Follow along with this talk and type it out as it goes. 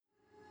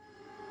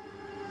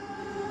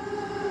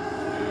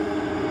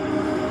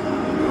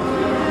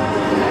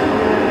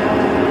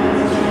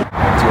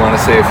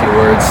a few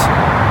words?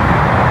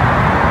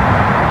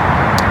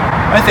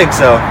 I think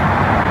so.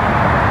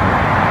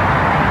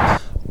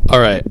 All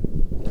right.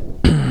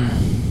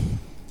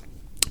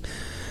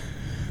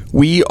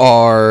 We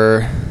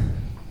are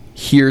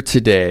here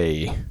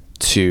today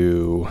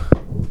to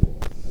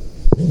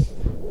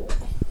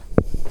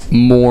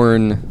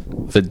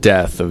mourn the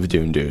death of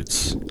Dune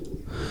Dudes.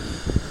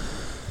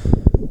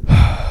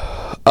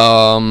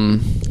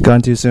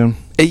 Gone too soon?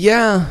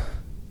 Yeah.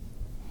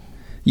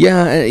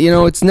 Yeah,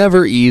 it's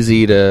never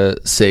easy to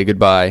say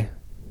goodbye.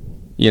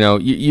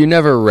 You're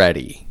never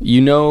ready.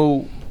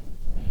 You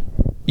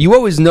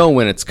always know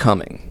when it's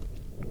coming.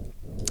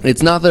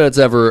 It's not that it's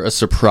ever a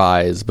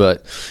surprise,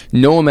 but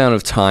no amount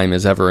of time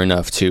is ever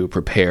enough to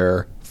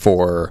prepare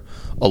for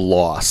a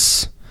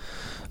loss,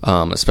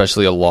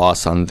 especially a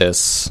loss on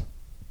this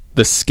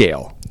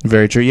scale.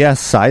 Very true. Yeah, a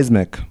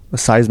seismic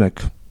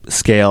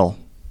scale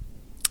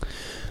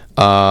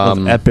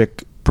of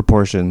epic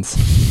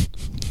proportions.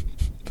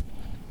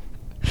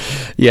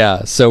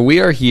 Yeah, so we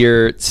are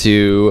here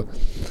to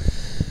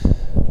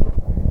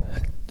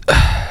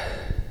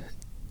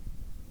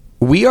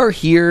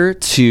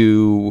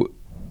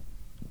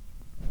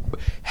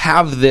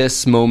have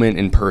this moment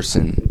in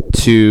person,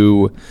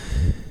 to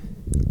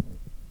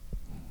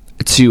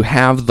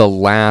have the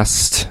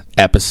last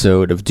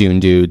episode of Dune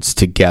Dudes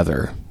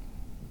together.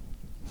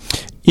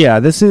 Yeah,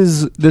 this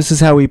is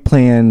how we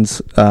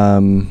planned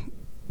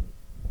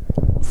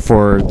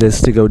for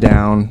this to go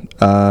down.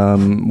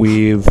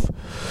 We've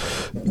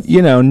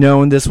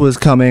known this was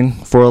coming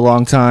for a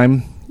long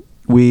time.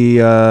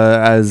 We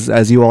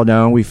as you all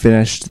know, we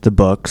finished the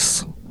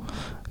books.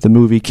 The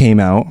movie came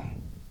out,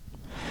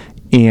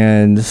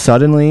 and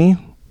suddenly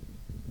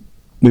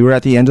we were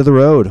at the end of the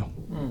road.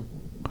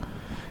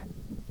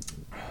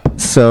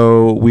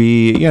 So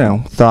we,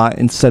 thought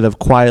instead of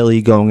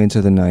quietly going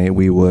into the night,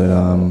 we would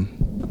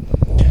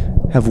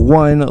have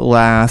one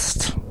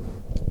last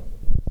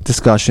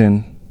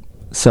discussion,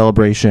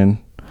 celebration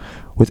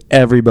with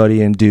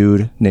everybody in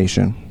Dude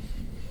Nation.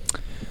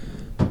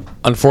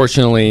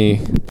 Unfortunately,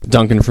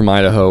 Duncan from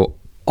Idaho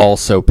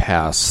also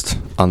passed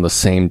on the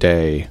same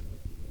day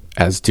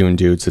as Dune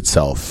Dudes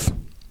itself.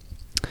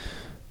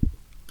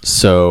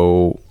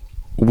 So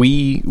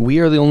we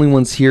are the only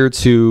ones here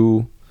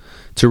to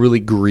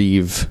really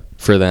grieve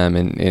for them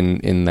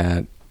in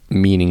that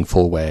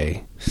meaningful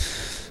way.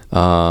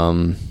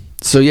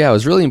 So yeah, it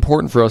was really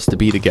important for us to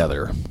be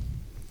together.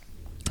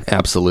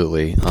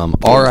 Absolutely.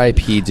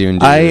 R.I.P. Dune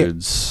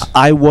Dudes.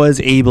 I was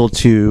able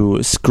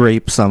to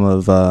scrape some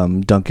of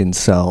Duncan's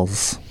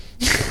cells,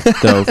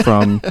 though,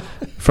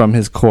 from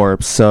his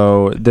corpse.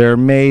 So there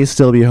may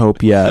still be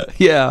hope yet.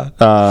 Yeah.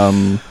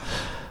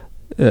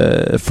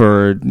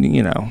 For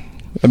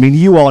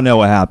you all know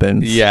what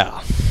happens.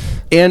 Yeah.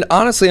 And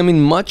honestly,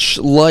 much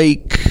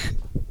like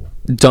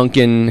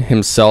Duncan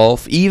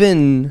himself,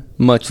 even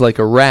much like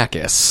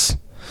Arrakis,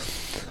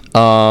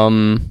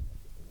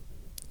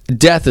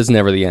 death is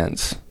never the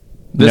end.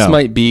 This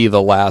might be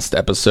the last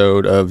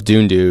episode of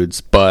Dune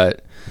Dudes,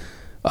 but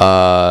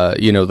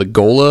the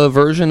Gola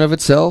version of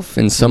itself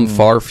in some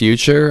far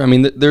future.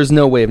 There's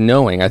no way of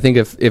knowing. I think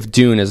if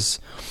Dune has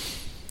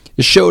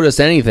showed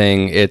us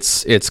anything,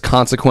 it's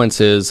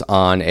consequences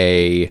on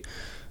a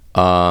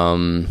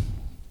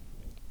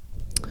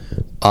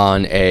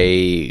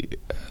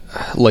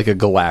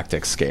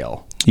galactic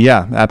scale.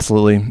 Yeah,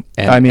 absolutely.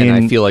 And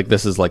I feel like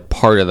this is like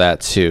part of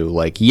that too.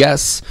 Like,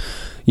 yes,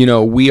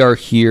 we are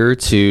here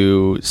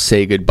to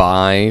say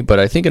goodbye, but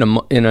I think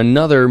in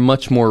another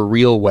much more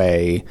real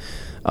way,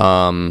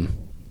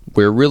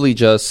 we're really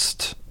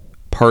just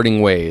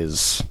parting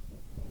ways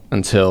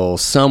until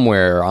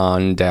somewhere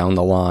on down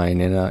the line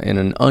in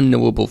an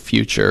unknowable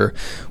future,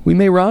 we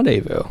may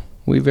rendezvous.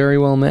 We very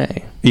well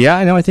may. Yeah,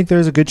 I know. I think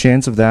there's a good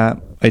chance of that.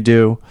 I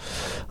do.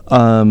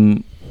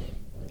 And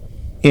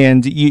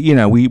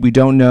we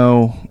don't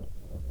know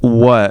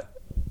what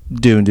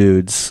Dune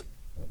Dudes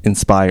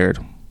inspired.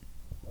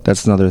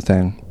 That's another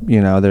thing.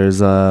 There's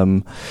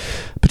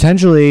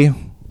potentially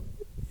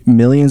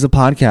millions of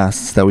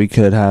podcasts that we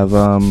could have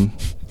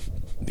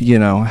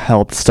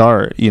helped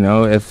start.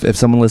 If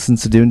someone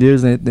listens to Dune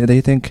Dudes and they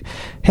think,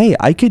 hey,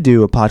 I could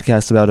do a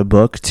podcast about a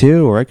book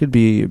too, or I could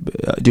do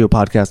a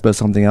podcast about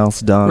something else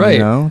done. Right.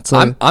 It's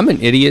like, I'm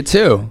an idiot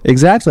too.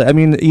 Exactly.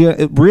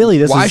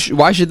 Really,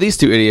 why should these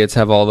two idiots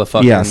have all the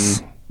fucking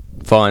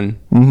fun?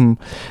 Mm-hmm.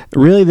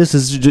 Really, this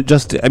is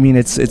just.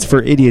 It's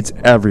for idiots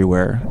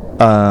everywhere.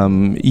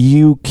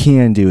 You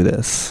can do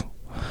this.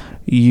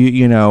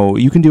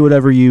 You can do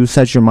whatever you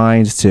set your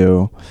mind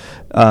to.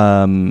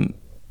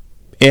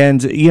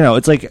 And,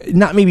 it's like,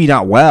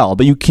 not well,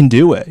 but you can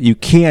do it. You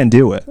can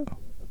do it.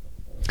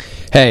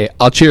 Hey,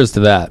 I'll cheers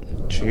to that.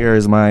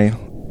 Cheers, my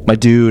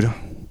dude.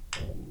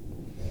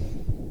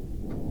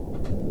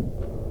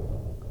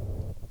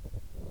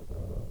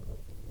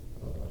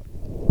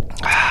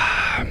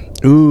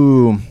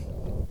 Ooh.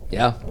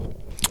 Yeah.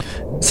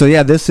 So,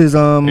 yeah, this is,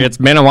 It's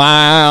been a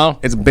while.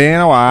 It's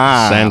been a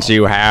while. Since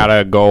you had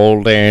a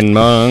golden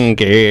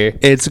monkey.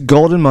 It's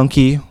Golden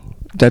Monkey.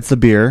 That's the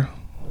beer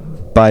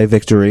by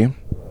Victory.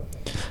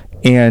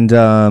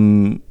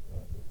 and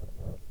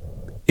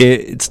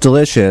it's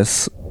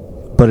delicious,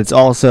 but it's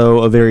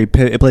also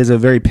it plays a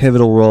very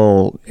pivotal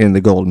role in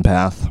the Golden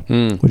Path,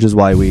 which is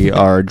why we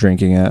are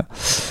drinking it.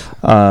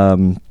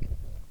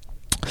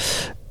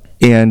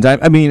 And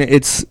I mean,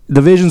 it's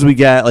the visions we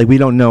get. Like, we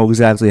don't know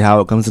exactly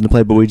how it comes into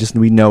play, but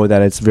we know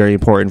that it's very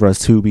important for us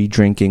to be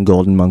drinking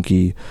Golden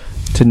Monkey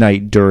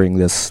tonight during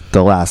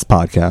the last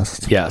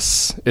podcast.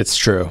 Yes, it's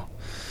true.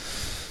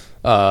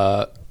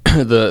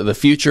 The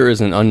future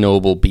is an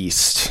unknowable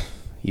beast.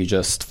 You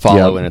just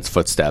follow in its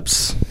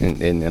footsteps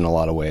in a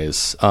lot of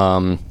ways.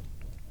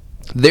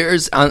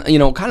 There's,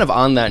 kind of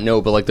on that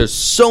note, but like, there's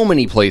so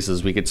many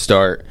places we could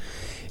start.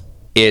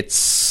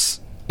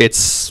 It's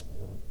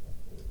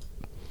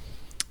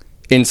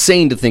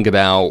insane to think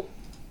about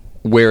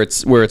where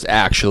it's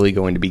actually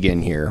going to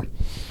begin here.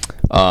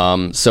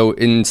 So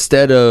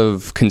instead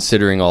of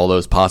considering all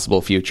those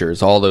possible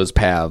futures, all those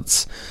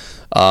paths,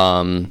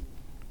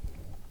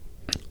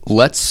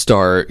 let's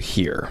start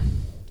here.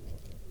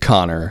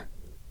 Connor.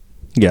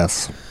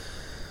 Yes.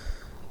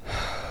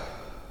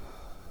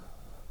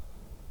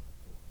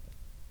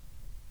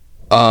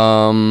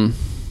 The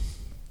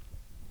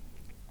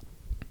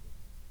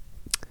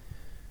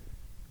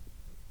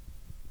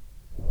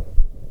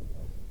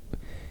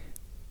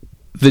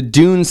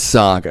Dune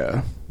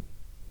Saga,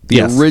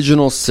 the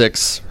original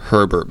 6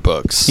 Herbert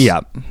books.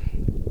 Yeah.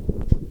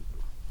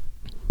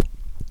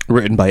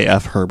 Written by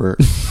F.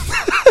 Herbert.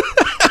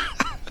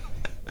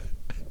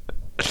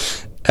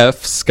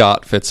 F.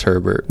 Scott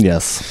Fitzherbert.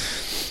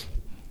 Yes.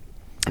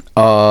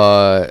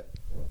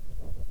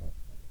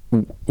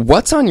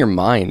 What's on your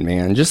mind,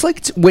 man? Just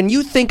like when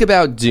you think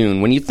about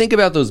Dune, when you think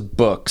about those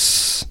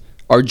books,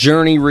 our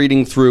journey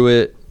reading through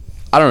it,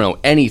 I don't know,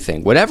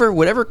 anything,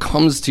 whatever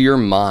comes to your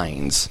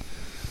minds.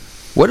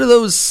 What do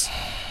those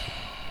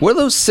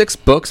 6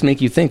 books make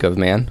you think of,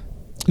 man?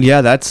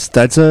 Yeah,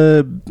 that's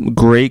a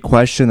great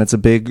question. That's a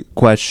big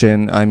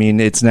question. I mean,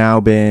 it's now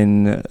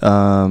been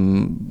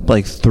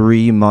like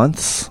 3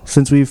 months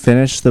since we've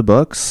finished the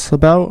books.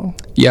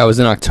 About. Yeah, it was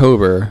in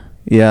October.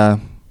 Yeah.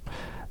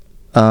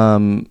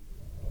 So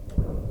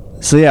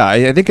yeah,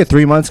 I think at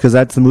 3 months, because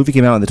the movie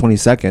came out on the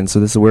 22nd. So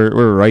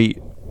we're right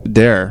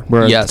there.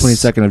 We're at the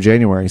 22nd of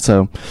January.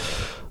 So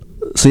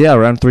yeah,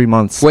 around 3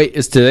 months. Wait,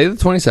 is today the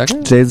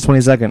 22nd? Today's the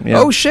 22nd. Yeah.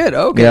 Oh shit.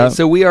 Okay, yeah.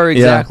 So we are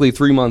exactly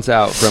 3 months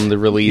out from the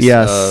release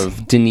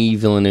of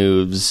Denis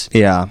Villeneuve's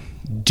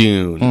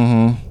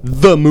Dune,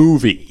 the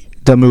movie.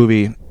 The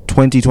movie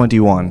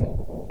 2021.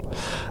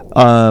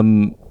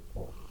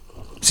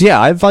 So yeah,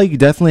 I've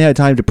definitely had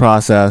time to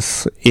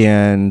process,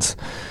 and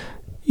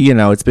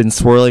it's been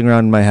swirling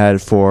around in my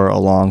head for a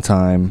long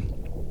time.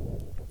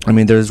 I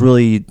mean, there's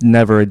really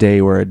never a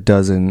day where it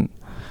doesn't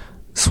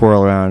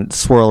swirl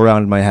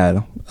around in my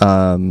head.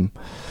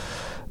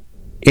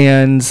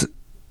 And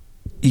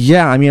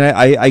yeah, I mean,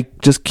 I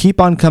just keep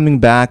on coming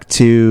back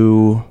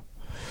to,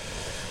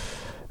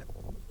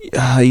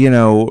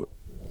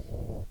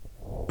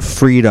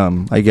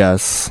 freedom, I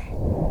guess,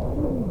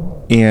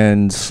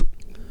 and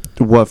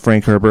what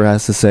Frank Herbert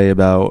has to say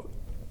about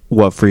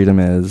what freedom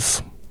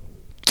is.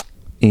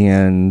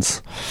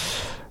 And,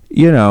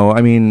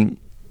 I mean,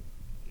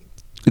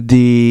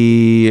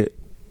 the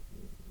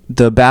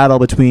battle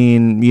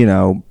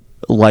between,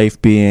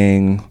 life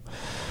being,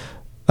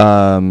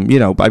 I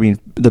mean,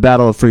 the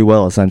battle of free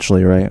will,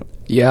 essentially, right?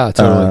 Yeah,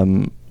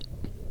 totally.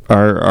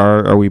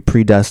 Are we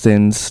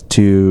predestined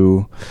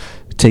to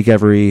take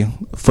every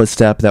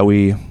footstep that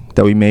we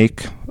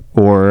make,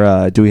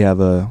 or do we have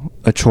a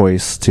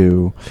choice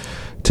to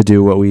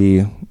do what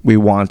we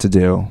want to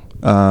do?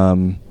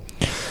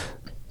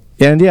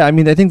 And yeah, I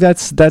mean, I think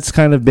that's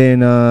kind of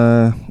been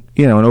an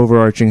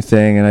overarching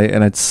thing,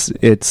 and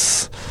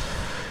it's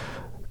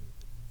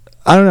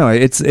I don't know,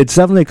 it's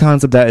definitely a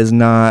concept that is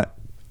not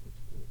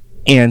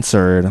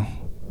answered,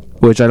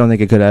 which I don't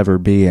think it could ever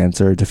be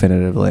answered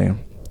definitively.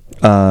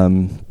 But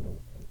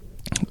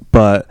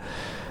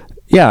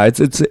yeah,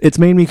 it's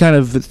made me kind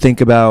of think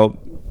about,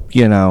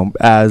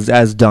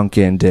 as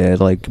Duncan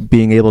did, like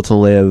being able to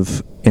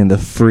live in the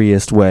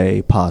freest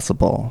way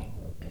possible.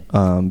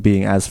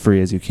 Being as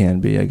free as you can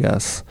be, I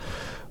guess,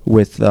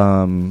 with,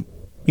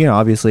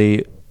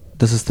 obviously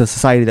the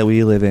society that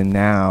we live in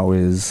now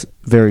is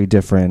very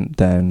different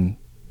than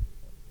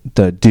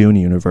the Dune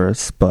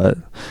universe, but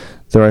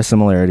there are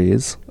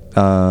similarities.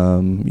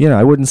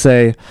 I wouldn't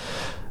say,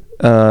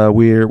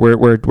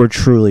 we're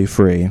truly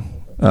free,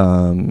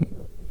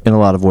 in a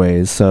lot of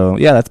ways. So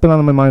yeah, that's been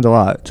on my mind a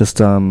lot. Just,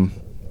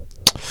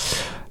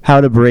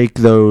 how to break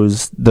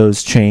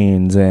those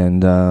chains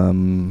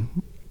and,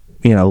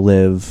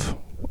 live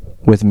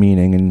with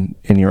meaning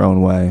in your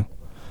own way.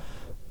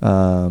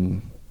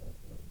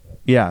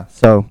 Yeah,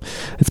 so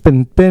it's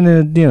been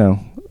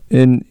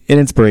an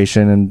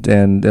inspiration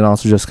and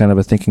also just kind of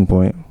a thinking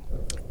point.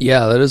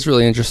 Yeah, that is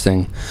really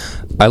interesting.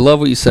 I love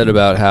what you said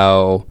about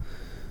how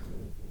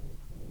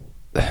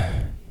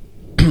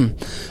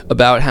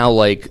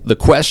like the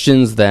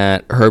questions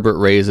that Herbert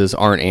raises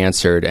aren't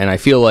answered, and I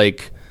feel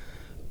like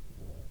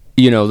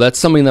that's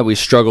something that we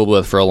struggled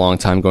with for a long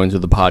time going through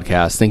the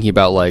podcast, thinking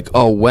about like,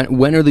 oh,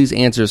 when are these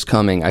answers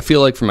coming? I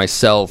feel like for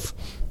myself,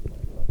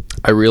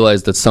 I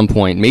realized at some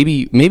point,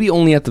 maybe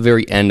only at the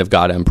very end of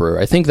God Emperor.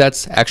 I think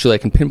that's actually, I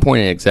can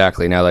pinpoint it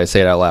exactly now that I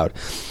say it out loud.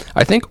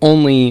 I think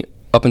only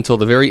up until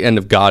the very end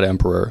of God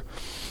Emperor,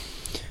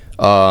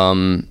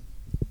 I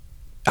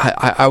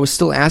was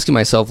still asking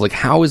myself, like,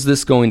 how is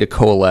this going to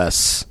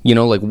coalesce?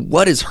 Like,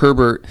 what is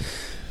Herbert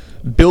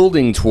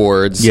building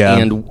towards,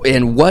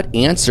 and what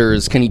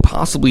answers can he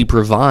possibly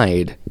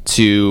provide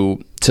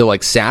to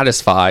like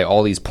satisfy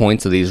all these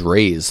points of these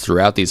rays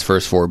throughout these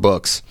first 4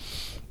 books?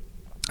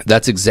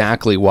 That's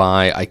exactly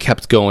why I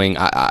kept going.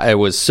 I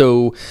was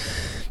so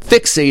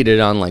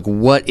fixated on like,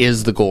 what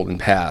is the golden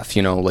path?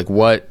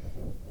 Like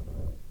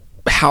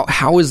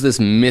how is this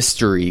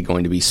mystery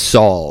going to be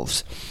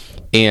solved?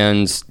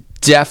 And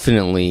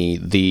definitely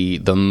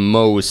the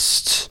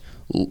most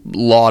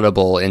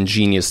laudable and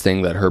genius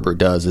thing that Herbert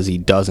does is he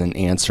doesn't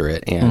answer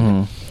it.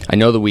 And I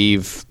know that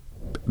we've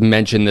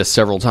mentioned this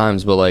several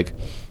times, but like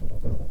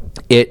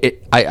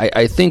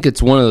I think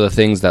it's one of the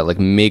things that like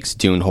makes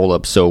Dune hold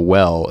up so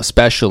well,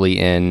 especially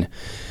in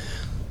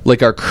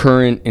like our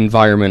current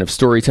environment of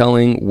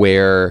storytelling,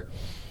 where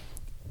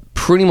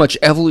pretty much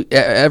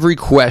every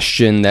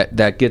question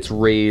that gets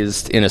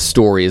raised in a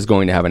story is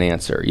going to have an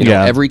answer.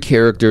 Every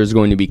character is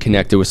going to be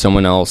connected with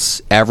someone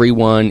else.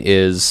 Everyone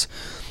is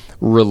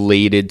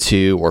related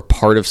to or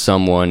part of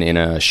someone in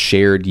a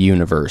shared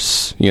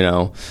universe.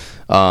 That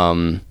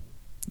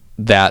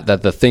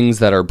the things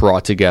that are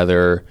brought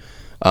together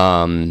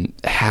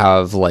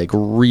have like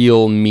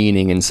real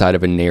meaning inside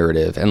of a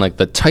narrative. And like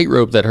the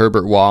tightrope that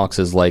Herbert walks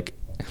is like,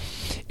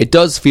 it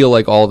does feel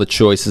like all the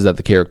choices that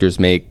the characters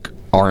make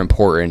are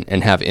important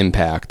and have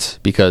impact,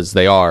 because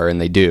they are, and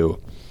they do.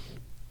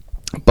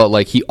 But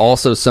like, he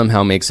also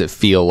somehow makes it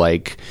feel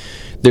like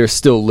they're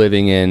still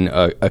living in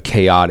a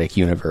chaotic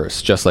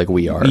universe, just like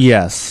we are.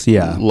 Yes,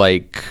 yeah.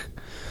 Like,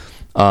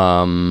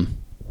 and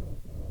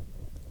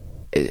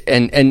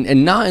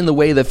not in the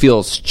way that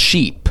feels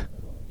cheap,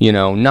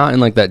 not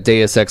in like that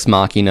Deus Ex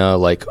Machina,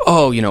 like,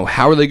 oh,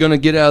 how are they going to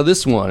get out of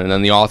this one? And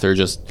then the author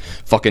just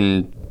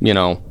fucking,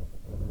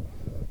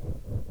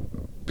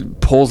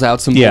 pulls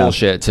out some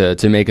bullshit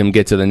to make him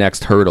get to the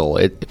next hurdle.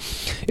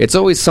 It's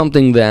always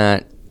something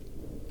that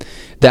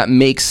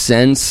makes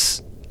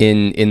sense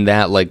in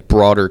that like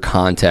broader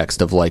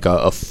context of like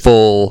a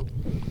full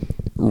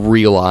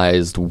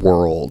realized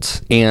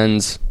world.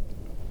 And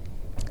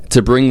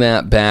to bring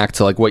that back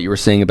to like what you were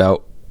saying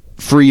about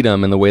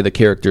freedom and the way the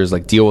characters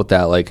like deal with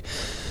that, like,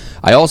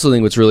 I also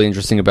think what's really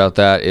interesting about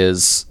that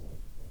is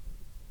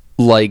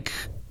like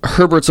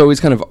Herbert's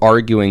always kind of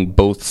arguing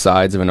both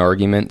sides of an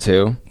argument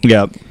too.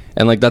 Yep.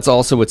 And like, that's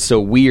also what's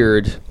so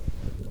weird.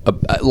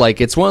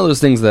 Like, it's one of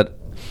those things that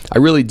I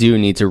really do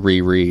need to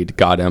reread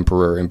God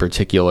Emperor in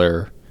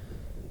particular.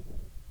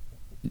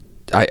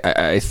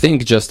 I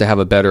think just to have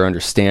a better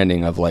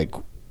understanding of like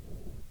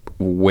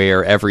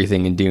where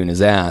everything in Dune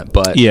is at.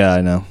 But yeah,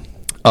 I know.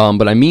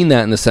 But I mean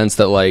that in the sense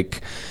that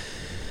like,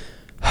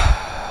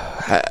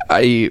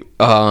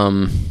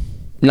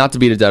 not to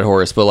beat a dead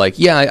horse, but like,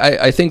 yeah,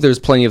 I think there's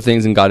plenty of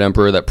things in God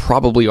Emperor that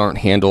probably aren't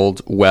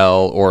handled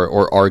well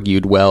or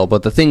argued well.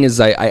 But the thing is,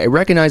 I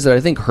recognize that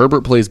I think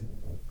Herbert plays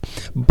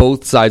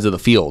both sides of the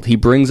field. He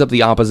brings up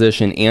the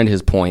opposition and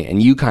his point,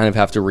 and you kind of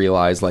have to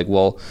realize like,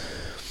 well,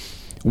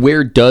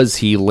 where does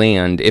he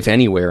land, if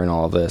anywhere, in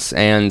all of this?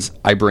 And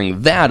I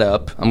bring that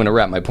up. I'm going to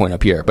wrap my point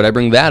up here, but I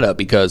bring that up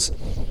because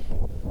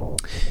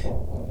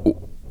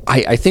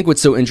I think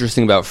what's so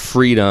interesting about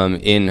freedom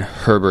in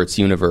Herbert's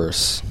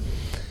universe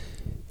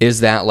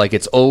is that like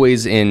it's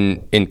always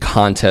in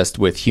contest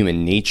with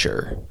human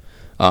nature.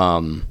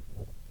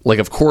 Like,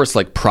 of course,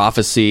 like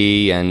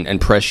prophecy and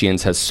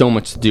prescience has so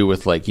much to do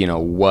with like,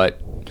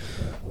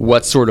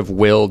 what sort of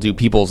will do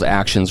people's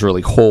actions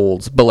really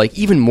hold. But like,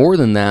 even more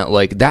than that,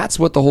 like that's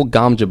what the whole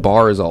Gom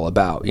Jabbar is all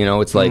about.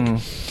 It's like,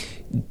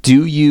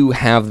 do you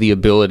have the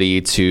ability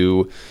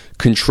to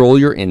control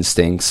your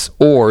instincts,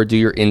 or do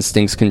your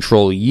instincts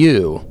control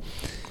you?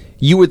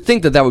 You would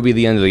think that would be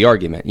the end of the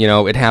argument.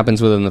 It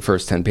happens within the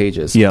first 10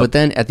 pages. Yep. But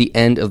then at the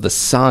end of the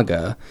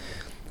saga,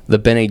 the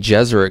Bene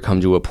Gesserit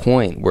come to a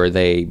point where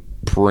they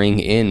bring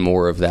in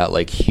more of that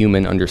like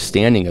human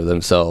understanding of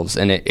themselves,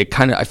 and it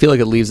kind of, I feel like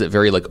it leaves it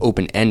very like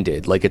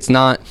open-ended. Like it's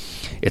not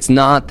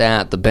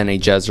that the Bene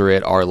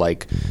Gesserit are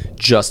like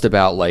just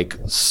about like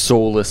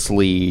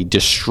soullessly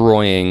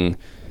destroying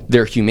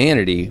their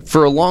humanity.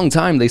 For a long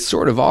time they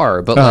sort of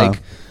are, but like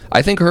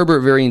I think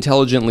Herbert very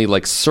intelligently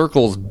like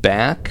circles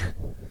back.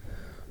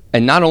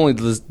 And not only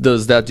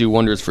does that do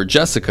wonders for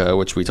Jessica,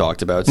 which we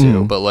talked about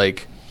too, but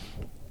like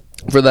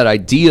for that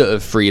idea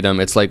of freedom,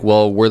 it's like,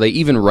 well, were they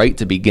even right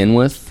to begin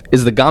with?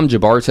 Is the Gom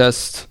Jabbar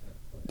test,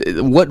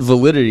 what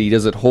validity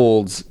does it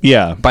hold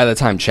by the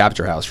time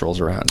Chapter House rolls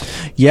around?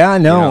 Yeah,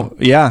 no.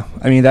 Yeah.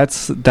 I mean,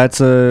 that's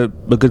a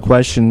good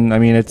question. I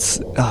mean,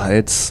 it's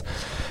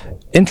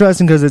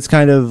interesting because it's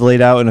kind of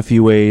laid out in a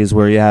few ways,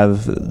 where you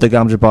have the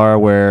Gom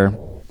Jabbar where,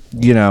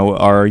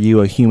 are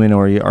you a human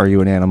or are you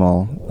an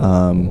animal?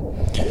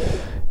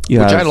 You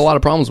which have, I had a lot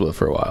of problems with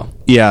for a while.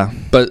 Yeah.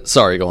 But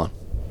sorry, go on.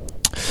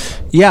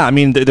 Yeah, I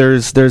mean,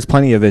 there's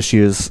plenty of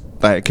issues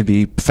that could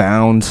be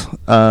found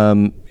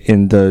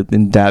in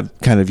that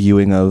kind of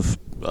viewing of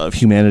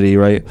humanity,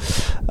 right?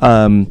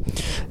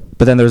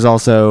 But then there's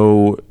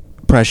also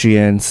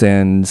prescience,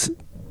 and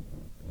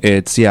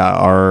it's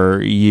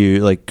are you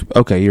like,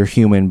 okay, you're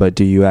human, but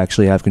do you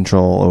actually have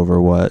control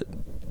over what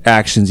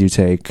actions you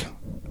take,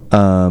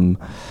 or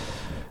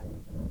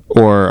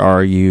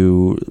are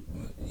you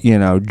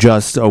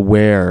just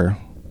aware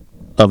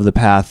of the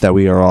path that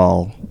we are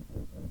all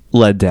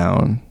led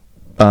down?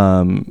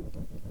 Then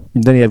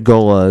you have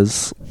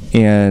Golas,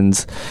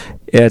 and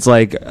it's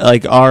like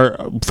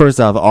first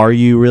off, are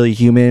you really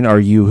human? Are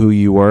you who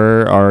you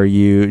were?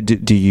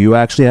 Do you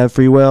actually have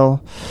free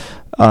will,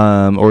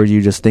 or do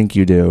you just think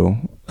you do?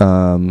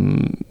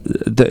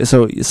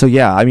 So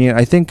yeah, I mean,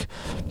 I think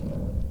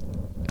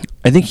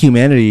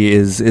humanity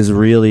is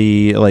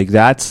really, like,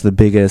 that's the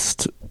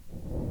biggest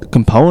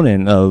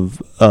component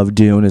of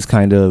Dune, is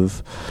kind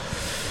of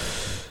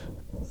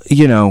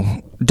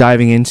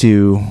diving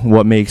into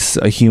what makes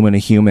a human,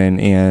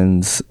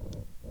 and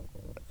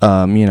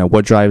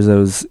what drives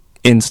those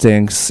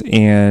instincts,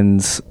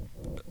 and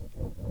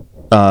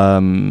I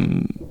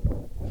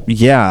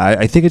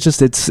think it's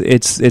just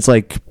it's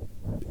like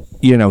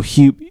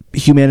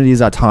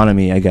humanity's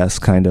autonomy, I guess,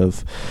 kind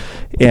of,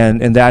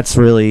 and that's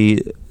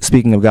really,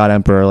 speaking of God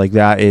Emperor, like,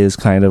 that is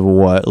kind of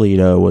what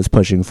Leto was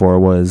pushing for,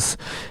 was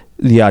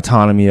the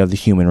autonomy of the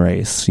human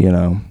race,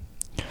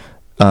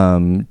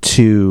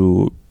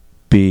 to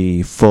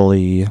be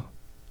fully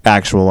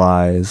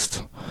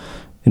actualized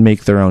and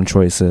make their own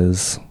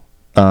choices,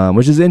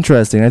 which is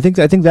interesting. I think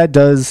that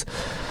does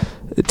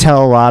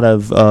tell a lot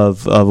of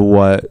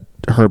what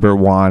Herbert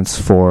wants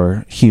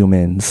for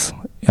humans.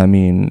 I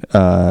mean,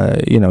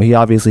 he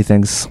obviously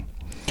thinks,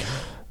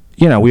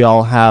 we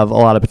all have a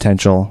lot of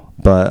potential,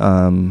 but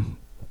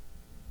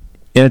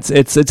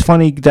it's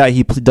funny that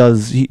he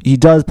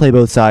does play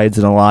both sides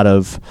in a lot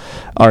of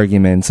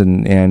arguments,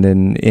 and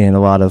in a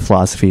lot of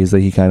philosophies that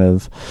he kind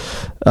of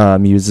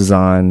muses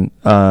on,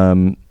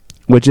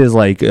 which is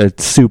like a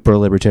super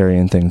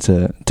libertarian thing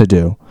to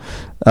do.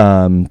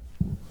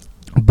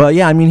 But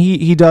yeah, I mean,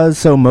 he does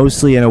so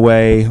mostly in a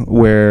way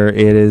where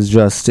it is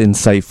just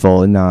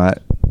insightful and not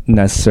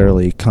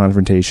necessarily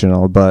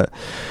confrontational, but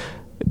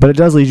it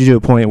does lead you to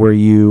a point where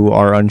you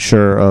are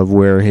unsure of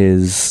where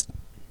his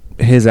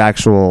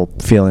actual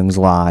feelings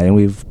lie, and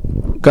we've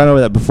gone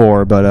over that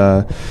before,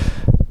 but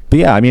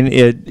yeah, I mean,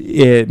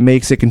 it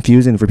makes it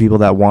confusing for people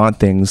that want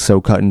things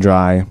so cut and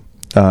dry,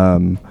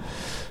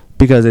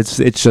 because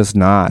it's just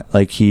not,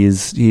 like,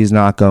 he's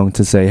not going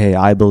to say, hey,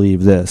 I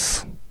believe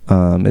this.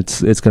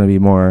 It's going to be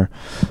more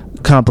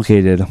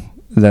complicated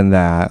than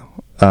that,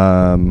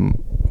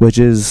 which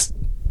is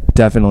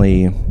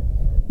definitely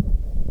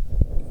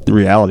the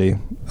reality.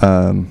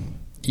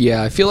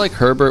 Yeah, I feel like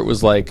Herbert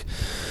was like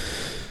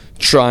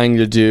trying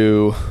to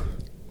do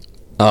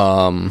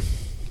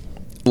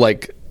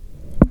like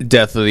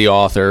death of the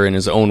author in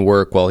his own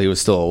work while he was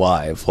still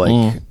alive,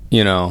 like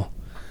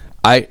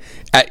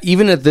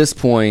even at this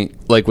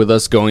point, like, with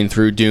us going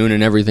through Dune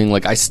and everything,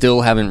 like, I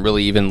still haven't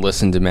really even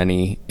listened to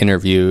many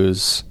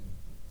interviews.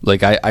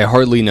 Like, I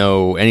hardly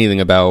know anything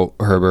about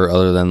Herbert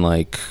other than,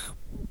 like,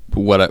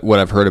 what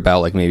I've heard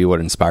about, like, maybe what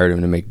inspired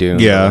him to make Dune.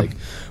 Yeah. Like,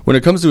 when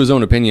it comes to his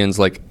own opinions,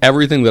 like,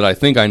 everything that I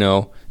think I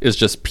know is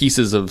just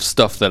pieces of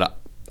stuff that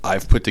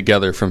I've put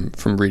together from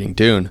reading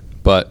Dune.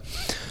 But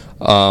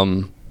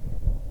I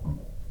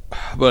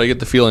get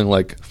the feeling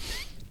like,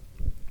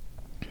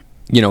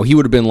 he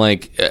would have been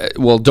like,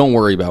 well, don't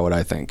worry about what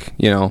I think,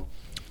 Yeah,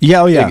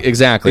 oh yeah.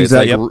 Exactly. It's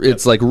like,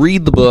 it's like,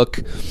 read the book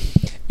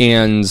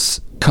and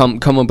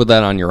come up with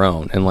that on your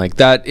own. And, like,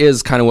 that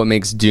is kind of what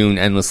makes Dune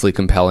endlessly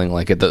compelling.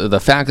 Like, the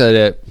fact that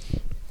it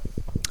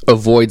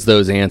avoids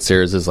those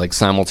answers is, like,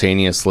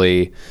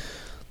 simultaneously,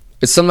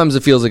 sometimes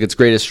it feels like its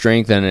greatest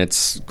strength and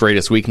its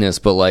greatest weakness,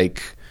 but,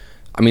 like,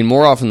 I mean,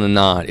 more often than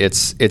not,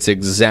 it's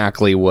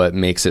exactly what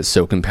makes it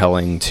so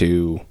compelling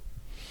to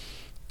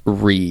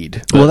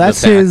read. Well,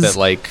 that's the fact his... that,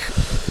 like,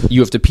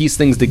 you have to piece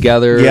things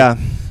together. Yeah.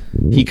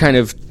 He kind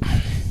of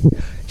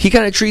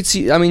treats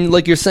you, I mean,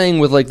 like you're saying,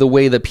 with, like, the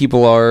way that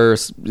people are,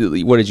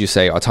 what did you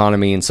say,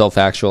 autonomy and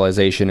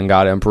self-actualization and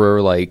God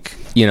Emperor, like,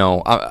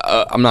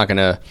 I'm not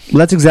gonna... Well,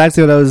 that's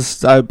exactly what I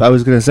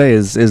was gonna say,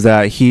 is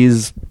that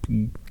he's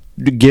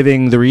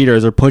giving the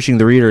readers, or pushing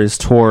the readers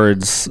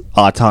towards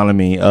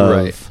autonomy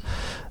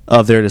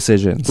of their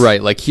decisions.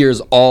 Right, like,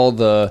 here's all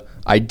the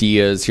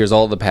ideas, here's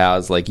all the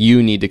paths, like,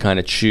 you need to kind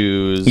of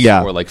choose,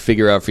 or, like,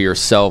 figure out for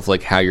yourself,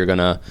 like, how you're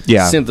gonna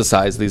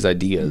synthesize these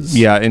ideas.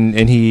 Yeah,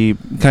 and he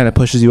kind of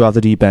pushes you off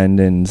the deep end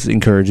and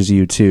encourages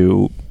you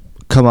to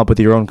come up with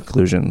your own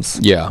conclusions.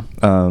 Yeah.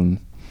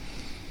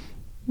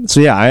 So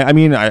yeah, I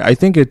mean, I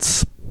think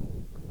it's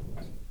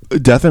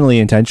definitely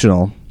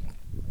intentional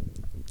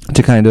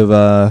to kind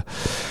of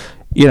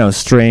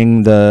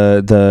string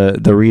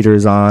the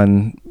readers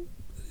on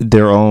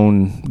their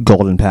own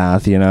golden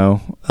path, I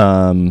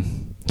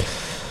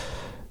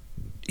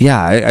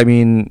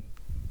mean,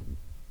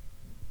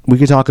 we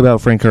could talk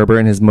about Frank Herbert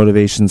and his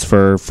motivations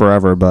for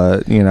forever,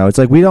 but it's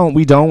like we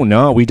don't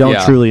know. We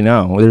don't truly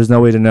know. There's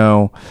no way to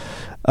know.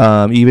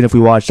 Even if we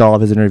watched all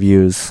of his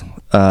interviews,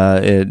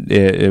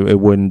 it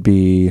wouldn't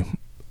be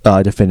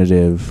a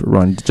definitive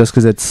run just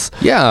because it's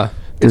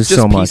just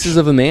so much. Pieces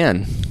of a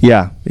man.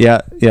 Yeah,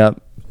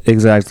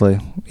 exactly.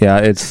 Yeah,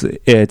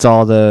 it's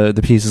all the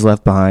pieces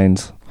left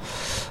behind.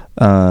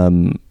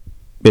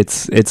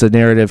 It's a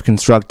narrative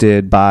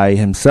constructed by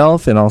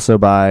himself and also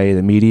by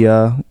the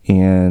media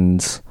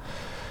and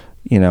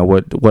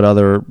what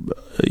other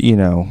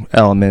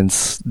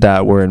elements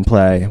that were in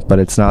play, but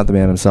it's not the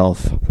man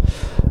himself.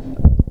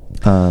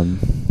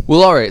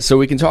 Well, all right, so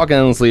we can talk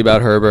endlessly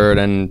about Herbert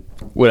and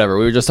whatever.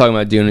 We were just talking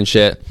about Dune and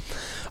shit.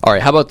 All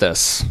right, how about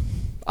this?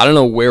 I don't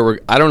know where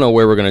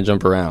we're going to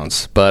jump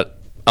around, but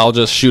I'll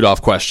just shoot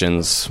off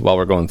questions while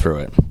we're going through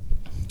it.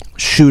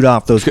 Shoot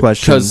off those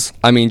questions.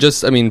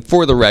 Because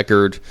for the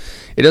record,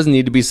 it doesn't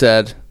need to be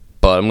said,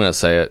 but I'm going to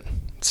say it.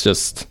 It's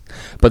just,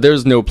 but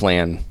there's no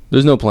plan.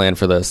 There's no plan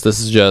for this. This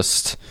is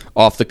just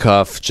off the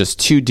cuff, just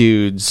two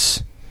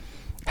dudes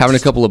having a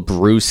couple of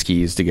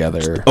brewskis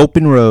together.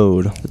 Open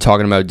road.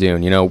 Talking about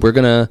Dune. We're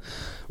going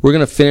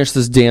to finish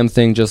this damn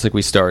thing just like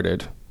we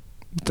started.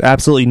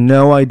 Absolutely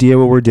no idea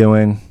what we're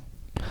doing.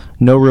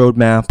 No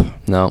roadmap.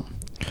 No.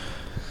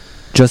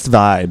 Just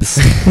vibes.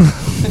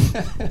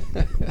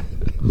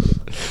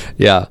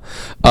 Yeah.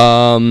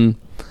 Book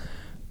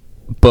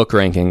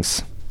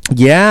rankings.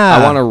 Yeah.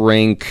 I want to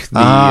rank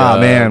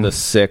the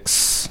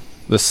six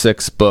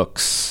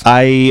books.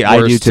 I do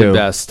too. Worst to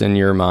best in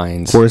your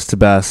minds. Worst to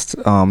best.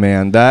 Oh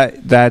man,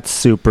 that's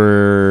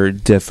super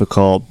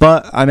difficult.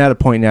 But I'm at a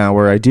point now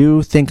where I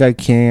do think I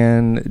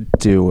can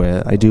do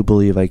it. I do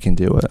believe I can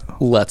do it.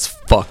 Let's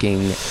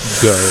fucking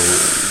go.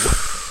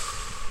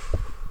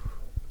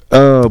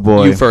 Oh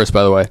boy. You first,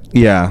 by the way.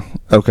 Yeah.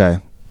 Okay.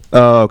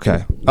 Oh,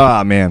 okay.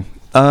 Ah, man.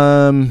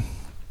 I'm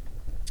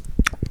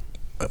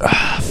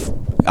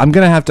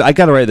gonna have to. I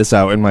gotta write this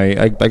out in my.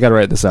 I gotta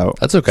write this out.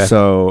 That's okay.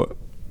 So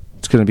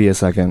it's gonna be a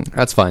second.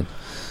 That's fine.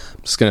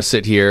 I'm just gonna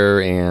sit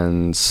here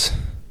and.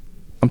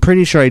 I'm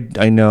pretty sure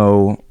I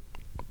know.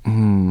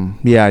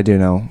 Yeah, I do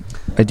know.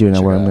 I do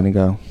know where I'm gonna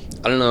go.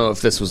 I don't know if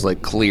this was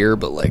clear,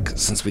 but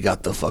since we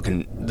got the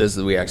fucking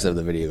we actually have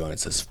the video going. It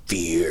says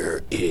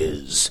fear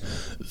is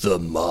the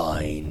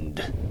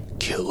mind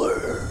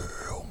killer.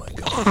 Oh my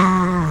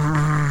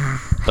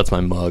god, that's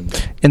my mug.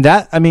 And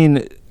that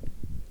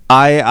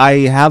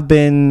I have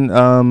been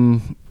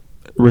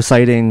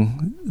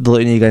reciting the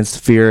litany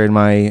against fear in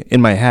my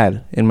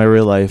head in my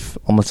real life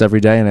almost every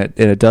day, and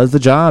it does the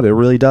job. It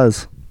really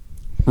does.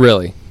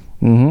 Really.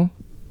 Mm-hmm.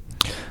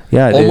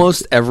 Yeah,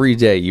 almost every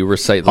day you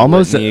recite the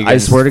litany against I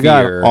swear to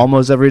fear. God,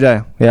 almost every day.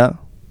 Yeah.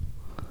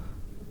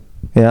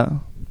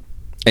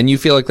 And you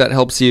feel like that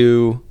helps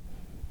you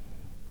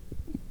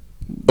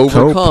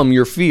overcome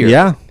your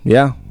fear?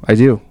 Yeah, I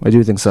do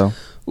think so.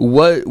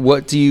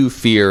 What do you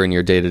fear in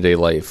your day-to-day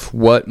life?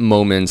 What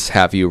moments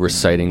have you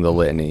reciting the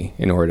litany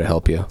in order to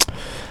help you?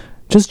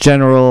 Just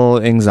general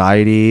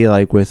anxiety,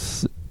 like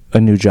with a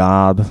new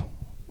job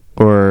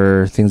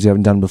or things you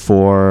haven't done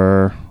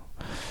before.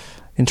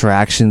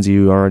 Interactions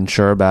you are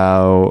unsure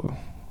about.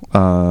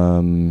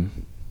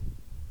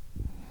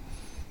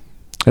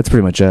 That's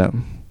pretty much it.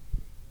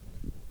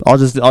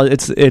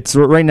 It's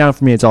right now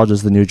for me. It's all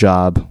just the new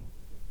job,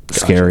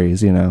 Gotcha.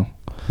 Scaries,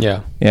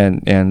 Yeah.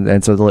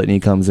 And so the litany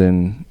comes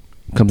in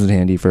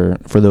handy for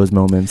those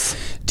moments.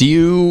 Do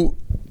you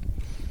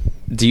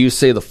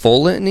say the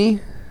full litany?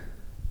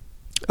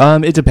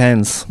 It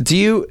depends.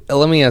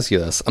 Let me ask you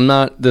this. I'm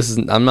not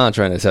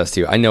trying to test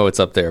you. I know it's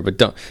up there, but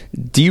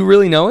do you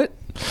really know it?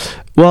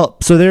 Well,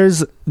 so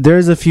there's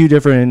a few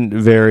different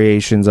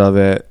variations of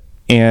it,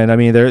 and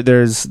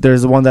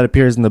there's one that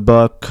appears in the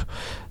book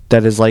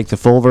that is like the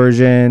full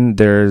version.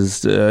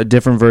 There's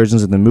different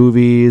versions in the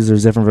movies.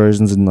 There's different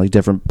versions in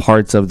different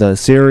parts of the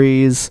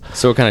series.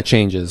 So it kind of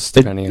changes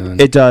depending on.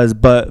 It does,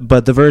 but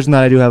the version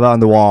that I do have on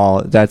the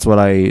wall, that's what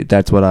I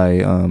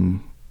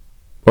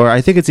or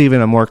I think it's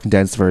even a more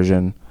condensed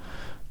version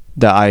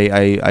that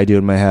I do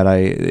in my head.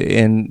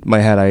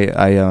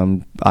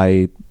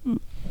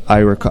 I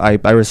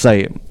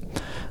recite,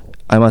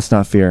 I must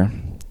not fear.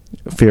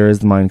 Fear is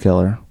the mind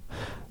killer.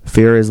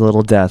 Fear is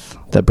little death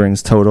that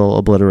brings total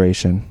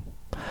obliteration.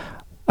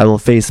 I will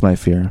face my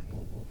fear.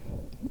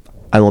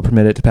 I will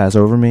permit it to pass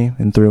over me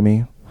and through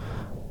me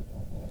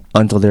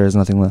until there is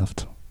nothing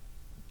left.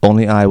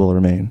 Only I will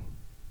remain.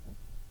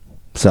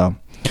 So,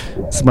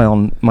 this is my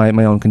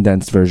own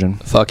condensed version.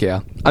 Fuck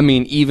yeah.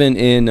 Even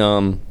in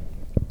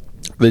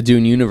the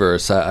Dune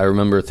universe, I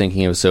remember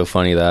thinking it was so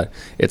funny that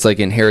it's like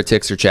in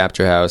Heretics or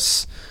Chapter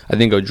House, I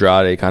think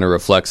Andrade kind of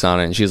reflects on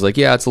it, and she's like,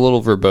 yeah, it's a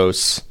little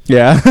verbose.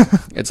 Yeah.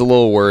 It's a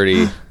little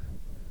wordy.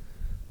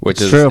 Which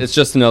is true. It's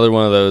just another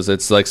one of those.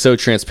 It's so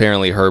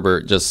transparently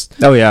Herbert just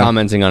yeah.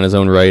 commenting on his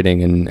own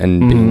writing and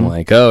being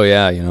like, oh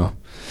yeah,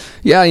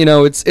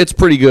 it's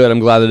pretty good. I'm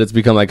glad that it's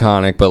become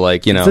iconic, but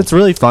it's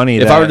really funny.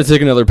 If I were to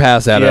take another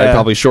pass at it, I'd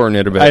probably shorten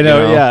it a bit. I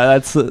know. Yeah,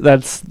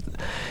 that's.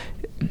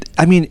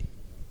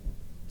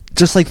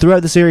 just like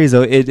throughout the series,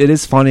 though, it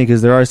is funny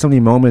because there are so many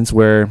moments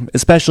where,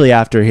 especially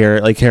after here,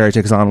 like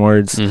Heretics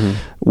onwards,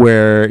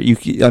 where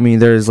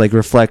there's like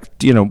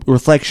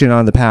reflection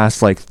on the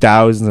past like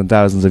thousands and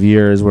thousands of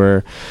years,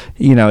 where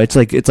it's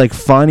like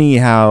funny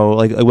how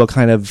like what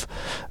kind of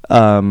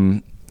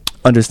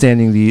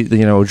understanding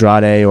the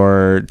Andrade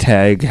or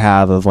Teg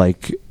have of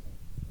like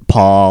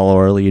Paul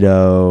or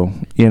Leto,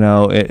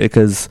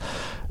 because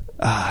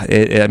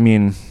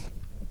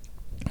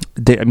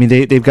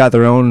they've got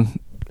their own.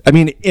 I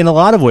mean, in a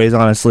lot of ways,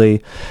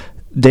 honestly,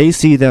 they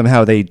see them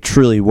how they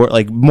truly were,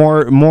 like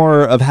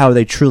more of how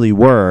they truly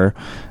were,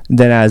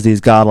 than as these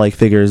godlike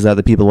figures that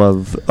the people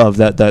of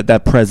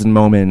that present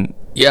moment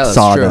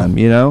saw true.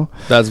 them.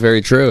 That's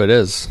very true. It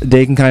is.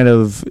 They can kind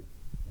of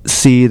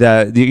see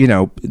that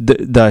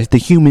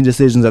the human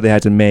decisions that they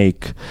had to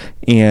make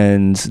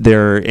and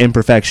their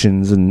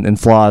imperfections and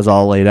flaws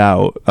all laid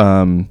out.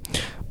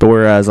 But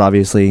whereas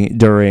obviously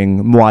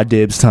during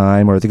Muad'Dib's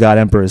time or the God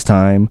Emperor's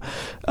time,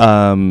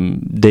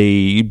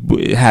 they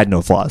had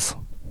no flaws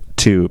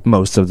to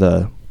most of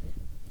the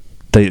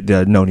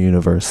known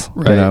universe.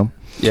 Right.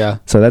 Yeah.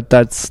 So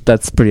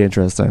that's pretty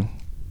interesting.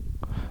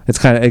 It's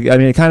kind of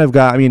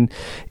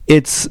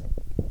it's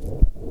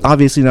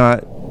obviously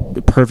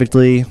not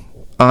perfectly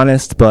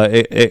honest, but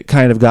it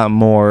kind of got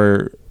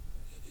more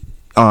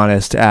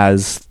honest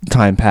as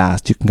time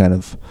passed. You can kind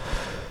of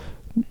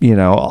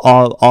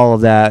all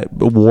of that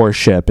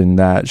worship and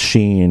that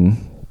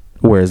sheen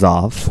wears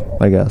off,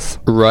 I guess.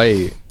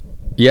 Right.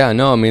 Yeah,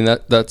 no, I mean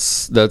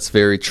that's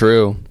very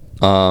true.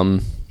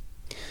 And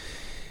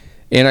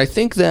I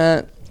think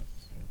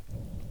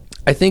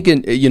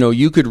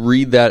you could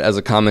read that as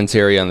a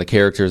commentary on the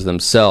characters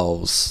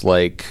themselves,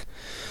 like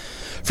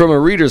from a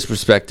reader's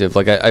perspective.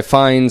 Like I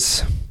find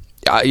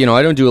I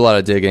don't do a lot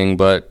of digging,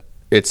 but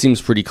it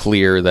seems pretty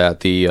clear that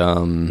the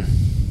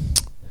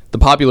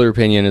popular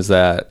opinion is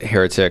that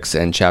Heretics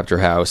and Chapter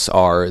House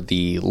are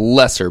the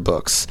lesser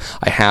books.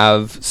 I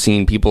have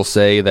seen people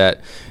say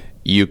that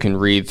you can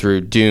read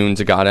through Dune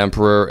to God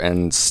Emperor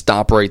and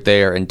stop right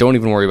there and don't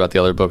even worry about the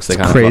other books. They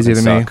kind of crazy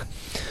to suck.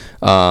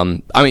 I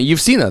mean,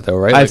 you've seen that though,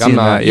 right? I've seen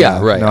that. Yeah,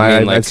 right. No,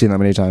 I've seen that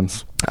many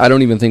times. I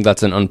don't even think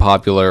that's an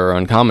unpopular or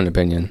uncommon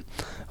opinion.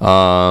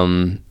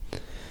 But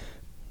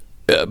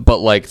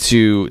like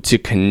to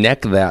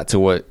connect that to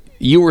what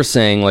you were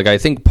saying, like I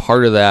think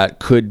part of that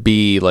could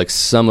be like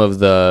some of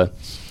the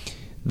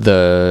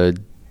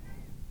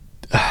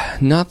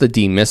not the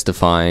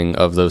demystifying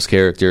of those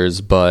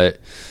characters, but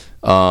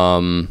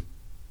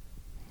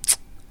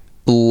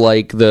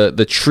like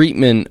the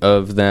treatment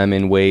of them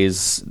in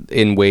ways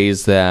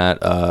that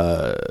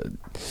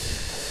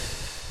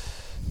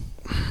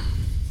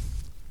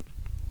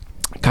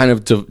kind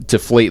of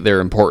deflate their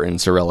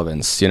importance or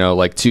relevance,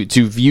 like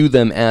to view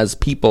them as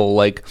people.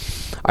 Like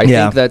I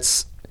think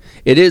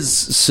it is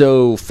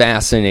so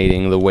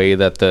fascinating the way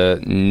that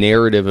the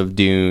narrative of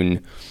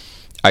Dune,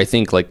 I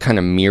think, like kind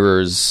of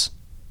mirrors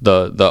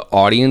the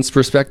audience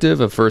perspective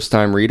of first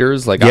time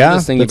readers. Like I'm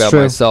just thinking about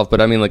myself,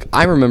 but I mean, like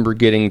I remember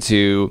getting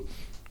to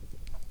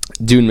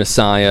Dune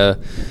Messiah,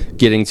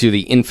 getting to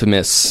the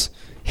infamous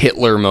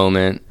Hitler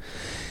moment,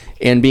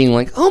 and being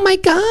like, "Oh my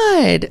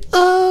God,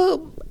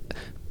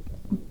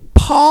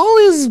 Paul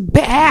is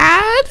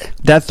bad."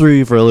 That threw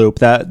you for a loop.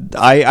 That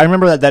I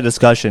remember that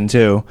discussion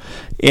too,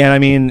 and I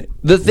mean,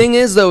 the thing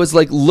is though, is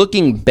like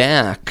looking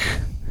back.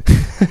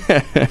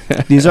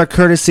 These are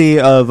courtesy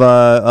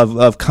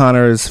of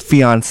Connor's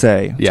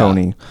fiance,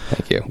 Tony.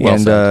 Thank you. Well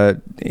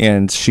said.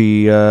 And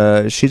she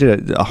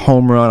did a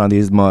home run on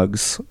these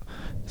mugs.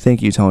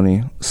 Thank you,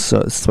 Tony.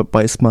 So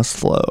spice must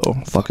flow.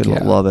 Fucking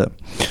love it.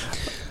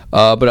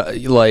 But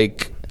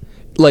like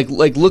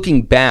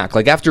looking back,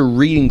 like after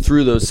reading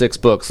through those 6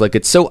 books, like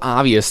it's so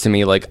obvious to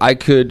me. Like I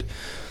could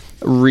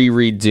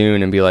reread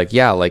Dune and be like,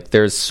 yeah, like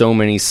there's so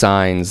many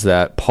signs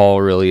that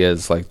Paul really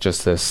is like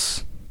just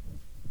this.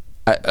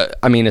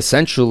 I mean,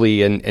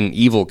 essentially an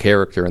evil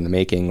character in the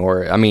making,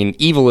 or I mean,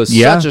 evil is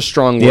such a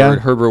strong word. Yeah.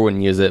 Herbert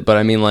wouldn't use it, but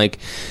I mean, like,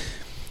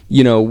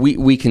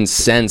 we can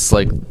sense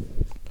like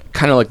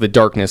kind of like the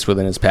darkness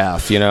within his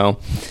path,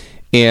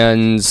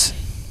 and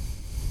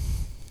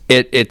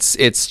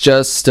it's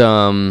just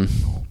well,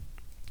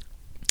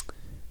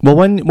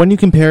 when you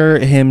compare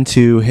him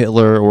to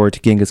Hitler or to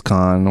Genghis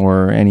Khan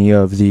or any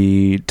of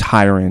the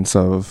tyrants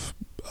of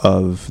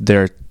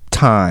their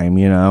time,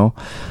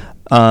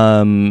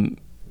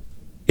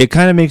 it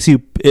kind of makes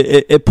you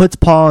it puts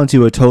Paul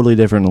into a totally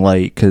different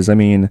light, because I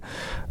mean,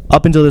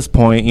 up until this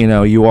point,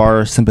 you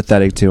are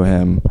sympathetic to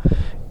him,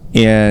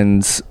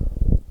 and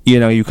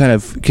you kind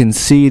of can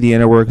see the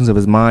inner workings of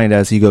his mind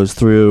as he goes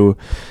through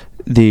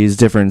these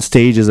different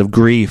stages of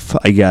grief,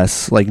 I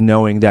guess, like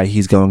knowing that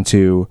he's going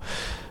to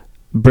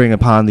bring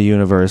upon the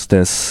universe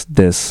this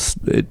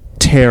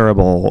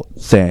terrible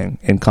thing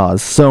and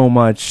cause so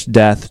much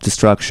death,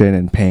 destruction,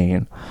 and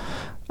pain.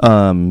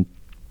 Then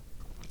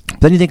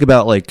you think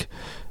about, like,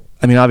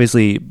 I mean,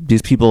 obviously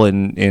these people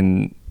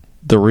in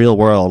the real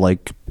world,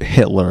 like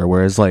Hitler,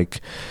 whereas like,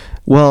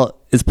 well,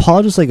 is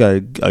Paul just like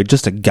a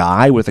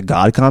guy with a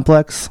god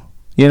complex?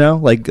 You know,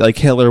 like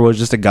Hitler was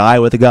just a guy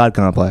with a god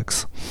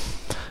complex.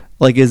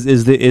 Like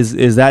is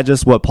that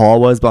just what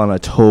Paul was, but on a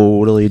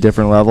totally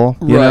different level?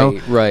 You know?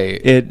 Right.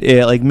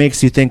 It like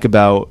makes you think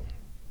about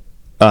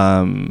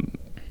the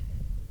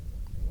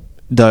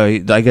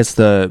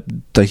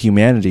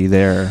humanity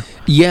there.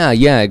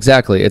 Yeah,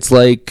 exactly. It's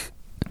like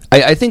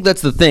I think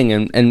that's the thing,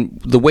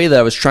 and the way that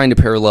I was trying to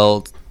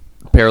parallel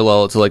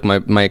it to like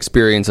my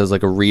experience as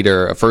like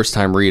a first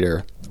time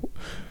reader.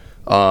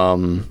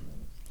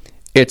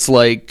 It's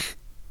like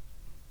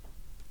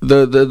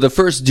the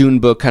first Dune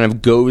book kind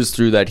of goes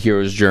through that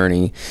hero's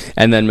journey,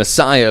 and then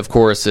Messiah, of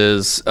course,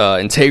 is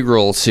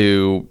integral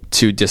to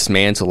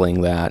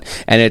dismantling that.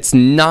 And it's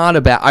not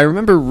about. I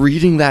remember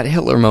reading that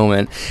Hitler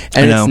moment,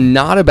 and it's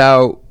not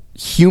about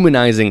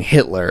humanizing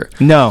Hitler.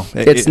 No,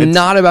 it's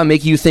not about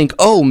making you think,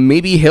 oh,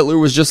 maybe Hitler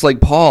was just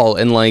like Paul,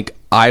 and like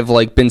I've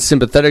like been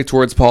sympathetic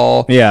towards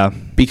Paul. Yeah.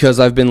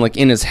 Because I've been like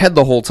in his head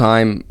the whole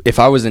time. If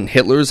I was in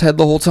Hitler's head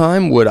the whole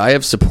time, would I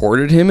have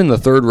supported him in the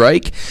Third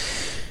Reich?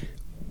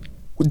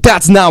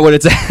 That's not what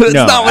it's. That's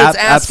not what it's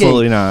asking.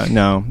 Absolutely not.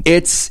 No.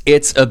 It's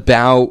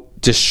about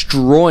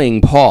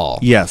destroying Paul.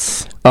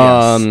 Yes.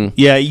 Yeah.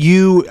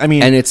 I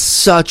mean, and it's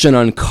such an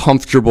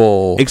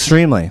uncomfortable,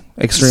 extremely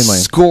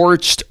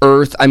scorched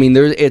earth. I mean,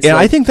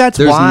 I think that's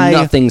there's why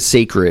nothing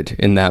sacred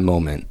in that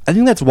moment. I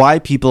think that's why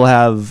people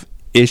have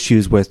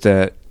issues with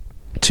it,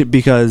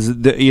 because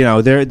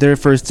their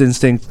first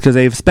instinct, because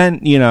they've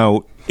spent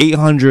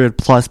 800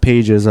 plus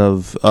pages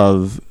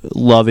of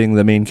loving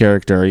the main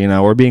character,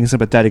 or being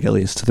sympathetic at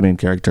least to the main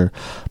character,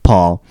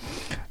 Paul,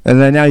 and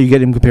then now you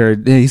get him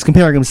compared. He's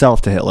comparing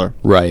himself to Hitler,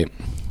 right?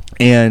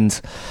 And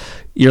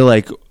you're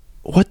like,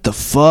 what the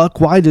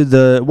fuck? Why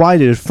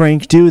did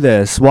Frank do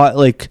this? Why,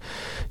 like,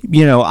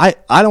 I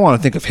don't want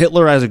to think of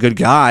Hitler as a good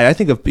guy. I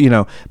think of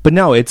but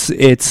no, it's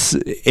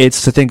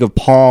to think of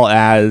Paul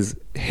as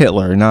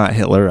Hitler, not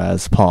Hitler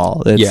as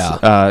Paul. It's,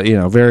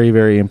 very,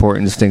 very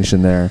important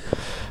distinction there.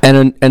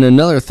 And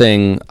another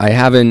thing, I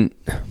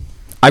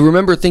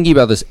remember thinking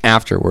about this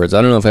afterwards.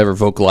 I don't know if I ever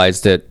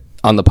vocalized it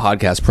on the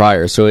podcast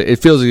prior, so it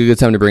feels like a good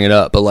time to bring it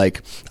up. But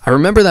like, I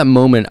remember that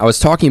moment. I was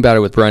talking about it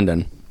with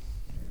Brendan,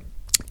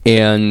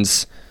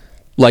 and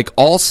like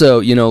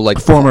also, like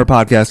former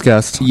podcast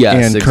guest, yes,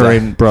 and exactly.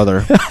 current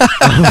brother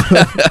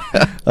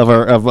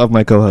of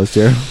my co-host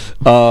here.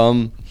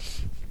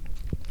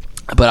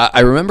 But I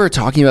remember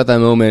talking about that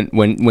moment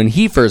when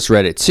he first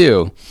read it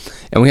too,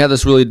 and we had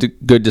this really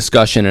good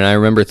discussion. And I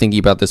remember thinking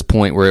about this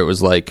point where it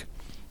was like,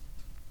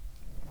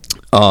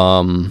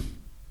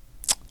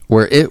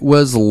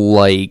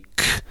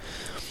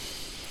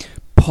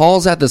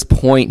 Paul's at this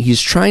point,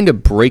 he's trying to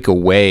break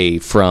away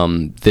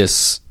from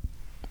this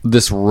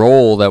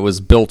role that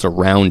was built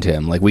around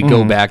him. Like we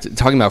go back to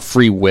talking about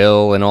free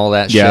will and all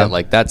that shit.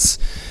 Like that's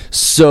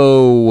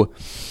so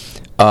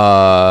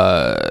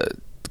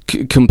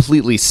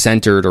completely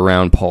centered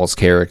around Paul's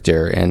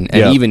character, and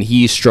even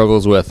he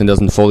struggles with and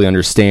doesn't fully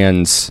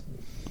understand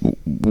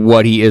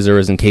what he is or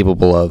isn't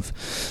capable of.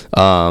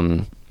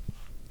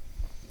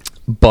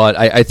 But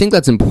I think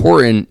that's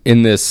important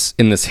in this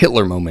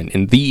Hitler moment,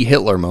 in the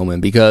Hitler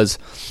moment, because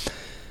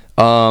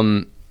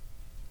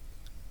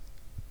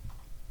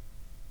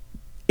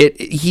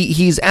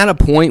he's at a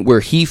point where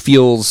he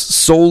feels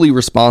solely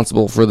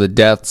responsible for the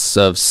deaths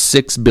of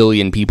 6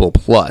 billion people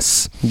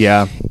plus.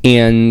 Yeah.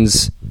 And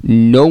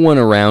no one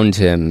around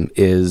him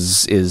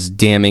is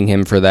damning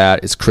him for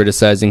that, is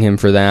criticizing him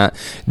for that.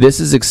 This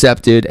is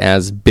accepted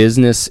as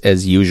business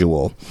as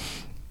usual.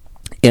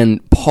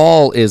 And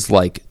Paul is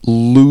like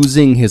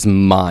losing his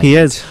mind. He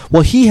is.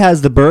 Well, he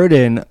has the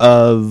burden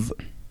of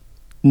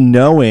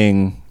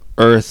knowing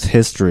Earth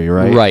history,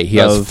 right? Right. He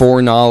has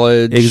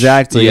foreknowledge.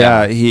 Exactly.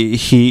 Yeah.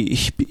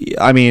 He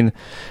I mean,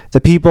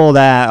 the people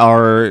that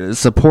are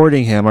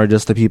supporting him are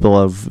just the people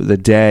of the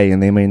day,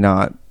 and they may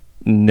not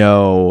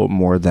know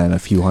more than a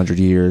few hundred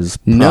years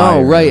prior.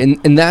 No, right.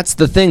 And that's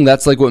the thing.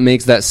 That's like what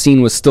makes that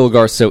scene with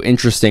Stilgar so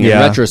interesting in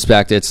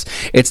retrospect.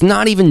 It's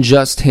not even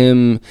just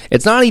him.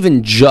 It's not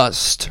even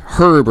just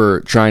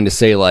Herbert trying to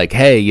say like,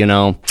 hey, you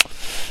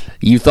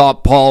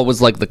thought Paul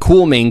was like the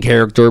cool main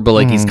character, but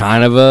like he's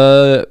kind of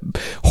a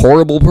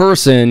horrible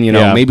person.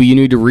 Maybe you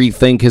need to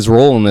rethink his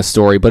role in this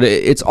story. But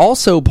it's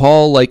also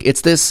Paul. Like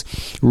it's this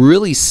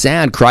really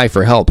sad cry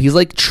for help. He's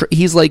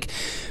like,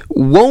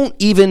 won't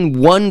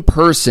even one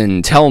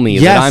person tell me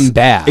that I'm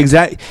bad?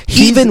 Exactly.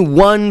 Even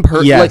one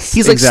person. Yes,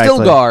 he's like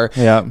exactly. Stilgar.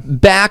 Yeah.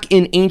 Back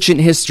in ancient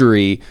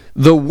history,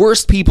 the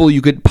worst people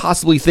you could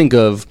possibly think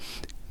of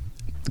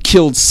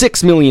killed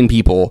 6 million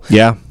people.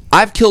 Yeah.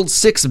 I've killed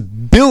 6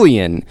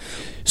 billion.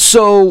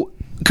 So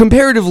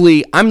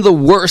comparatively, I'm the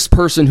worst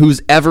person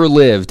who's ever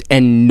lived,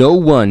 and no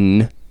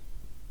one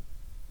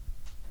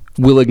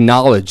will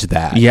acknowledge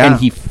that. Yeah. And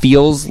he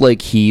feels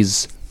like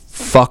he's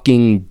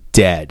fucking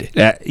dead.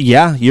 That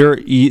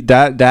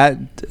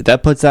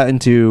puts that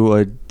into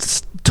a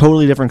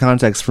totally different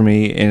context for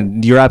me,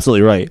 and you're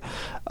absolutely right.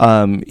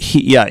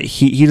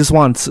 He just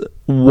wants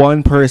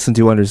one person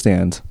to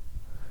understand,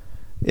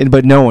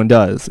 but no one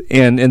does,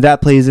 and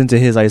that plays into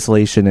his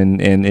isolation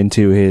and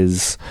into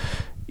his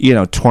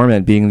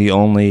Torment being the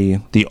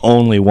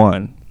only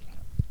one.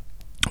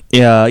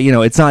 Yeah,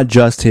 it's not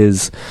just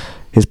his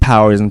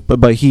powers,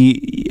 but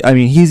he's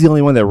the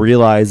only one that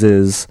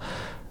realizes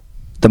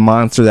the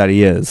monster that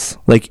he is.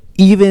 Like,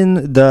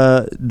 even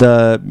the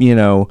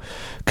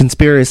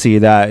conspiracy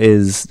that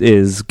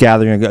is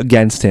gathering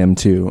against him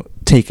to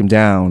take him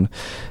down,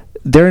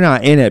 they're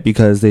not in it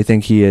because they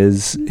think he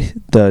is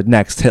the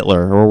next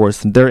Hitler, or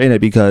worse, they're in it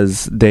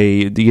because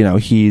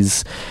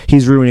he's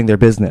ruining their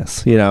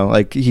business.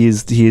 Like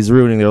he's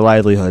ruining their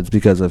livelihoods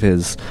because of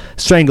his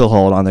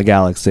stranglehold on the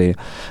galaxy.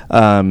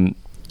 But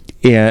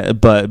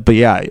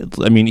yeah,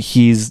 I mean,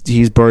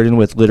 he's burdened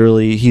with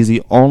literally, he's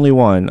the only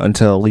one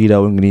until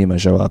Leto and Gneema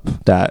show up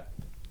that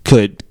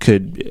could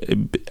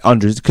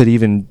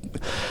even,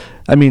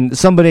 I mean,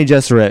 some Bene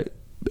Gesserit,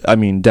 I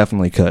mean,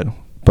 definitely could.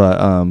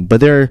 But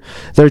they're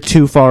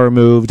too far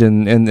removed,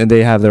 and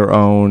they have their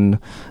own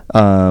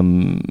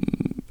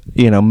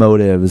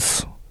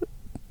motives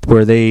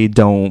where they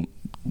don't,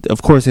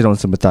 of course they don't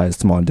sympathize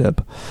to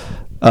Mondib.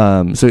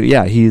 So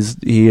yeah, he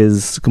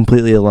is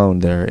completely alone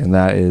there, and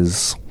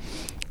that's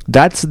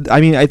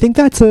I think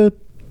that's one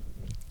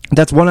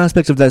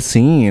aspect of that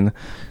scene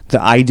that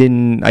I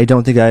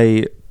don't think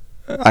I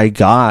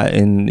got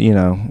in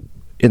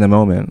the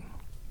moment.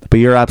 But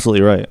you're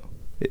absolutely right.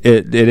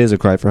 It is a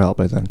cry for help,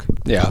 I think.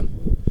 Yeah.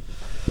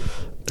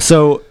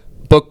 So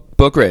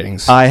book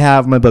ratings. I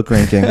have my book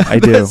ranking. I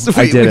do.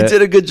 We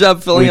did a good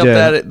job filling up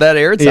that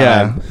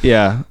airtime.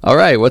 Yeah. All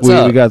right, what's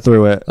up? We got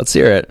through it. Let's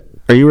hear it.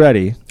 Are you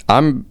ready?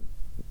 I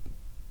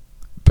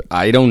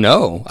don't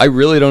know. I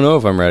really don't know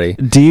if I'm ready.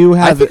 Do you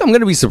have? I think I'm going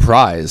to be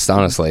surprised,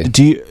 honestly.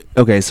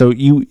 Okay, so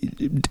you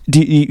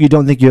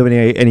don't think you have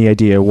any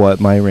idea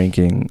what my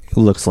ranking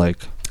looks like?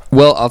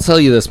 Well, I'll tell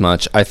you this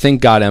much. I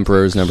think God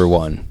Emperor is number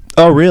 1.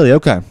 Oh, really?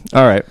 Okay.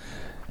 All right.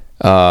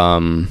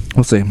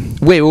 We'll see.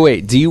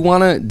 Wait. Do you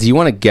want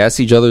to guess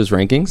each other's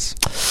rankings?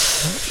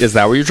 Is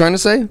that what you're trying to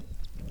say?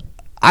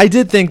 I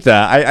did think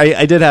that.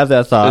 I did have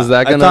that thought. Is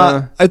that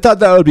gonna? I thought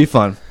that would be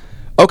fun.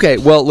 Okay.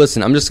 Well,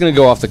 listen. I'm just gonna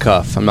go off the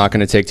cuff. I'm not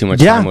gonna take too much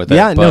time with it.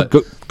 Yeah. No.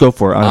 Go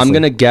for it. Honestly. I'm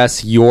gonna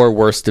guess your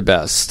worst to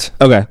best.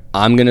 Okay.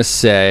 I'm gonna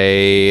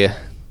say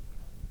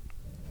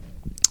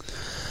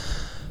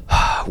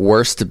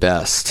worst to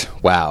best.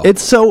 Wow. I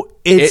know.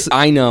 It's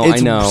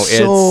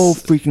so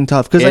freaking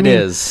tough because it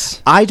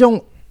is. I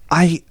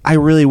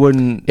really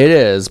wouldn't. It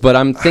is, but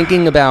I'm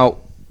thinking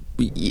about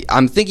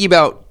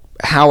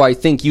how I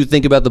think you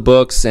think about the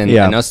books and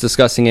us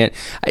discussing it.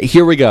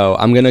 Here we go.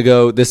 I'm gonna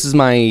go. This is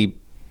my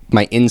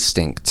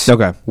instinct.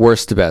 Okay.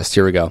 Worst to best.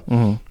 Here we go.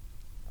 Mm-hmm.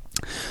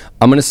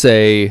 I'm gonna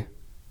say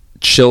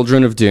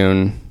Children of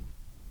Dune.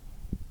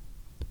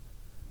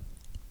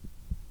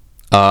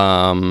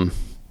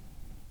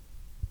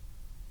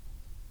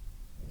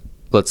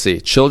 Let's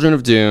see. Children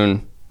of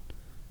Dune,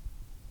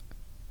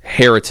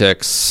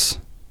 Heretics,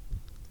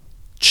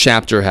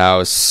 Chapter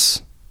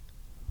House,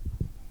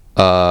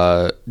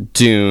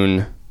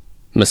 Dune,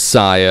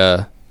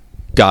 Messiah,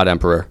 God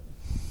Emperor.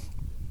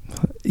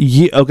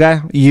 Okay.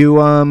 You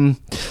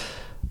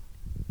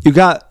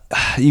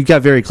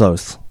got very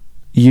close.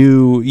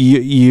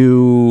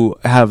 You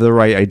have the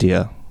right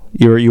idea.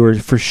 You were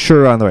for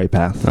sure on the right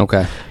path.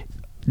 Okay.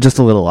 Just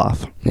a little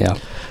off. Yeah.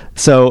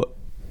 So,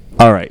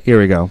 all right, here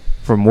we go.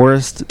 From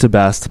worst to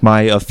best,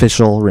 my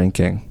official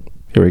ranking.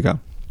 Here we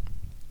go.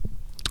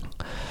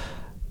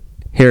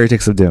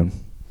 Heretics of Dune.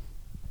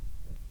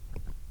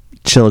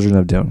 Children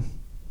of Dune.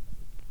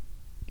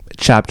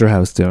 Chapter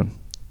House Dune.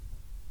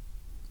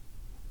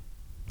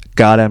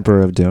 God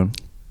Emperor of Dune.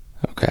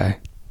 Okay.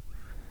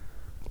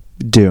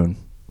 Dune.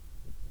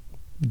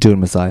 Dune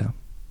Messiah.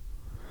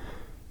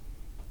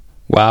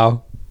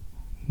 Wow.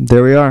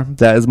 There we are.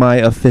 That is my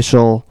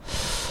official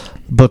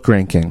book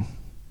ranking.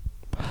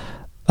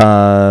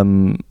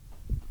 And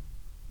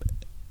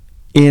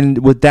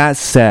with that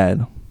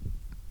said,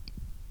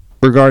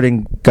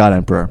 regarding God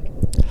Emperor,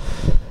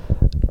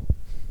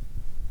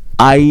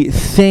 I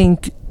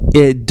think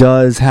it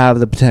does have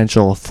the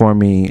potential for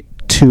me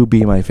to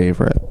be my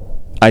favorite.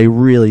 I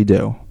really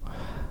do.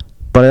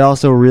 But I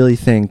also really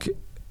think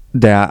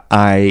that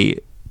I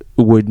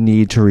would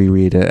need to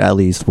reread it at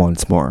least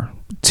once more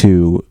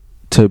to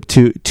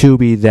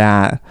be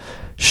that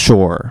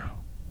sure.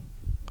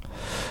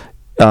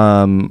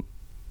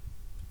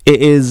 It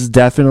is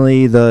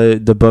definitely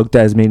the book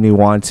that has made me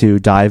want to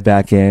dive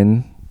back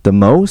in the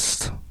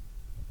most.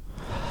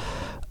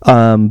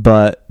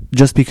 But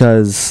just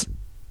because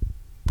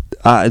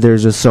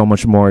there's just so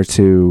much more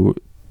to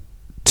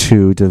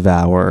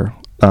devour.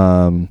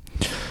 And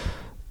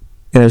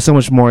there's so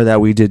much more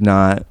that we did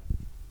not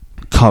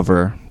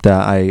cover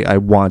that I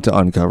want to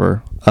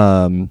uncover.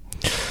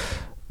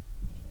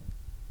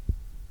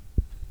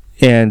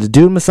 And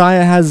Dune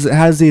Messiah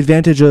has the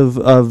advantage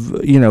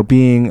of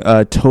being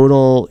a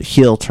total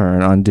heel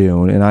turn on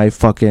Dune, and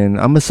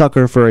I'm a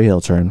sucker for a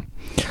heel turn,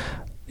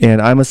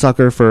 and I'm a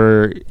sucker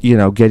for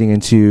getting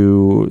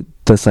into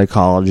the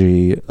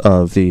psychology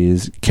of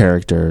these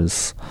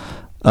characters,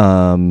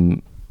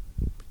 and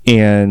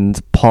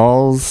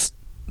Paul's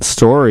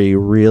story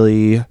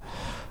really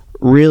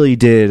really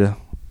did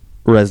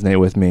resonate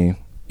with me.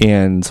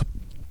 And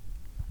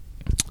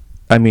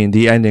I mean,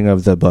 the ending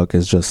of the book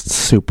is just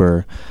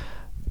super,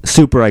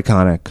 super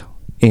iconic.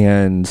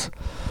 And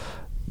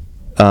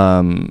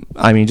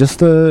I mean,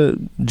 just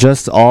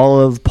all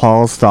of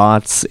Paul's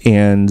thoughts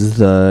and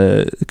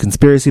the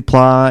conspiracy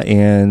plot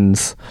and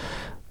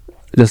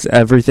just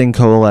everything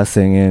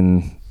coalescing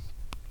in,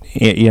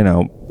 you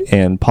know,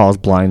 and Paul's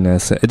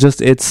blindness.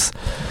 It's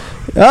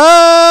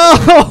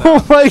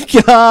oh my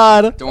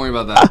God! Don't worry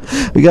about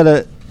that. We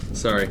gotta.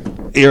 Sorry.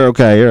 You're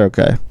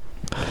okay.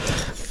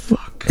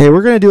 Fuck. Hey,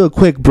 we're gonna do a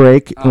quick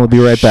break and we'll be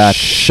right back.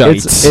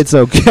 Shite. It's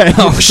okay.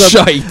 Oh,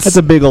 shite. That's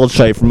a big old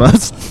shite from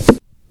us.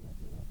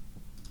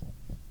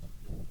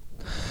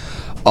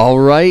 All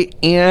right,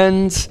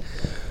 and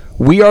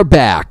we are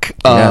back.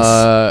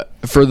 Yes.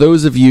 For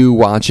those of you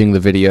watching the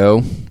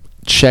video,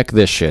 check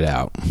this shit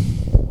out.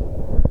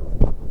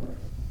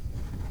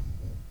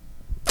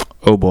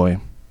 Oh boy.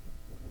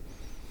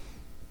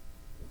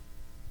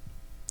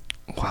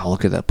 Wow,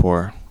 look at that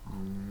pour.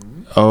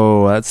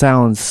 Oh, that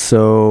sounds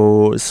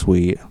so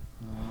sweet.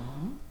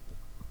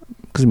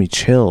 Gives me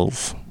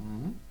chills.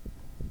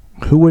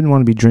 Who wouldn't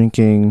want to be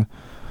drinking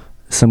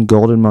some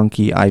Golden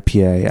Monkey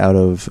IPA out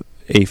of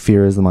a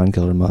Fear is the Mind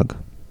Killer mug?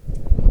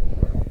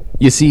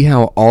 You see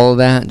how all of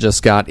that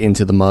just got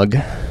into the mug?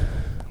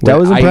 That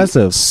was I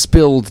impressive.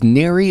 spilled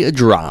nary a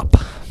drop.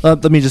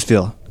 Let me just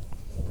feel.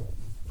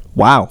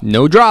 Wow.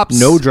 No drops.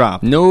 No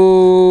drop.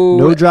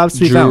 No drops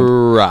to be found.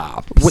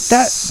 drops.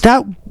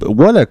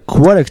 What a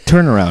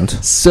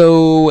turnaround.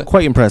 So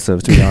Quite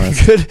impressive, to be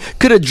honest.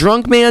 could a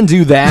drunk man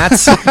do that?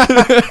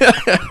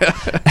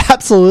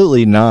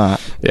 Absolutely not.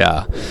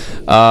 Yeah.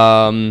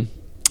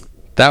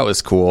 That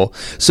was cool.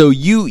 So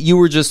you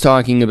were just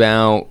talking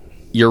about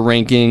your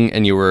ranking,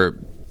 and you were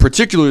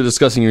particularly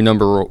discussing your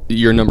number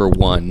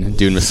one,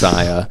 Dune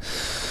Messiah.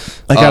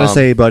 I gotta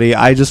say, buddy,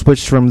 I just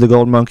switched from the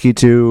Gold Monkey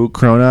to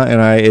Corona, and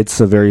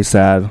it's a very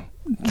sad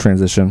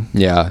transition.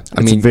 Yeah,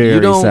 I It's mean, very you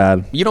don't,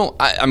 sad. You don't.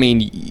 I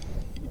mean,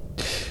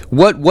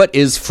 what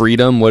is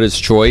freedom? What is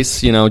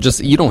choice? You know, just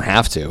you don't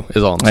have to.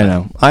 Is all I'm saying. I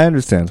know. I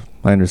understand.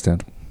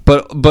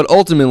 But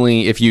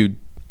ultimately, if you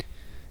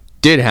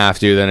did have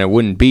to, then it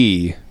wouldn't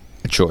be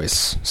a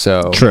choice.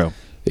 So True.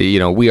 You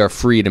know, we are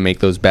free to make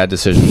those bad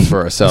decisions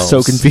for ourselves.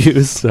 So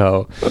confused.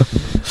 So,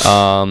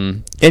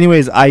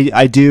 anyways,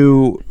 I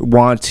do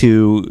want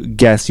to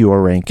guess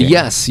your ranking.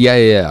 yes,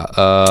 yeah.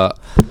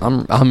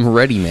 I'm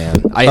ready,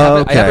 man. I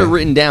have it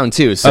written down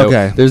too. So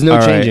there's no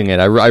All changing it.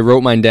 I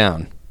wrote mine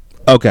down.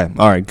 Okay.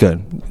 All right.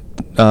 Good.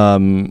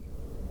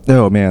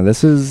 Oh man,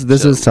 this is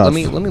tough. Let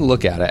me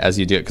look at it as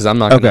you do it, because I'm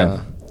not Okay.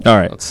 gonna. All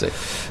right. Let's see.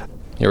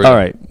 Here we go. All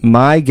right.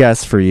 My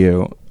guess for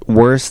you,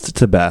 worst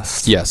to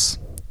best. Yes.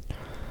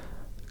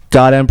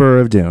 God Emperor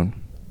of Dune.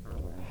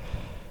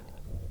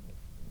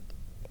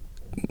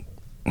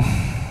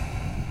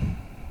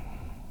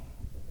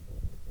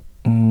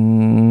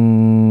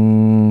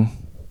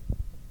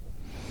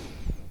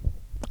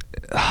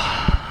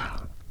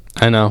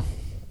 I know.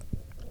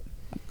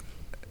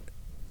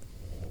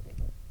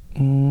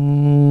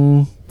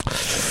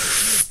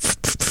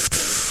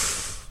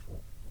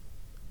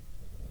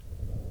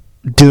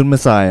 Dune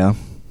Messiah.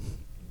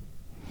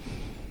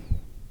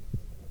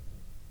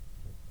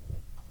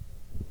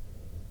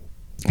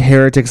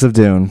 Heretics of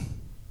Dune.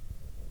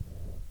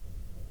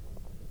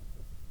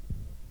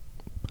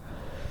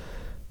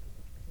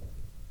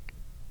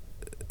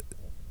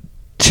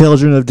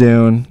 Children of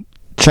Dune.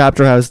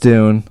 Chapter House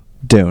Dune.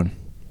 Dune.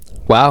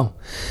 Wow.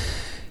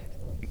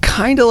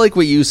 Kind of like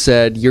what you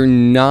said, you're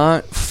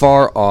not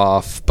far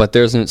off, but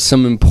there's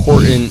some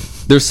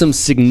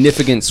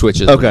significant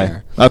switches in Okay.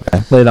 there.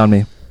 Okay. Lay it on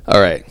me.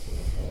 All right.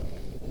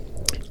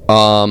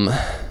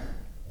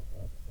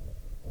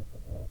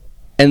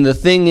 And the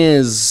thing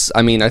is,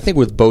 I mean, I think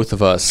with both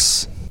of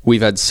us,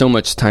 we've had so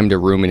much time to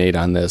ruminate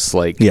on this.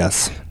 Like,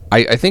 Yes.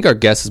 I think our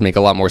guesses make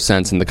a lot more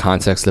sense in the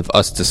context of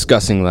us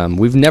discussing them.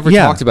 We've never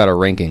Yeah. talked about our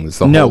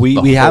rankings.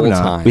 We have whole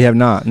not. time. We have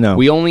not. No.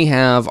 We only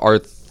have our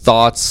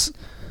thoughts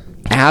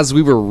as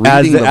we were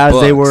reading the as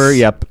books. they were.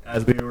 Yep.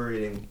 As we were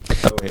reading.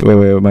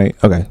 Oh, wait.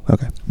 Okay.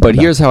 But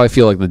here's how I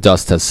feel like the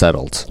dust has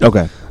settled.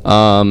 Okay.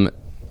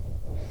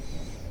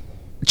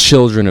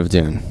 Children of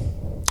Dune.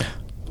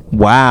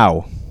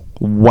 Wow.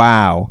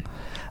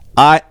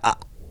 I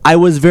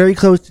was very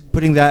close to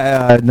putting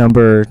that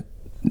number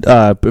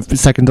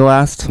second to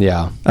last.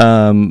 Yeah.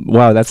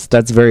 Wow,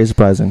 that's very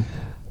surprising.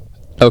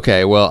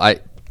 Okay, well, I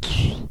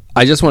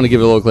just want to give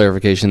a little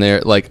clarification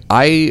there. Like,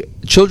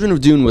 Children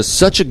of Dune was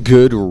such a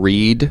good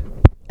read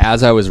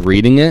as I was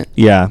reading it.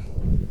 Yeah.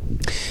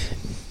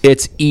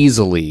 It's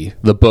easily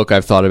the book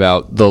I've thought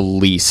about the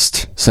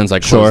least since I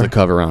closed the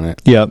cover on it.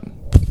 Yep.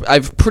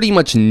 I've pretty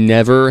much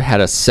never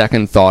had a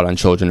second thought on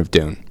Children of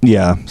Dune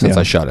Yeah. since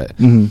I shut it.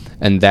 Mm-hmm.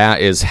 And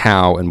that is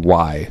how and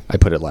why I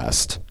put it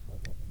last.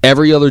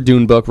 Every other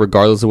Dune book,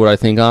 regardless of what I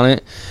think on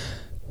it,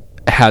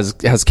 has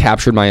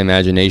captured my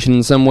imagination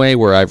in some way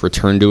where I've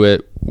returned to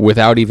it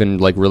without even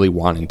like really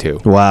wanting to.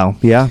 Wow.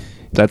 Yeah.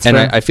 That's and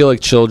fair. I feel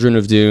like Children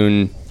of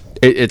Dune,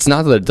 it's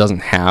not that it doesn't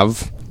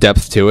have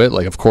depth to it.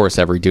 Like, of course,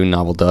 every Dune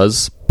novel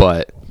does,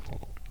 but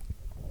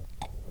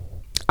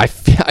I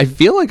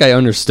feel like I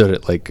understood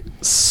it like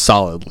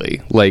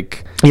solidly.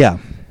 Like, Yeah.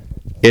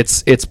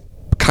 it's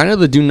kind of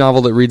the Dune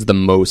novel that reads the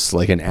most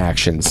like an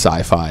action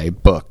sci-fi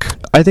book.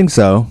 I think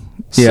so.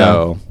 Yeah.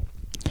 So,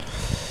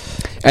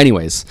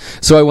 anyways,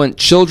 so I went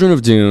Children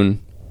of Dune,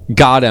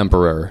 God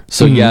Emperor.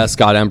 So yes,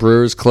 God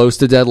Emperor is close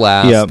to dead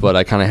last, Yep. but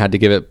I kind of had to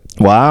give it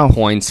Wow.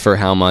 points for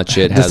how much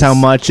it has. Just how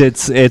much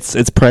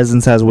its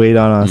presence has weighed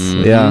on us.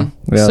 Yeah.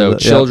 So Yeah.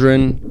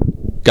 Children,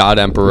 God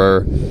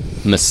Emperor,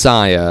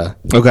 Messiah,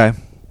 Okay.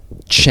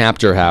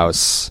 Chapter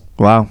House,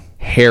 Wow.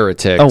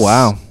 Heretics. Oh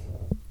wow.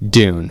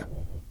 Dune.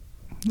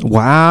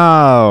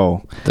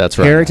 Wow. That's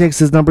right.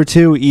 Heretics is number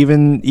 2,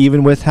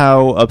 even with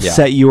how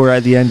upset you were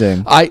at the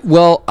ending. I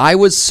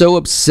was so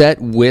upset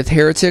with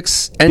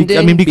Heretics ending.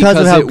 I mean, because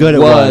of how good it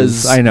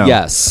was. I know.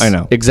 Yes, I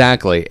know.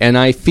 Exactly, and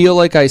I feel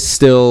like I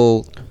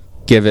still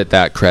give it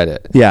that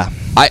credit. Yeah.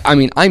 I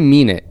mean, I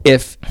mean it.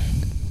 If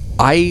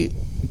I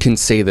can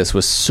say this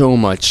with so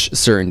much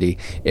certainty,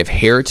 if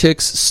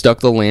Heretics stuck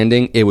the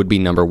landing, it would be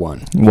number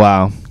 1.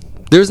 Wow.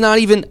 There's not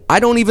even, I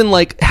don't even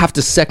like have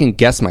to second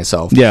guess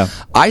myself. Yeah.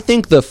 I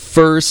think the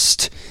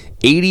first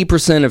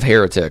 80% of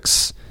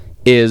Heretics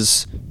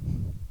is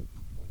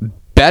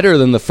better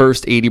than the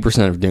first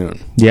 80% of Dune.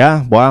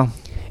 Yeah. Wow.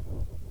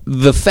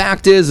 The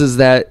fact is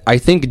that I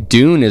think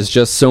Dune is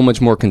just so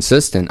much more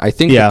consistent. I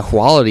think Yeah. the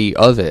quality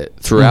of it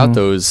throughout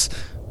those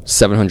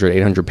 700,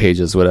 800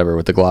 pages, whatever,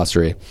 with the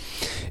glossary,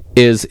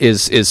 is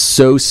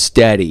so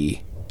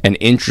steady and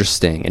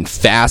interesting and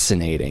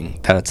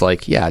fascinating that it's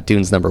like, yeah,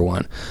 Dune's number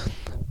 1.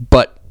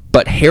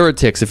 But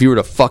Heretics, if you were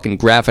to fucking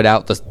graph it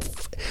out,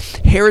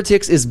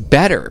 Heretics is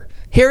better.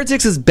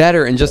 Heretics is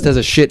better and just has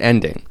a shit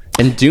ending.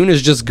 And Dune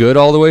is just good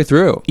all the way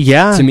through.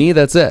 Yeah. To me,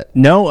 that's it.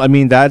 No, I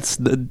mean that's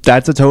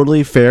a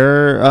totally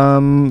fair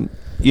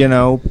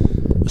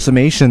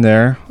summation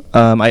there.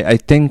 I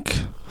think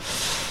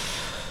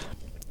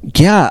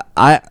yeah,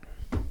 I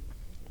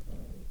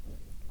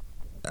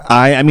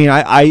mean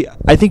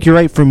I think you're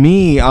right. For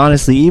me,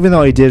 honestly, even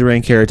though I did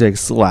rank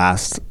Heretics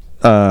last,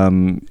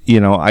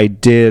 I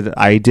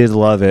did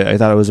love it. I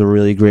thought it was a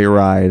really great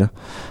ride.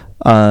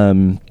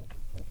 I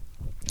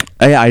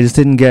just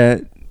didn't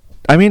get.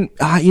 I mean,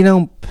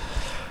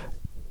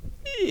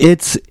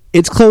 it's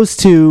close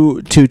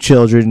to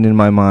Children in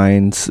my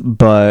mind,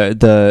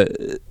 but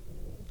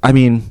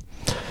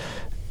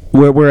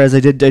whereas I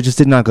just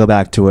did not go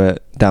back to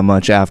it that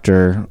much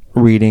after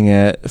reading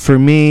it. For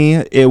me,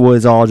 it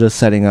was all just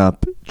setting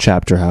up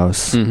Chapter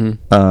House,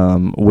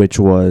 which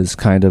was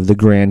kind of the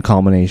grand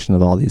culmination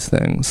of all these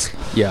things.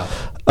 Yeah.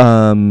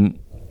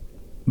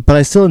 But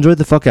I still enjoyed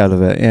the fuck out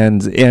of it,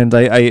 and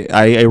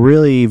I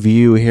really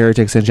view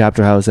Heretics and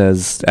Chapter House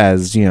as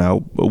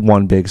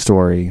one big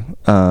story.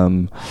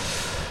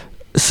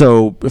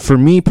 So for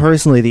me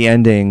personally, the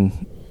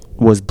ending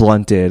was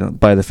blunted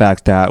by the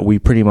fact that we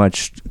pretty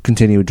much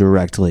continued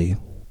directly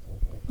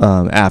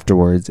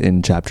afterwards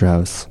in Chapter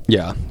House.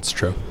 Yeah, it's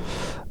true.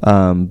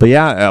 But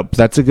yeah,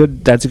 that's a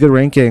good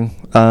ranking.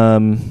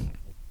 Can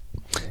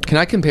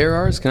I compare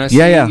ours? Can I see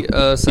Yeah.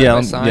 side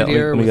by side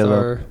here let me with get it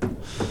our...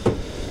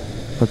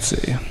 Let's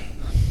see. I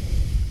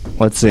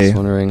was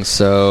wondering.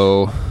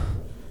 So,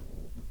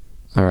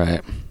 all right.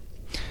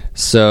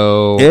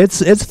 So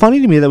It's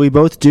funny to me that we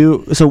both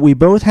do. So we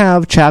both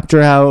have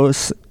Chapter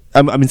House.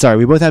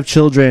 We both have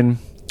Children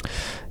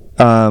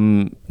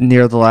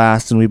near the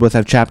last, and we both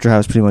have Chapter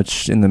House pretty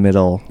much in the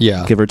middle.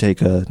 Yeah, give or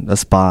take a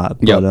spot.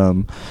 Yep.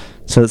 But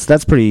so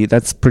that's pretty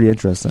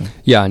interesting.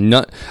 Yeah.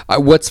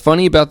 What's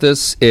funny about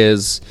this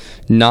is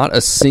not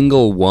a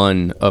single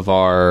one of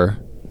our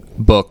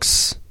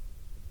books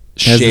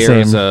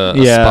shares a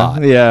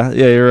spot. Yeah,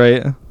 you're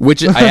right.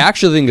 Which I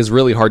actually think is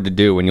really hard to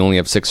do when you only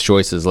have 6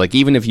 choices. Like,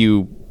 even if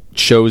you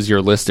chose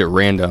your list at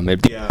random,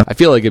 I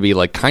feel like it'd be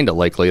like kind of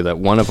likely that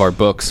one of our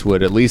books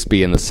would at least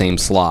be in the same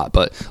slot.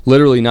 But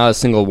literally, not a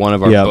single one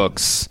of our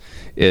books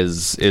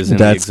is in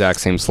the exact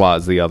same slot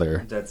as the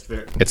other. That's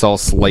fair. It's all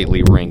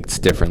slightly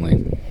ranked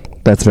differently.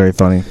 That's very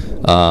funny.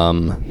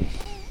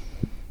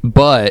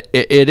 But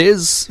it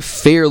is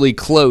fairly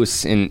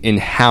close in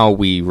how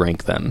we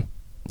rank them.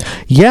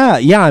 Yeah.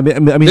 I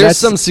mean, there's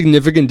some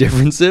significant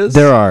differences.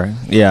 There are,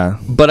 yeah.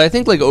 But I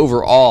think, like,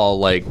 overall,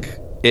 like,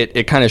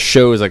 it kind of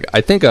shows, like, I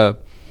think a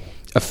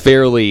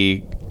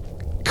fairly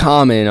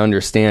common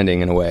understanding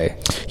in a way.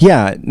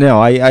 Yeah.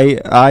 No,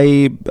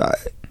 I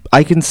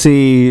can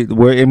see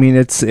where. I mean,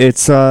 it's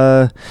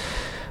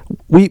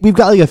we've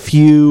got like a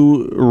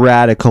few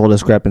radical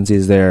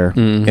discrepancies there,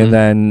 and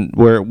then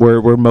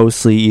we're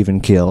mostly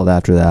even keeled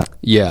after that.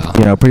 Yeah,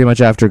 pretty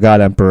much after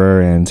God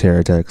Emperor and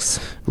Heretics.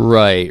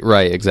 Right,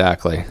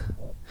 exactly.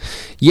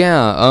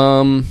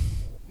 Yeah,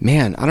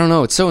 man, I don't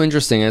know. It's so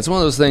interesting. It's one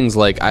of those things.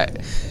 Like,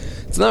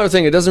 it's another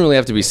thing. It doesn't really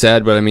have to be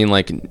said, but I mean,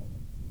 like,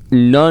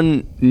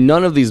 none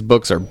of these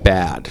books are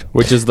bad,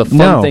 which is the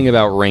fun thing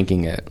about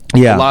ranking it.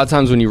 Yeah. A lot of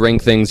times when you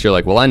rank things, you're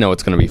like, well, I know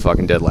it's going to be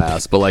fucking dead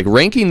last. But, like,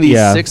 ranking these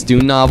 6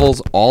 Dune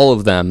novels, all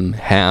of them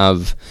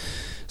have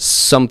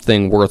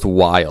something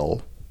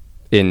worthwhile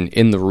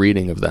in the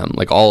reading of them.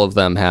 Like all of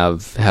them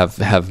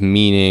have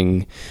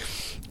meaning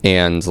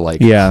and like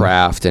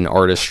craft and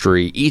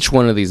artistry. Each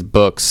one of these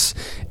books,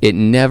 it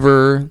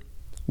never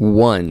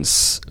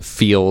once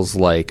feels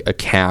like a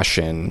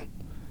cash-in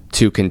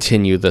to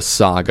continue the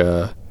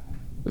saga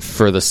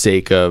for the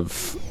sake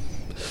of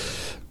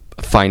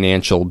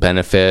financial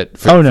benefit,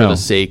 for the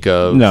sake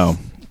of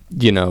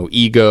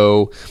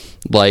ego.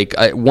 Like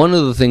one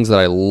of the things that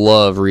I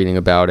love reading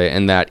about it,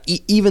 and that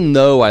even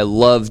though I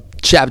love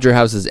Chapter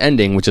House's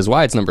ending, which is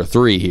why it's number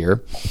 3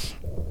 here,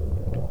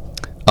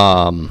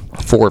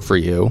 4 for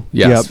you,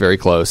 yes, very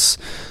close.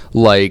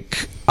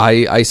 Like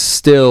I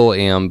still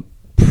am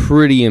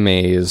pretty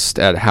amazed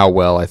at how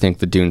well I think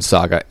the Dune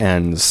saga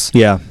ends.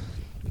 Yeah.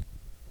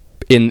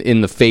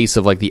 In the face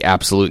of like the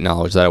absolute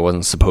knowledge that it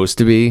wasn't supposed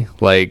to be,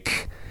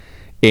 like,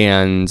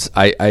 and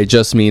I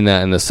just mean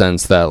that in the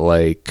sense that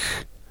like.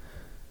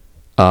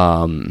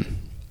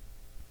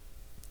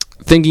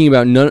 Thinking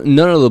about none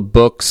of the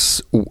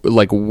books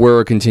like were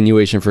a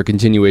continuation for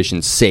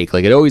continuation's sake.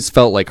 Like it always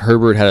felt like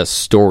Herbert had a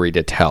story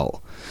to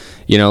tell.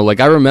 You know, like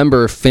I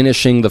remember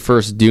finishing the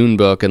first Dune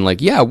book and like,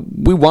 yeah,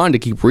 we wanted to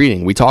keep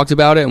reading. We talked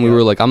about it and we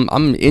were like,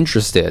 I'm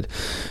interested.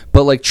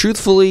 But like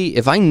truthfully,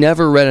 if I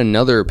never read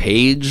another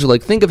page,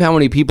 like think of how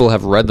many people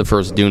have read the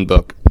first Dune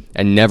book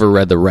and never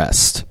read the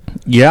rest.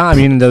 Yeah, I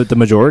mean the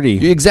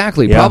majority.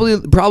 Exactly. Yeah.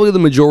 Probably the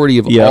majority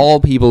of all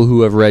people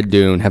who have read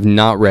Dune have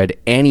not read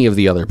any of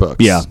the other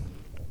books. Yeah.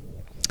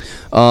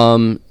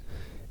 And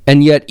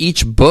yet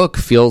each book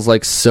feels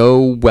like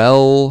so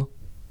well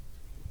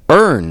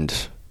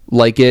earned.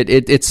 Like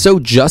it's so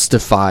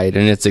justified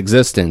in its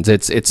existence.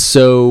 It's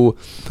so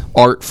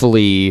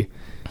artfully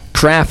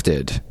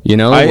crafted, you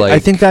know? I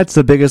think that's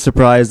the biggest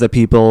surprise that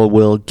people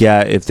will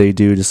get if they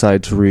do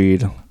decide to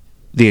read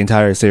the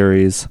entire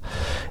series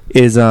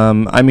is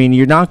I mean,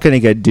 you're not going to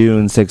get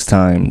Dune 6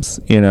 times,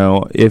 you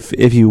know.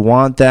 If you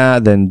want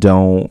that, then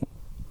don't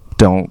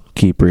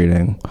keep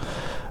reading.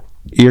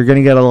 You're going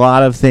to get a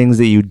lot of things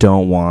that you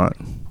don't want,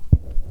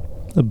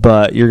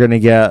 but you're going to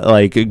get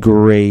like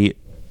great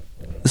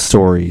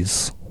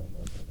stories,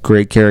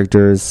 great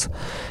characters,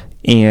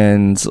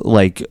 and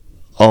like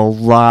a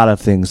lot of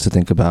things to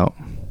think about.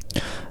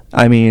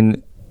 I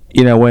mean,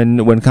 you know,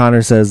 when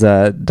Connor says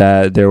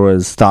that there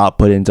was thought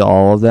put into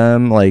all of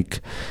them,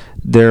 like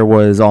there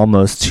was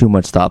almost too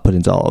much thought put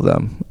into all of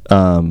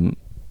them.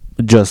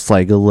 Just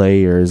like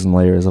layers and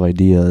layers of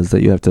ideas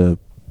that you have to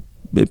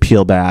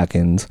peel back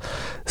and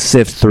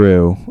sift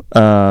through.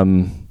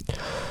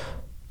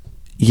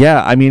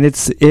 Yeah, I mean,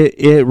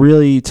 it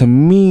really, to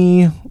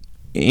me,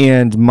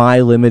 and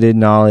my limited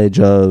knowledge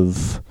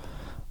of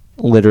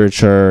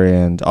literature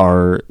and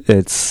art,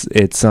 it's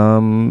I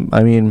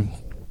mean,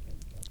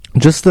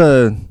 just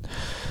the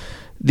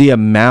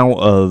amount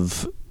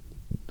of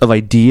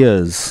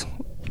ideas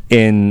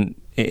in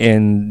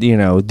you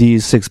know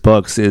these 6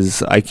 books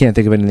is, I can't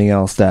think of anything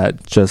else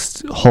that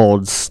just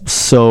holds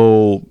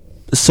so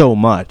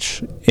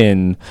much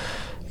in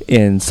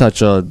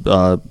such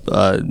a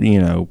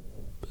you know,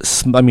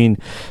 I mean,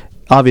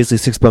 obviously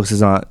 6 books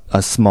is not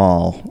a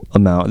small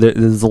amount.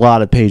 There's a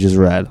lot of pages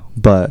read,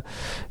 but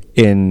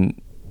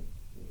in,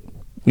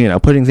 you know,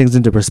 putting things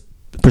into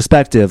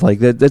perspective, like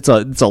it's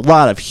a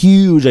lot of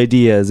huge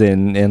ideas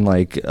in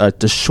like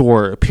a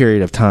short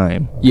period of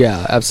time.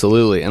 Yeah,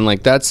 absolutely. And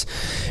like that's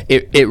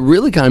it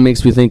really kind of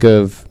makes me think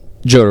of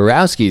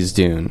Jodorowsky's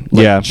Dune.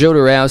 Like, yeah,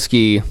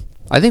 Jodorowsky,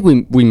 I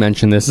think we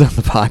mentioned this on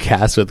the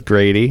podcast with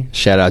Grady.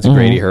 Shout out to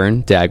Grady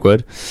Hearn,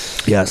 Dagwood.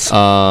 Yes.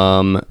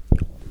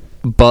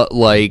 But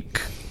like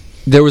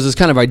there was this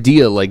kind of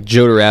idea like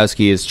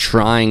Jodorowsky is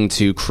trying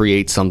to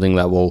create something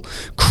that will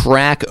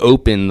crack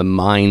open the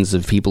minds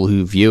of people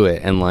who view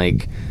it, and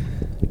like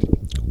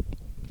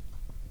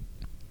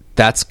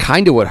that's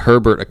kind of what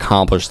Herbert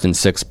accomplished in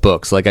 6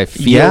 books. Like I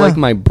feel like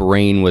my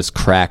brain was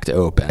cracked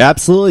open.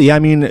 Absolutely. I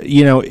mean,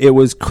 you know, it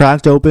was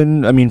cracked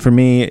open. I mean, for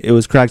me, it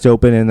was cracked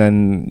open and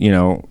then, you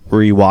know,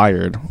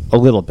 rewired a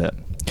little bit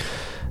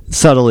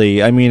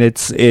subtly. I mean,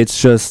 it's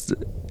just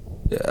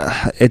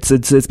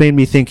it's made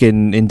me think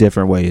in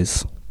different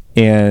ways,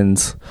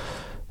 and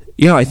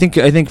you know, I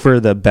think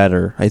for the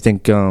better. I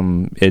think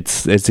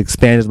it's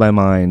expanded my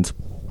mind.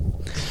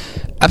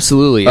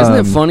 Absolutely. Isn't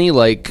it funny?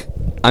 Like,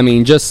 I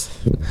mean, just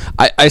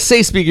I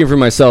say speaking for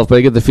myself, but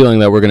I get the feeling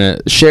that we're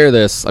gonna share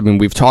this. I mean,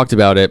 we've talked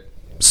about it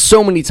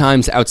so many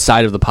times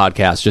outside of the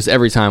podcast, just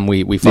every time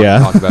we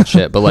fucking talk about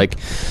shit. But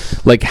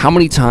like how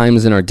many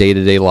times in our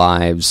day-to-day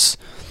lives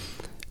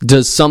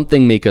does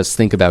something make us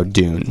think about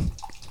Dune?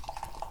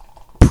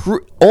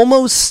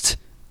 Almost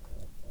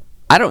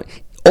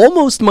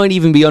might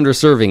even be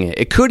underserving it.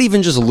 It could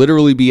even just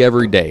literally be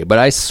every day. But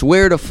I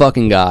swear to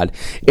fucking God,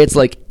 it's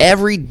like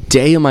every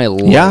day of my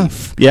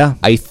life,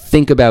 I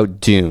think about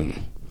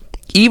Dune.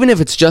 Even if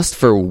it's just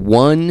for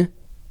 1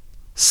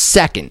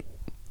 second.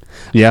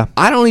 Yeah.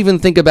 I don't even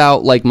think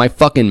about like my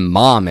fucking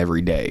mom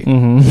every day.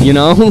 Mm-hmm. You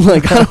know?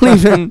 Like I don't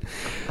even,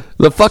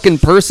 the fucking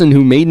person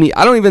who made me,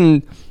 I don't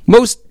want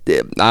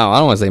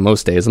to say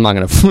most days. I'm not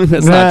going to,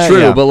 that's not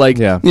true. But like,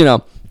 you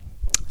know,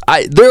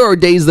 there are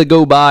days that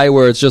go by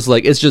where it's just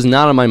like, it's just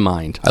not on my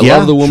mind. I Yeah,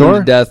 love the woman sure,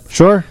 to death.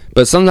 Sure.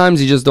 But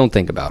sometimes you just don't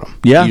think about them.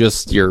 Yeah. You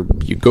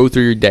go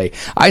through your day.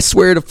 I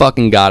swear to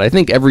fucking God, I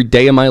think every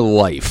day of my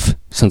life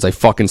since I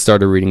fucking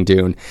started reading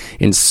Dune,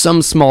 in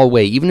some small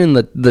way, even in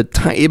the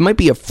time, it might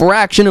be a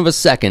fraction of a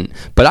second,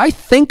 but I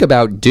think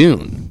about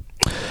Dune.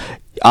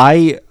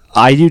 I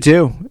do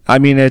too. I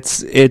mean,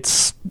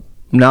 it's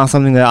not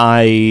something that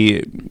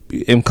I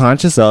am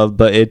conscious of,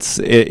 but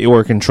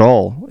or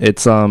control.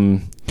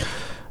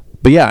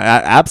 But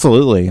yeah,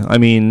 absolutely. I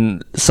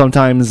mean,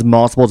 sometimes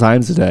multiple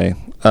times a day.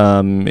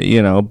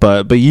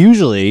 But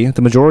usually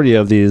the majority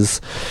of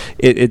these,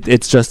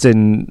 it's just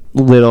in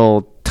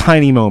little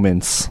tiny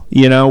moments,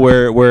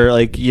 where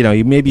like,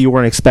 maybe you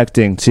weren't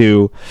expecting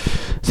to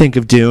think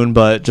of Dune,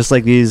 but just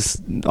like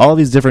all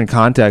these different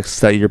contexts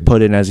that you're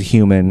put in as a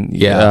human,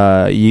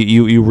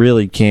 you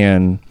really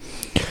can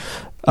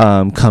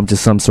come to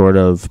some sort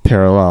of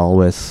parallel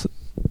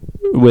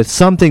with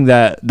something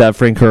that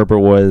Frank Herbert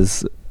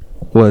was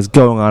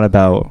going on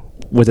about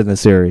within the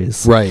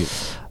series, right?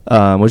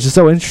 Which is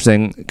so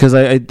interesting because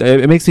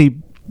it makes me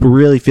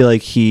really feel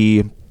like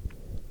he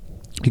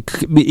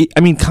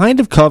kind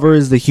of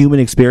covers the human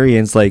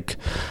experience like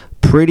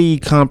pretty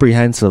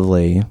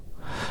comprehensively.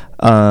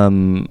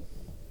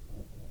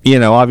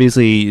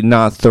 Obviously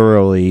not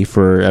thoroughly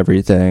for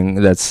everything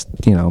that's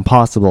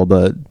possible,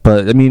 but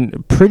I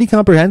mean pretty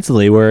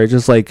comprehensively, where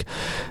just like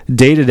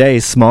day to day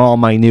small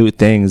minute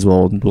things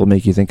will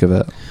make you think of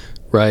it.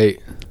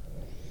 Right.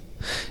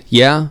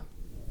 Yeah,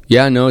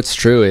 no, it's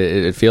true.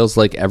 It feels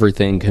like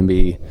everything can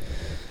be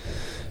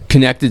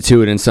connected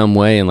to it in some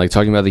way, and like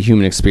talking about the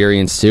human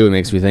experience too, it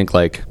makes me think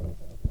like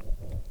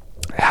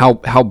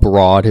how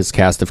broad his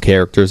cast of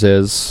characters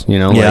is.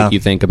 Like you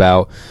think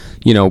about,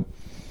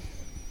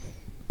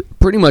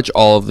 pretty much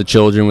all of the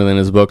children within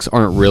his books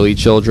aren't really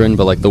children,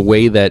 but like the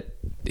way that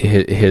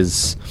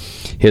his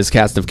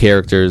cast of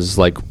characters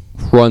like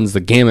runs the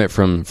gamut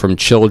from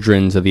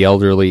children to the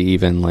elderly,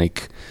 even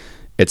like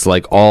it's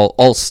like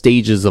all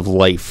stages of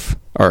life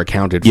are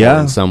accounted for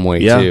in some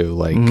way too.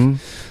 Like,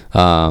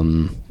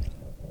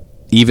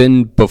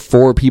 even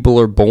before people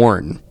are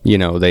born,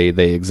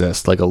 they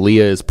exist. Like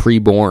Aaliyah is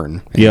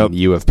pre-born. Yep.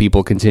 You have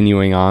people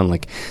continuing on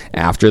like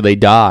after they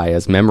die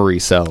as memory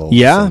cells.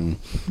 Yeah. And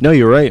no,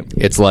 you're right.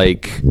 it's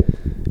like,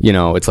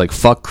 it's like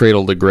fuck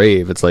cradle to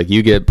grave. It's like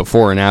you get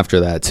before and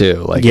after that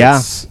too. Like,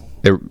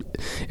 it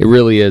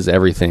really is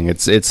everything.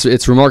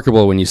 It's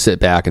remarkable when you sit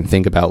back and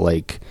think about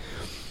like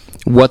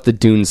what the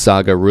Dune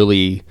saga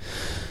really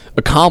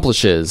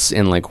accomplishes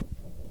and like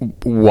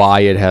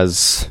why it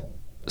has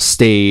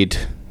stayed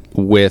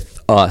with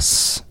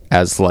us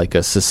as like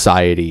a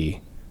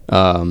society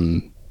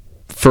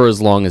for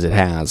as long as it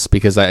has,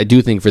 because I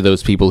do think for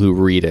those people who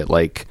read it,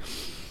 like,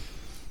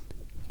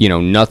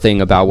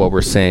 nothing about what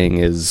we're saying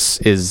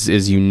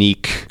is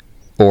unique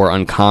or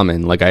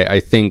uncommon. Like I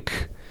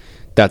think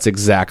that's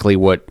exactly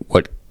what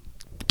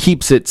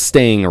keeps it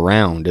staying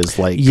around, is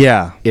like,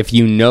 if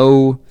you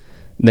know,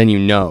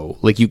 then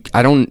like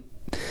I don't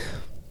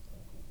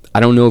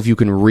know if you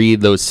can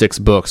read those 6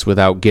 books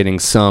without getting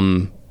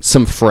some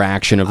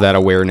fraction of that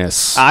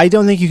awareness. I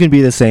don't think you can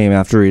be the same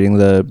after reading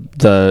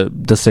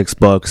the 6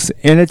 books,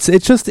 and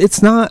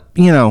it's not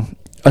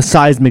a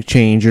seismic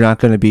change. You're not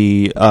going to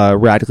be a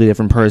radically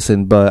different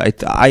person,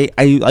 but I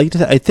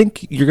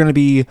think you're going to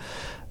be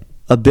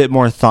a bit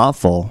more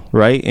thoughtful,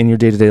 right, in your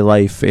day-to-day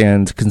life,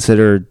 and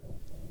consider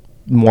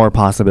more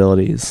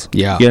possibilities.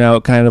 Yeah,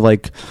 it kind of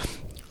like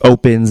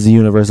opens the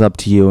universe up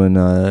to you in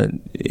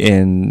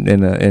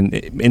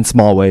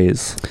small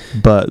ways,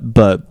 but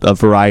a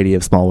variety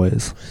of small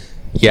ways.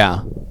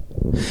 Yeah,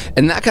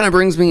 and that kind of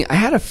brings me. I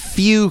had a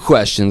few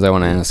questions I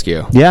want to ask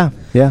you. Yeah.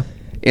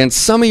 And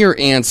some of your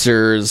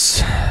answers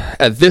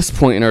at this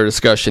point in our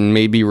discussion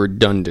may be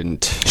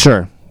redundant.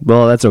 Sure.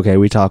 Well, that's okay.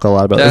 We talk a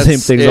lot about the same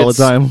things all the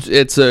time.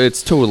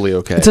 It's totally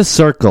okay. It's a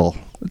circle.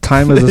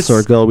 Time is a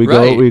circle. We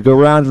go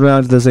round and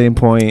round to the same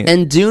point.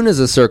 And Dune is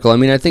a circle. I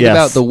mean, I think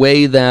about the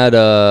way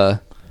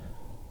that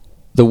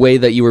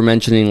you were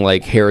mentioning,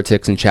 like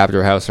Heretics and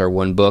Chapter House are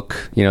one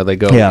book. They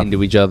go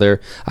into each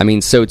other. I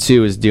mean, so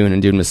too is Dune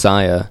and Dune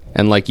Messiah.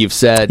 And like you've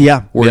said,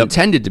 we're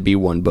intended to be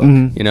one book.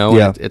 And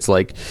it's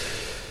like,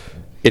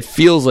 it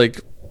feels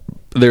like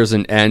there's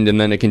an end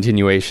and then a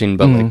continuation,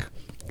 but like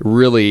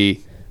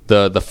really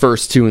the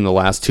first 2 and the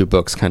last 2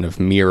 books kind of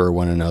mirror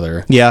one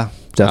another. Yeah,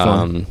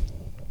 definitely.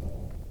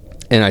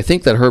 And I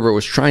think that Herbert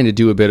was trying to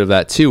do a bit of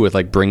that too, with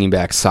like bringing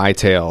back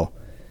Scytale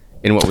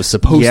in what was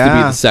supposed to be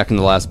the second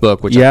to last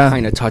book, which I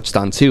kind of touched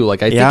on too.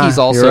 Like I think he's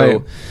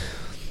also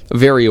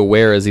very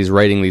aware as he's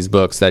writing these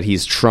books that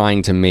he's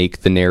trying to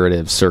make the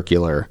narrative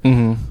circular.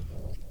 Mm-hmm.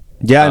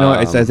 Yeah, no,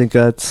 I think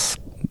that's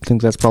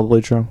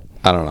probably true.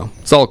 I don't know.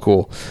 It's all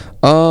cool.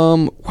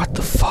 What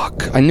the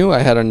fuck? I knew I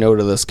had a note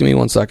of this. Give me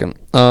 1 second.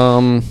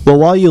 Well,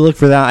 while you look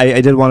for that,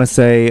 I did want to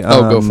say,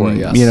 go for it.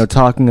 Yes.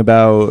 Talking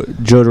about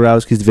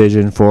Jodorowsky's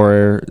vision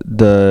for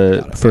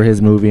his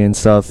movie and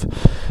stuff,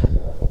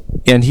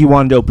 and he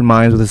wanted to open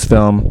minds with his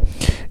film.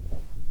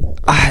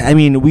 I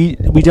mean, we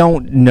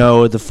don't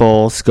know the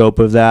full scope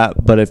of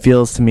that, but it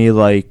feels to me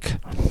like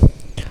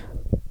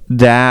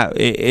that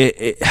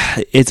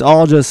it's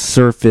all just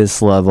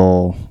surface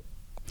level,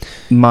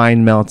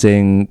 mind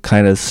melting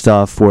kind of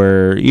stuff.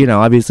 Where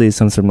obviously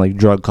some like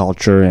drug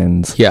culture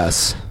and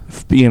Yes.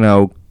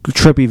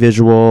 Trippy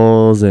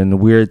visuals and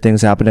weird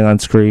things happening on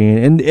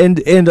screen, and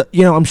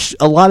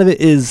a lot of it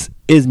is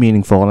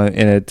meaningful,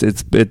 and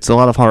it's a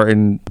lot of heart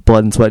and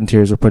blood and sweat and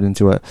tears were put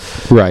into it,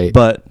 Right.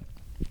 but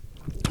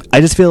I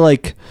just feel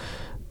like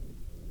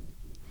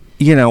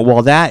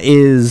while that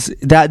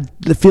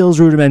feels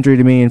rudimentary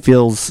to me and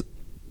feels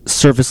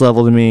surface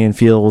level to me and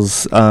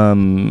feels I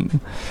mean,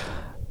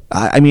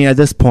 at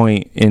this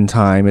point in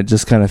time it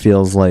just kind of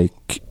feels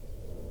like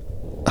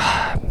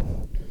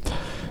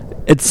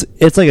it's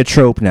like a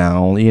trope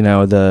now,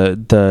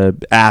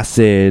 the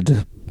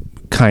acid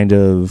kind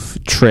of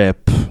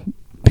trip,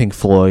 Pink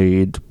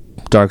Floyd,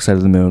 Dark Side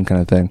of the Moon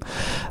kind of thing.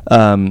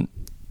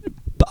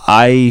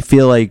 I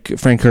feel like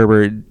Frank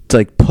Herbert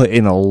like put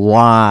in a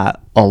lot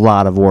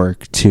of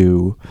work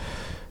to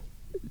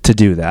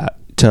do that,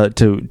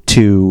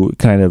 to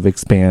kind of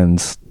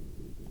expand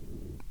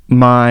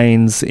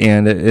minds,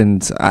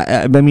 and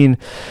I mean,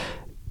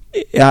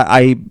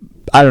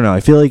 I don't know. I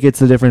feel like it's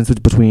the difference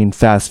between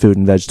fast food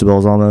and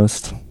vegetables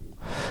almost.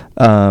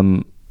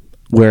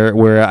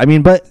 Where I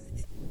mean, but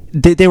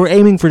they were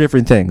aiming for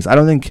different things. I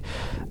don't think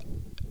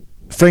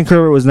Frank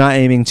Herbert was not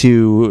aiming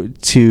to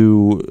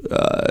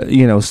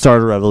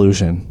start a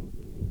revolution.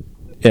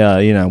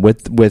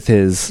 With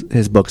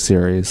his book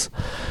series,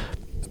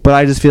 but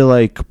I just feel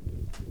like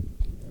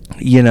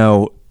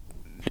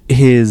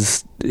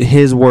his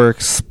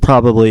works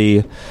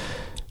probably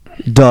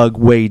dug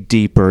way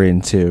deeper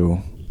into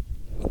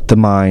the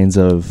minds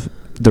of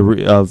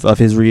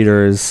his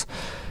readers,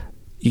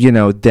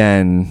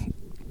 than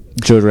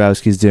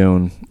Jodorowsky's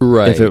Dune.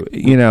 Right.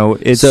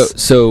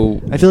 It's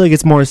so I feel like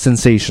it's more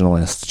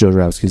sensationalist,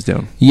 Jodorowsky's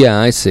Dune. yeah,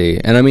 I see.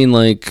 And I mean,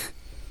 like,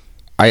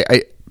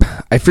 I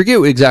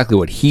forget exactly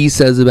what he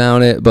says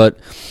about it, but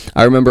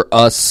I remember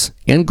us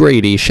and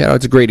Grady, shout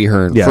out to Grady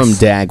Hearn, Yes. from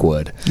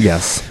Dagwood.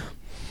 Yes.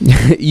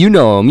 You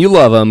know him, you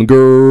love him,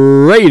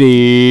 Grady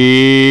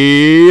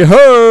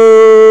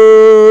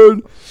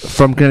Hearn.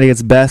 From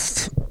Connecticut's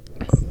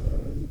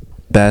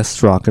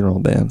best rock and roll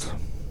band,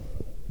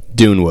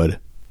 Dunewood.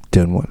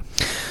 Dunewood.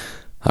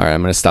 All right,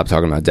 I'm going to stop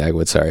talking about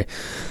Dagwood, sorry.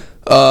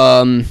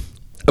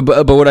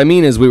 But what I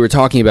mean is we were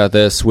talking about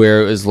this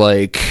where it was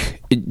like,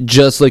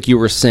 just like you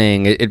were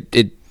saying,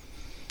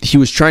 he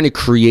was trying to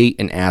create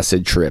an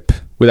acid trip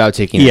without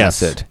taking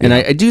Yes. acid. And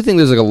I do think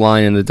there's like a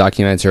line in the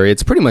documentary.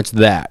 It's pretty much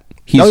that.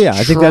 He's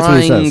I think that's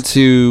what it trying says.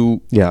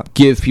 to Yeah.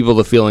 give people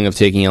the feeling of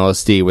taking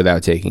LSD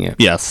without taking it.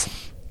 Yes.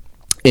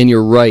 And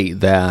you're right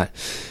that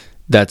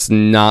that's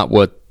not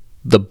what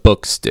the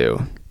books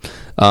do.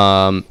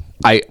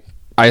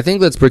 I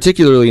think that's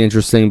particularly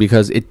interesting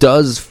because it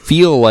does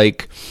feel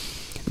like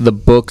the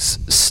books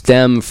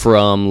stem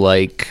from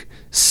like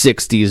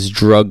 60s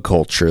drug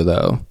culture,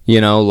 though,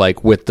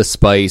 like with the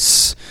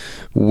spice,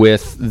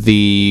 with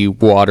the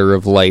water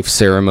of life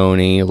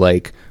ceremony.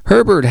 Like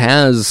Herbert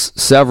has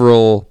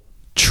several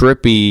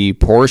trippy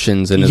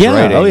portions in his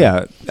writing. Oh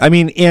yeah. I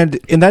mean, and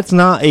that's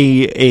not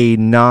a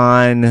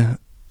non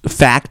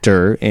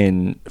factor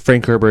in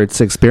Frank Herbert's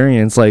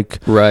experience. Like,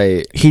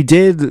 Right. he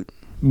did,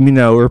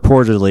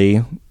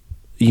 reportedly,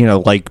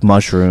 like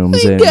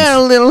mushrooms, and Got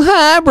a little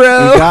high,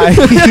 bro.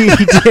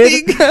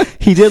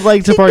 he did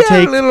like to partake.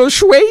 Got a little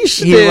swaysh.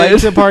 He liked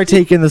to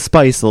partake in the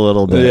spice a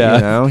little bit.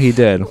 Yeah. He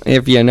did.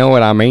 If you know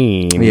what I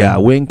mean. Yeah,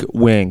 wink,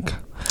 wink.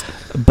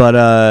 But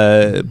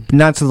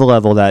not to the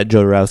level that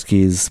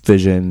Jodorowsky's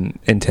vision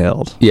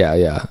entailed.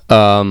 Yeah.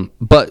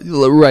 But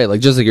right, like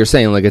just like you're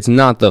saying, like it's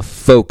not the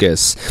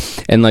focus,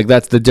 and like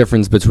that's the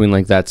difference between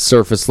like that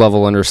surface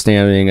level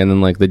understanding and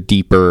then like the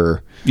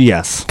deeper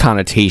Yes.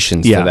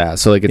 connotations Yeah. to that.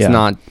 So like it's Yeah.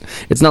 not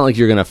like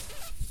you're gonna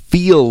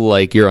feel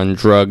like you're on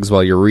drugs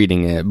while you're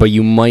reading it, but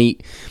you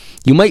might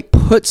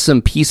put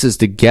some pieces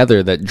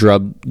together that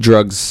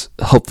drugs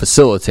help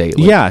facilitate.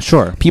 Like, Yeah,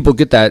 sure. people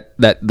get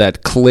that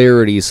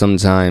clarity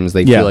sometimes.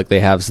 They Yeah. feel like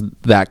they have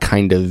that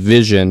kind of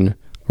vision,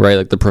 right?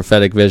 Like the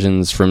prophetic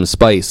visions from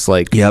Spice.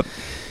 Like, Yep.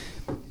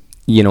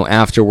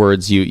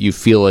 Afterwards you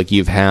feel like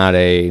you've had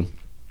a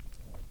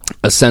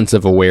sense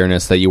of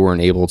awareness that you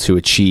weren't able to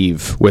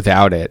achieve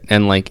without it.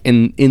 And like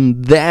in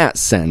that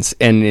sense,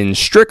 and in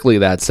strictly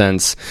that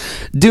sense,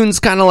 Dune's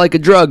kind of like a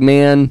drug,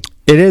 man.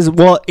 It is.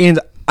 Well, and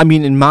I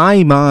mean, in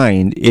my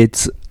mind,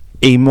 it's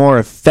a more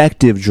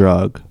effective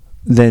drug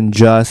than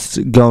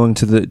just going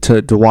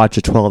to watch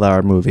a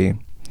 12-hour movie.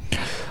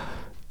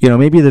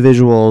 Maybe the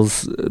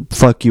visuals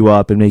fuck you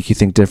up and make you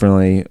think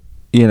differently,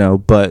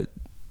 but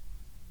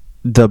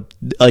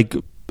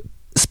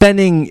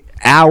spending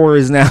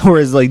hours and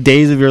hours, like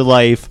days of your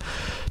life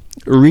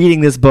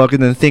reading this book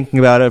and then thinking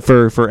about it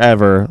for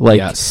forever, like,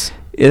 Yes.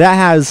 that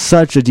has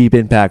such a deep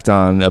impact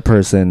on a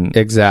person.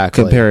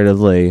 Exactly.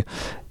 Comparatively.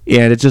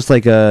 And it's just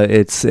like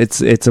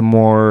it's a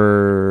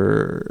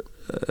more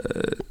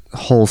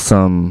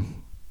wholesome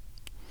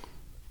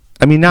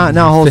I mean, not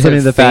wholesome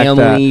in the fact that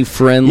family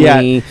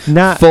friendly,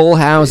 not Full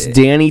House,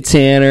 Danny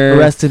Tanner,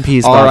 rest in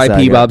peace, Bob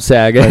R.I.P. Bob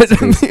Saget.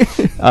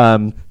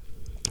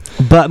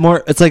 But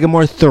more, it's like a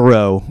more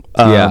thorough,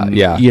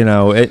 you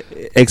know,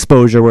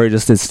 exposure where it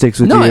sticks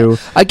with you.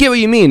 I get what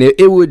you mean.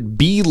 It would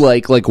be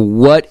like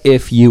what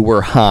if you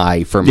were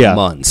high for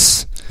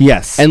months?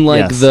 Yes, and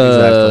like yes,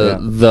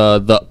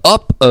 the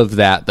up of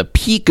that, the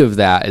peak of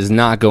that is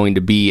not going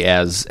to be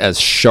as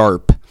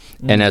sharp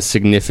and as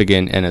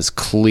significant and as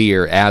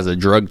clear as a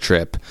drug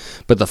trip.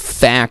 But the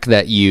fact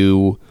that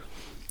you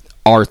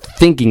are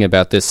thinking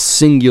about this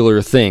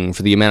singular thing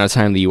for the amount of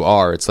time that you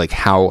are, it's like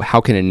how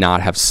can it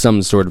not have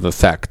some sort of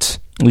effect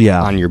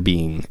on your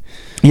being?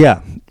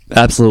 Yeah,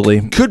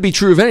 absolutely. Could be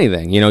true of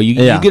anything. You know, you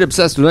get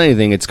obsessed with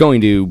anything, it's going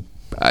to,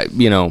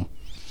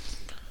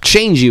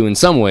 change you in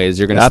some ways.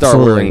 You're going to start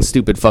wearing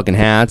stupid fucking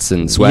hats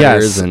and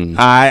sweaters. And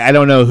I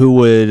don't know who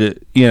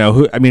would,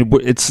 I mean,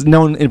 it's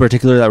no one in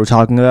particular that we're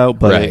talking about,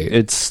 but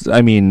it's,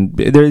 I mean,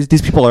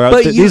 these people are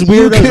out there. These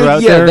weirdos are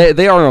out there.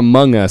 They are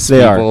among us. They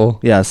people. are,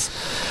 yes.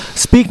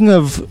 Speaking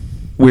of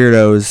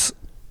weirdos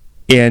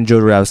and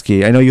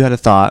Jodorowsky, I know you had a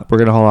thought. We're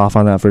going to hold off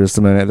on that for just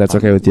a minute. That's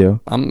okay with you?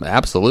 I'm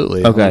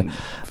absolutely. Okay.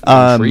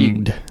 I'm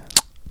intrigued.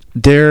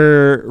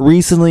 There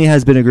recently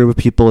has been a group of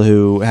people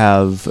who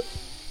have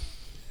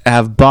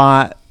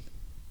bought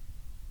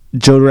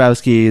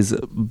Jodorowsky's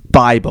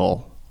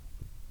Bible,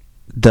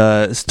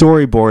 the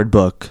storyboard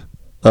book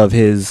of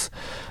his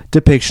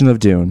depiction of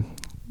Dune.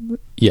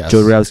 Yes.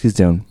 Jodorowsky's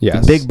Dune.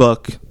 Yes. The big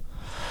book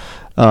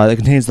that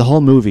contains the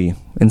whole movie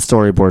in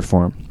storyboard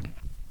form.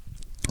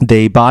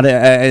 They bought it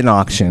at an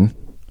auction,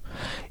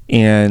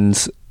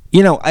 and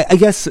I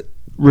guess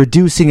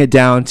reducing it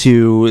down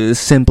to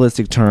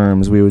simplistic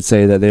terms, we would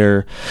say that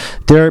they're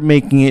going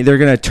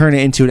to turn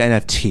it into an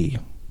NFT,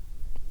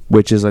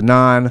 which is a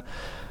fungible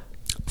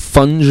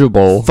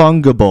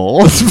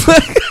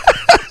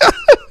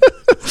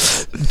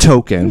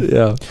token.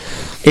 Yeah.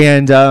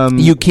 And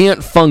you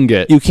can't fung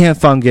it. You can't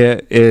fung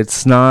it.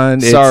 It's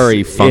not.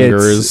 Sorry,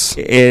 fungers.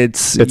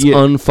 It's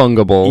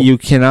unfungable. You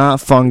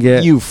cannot fung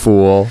it. You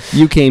fool.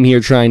 You came here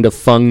trying to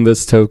fung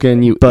this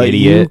token, you idiot.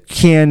 You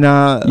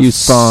cannot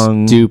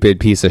fung.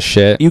 Stupid piece of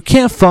shit. You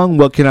can't fung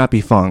what cannot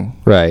be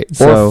fung. Right.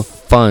 So, or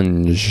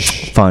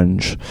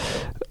funge.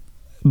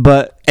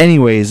 But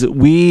anyways,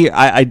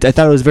 I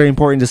thought it was very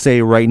important to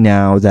say right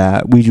now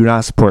that we do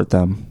not support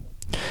them.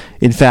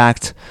 In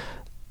fact,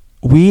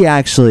 we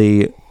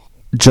actually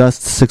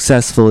just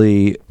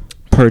successfully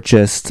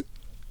purchased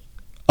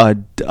a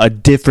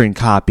different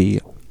copy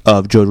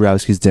of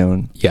Jodorowsky's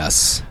Dune.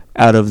 Yes.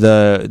 Out of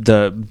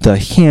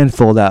the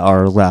handful that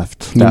are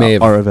left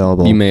are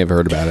available. You may have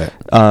heard about it.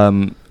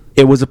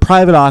 It was a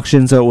private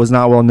auction, so it was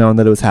not well known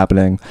that it was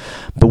happening.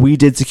 But we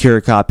did secure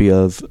a copy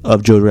of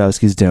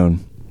Jodorowsky's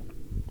Dune.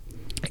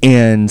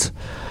 And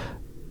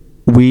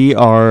we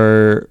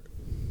are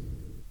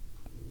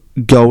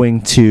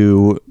going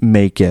to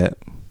make it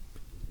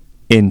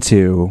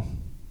into...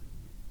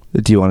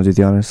 Do you want to do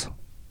the honors?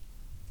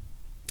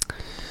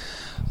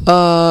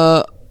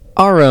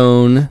 Our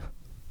own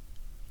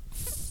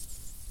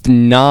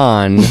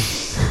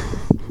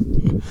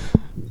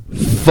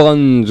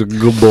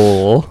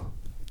non-fungible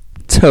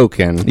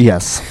token.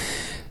 Yes.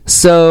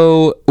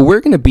 So we're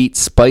going to beat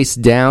Spice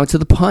down to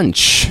the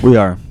punch. We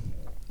are.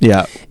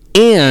 Yeah.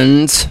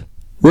 And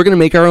we're going to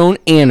make our own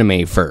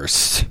anime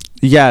first.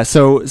 Yeah,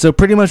 so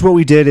pretty much what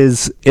we did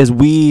is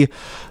we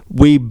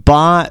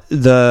bought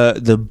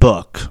the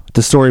book,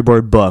 the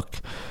storyboard book,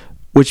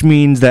 which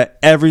means that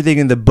everything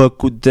in the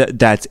book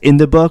that's in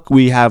the book,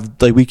 we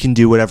can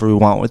do whatever we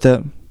want with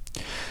it.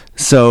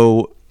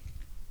 So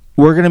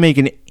we're going to make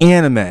an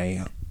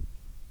anime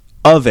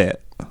of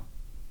it.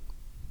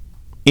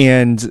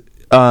 And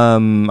I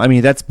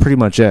mean, that's pretty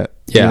much it.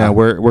 Yeah.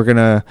 We're going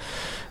to...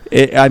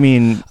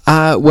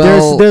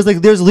 well,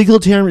 there's legal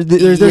terms.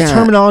 There's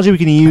terminology we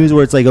can use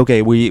where it's like,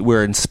 okay,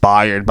 we're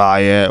inspired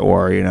by it,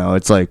 or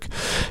it's like,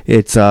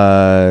 it's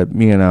no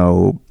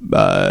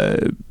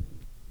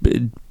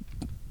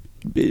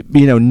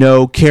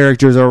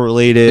characters are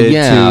related.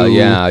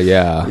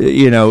 Yeah.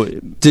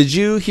 Did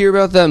you hear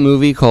about that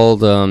movie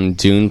called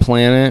Dune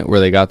Planet, where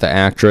they got the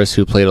actress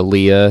who played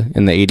Aaliyah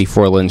in the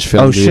 84 Lynch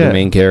film to be the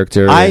main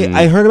character?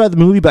 I heard about the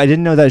movie, but I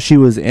didn't know that she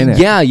was in it.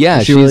 Yeah.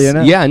 Is she really in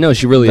it? Yeah, no,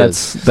 she really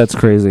is. That's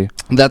crazy.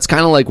 That's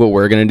kind of like what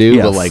we're going to do,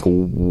 but like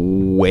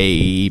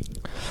way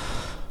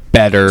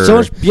better. So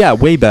much,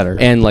 way better.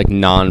 And like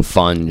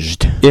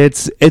non-funged.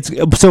 It's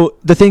so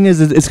the thing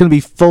is it's going to be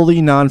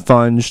fully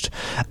non-funged.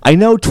 I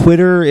know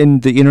Twitter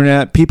and the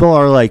internet, people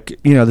are like,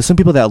 there's some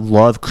people that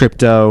love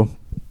crypto,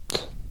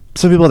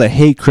 some people that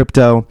hate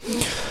crypto.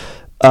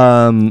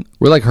 We're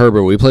like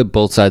Herbert. We play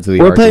both sides of the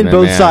argument.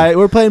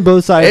 We're playing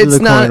both sides of the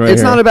coin right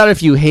It's not about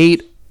if you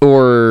hate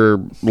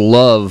or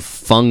love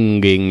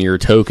funging your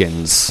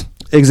tokens.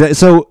 Exactly.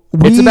 So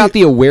it's about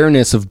the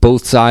awareness of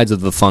both sides of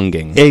the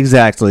funging.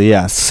 Exactly.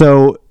 Yes.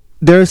 So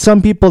there are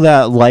some people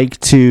that like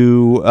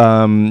to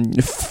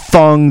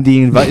fung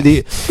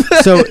the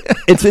so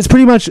it's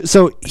pretty much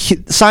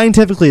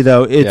scientifically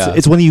though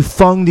it's when you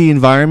fung the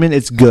environment,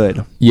 it's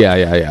good.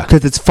 Yeah.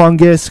 Because it's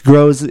fungus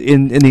grows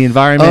in the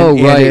environment. Oh,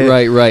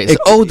 right.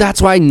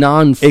 That's why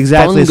non-fungable.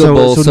 Exactly.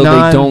 So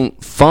they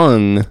don't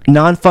fung.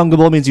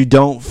 Non-fungible means you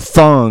don't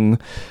fung,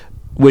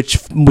 which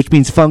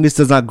means fungus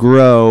does not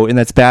grow, and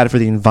that's bad for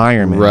the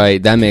environment.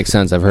 Right. That makes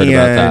sense. I've heard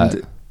about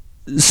that.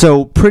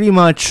 So pretty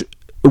much,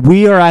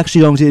 we are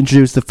actually going to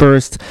introduce the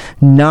first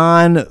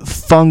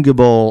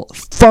fungable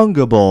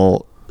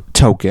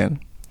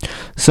token.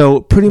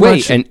 So pretty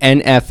much an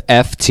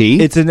NFFT.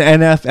 It's an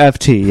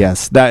NFFT.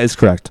 Yes, that is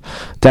correct.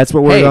 That's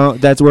what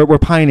we're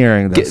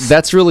pioneering this.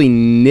 That's really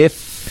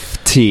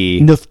nifty.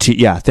 Nifty.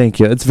 Yeah, thank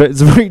you. It's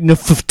very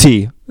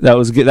nifty. That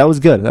was good.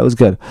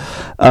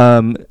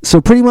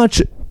 So pretty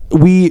much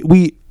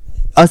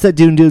us at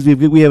Dune Dudes,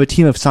 we have a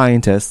team of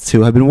scientists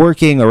who have been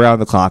working around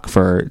the clock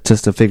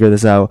just to figure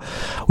this out.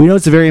 We know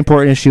it's a very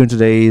important issue in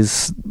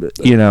today's,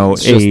 It's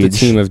age. just the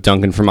team of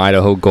Duncan from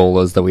Idaho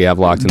Golas that we have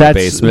locked in the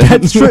basement.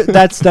 That's true.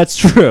 That's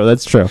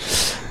true.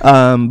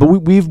 But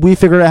we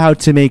figured out how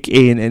to make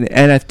an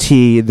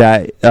NFT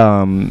that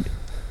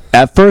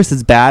at first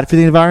is bad for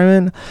the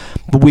environment,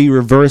 but we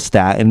reverse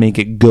that and make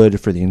it good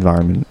for the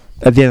environment.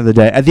 At the end of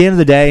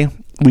the day,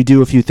 we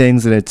do a few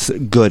things and it's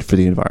good for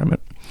the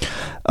environment.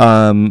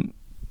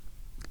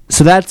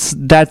 So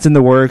that's in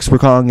the works. We're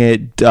calling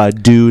it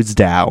Dudes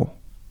DAO.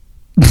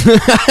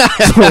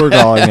 That's what we're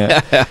calling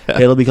it.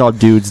 It'll be called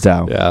Dudes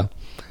DAO. Yeah.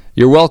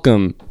 You're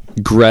welcome,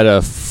 Greta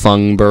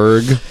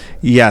Thunberg.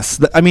 Yes.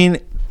 And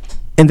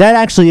that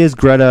actually is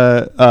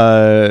Greta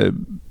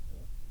Thun?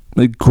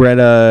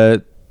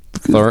 Greta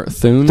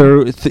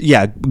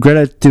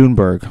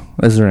Thunberg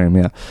is her name,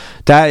 yeah.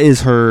 That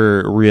is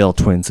her real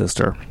twin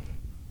sister.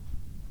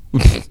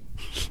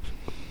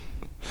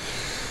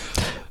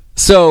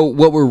 So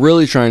what we're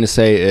really trying to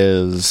say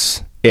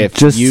is,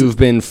 if you've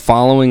been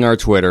following our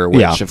Twitter,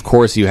 which of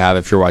course you have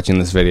if you're watching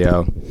this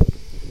video,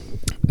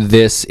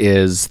 this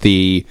is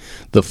the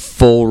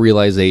full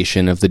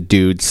realization of the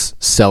Dudes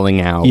selling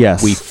out.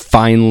 Yes. We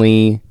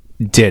finally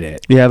did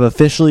it. We have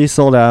officially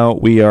sold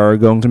out. We are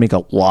going to make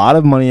a lot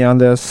of money on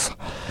this.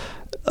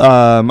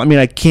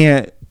 I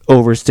can't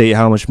overstate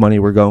how much money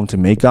we're going to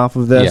make off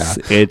of this.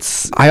 Yeah.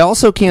 I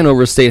also can't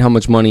overstate how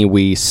much money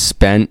we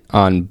spent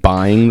on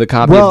buying the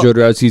copy of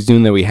Jodorowsky's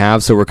Dune that we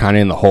have, so we're kind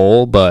of in the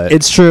hole, but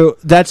it's true.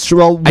 That's true.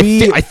 Well,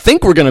 I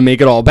think we're going to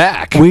make it all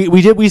back.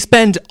 We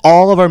spent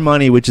all of our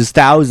money, which is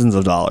thousands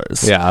of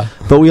dollars. Yeah.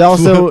 But we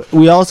also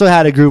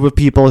had a group of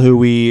people who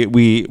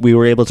we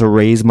were able to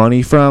raise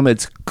money from.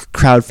 It's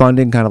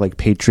crowdfunding, kind of like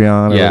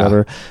Patreon or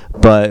whatever,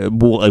 but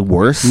like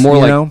worse. More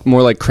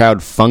like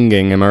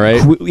crowdfunding, am I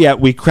right?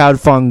 We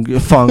crowdfunded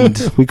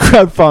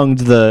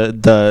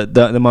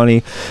the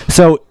money.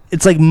 So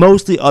it's like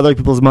mostly other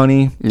people's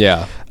money.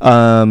 Yeah.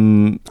 I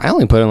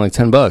only put in like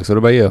 $10. What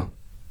about you?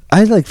 I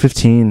had like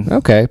 15.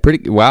 Okay,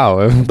 pretty.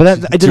 Wow.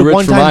 But I did a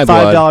one-time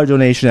 $5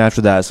 donation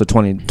after that, so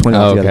 20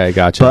 altogether. Okay,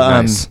 gotcha.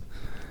 But, nice.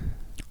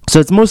 So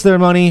it's most of their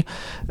money,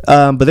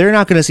 but they're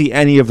not going to see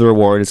any of the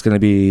reward. It's going to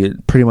be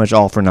pretty much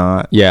all for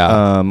naught.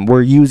 Yeah.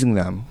 We're using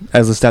them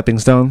as a stepping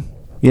stone,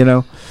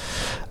 but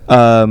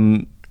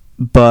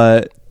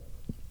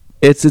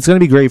it's going to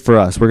be great for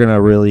us. We're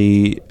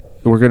going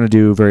to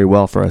do very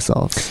well for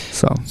ourselves.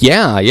 So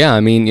yeah.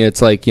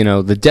 It's like,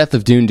 the death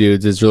of Dune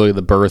Dudes is really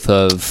the birth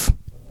of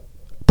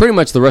pretty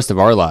much the rest of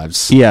our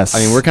lives. Yes.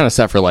 We're kind of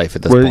set for life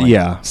at this point.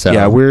 Yeah. So.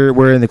 Yeah,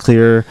 we're in the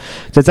clear.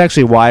 That's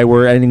actually why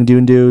we're ending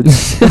Dune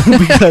Dudes,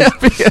 because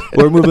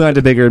we're moving on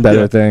to bigger and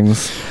better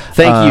things.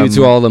 Thank you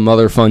to all the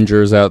mother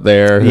fungers out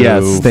there who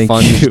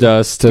funged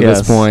us to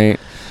this point.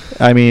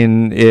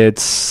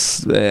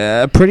 It's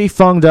pretty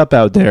funged up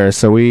out there,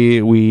 so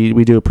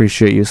we do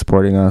appreciate you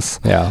supporting us.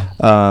 Yeah.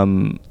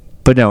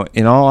 But no,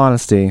 in all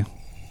honesty,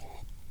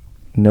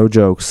 no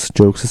jokes.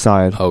 Jokes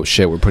aside. Oh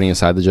shit, we're putting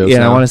aside the jokes. Yeah,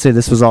 now? I want to say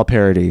this was all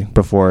parody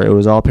before. It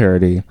was all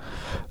parody.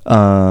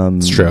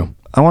 It's true.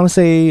 I want to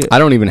say I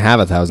don't even have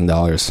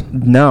 $1,000.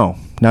 No,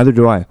 neither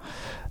do I.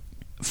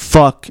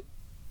 Fuck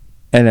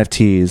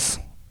NFTs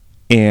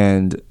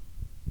and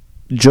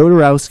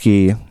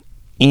Jodorowsky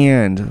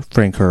and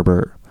Frank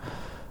Herbert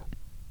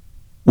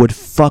would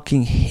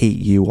fucking hate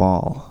you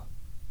all.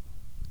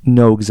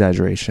 No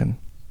exaggeration.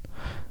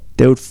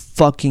 They would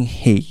fucking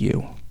hate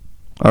you.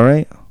 All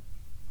right?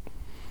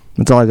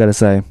 That's all I gotta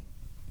say.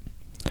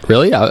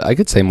 Really? I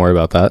could say more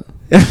about that.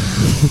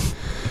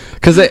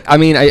 Because,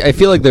 I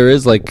feel like there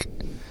is, like...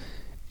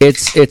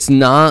 It's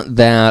not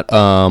that...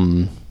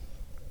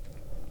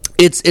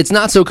 It's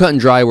not so cut and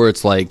dry where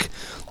it's like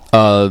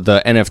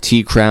the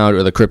NFT crowd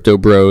or the crypto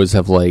bros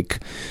have,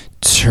 like,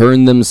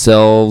 turned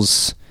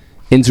themselves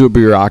into a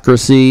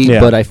bureaucracy.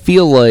 Yeah. But I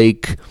feel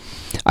like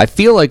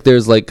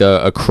there's, like,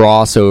 a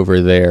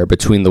crossover there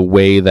between the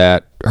way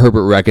that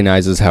Herbert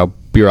recognizes how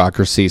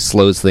bureaucracy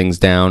slows things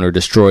down or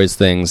destroys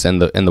things,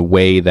 and the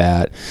way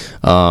that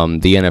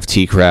the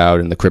NFT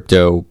crowd and the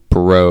crypto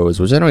bros,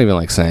 which I don't even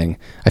like saying,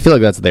 I feel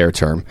like that's their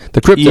term,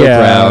 the crypto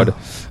crowd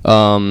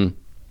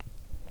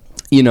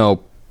you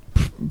know,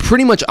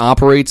 pretty much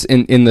operates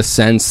in the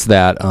sense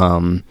that,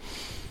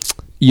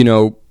 you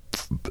know,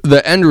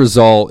 the end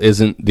result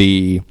isn't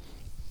the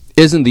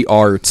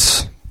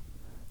arts.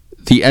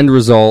 The end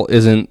result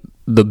isn't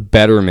the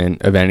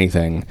betterment of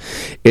anything.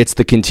 It's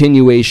the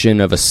continuation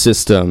of a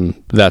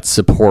system that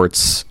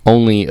supports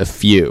only a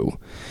few.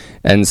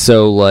 And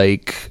so,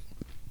 like,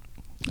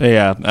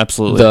 yeah,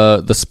 absolutely.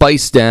 The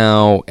Spice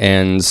DAO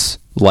and,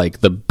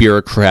 like, the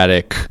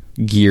bureaucratic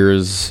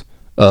gears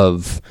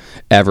of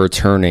ever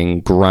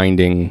turning,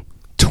 grinding,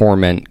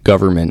 torment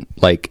government,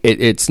 like,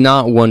 it's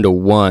not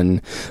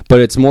 1-to-1, but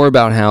it's more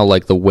about how,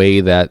 like, the way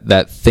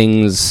that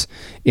things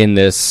in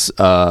this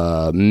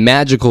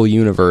magical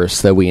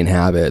universe that we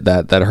inhabit,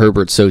 that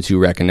Herbert Sotu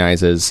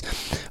recognizes,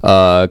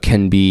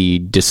 can be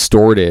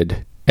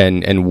distorted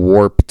and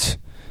warped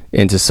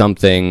into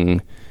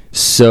something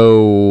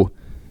so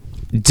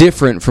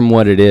different from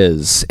what it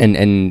is,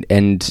 and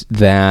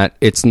that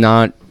it's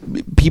not,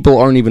 people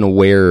aren't even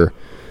aware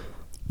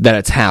that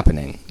it's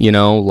happening, you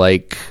know,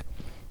 like,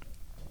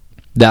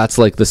 that's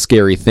like the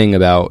scary thing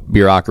about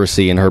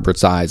bureaucracy in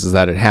Herbert's eyes, is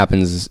that it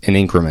happens in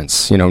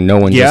increments. You know, no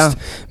one just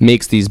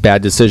makes these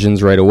bad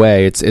decisions right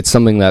away. It's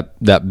something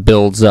that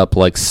builds up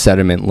like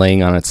sediment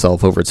laying on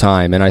itself over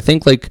time. And I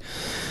think, like,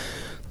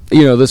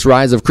 you know, this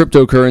rise of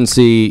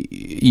cryptocurrency,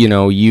 you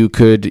know, you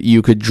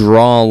could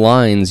draw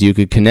lines, you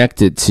could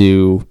connect it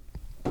to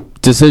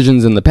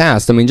decisions in the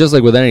past. I mean, just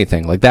like with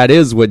anything, like, that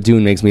is what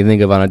Dune makes me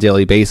think of on a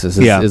daily basis,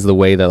 is the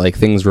way that, like,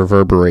 things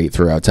reverberate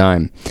throughout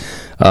time.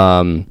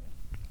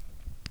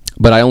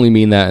 But I only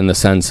mean that in the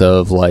sense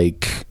of,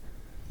 like,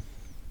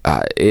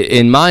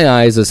 in my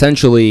eyes,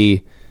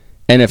 essentially,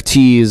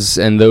 NFTs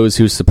and those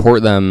who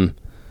support them,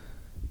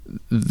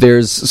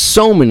 there's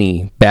so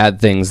many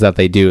bad things that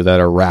they do that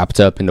are wrapped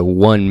up into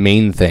one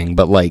main thing.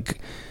 But, like,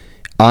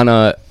 on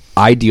a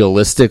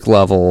idealistic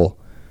level,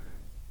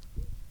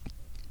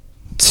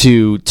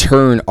 to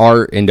turn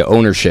art into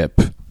ownership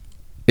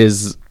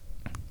is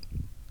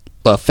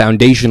a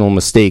foundational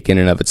mistake in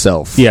and of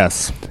itself.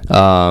 Yes.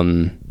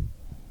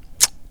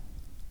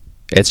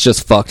 It's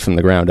just fucked from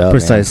the ground up.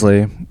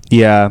 Precisely. Man.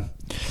 Yeah.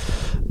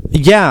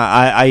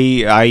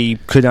 I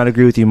could not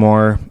agree with you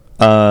more.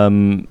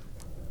 And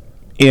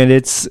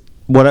it's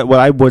what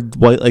I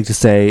would like to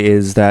say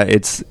is that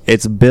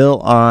it's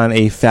built on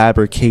a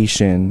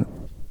fabrication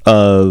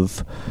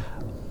of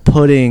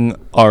putting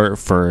art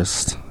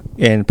first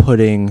and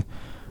putting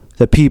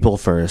the people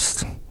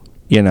first.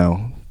 You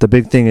know, the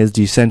big thing is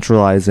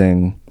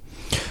decentralizing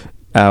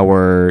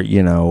our,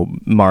 you know,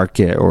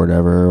 market or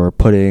whatever, or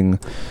putting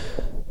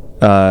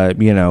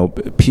you know,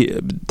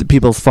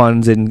 people's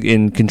funds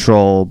in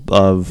control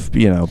of,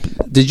 you know.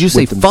 Did you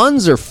say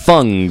funds or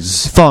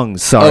fungs?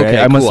 Fungs, sorry.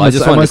 Okay, cool. I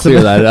just wanted to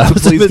clear that up.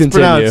 Please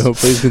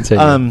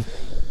continue.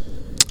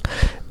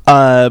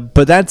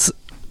 But that's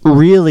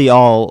really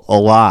all a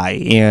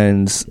lie.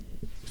 And,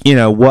 you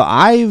know, what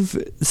I've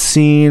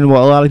seen,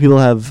 what a lot of people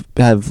have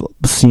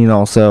seen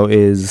also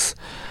is,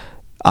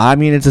 I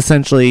mean, it's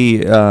essentially,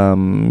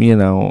 you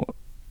know,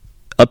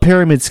 a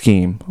pyramid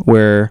scheme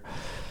where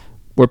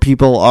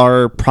people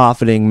are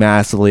profiting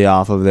massively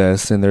off of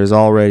this, and there's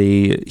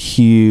already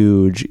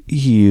huge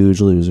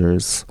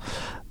losers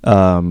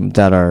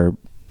that are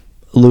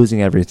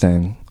losing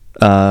everything.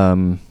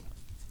 And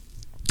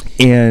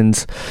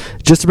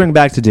just to bring it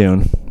back to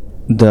Dune,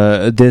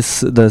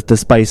 the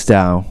Spice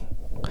DAO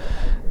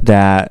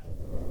that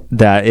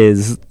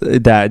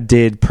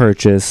did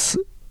purchase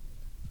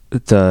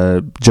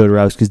the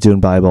Jodorowsky's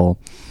Dune Bible.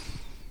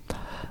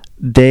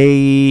 I'm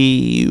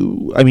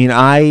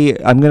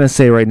going to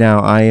say right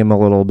now, I am a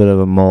little bit of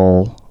a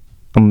mole.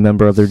 I'm a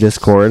member of their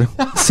Discord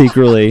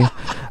secretly. I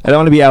don't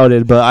want to be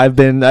outed, but I've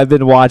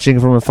been watching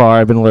from afar.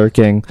 I've been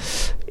lurking,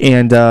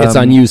 and it's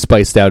on you,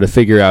 Spiced Out, to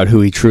figure out who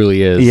he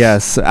truly is.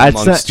 Yes,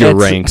 amongst your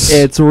ranks.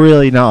 It's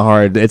really not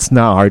hard. It's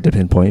not hard to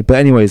pinpoint. But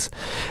anyways,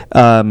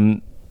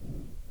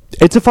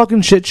 it's a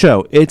fucking shit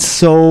show. It's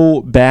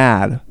so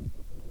bad.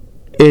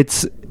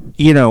 It's,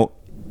 you know,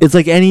 it's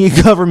like any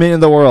government in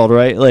the world,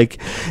 right? Like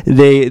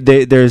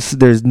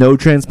there's no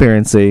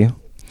transparency.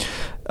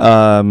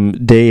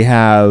 They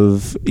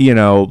have, you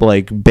know,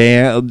 like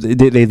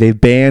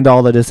they've banned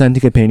all the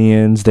dissenting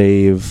opinions.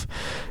 They've,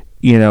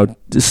 you know,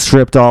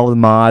 stripped all the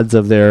mods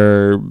of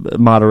their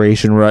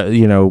moderation,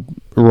 you know,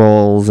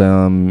 roles.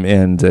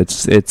 And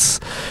it's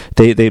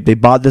they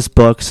bought this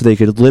book so they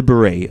could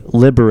liberate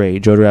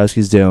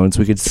Jodorowsky's Dune, so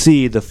we could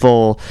see the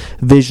full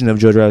vision of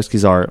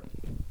Jodorowsky's art.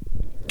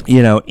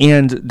 You know,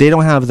 and they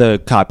don't have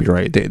the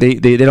copyright.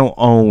 They don't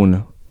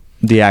own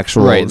the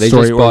actual right. They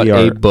story just bought or the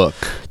art. A book.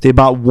 They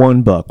bought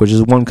one book, which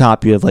is one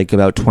copy of like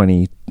about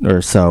 20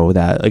 or so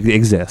that like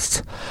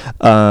exists,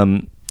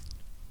 and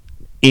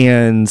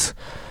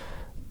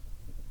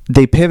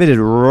they pivoted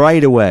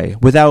right away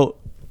without.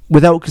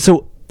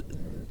 So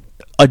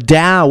a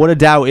DAO, what a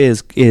DAO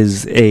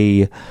is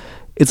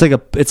it's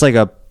like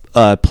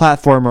a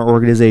platform or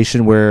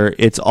organization where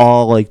it's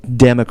all like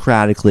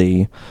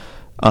democratically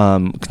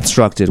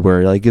constructed,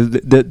 where like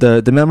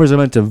the members are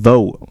meant to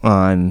vote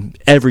on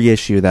every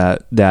issue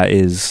that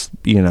is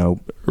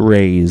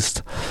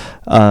raised,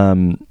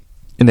 and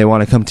they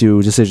want to come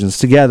to decisions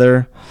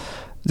together.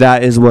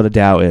 That is what a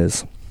DAO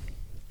is.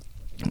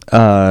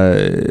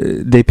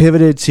 They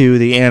pivoted to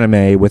the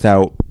anime with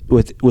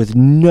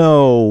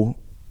no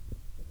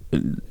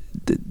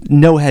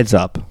heads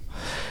up.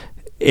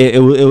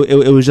 It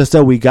was just,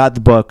 we got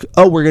the book.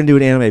 We're gonna do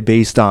an anime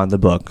based on the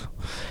book.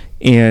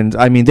 And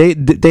I mean,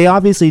 they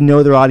obviously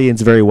know their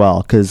audience very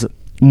well, because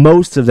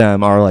most of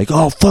them are like,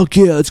 "Oh fuck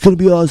yeah, it's gonna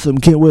be awesome,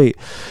 can't wait."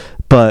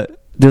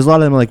 But there's a lot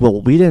of them like,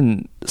 "Well, we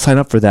didn't sign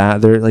up for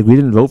that. They're like, we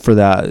didn't vote for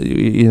that.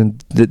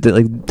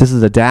 Like, this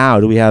is a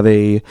DAO. Do we have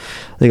a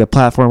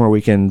platform where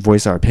we can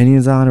voice our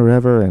opinions on or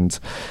whatever?" And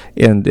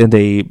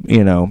they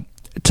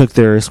took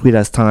their sweet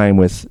ass time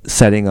with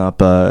setting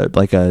up a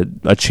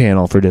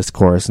channel for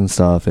discourse and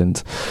stuff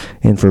and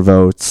for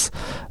votes.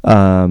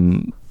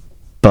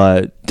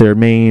 But their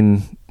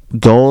main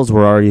goals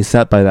were already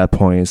set by that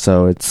point,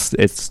 so it's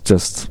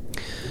just...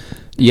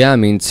 Yeah, I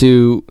mean,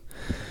 to...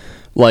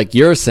 Like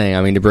you're saying,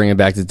 I mean, to bring it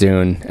back to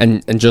Dune,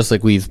 and just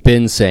like we've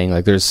been saying,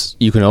 like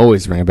you can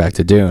always bring it back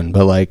to Dune,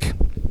 but like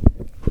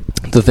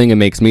the thing it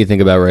makes me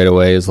think about right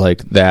away is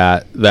like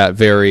that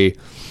very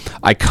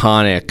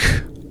iconic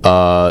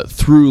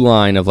through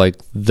line of like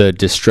the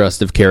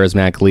distrust of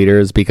charismatic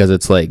leaders, because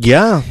it's like,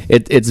 yeah,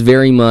 it's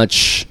very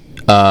much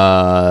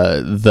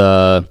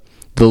the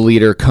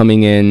leader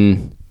coming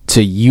in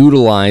to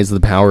utilize the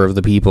power of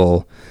the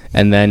people,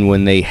 and then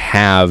when they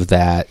have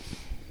that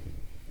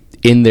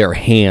in their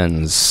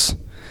hands,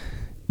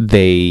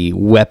 they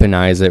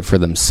weaponize it for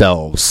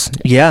themselves.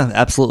 Yeah,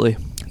 absolutely.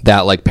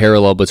 That like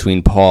parallel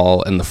between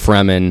Paul and the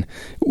Fremen,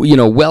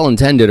 well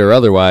intended or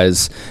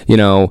otherwise,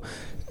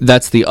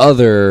 that's the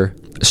other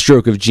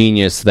stroke of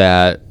genius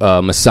that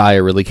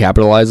Messiah really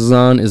capitalizes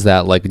on, is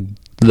that like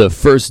the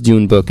first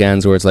Dune book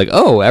ends where it's like,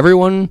 oh,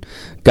 everyone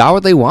got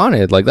what they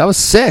wanted, like that was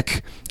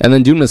sick, and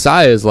then Dune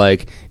Messiah is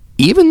like,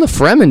 even the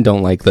Fremen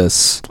don't like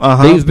this.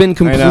 They've been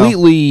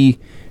completely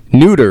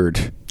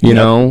neutered,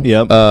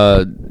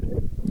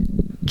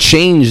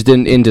 changed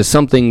into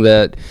something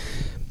that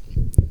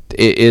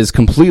is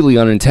completely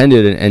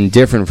unintended and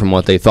different from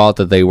what they thought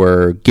that they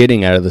were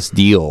getting out of this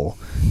deal.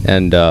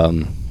 And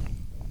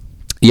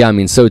yeah, I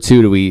mean, so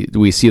too do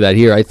we see that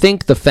here. I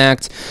think the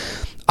fact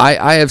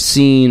I have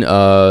seen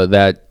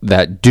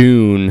that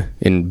Dune,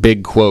 in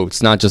big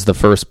quotes, not just the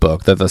first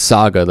book, that the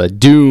saga, that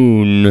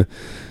Dune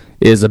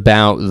is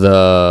about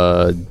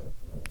the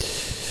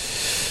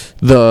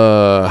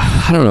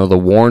I don't know, the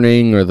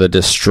warning or the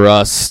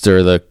distrust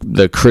or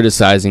the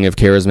criticizing of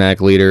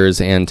charismatic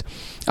leaders. And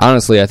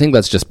honestly, I think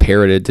that's just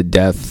parroted to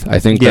death. I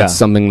think that's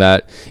something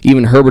that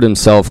even Herbert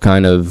himself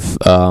kind of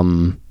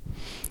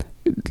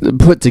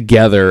put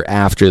together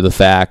after the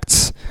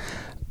fact.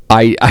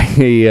 But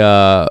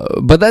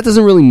that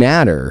doesn't really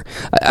matter.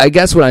 I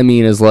guess what I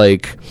mean is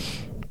like,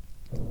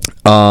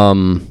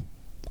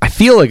 I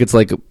feel like it's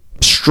like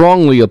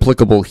strongly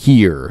applicable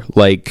here.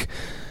 Like,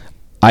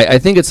 I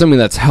think it's something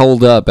that's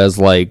held up as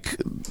like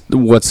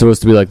what's supposed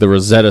to be like the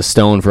Rosetta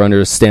Stone for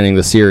understanding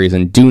the series,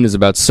 and Dune is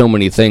about so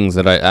many things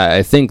that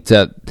I think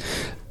that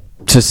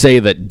to say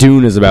that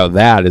Dune is about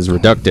that is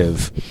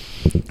reductive.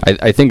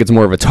 I think it's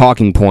more of a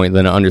talking point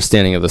than an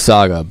understanding of the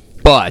saga,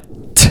 but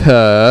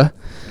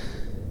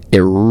it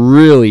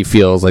really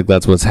feels like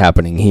that's what's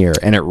happening here,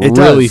 and it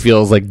really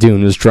feels like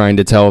Dune was trying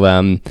to tell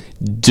them,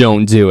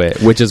 don't do it,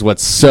 which is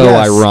what's so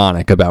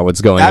ironic about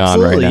what's going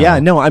on right now. Yeah,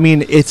 no, I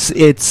mean,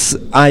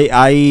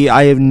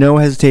 I have no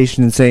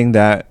hesitation in saying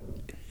that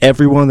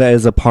everyone that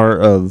is a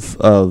part of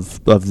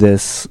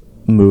this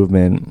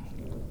movement,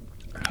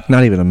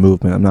 not even a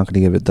movement, I'm not going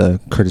to give it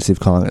the courtesy of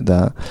calling it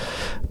that,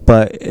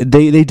 but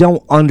they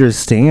don't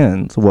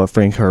understand what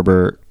Frank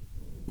Herbert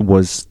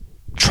was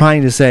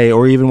trying to say,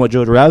 or even what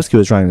Jodorowsky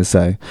was trying to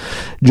say.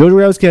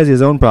 Jodorowsky has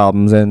his own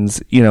problems, and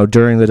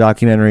during the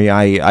documentary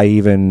I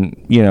even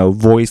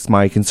voiced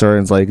my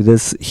concerns, like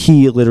this,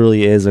 he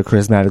literally is a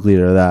charismatic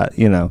leader that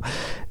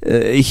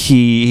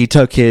he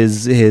took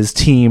his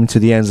team to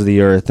the ends of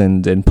the earth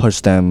and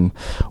pushed them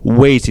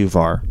way too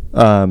far,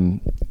 but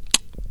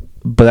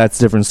that's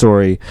a different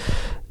story.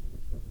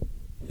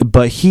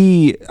 But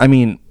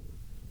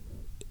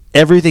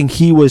everything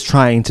he was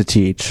trying to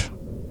teach,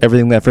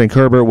 everything that Frank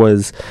Herbert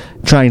was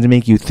trying to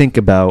make you think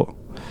about,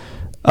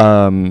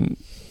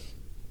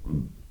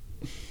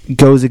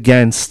 goes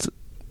against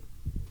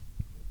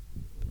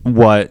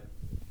what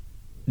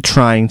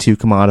trying to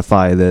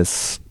commodify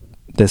this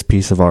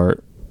piece of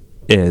art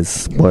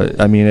is. What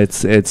I mean,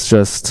 it's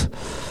just,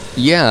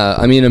 yeah.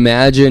 I mean,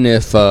 imagine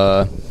if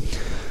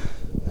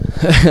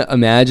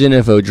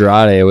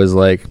Andrade was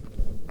like,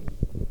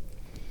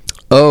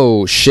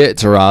 oh shit,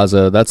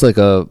 Terraza, that's like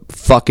a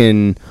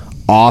fucking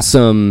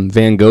awesome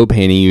Van Gogh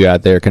painting you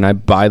got there. Can I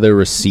buy the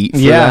receipt for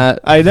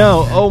that? I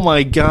know. Oh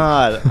my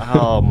god.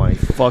 Oh my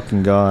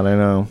fucking god. I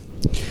know.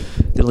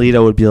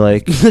 Alito would be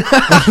like,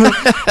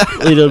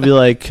 little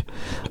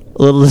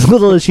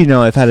does she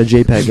know I've had a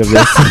JPEG of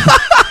this.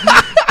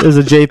 There's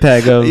a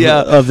JPEG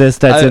of this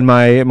that's in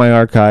my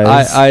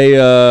archives.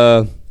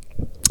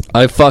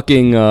 I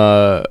fucking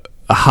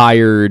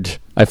hired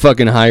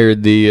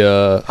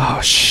the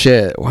oh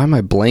shit, why am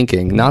I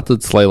blanking? Not the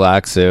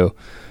Tleilaxu.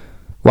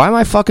 Why am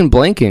I fucking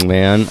blanking,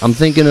 man? I'm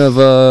thinking of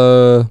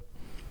the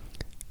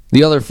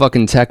other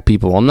fucking tech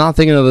people. I'm not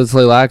thinking of the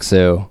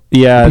Tleilaxu.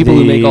 Yeah, the people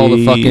who make all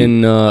the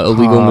fucking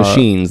illegal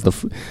machines.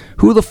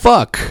 Who the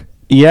fuck?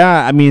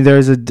 Yeah, I mean,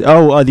 there's the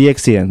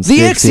Ixians. The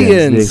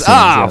Ixians.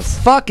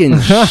 Yes.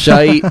 Fucking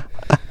shite.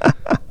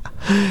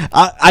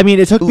 I mean,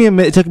 it took me a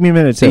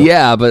minute too.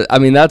 Yeah, but I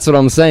mean, that's what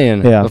I'm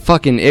saying. Yeah. The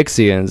fucking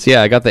Ixians.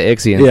 Yeah, I got the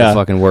Ixians to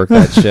fucking work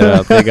that shit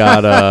up. They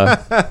got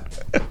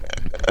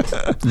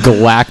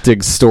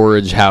galactic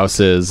storage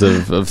houses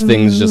of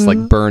things just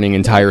like burning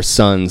entire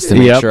suns to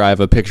make sure I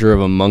have a picture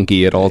of a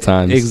monkey at all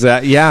times.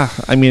 Exactly. Yeah.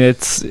 I mean,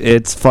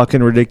 it's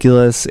fucking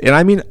ridiculous. And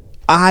I mean,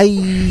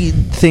 I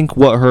think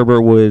what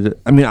Herbert would.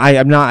 I mean,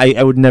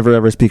 I would never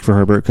ever speak for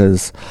Herbert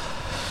because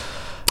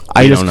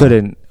I just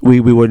couldn't. We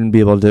wouldn't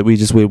be able to.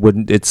 We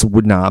wouldn't. It's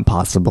not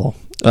possible.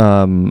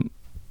 But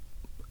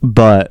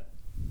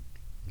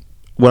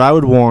what I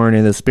would warn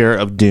in the spirit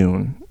of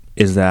Dune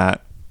is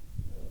that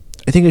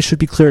I think it should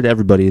be clear to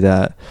everybody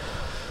that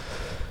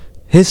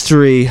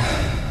history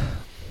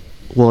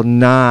will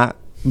not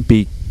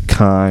be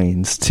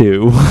kind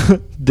to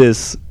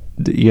this,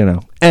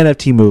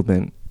 NFT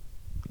movement,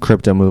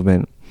 crypto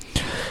movement.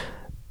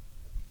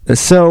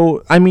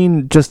 So, I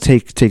mean, just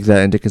take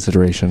that into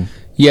consideration.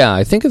 Yeah,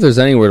 I think if there's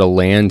anywhere to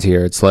land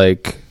here, it's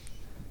like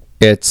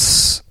it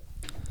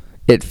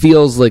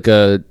feels like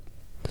a.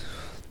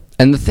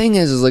 And the thing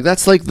is like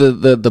that's like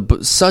the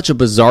such a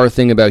bizarre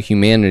thing about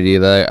humanity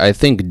that I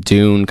think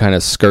Dune kind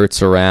of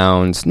skirts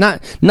around,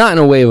 not in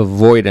a way of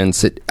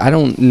avoidance. I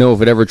don't know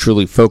if it ever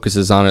truly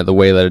focuses on it the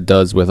way that it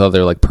does with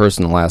other like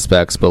personal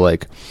aspects, but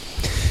like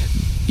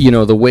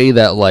the way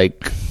that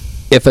like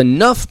if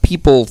enough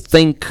people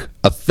think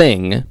a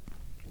thing,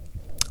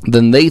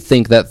 then they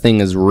think that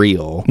thing is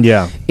real.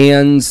 Yeah,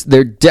 and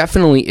there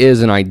definitely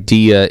is an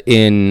idea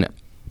in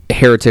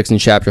Heretics and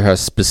Chapter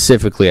House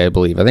specifically, I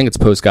believe. I think it's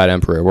Post God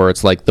Emperor, where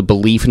it's like the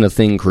belief in a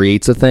thing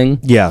creates a thing.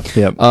 Yeah.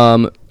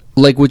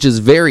 Like, which is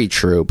very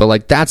true, but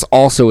like that's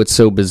also, it's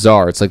so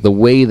bizarre. It's like the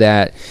way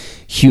that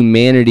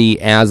humanity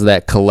as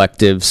that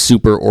collective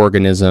super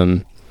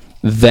organism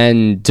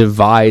then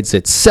divides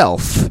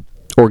itself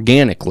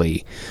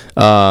organically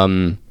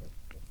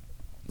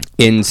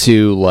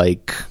into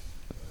like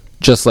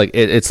just like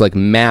it's like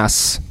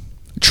mass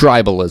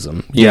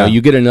tribalism. You know,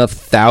 you get enough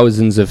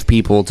thousands of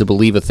people to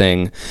believe a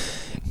thing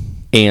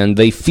and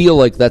they feel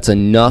like that's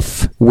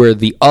enough, where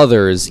the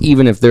others,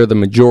 even if they're the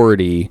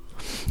majority,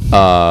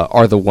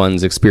 are the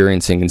ones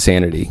experiencing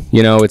insanity.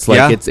 It's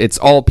like it's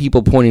all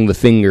people pointing the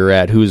finger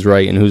at who's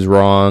right and who's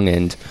wrong,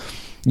 and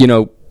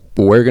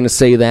we're gonna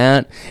say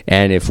that.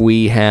 And if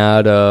we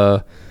had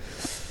a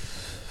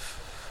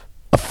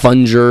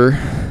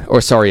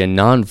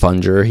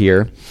non-funger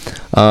here,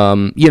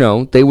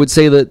 they would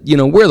say that,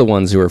 we're the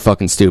ones who are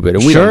fucking stupid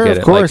and we don't get it.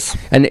 Of course.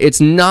 And it's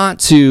not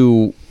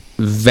to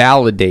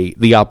validate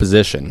the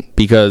opposition,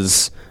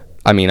 because,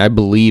 I mean, I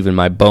believe in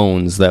my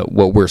bones that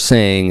what we're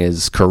saying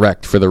is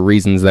correct for the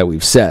reasons that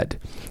we've said.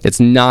 It's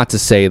not to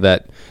say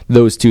that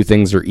those two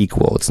things are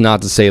equal. It's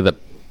not to say that,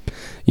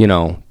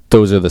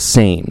 those are the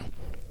same.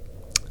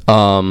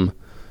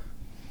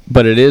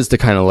 But it is to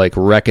kind of like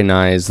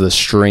recognize the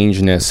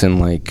strangeness and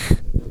like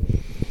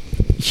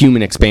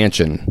human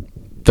expansion,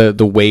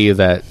 the way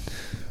that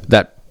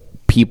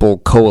people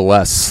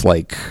coalesce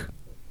like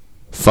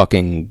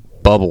fucking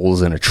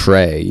bubbles in a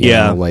tray, you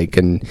know, like,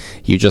 and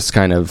you just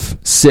kind of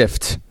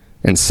sift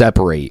and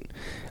separate.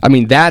 I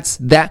mean, I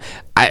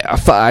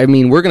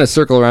mean, we're going to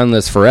circle around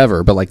this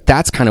forever, but like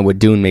that's kind of what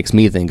Dune makes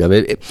me think of.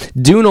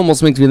 Dune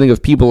almost makes me think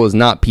of people as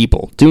not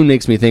people. Dune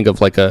makes me think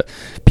of like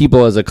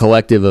people as a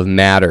collective of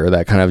matter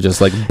that kind of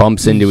just like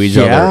bumps into each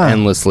other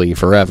endlessly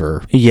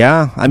forever.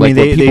 Yeah, I mean,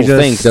 like, what people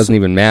think doesn't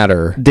even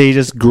matter. They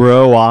just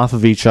grow off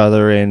of each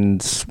other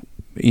and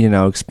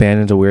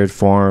expand into weird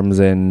forms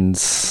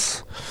and.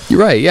 You're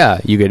right. Yeah,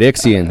 you get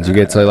Ixians, you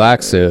get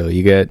Tleilaxu,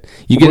 you get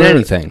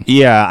anything.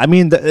 Yeah, I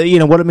mean,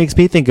 what it makes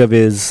me think of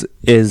is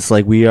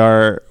like we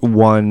are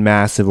one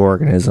massive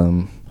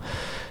organism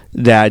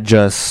that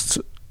just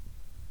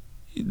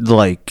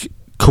like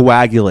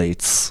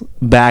coagulates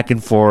back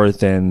and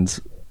forth and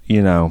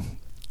in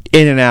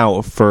and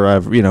out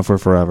forever. For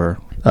forever.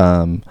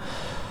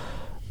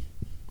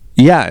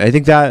 Yeah, I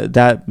think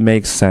that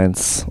makes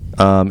sense.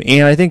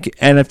 And I think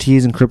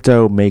NFTs and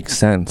crypto make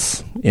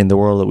sense in the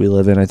world that we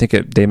live in. I think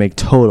they make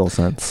total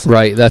sense.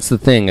 Right, that's the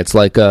thing. It's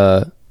like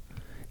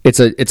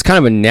it's kind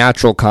of a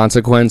natural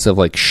consequence of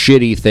like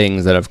shitty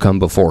things that have come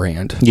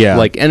beforehand. Yeah.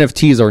 Like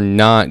NFTs are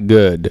not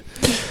good.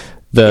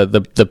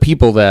 The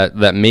people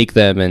that make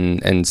them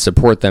and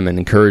support them and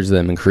encourage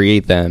them and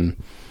create them.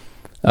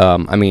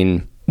 I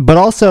mean, but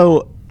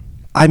also,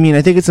 I mean,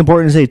 I think it's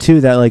important to say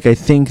too that like I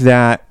think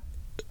that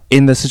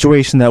in the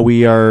situation that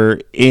we are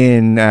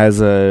in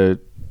as a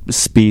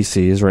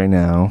species right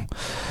now,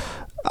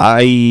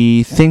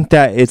 I think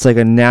that it's like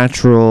a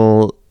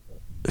natural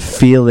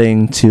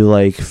feeling to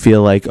like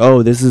feel like,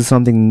 oh, this is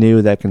something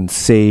new that can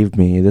save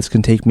me. This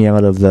can take me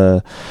out of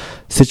the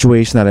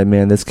situation that I'm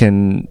in. This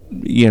can,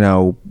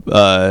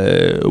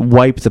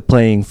 wipe the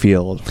playing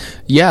field.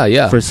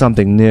 Yeah. For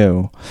something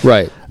new.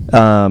 Right.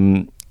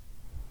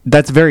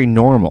 That's very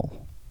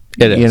normal.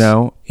 It is.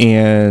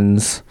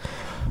 And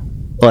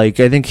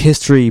like I think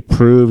history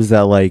proves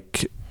that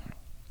like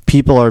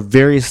people are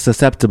very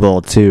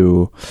susceptible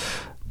to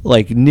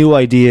like new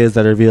ideas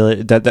that are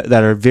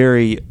that are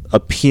very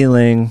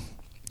appealing,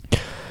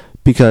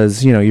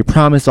 because you're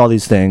promised all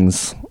these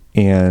things,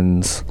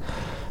 and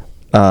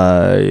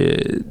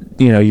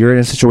you're in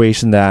a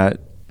situation that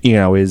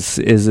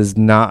is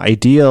not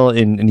ideal,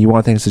 and you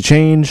want things to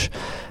change,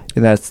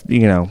 and that's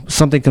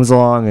something comes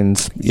along,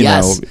 and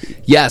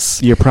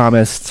yes, you're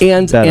promised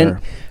better. And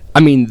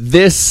I mean,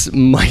 this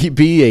might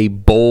be a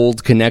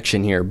bold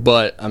connection here,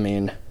 but I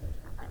mean,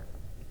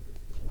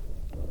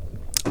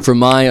 from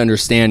my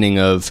understanding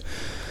of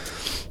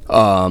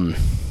high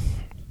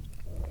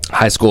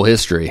school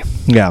history,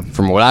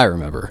 from what I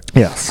remember,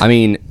 yes, I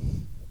mean,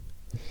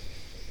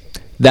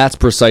 that's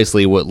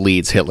precisely what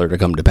leads Hitler to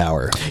come to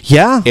power.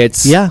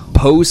 It's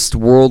post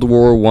World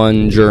War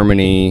I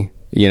Germany,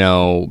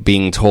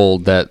 being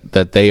told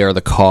that they are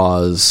the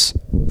cause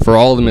for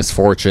all the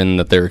misfortune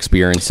that they're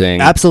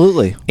experiencing.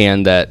 Absolutely.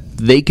 And that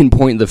they can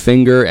point the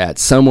finger at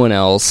someone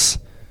else,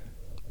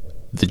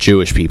 the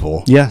Jewish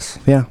people. Yes,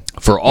 yeah.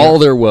 For all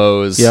their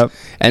woes. Yep.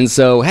 And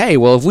so, hey,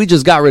 well, if we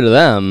just got rid of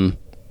them,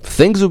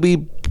 things would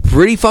be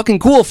pretty fucking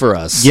cool for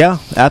us. Yeah,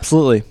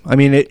 absolutely. I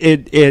mean,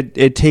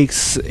 it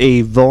takes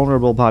a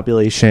vulnerable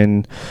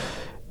population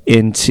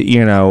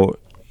into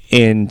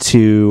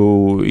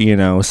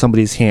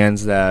somebody's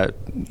hands that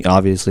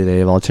obviously they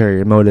have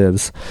ulterior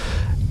motives.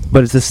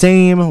 But it's the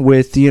same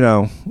with,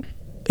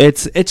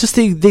 it's just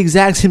the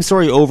exact same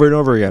story over and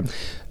over again.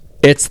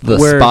 It's the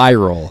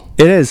spiral.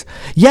 It is.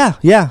 Yeah,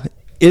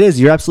 it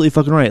is. You're absolutely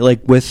fucking right. Like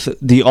with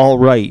the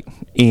alt-right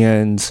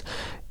and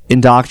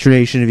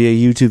indoctrination via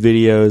YouTube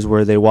videos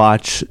where they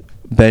watch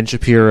Ben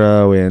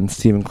Shapiro and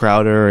Steven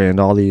Crowder and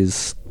all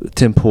these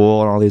Tim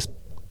Pool and all these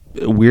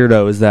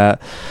weirdos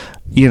that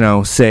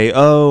say,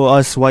 oh,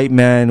 us white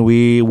men,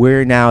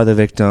 we're now the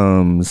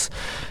victims.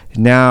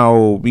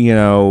 Now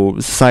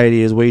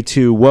society is way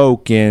too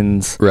woke,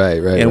 and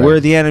we're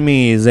the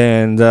enemies,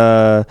 and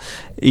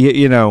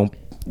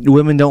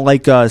women don't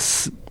like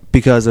us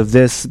because of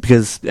this,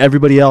 because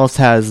everybody else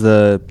has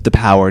the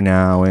power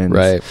now, and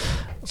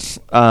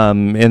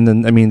and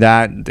then I mean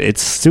that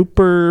it's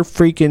super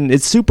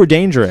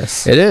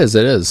dangerous. It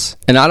is,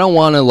 and I don't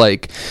want to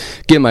like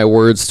get my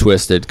words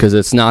twisted, because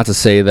it's not to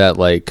say that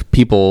like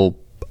people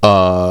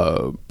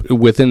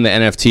within the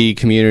NFT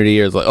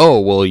community are like, oh,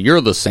 well, you're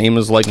the same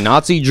as like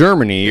Nazi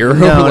Germany or white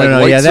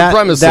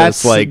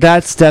supremacists.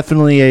 That's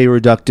definitely a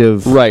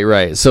reductive.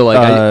 Right. So like,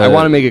 I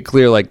want to make it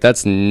clear, like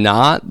that's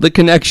not the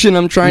connection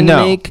I'm trying to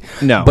make.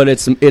 No, but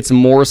it's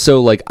more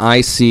so like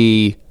I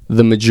see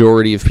the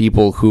majority of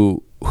people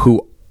who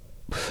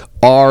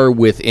are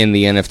within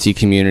the NFT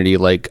community.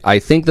 Like I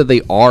think that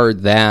they are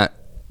that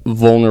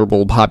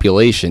vulnerable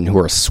population who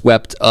are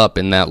swept up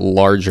in that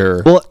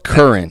larger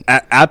current.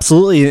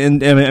 Absolutely.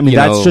 And I mean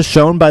that's just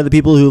shown by the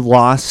people who've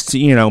lost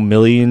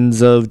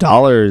millions of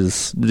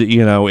dollars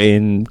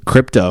in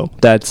crypto.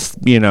 That's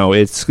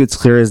it's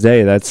clear as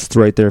day. That's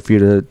right there for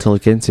you to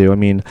look into. I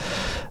mean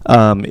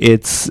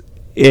it's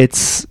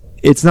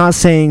not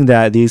saying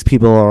that these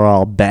people are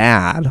all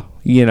bad.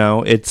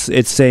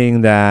 It's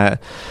saying that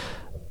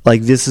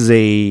like this is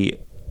a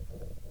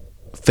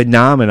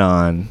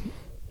phenomenon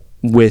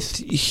with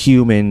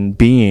human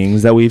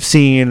beings that we've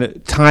seen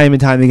time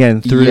and time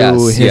again through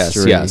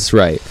history. Yes,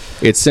 right.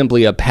 It's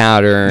simply a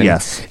pattern.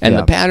 Yes. And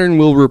the pattern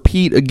will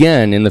repeat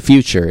again in the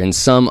future in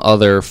some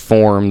other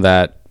form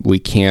that we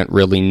can't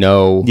really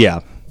know. Yeah.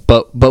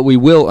 But we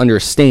will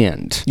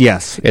understand.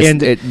 Yes.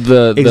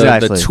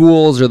 The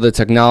tools or the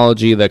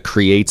technology that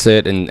creates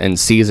it and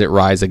sees it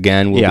rise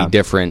again will be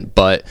different.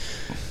 But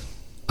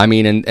I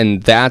mean,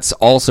 and that's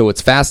also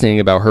what's fascinating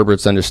about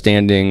Herbert's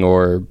understanding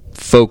or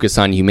focus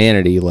on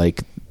humanity,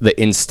 like the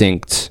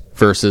instinct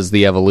versus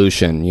the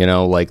evolution,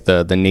 like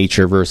the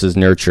nature versus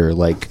nurture.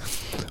 Like,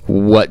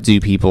 what do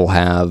people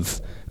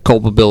have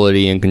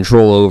culpability and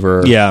control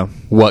over? Yeah.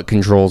 What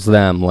controls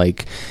them?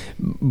 Like,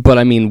 but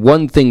I mean,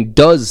 one thing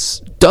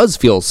does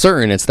feel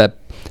certain. It's that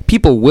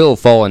people will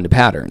fall into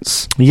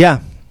patterns.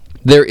 Yeah.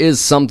 There is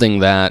something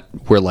that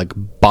we're like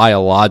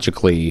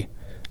biologically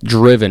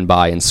driven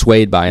by and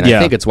swayed by, and I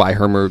think it's why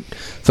Herbert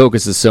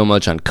focuses so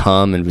much on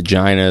cum and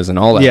vaginas and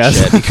all that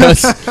shit,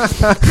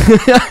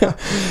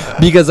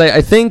 because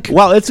I think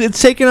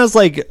it's taken us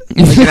like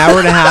an hour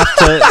and a half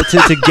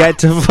to get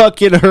to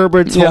fucking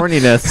Herbert's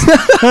horniness.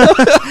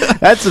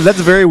 that's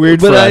very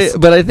weird for us.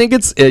 But I think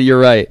it's you're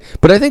right.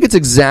 But I think it's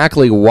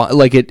exactly why.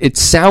 Like it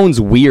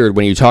sounds weird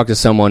when you talk to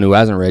someone who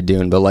hasn't read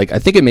Dune, but like I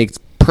think it makes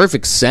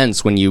perfect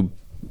sense when you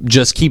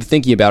just keep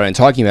thinking about it and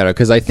talking about it,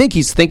 because I think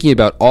he's thinking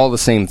about all the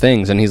same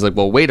things, and he's like,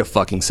 well, wait a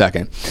fucking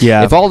second.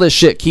 Yeah. If all this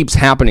shit keeps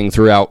happening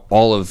throughout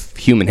all of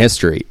human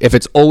history, if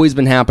it's always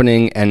been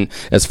happening, and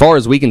as far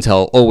as we can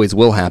tell, always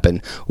will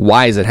happen,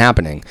 why is it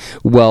happening?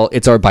 Well,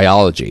 it's our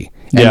biology.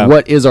 And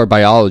what is our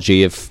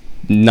biology if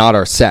not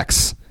our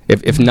sex?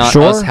 If not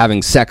us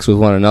having sex with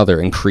one another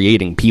and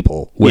creating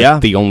people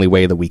with the only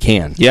way that we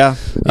can. Yeah.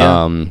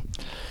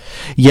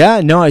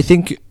 No, I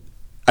think,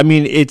 I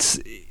mean, it's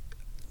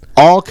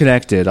all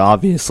connected,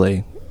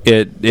 obviously.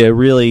 It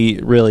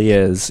really, really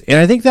is. And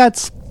I think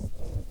that's,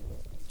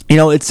 you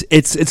know,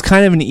 it's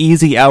kind of an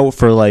easy out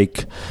for,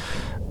 like,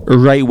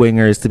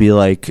 right-wingers to be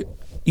like,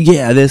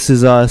 yeah, this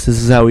is us, this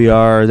is how we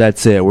are,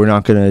 that's it. We're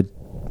not going to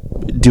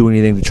do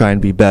anything to try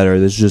and be better.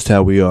 This is just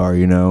how we are,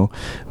 you know.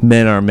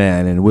 Men are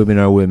men and women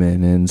are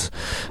women, and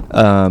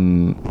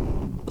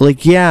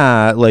like,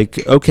 yeah,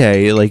 like,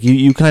 okay, like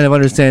you kind of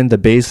understand the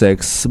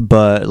basics,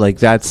 but like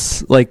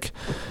that's like,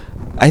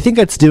 I think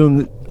that's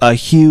doing a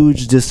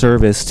huge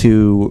disservice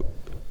to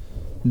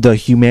the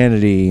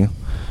humanity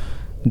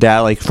that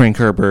like Frank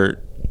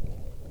Herbert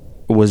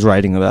was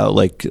writing about.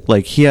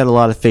 Like he had a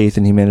lot of faith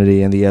in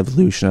humanity and the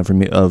evolution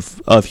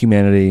of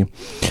humanity,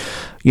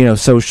 you know,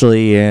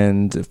 socially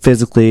and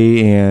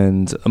physically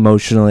and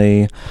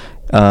emotionally,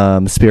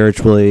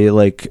 spiritually.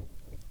 Like,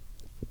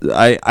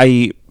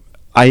 I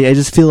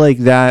just feel like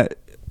that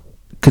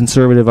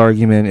conservative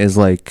argument is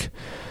like,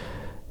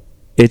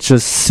 it's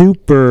just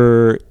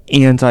super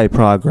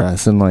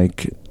anti-progress, and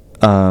like, you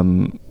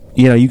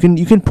know, you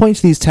can point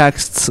to these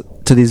texts,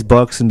 to these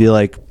books, and be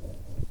like,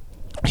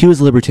 he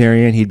was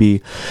libertarian, he'd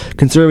be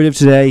conservative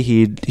today,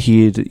 he'd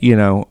you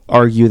know,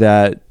 argue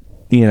that,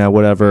 you know,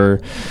 whatever,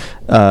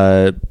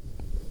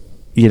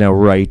 you know,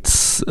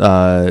 rights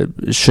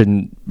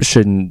shouldn't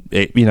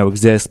you know,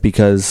 exist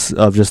because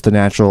of just the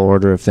natural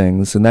order of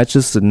things, and that's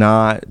just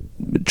not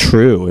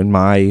true in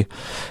my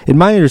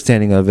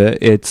understanding of it.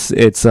 It's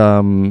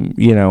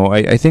you know,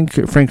 I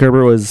think Frank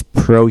Herbert was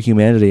pro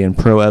humanity and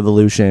pro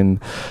evolution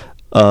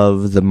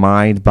of the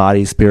mind,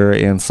 body,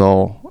 spirit, and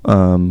soul.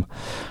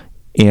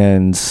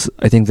 And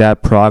I think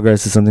that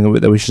progress is something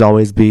that we should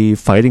always be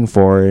fighting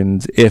for.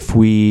 And if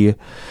we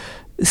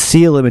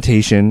see a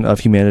limitation of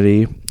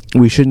humanity,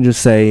 we shouldn't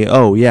just say,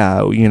 oh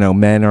yeah, you know,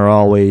 men are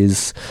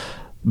always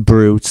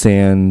brutes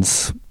and,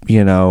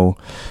 you know,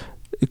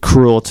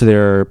 cruel to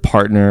their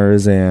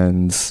partners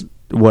and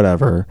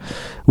whatever.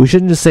 We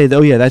shouldn't just say,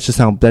 oh yeah, that's just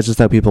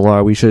how people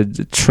are. We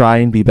should try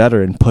and be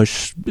better and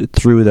push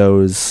through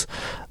those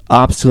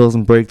obstacles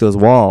and break those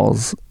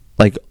walls,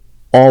 like,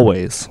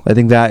 always. I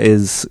think that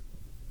is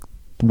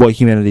what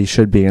humanity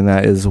should be, and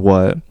that is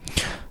what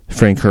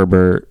Frank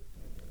Herbert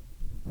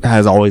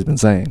has always been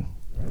saying.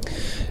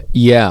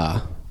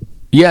 Yeah,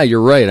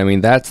 you're right. I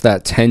mean, that's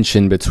that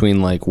tension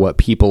between like what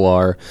people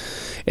are.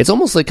 It's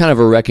almost like kind of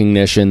a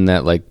recognition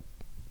that like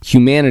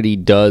humanity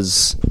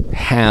does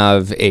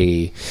have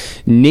a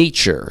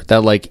nature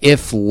that, like,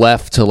 if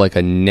left to like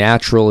a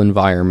natural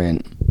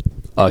environment,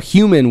 a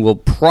human will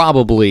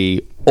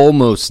probably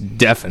almost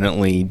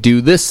definitely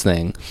do this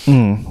thing.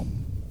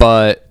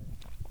 But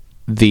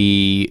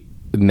the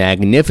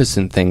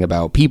magnificent thing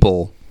about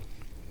people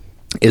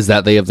is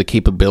that they have the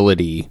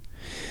capability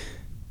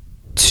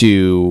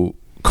to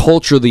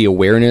culture the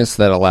awareness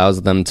that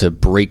allows them to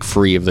break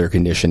free of their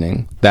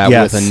conditioning. That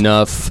with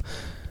enough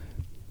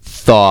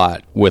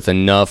thought, with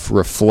enough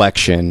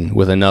reflection,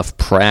 with enough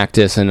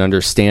practice and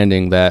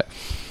understanding, that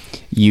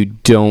you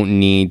don't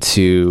need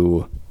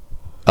to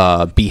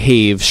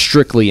behave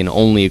strictly and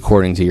only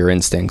according to your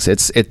instincts.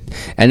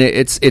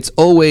 It's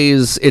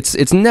always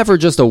never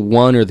just a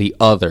one or the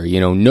other. You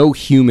know, no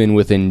human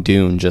within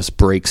Dune just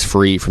breaks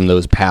free from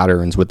those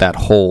patterns with that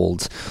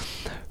hold.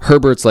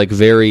 Herbert's like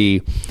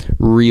very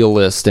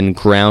realist and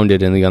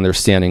grounded in the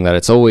understanding that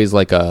it's always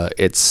like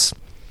it's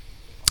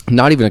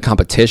not even a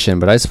competition,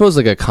 but I suppose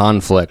like a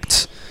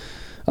conflict,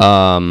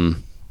 a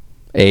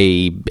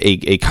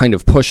kind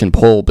of push and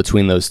pull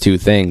between those two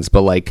things.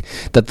 But like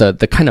that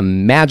the kind of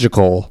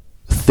magical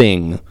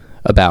thing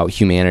about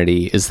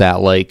humanity is that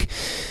like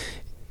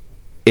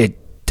it,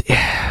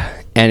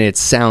 and it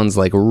sounds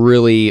like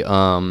really,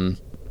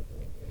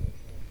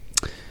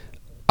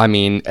 I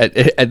mean,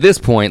 at this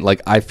point,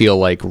 like, I feel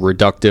like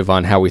reductive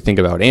on how we think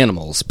about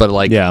animals, but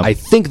like, I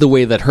think the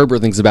way that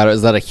Herbert thinks about it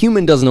is that a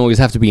human doesn't always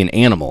have to be an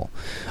animal.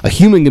 A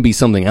human can be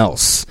something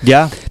else.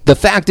 Yeah. The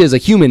fact is, a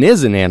human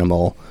is an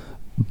animal,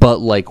 but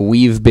like,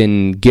 we've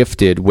been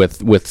gifted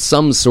with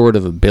some sort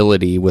of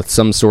ability, with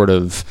some sort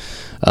of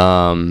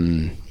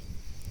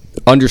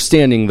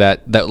understanding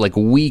that like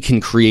we can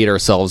create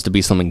ourselves to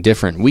be something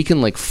different. We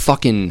can like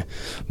fucking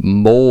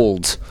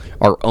mold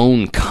our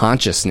own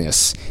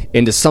consciousness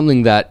into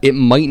something that it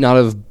might not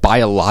have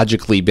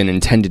biologically been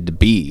intended to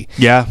be.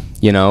 Yeah.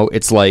 You know,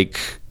 it's like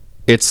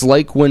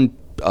when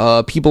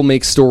people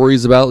make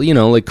stories about, you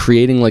know, like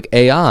creating like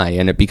AI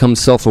and it becomes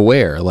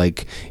self-aware.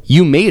 Like,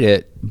 you made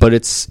it, but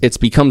it's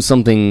become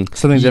something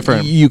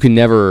different. You can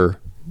never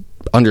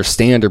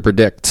understand or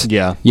predict.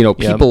 Yeah. You know,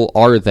 people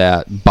are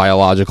that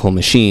biological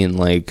machine.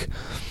 Like,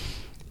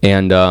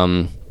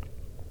 And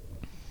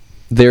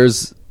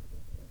there's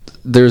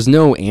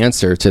no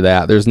answer to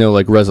that. There's no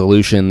like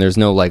resolution. There's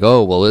no like,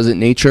 oh well, is it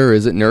nature,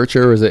 is it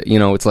nurture, is it,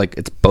 it's like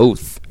it's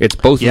both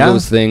of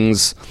those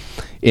things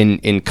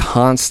in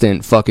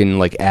constant fucking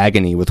like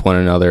agony with one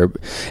another.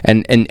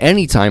 And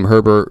anytime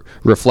Herbert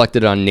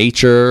reflected on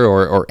nature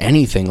or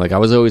anything, like I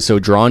was always so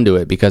drawn to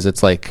it, because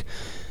it's like,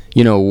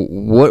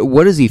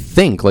 what does he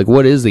think? Like,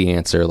 what is the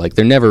answer? Like,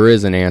 there never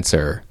is an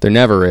answer. There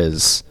never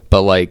is.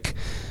 But like,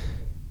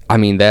 I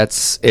mean,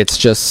 it's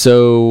just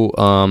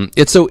so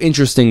it's so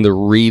interesting to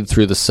read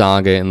through the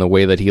saga and the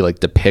way that he like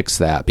depicts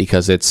that,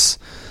 because it's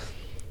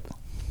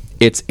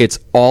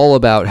all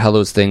about how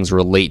those things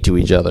relate to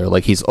each other.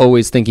 Like, he's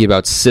always thinking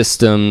about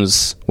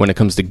systems when it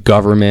comes to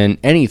government,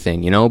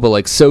 anything, but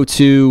like so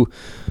too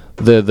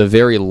the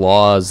very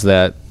laws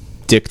that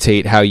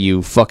dictate how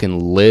you fucking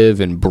live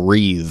and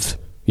breathe.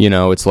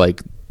 It's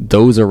like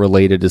those are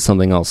related to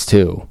something else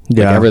too.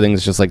 Yeah. Like,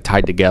 everything's just like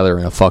tied together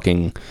in a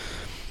fucking,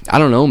 I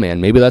don't know,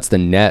 man. Maybe that's the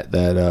net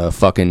that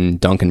fucking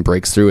Duncan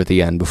breaks through at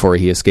the end before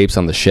he escapes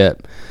on the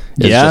ship.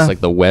 It's just like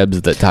the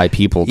webs that tie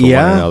people to one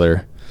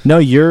another. No,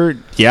 you're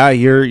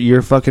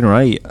fucking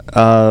right.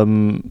 I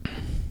mean,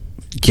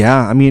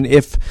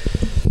 if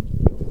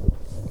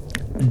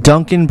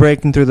Duncan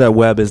breaking through that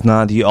web is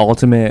not the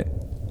ultimate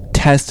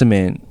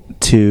testament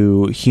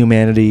to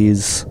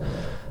humanity's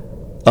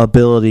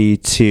ability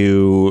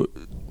to,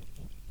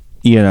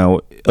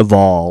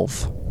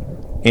 evolve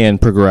and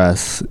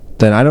progress,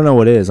 then I don't know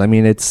what is. I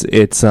mean, it's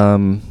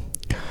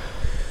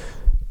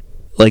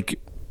like,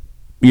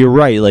 you're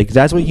right. Like,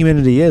 that's what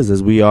humanity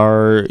is we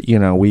are,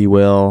 we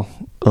will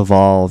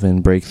evolve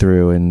and break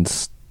through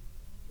and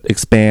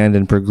expand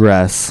and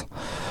progress.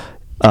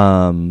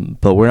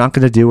 But we're not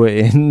going to do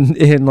it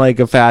in like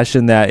a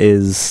fashion that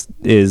is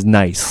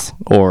nice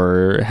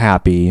or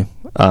happy.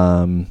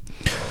 There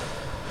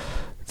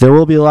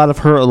will be a lot of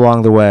hurt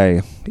along the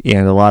way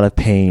and a lot of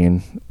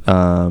pain.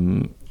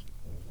 And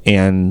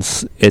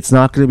it's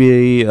not going to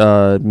be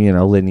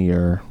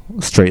linear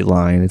straight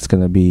line. It's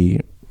going to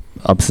be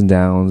ups and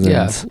downs.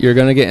 Yeah, and you're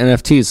going to get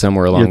NFTs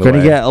somewhere along the way. You're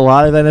going to get a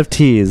lot of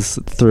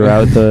NFTs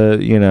throughout the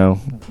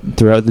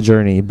throughout the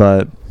journey,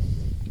 but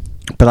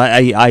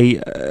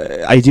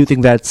I do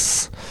think that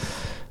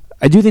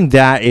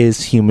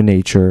is human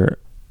nature.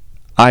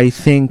 I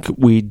think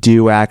we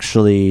do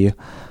actually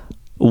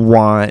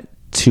want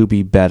to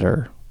be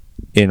better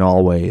in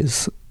all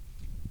ways.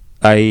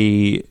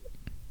 I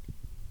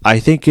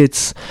think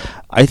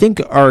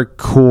our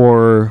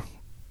core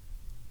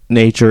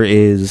nature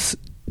is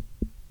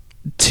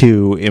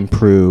to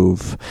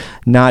improve,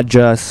 not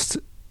just,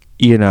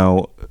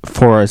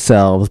 for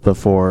ourselves, but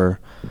for,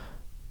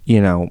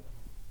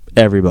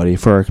 everybody,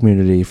 for our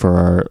community, for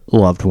our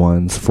loved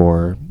ones,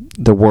 for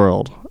the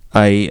world.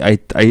 I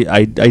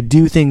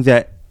do think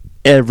that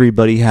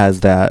everybody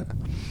has that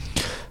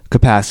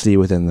capacity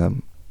within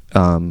them.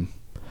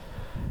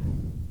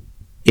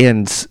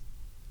 And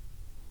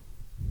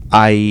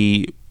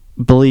I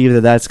believe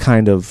that that's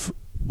kind of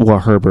what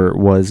Herbert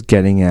was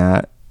getting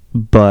at,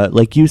 but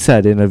like you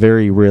said, in a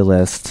very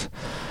realist,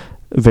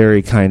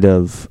 very kind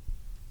of,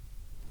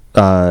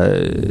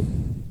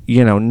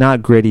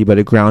 not gritty, but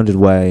a grounded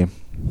way,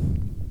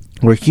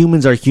 where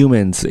humans are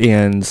humans,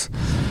 and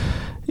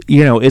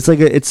it's like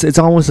it's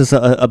almost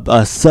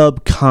a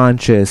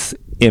subconscious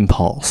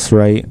impulse,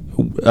 right?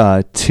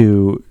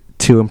 To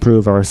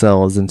improve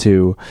ourselves and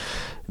to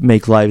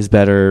make lives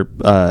better,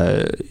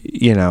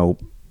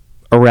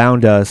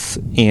 around us,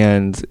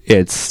 and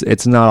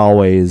it's not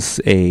always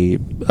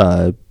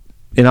an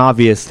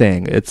obvious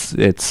thing.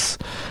 It's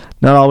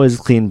not always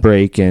a clean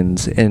break, and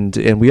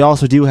we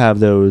also do have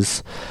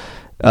those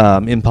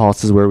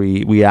impulses where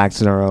we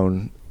act in our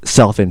own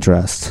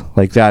self-interest.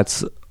 Like,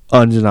 that's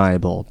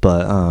undeniable,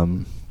 but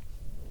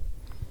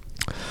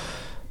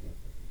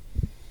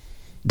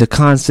the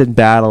constant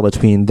battle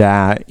between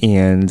that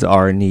and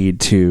our need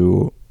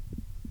to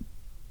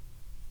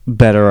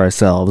better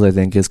ourselves, I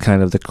think, is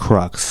kind of the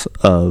crux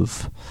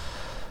of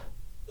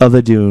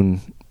the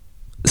Dune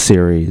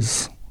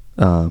series,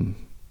 in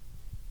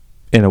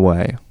a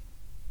way.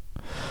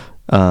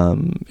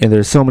 And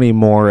there's so many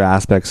more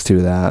aspects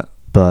to that,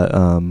 but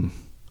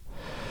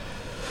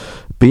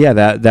yeah,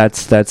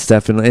 that's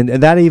definitely,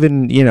 and that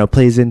even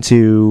plays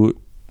into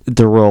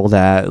the role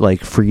that like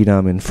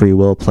freedom and free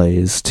will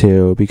plays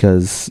too,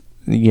 because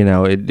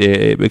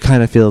it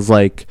kind of feels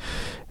like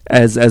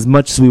as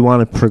much as we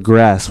want to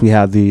progress, we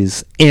have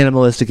these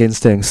animalistic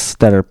instincts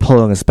that are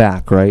pulling us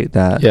back, right?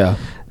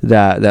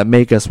 That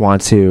make us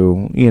want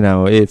to,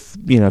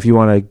 if you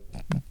want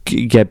to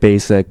get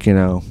basic,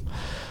 just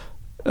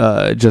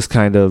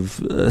kind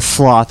of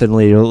sloth and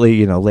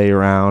lay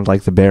around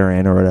like the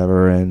Baron or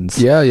whatever, and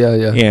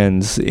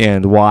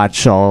and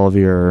watch all of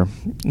your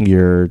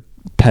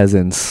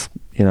peasants,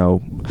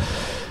 do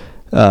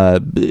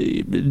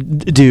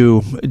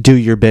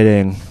your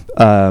bidding.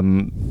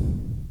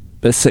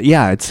 But so,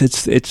 yeah, it's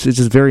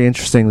just very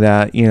interesting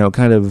that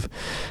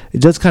it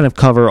does kind of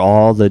cover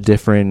all the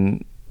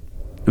different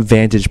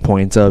vantage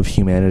points of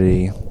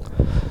humanity,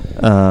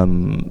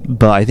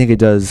 But I think it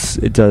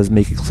does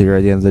make it clear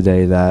at the end of the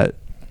day that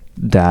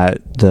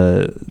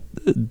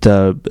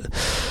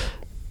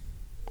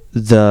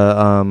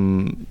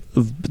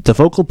the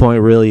focal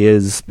point really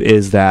is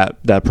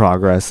that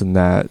progress and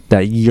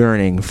that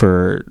yearning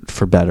for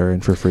better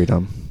and for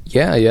freedom.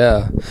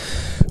 Yeah.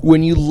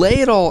 When you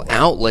lay it all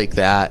out like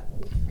that,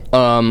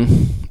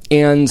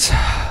 and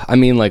I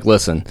mean, like,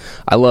 listen,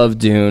 I love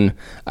Dune.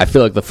 I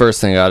feel like the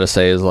first thing I gotta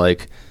say is,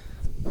 like,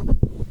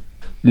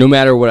 no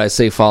matter what I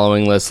say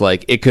following this,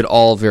 like, it could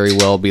all very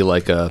well be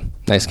like a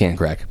nice can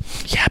crack.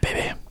 Yeah,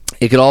 baby.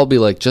 It could all be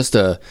like just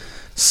a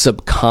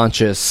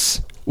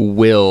subconscious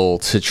will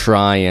to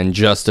try and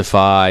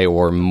justify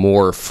or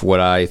morph what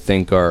I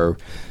think are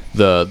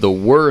the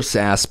worst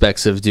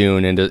aspects of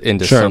Dune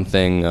into Sure.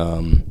 something,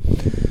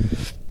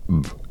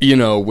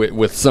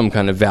 with some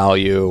kind of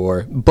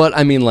value. But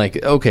I mean,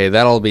 like, okay,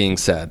 that all being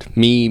said,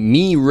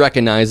 me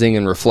recognizing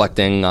and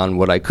reflecting on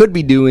what I could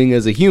be doing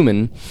as a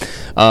human,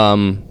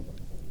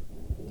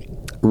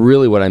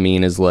 really what I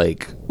mean is,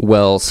 like,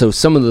 well, so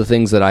some of the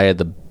things that I had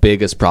the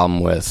biggest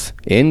problem with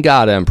in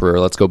God Emperor,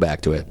 let's go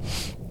back to it.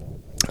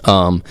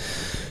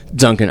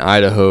 Duncan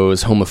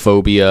Idaho's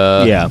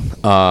homophobia. Yeah.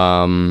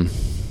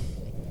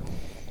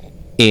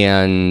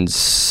 And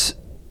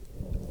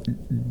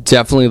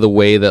definitely the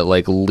way that,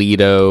 like,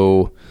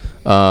 Leto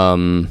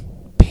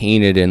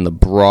painted in the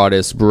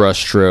broadest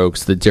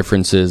brushstrokes the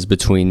differences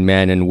between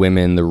men and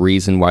women, the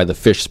reason why the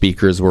fish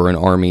speakers were an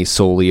army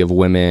solely of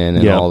women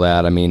and all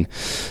that. I mean,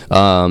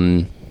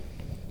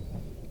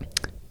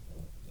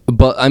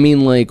 but I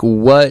mean, like,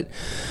 what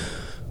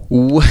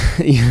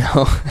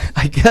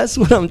I guess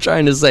what I'm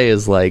trying to say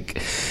is,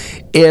 like,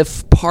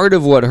 if part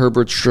of what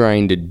Herbert's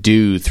trying to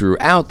do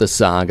throughout the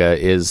saga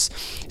is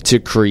to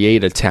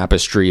create a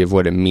tapestry of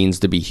what it means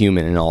to be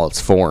human in all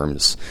its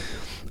forms,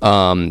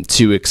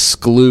 to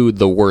exclude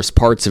the worst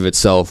parts of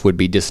itself would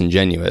be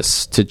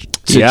disingenuous. To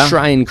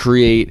try and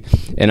create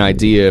an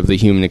idea of the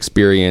human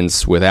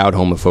experience without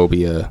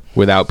homophobia,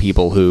 without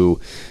people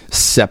who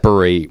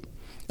separate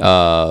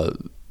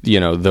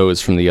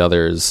those from the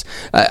others.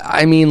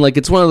 I mean, like,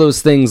 it's one of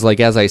those things, like,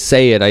 as I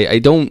say it,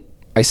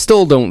 I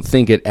still don't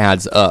think it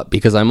adds up,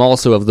 because I'm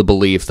also of the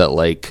belief that,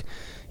 like,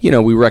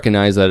 we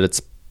recognize that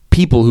it's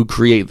people who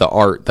create the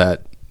art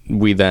that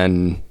we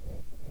then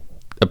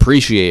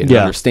appreciate and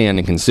understand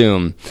and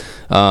consume.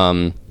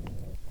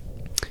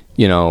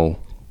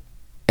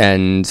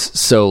 And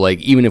so, like,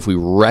 even if we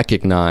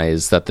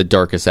recognize that the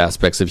darkest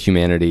aspects of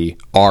humanity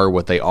are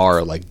what they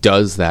are, like,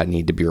 does that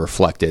need to be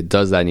reflected?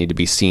 Does that need to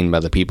be seen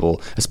by the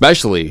people,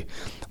 especially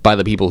by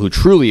the people who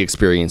truly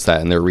experience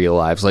that in their real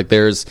lives? Like,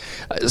 there's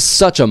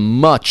such a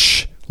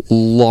much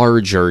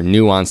larger,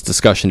 nuanced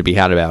discussion to be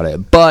had about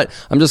it. But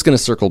I'm just going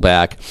to circle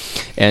back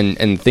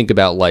and think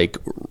about, like,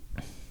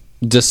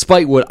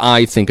 despite what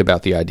I think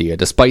about the idea,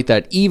 despite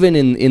that, even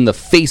in the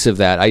face of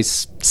that, I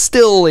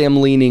still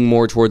am leaning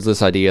more towards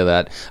this idea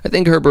that I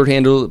think Herbert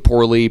handled it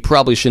poorly,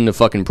 probably shouldn't have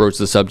fucking broached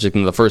the subject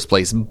in the first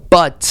place.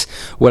 But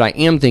what I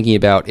am thinking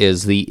about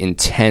is the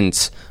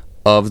intent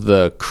of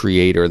the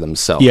creator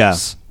themselves. Yeah.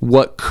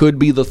 What could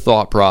be the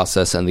thought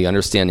process and the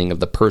understanding of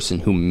the person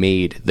who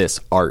made this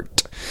art?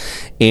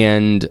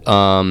 And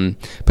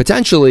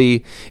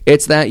potentially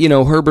it's that,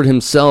 Herbert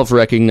himself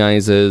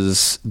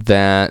recognizes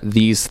that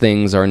these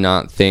things are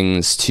not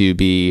things to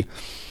be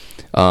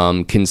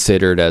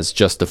considered as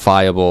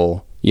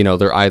justifiable.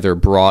 They're either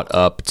brought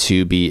up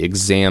to be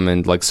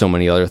examined, like so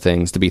many other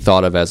things, to be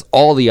thought of as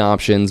all the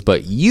options,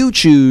 but you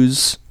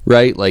choose,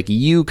 right? Like,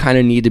 you kind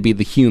of need to be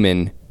the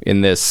human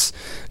in this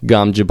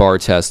Gom Jabbar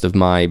test of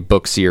my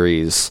book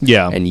series.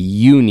 Yeah. And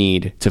you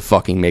need to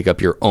fucking make up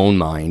your own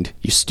mind,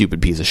 you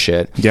stupid piece of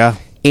shit. Yeah.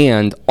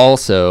 And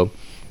also,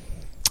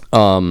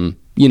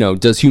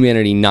 does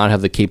humanity not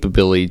have the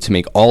capability to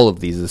make all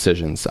of these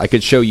decisions? I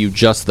could show you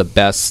just the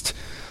best,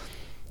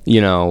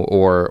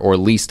 or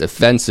least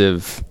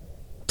offensive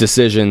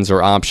decisions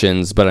or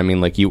options, but I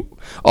mean, like, you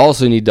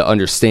also need to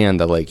understand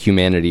that, like,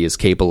 humanity is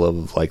capable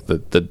of, like,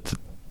 the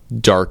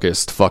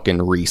darkest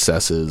fucking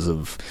recesses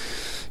of,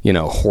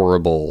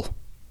 horrible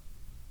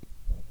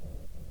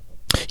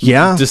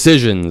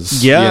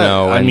decisions.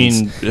 I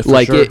mean, for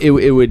like, sure.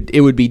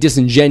 it would be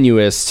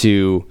disingenuous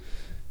to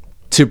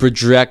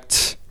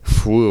project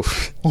to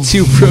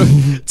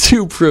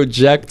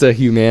project a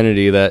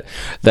humanity that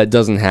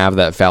doesn't have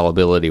that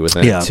fallibility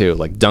within it too.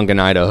 Like, Duncan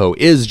Idaho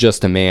is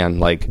just a man.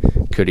 Like,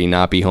 could he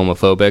not be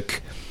homophobic?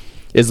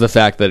 Is the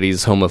fact that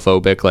he's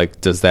homophobic, like,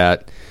 does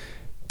that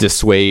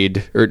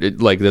dissuade, or,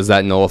 like, does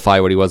that nullify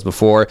what he was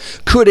before?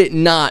 Could it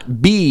not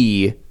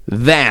be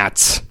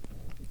that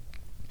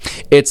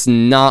it's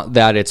not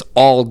that it's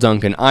all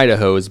Duncan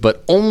Idahos,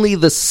 but only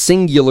the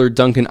singular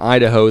Duncan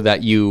Idaho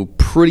that you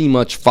pretty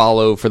much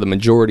follow for the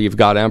majority of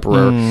God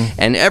Emperor,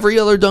 and every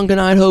other Duncan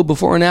Idaho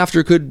before and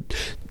after could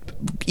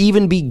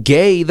even be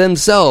gay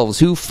themselves?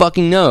 Who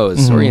fucking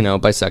knows? Or,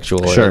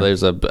 bisexual. Sure. Or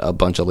there's a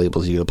bunch of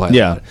labels you could apply.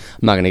 Yeah. I'm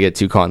not going to get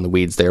too caught in the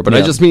weeds there, but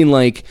I just mean,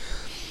 like,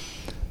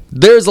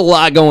 there's a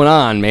lot going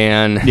on,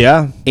 man.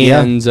 Yeah.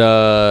 And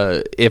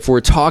if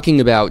we're talking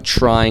about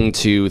trying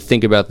to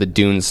think about the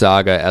Dune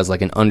saga as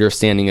like an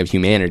understanding of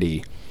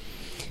humanity,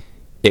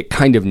 it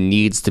kind of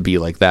needs to be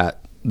like that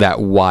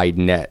wide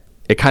net.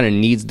 It kind of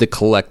needs to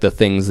collect the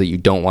things that you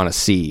don't want to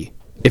see,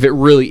 if it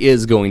really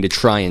is going to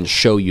try and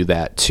show you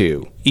that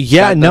too.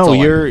 Yeah,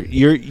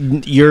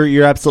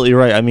 you're absolutely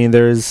right. I mean,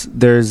 there's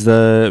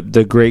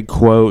the great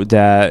quote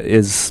that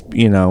is,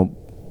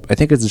 I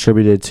think it's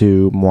attributed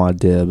to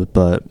Muad'Dib,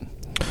 but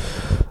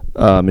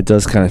it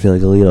does kind of feel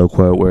like a Leo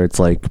quote where it's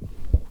like,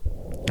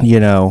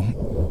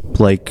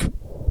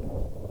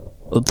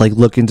 like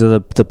look into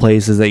the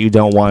places that you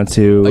don't want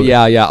to.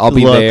 I'll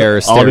be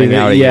there staring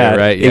out at you,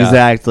 right? Yeah.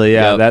 Exactly.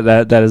 Yeah,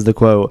 yep. That is the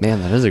quote. Man,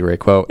 that is a great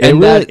quote.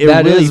 And that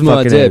really is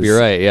Muad'Dib. You're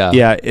right. Yeah.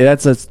 Yeah,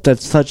 that's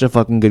such a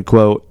fucking good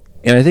quote.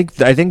 And I think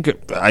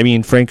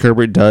Frank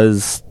Herbert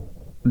does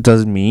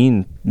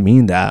mean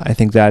that. I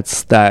think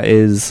that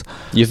is.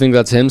 You think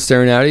that's him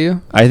staring out at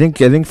you? I think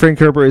Frank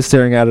Herbert is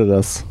staring out at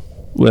us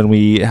when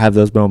we have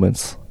those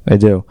moments. I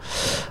do.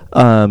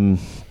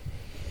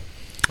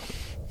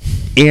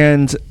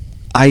 And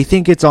I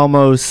think it's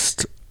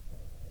almost.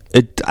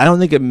 I don't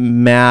think it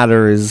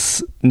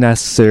matters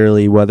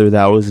necessarily whether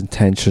that was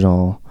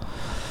intentional.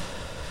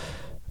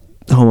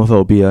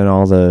 Homophobia and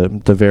all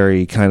the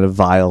very kind of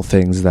vile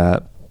things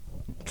that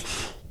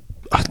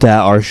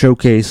are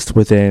showcased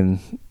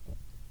within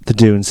the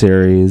Dune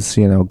series,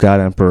 God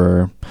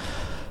Emperor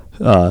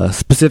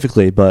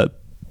specifically. But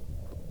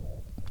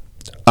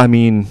I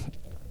mean,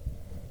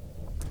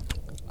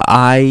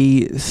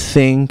 I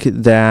think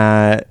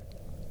that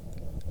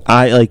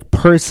I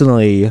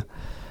personally,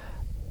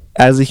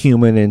 as a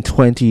human in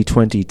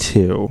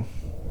 2022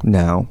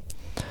 now,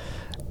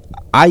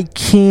 I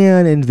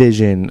can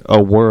envision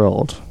a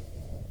world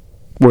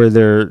where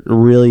there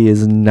really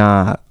is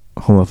not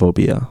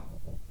homophobia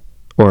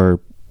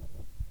or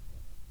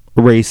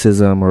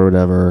racism or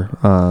whatever.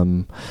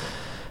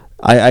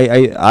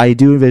 I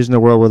do envision a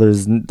world where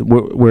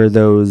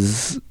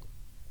those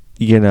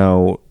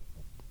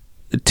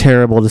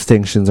terrible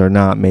distinctions are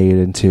not made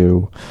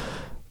into,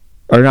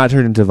 are not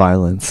turned into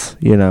violence.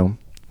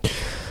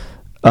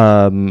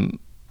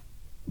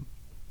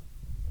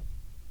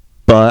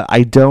 But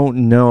I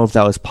don't know if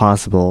that was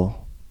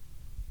possible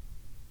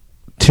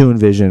to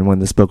envision when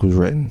this book was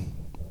written.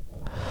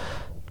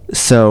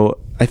 So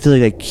I feel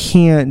like I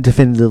can't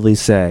definitively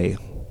say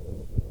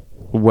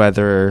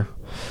whether,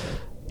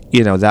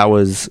 that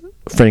was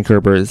Frank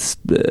Herbert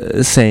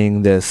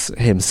saying this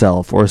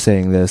himself or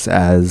saying this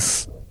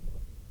as,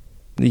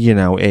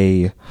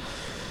 a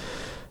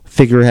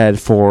figurehead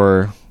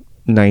for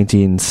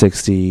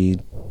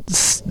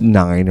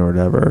 1969 or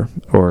whatever,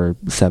 or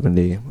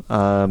 70.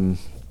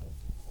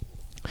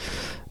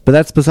 But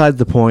that's beside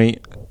the point.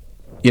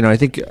 I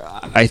think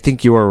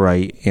you are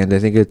right, and I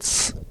think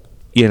it's,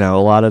 a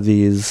lot of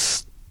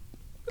these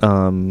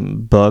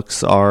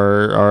books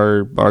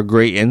are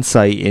great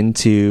insight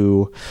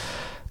into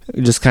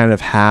just kind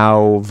of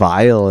how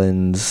vile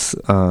and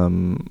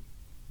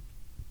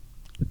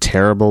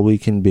terrible we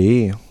can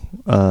be.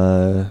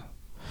 I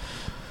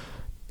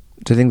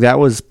think that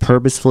was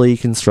purposefully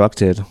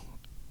constructed,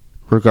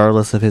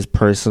 regardless of his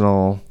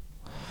personal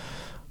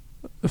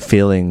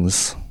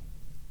feelings.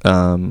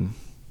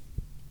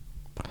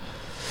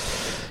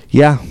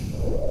 Yeah.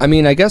 I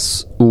mean, I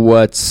guess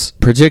what's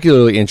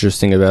particularly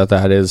interesting about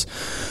that is,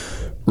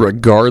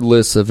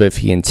 regardless of if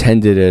he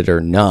intended it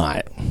or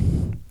not,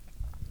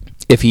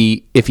 if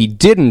he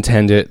did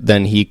intend it,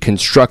 then he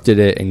constructed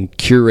it and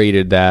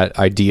curated that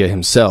idea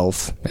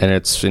himself, and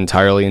it's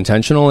entirely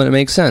intentional and it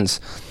makes sense.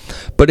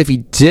 But if he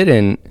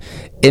didn't,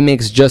 it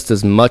makes just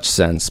as much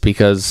sense,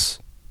 because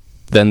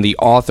then the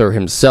author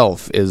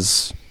himself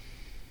is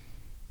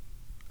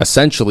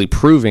essentially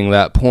proving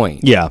that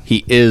point. Yeah.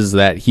 He is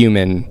that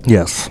human,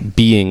 yes,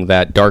 being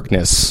that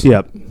darkness.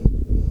 Yep.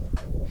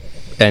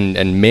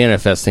 And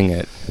manifesting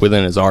it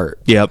within his art.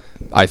 Yep.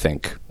 I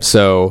think.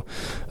 So,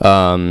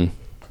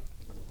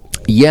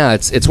 yeah,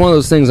 it's one of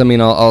those things. I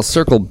mean, I'll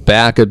circle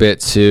back a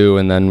bit too,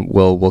 and then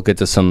we'll get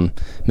to some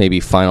maybe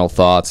final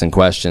thoughts and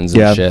questions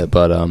and shit.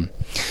 But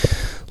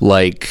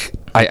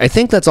I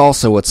think that's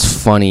also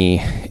what's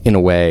funny in a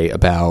way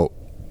about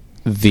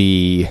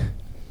the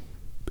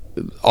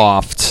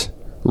oft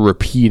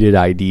repeated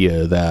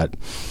idea that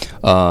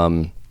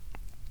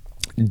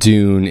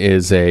Dune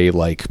is a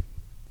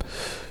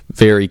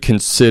very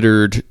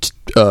considered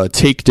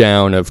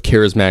takedown of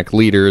charismatic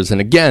leaders. And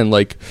again,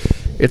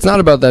 it's not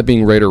about that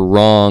being right or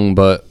wrong,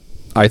 but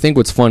I think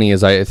what's funny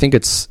is I think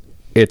it's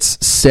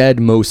said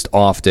most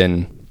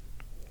often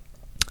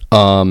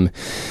in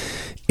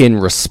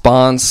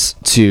response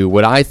to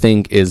what I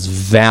think is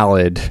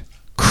valid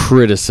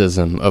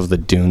criticism of the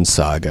Dune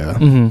saga.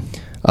 Mm-hmm.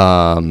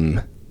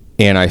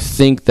 And I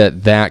think that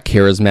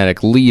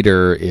charismatic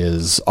leader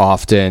is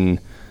often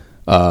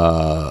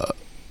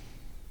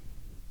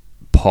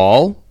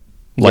Paul.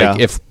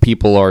 If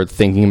people are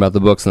thinking about the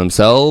books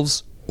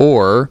themselves,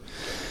 or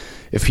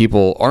if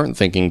people aren't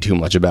thinking too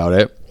much about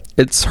it,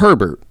 it's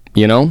Herbert.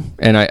 you know?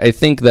 And I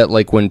think that,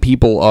 like, when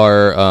people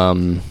are,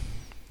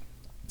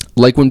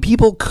 like, when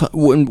people,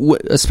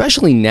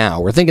 especially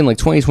now, we're thinking, like,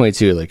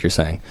 2022, like you're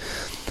saying,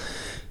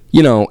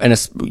 you know,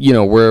 and, you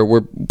know,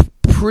 we're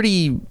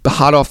pretty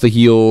hot off the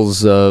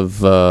heels of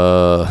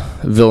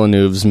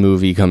Villeneuve's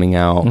movie coming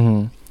out.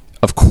 Mm-hmm.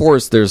 Of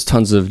course, there's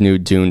tons of new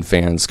Dune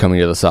fans coming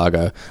to the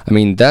saga. I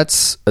mean,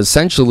 that's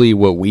essentially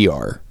what we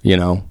are, you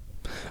know?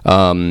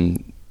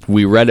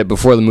 We read it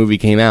before the movie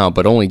came out,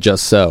 but only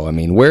just so. I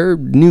mean, we're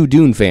new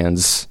Dune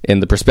fans in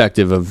the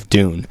perspective of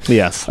Dune.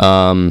 Yes.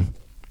 And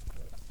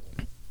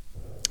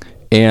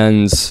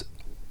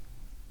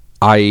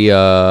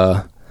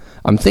I'm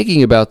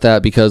thinking about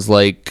that because,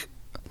 like,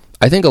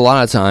 I think a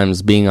lot of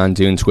times being on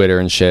Dune Twitter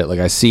and shit, like,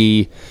 I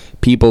see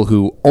people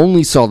who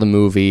only saw the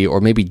movie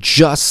or maybe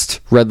just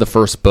read the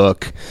first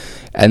book,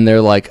 and they're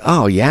like,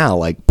 oh yeah,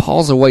 like,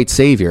 Paul's a white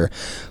savior.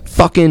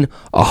 Fucking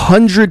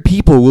 100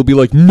 people will be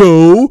like,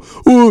 no,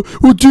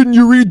 well, didn't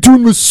you read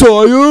Dune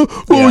Messiah?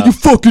 Oh, you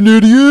fucking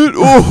idiot.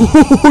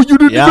 Oh, you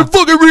didn't even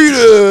fucking read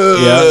it.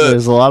 Yeah,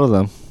 there's a lot of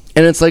them.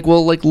 And it's like,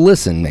 well, like,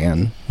 listen,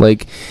 man.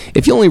 Like,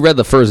 if you only read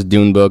the first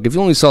Dune book, if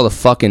you only saw the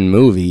fucking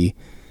movie,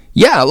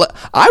 yeah,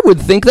 I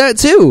would think that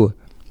too.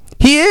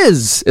 He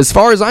is, as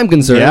far as I'm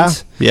concerned. Yeah.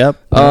 Yep.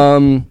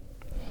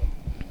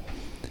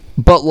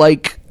 But,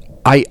 like,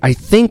 I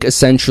think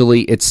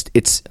essentially it's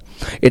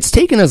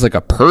taken as, like,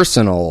 a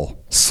personal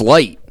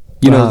slight.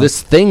 You know,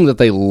 this thing that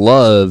they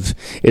love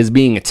is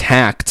being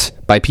attacked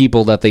by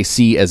people that they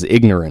see as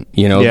ignorant,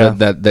 you know,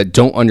 that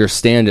don't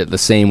understand it the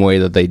same way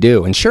that they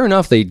do. And sure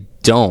enough, they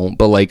don't,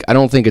 but, like, I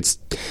don't think it's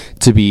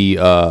to be,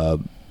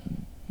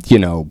 you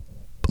know,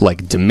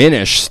 like,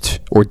 diminished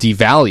or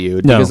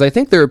devalued, because I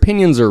think their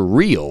opinions are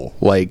real.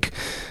 Like,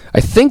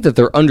 I think that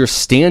their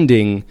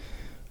understanding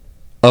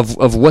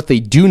of what they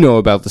do know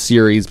about the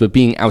series, but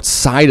being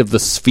outside of the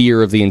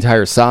sphere of the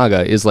entire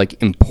saga, is,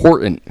 like,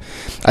 important.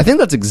 I think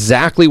that's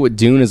exactly what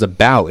Dune is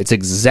about. It's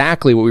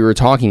exactly what we were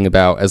talking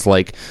about as,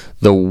 like,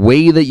 the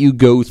way that you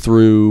go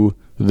through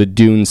the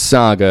Dune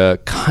saga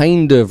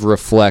kind of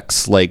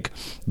reflects, like,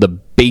 the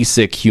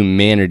basic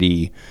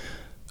humanity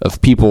of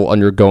people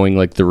undergoing,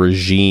 like, the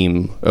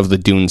regime of the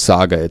Dune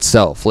saga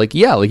itself. Like,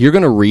 yeah, like, you're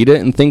gonna read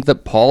it and think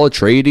that Paul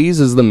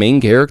Atreides is the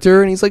main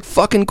character and he's, like,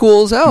 fucking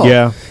cool as hell.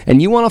 Yeah.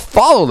 And you want to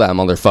follow that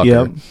motherfucker.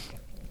 Yep.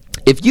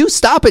 If you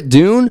stop at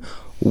Dune,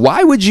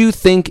 why would you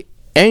think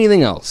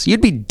anything else? You'd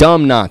be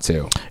dumb not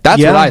to.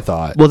 That's what I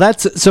thought. Well,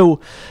 that's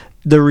so.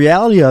 The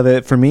reality of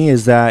it for me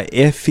is that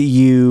if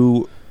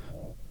you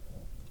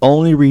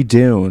only read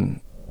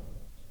Dune,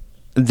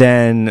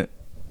 then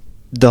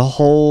the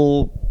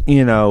whole,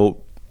 you know,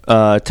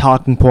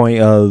 talking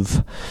point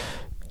of,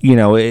 you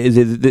know,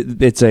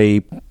 it's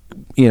a,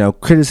 you know,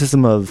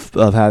 criticism of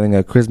having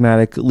a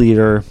charismatic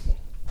leader,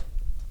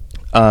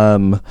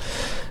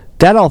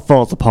 that all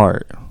falls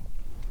apart,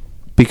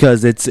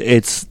 because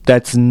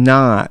that's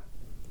not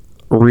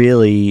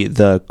really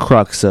the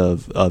crux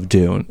of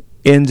Dune.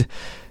 And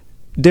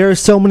there are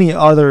so many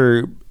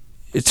other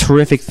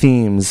terrific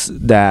themes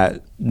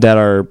that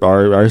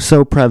are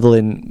so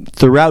prevalent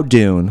throughout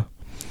Dune,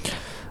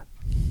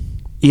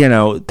 you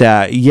know,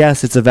 that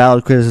yes, it's a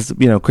valid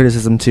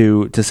criticism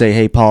to say,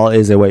 hey, Paul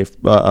is a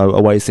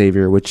white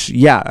savior, which,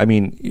 yeah, I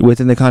mean,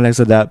 within the context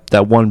of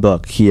that one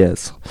book, he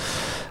is.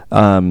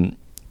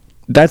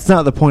 That's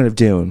not the point of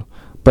Dune,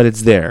 but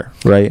it's there,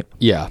 right?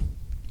 Yeah.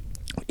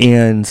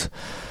 And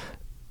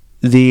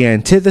the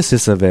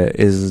antithesis of it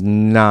is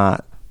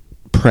not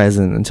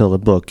present until the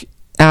book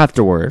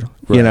afterward,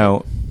 right. You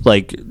know,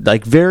 like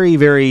very,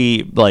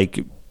 very,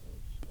 like,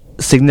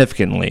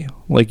 significantly.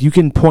 Like, you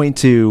can point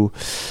to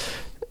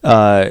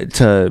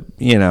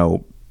you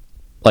know,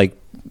 like,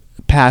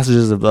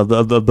 passages of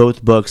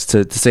both books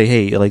to say,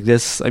 hey, like,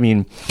 this, I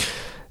mean,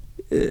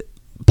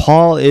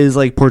 Paul is,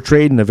 like,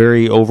 portrayed in a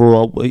very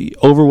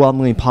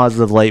overwhelmingly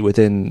positive light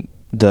within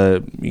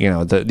the, you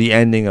know, the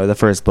ending of the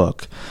first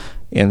book,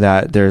 and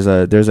that there's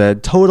a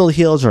total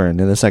heel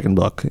turn in the second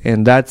book,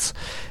 and that's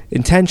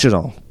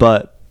intentional.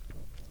 But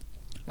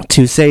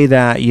to say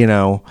that, you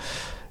know,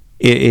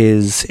 it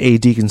is a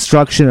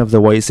deconstruction of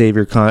the white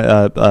savior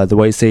trope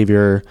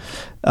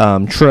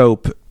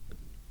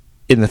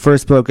in the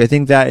first book, I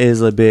think that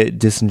is a bit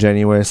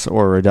disingenuous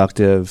or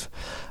reductive.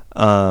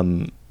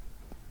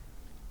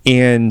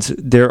 And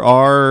there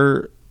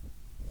are,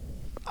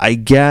 I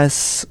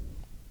guess,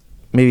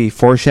 maybe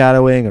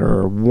foreshadowing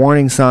or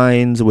warning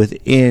signs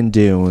within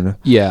Dune.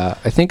 Yeah,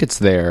 I think it's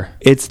there.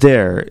 It's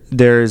there.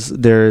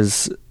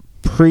 There's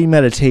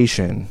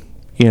premeditation,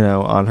 you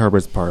know, on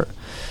Herbert's part.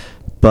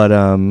 But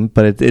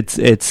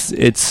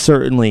it's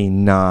certainly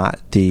not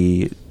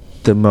the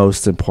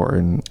most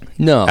important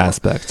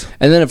aspect.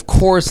 And then, of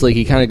course, like,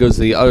 he kind of goes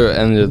to the other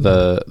end of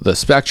the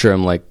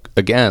spectrum. Like,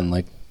 again,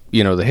 like,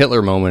 you know, the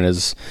Hitler moment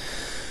is,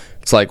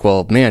 it's like,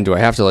 well, man, do I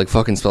have to, like,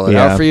 fucking spell it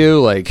out for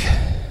you? Like,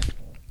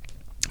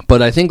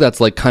 but I think that's,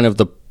 like, kind of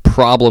the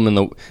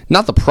problem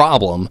not the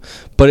problem,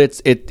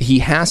 but he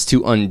has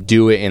to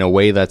undo it in a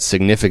way that's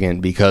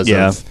significant because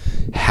of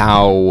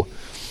how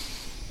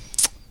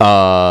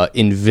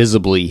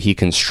invisibly he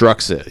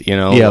constructs it,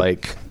 Yep.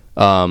 like,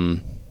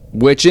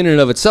 which in and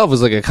of itself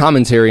is like a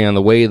commentary on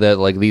the way that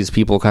like these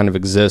people kind of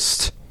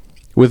exist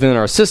within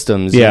our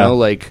systems, Yeah.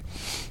 like,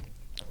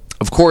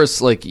 of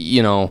course, like,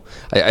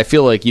 I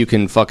feel like you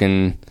can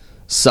fucking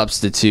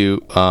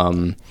substitute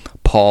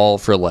Paul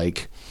for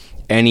like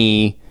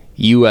any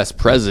U.S.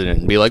 president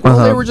and be like,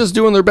 well, they were just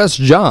doing their best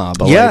job.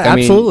 But, Yeah, like, I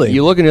mean, absolutely.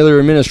 you look into their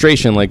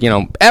administration, like,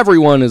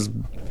 everyone is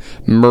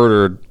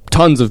murdered,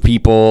 tons of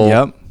people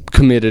Yep.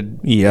 committed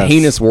Yes.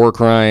 heinous war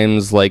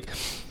crimes, like,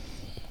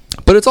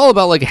 but it's all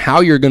about like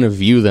how you're going to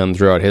view them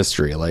throughout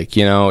history. Like,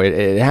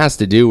 it has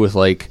to do with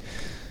like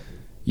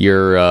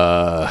your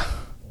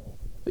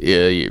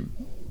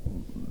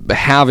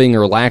having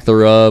or lack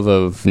thereof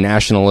of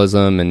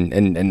nationalism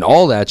and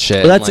all that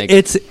shit. Well, that's like,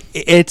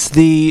 it's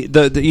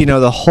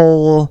the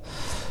whole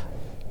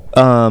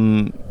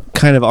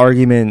kind of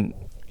argument,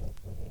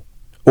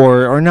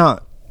 or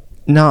not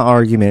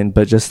argument,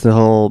 but just the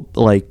whole,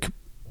 like,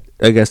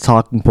 I guess,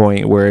 talking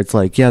point where it's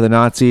like, yeah, the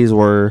Nazis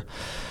were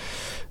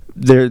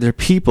they're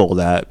people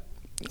that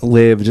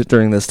lived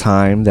during this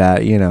time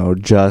that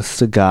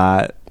just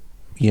got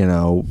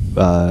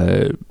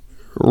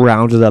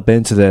rounded up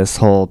into this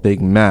whole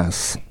big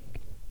mess,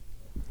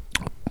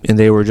 and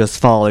they were just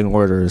following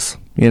orders.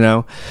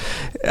 Like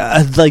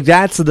like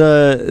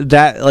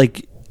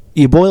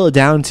you boil it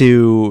down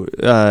to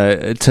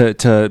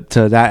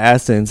that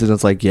essence, and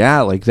it's like,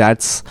 yeah, like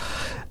that's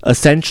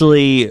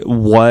essentially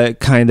what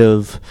kind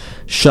of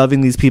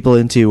shoving these people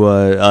into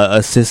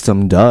a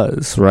system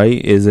does,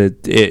 right? Is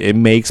it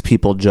makes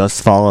people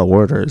just follow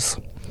orders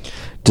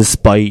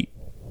despite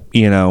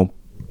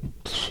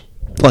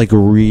like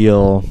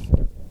real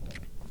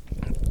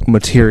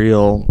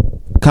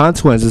material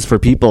consequences for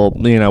people,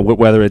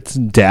 whether it's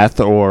death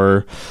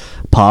or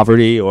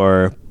poverty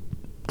or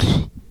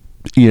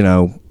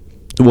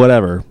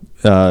whatever,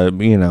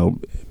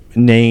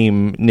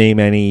 name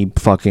any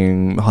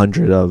fucking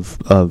 100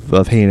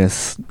 of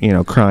heinous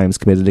crimes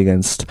committed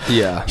against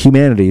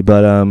humanity.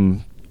 But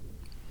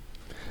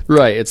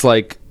right, it's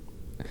like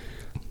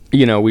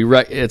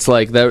it's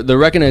like the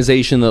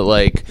recognition that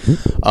like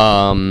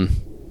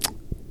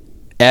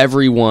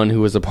everyone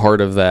who is a part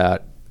of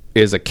that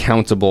is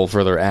accountable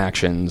for their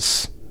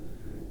actions,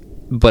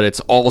 but it's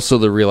also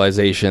the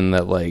realization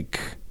that like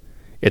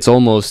it's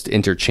almost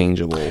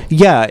interchangeable.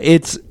 Yeah,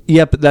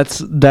 but that's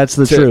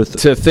the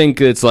truth. To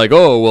think it's like,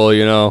 oh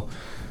well,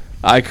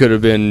 I could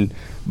have been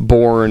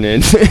born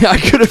in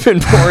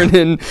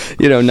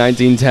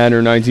 1910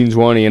 or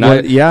 1920, and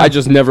I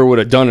just never would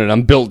have done it.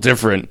 I'm built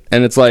different,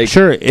 and it's like,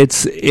 sure,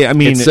 it's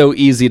so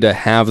easy to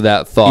have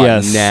that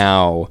thought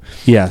now,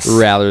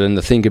 rather than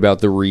to think about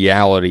the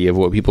reality of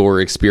what people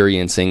were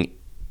experiencing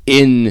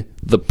in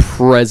the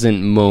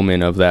present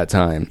moment of that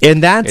time.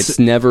 And it's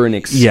never an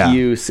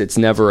excuse, it's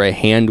never a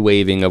hand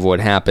waving of what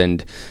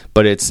happened,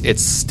 but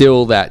it's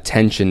still that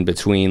tension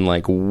between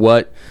like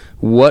what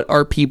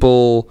are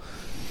people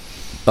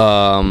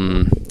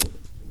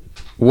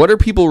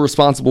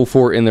responsible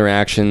for in their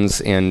actions,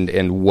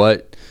 and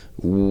what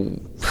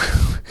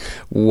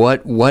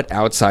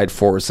outside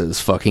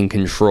forces fucking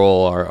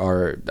control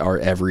our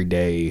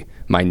everyday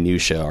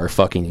minutia, our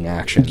fucking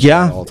actions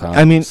at all times.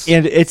 I mean,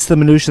 and it's the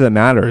minutia that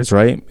matters,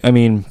 right? I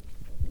mean,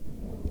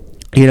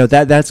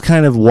 that's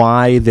kind of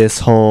why this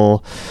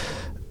whole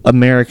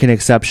American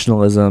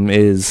exceptionalism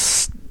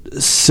is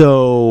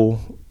so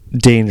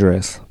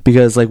dangerous,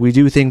 because like we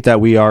do think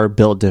that we are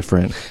built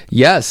different.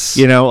 Yes.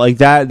 Like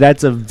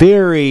that's a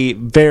very,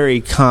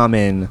 very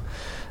common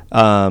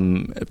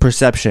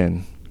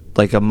perception,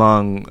 like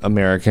among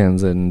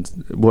Americans and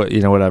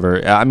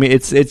whatever. I mean,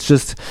 it's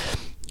just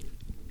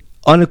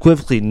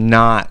unequivocally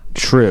not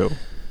true.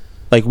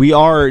 Like, we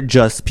are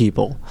just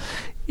people,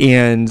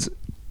 and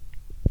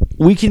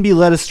we can be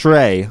led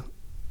astray,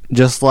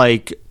 just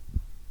like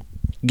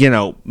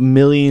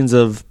millions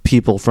of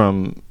people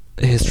from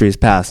history's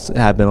past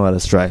have been led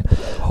astray.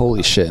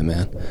 Holy shit,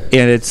 man.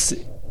 And it's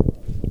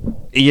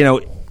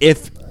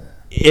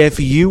if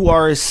you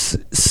are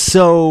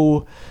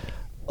so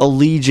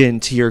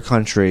allegiant to your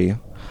country,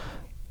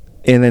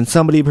 and then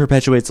somebody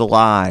perpetuates a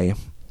lie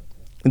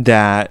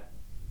that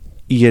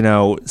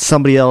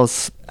somebody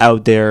else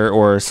out there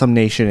or some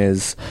nation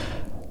is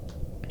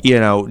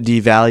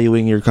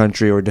devaluing your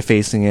country or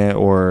defacing it,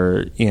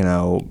 or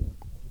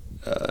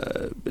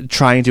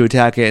trying to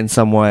attack it in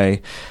some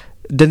way,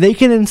 then they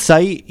can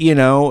incite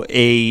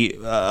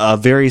a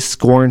very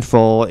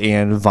scornful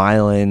and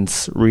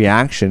violent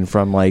reaction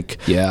from like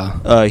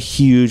a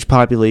huge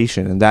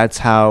population, and that's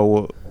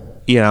how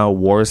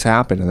wars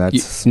happen. And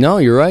that's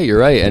you're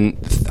right. And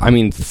I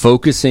mean,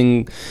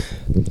 focusing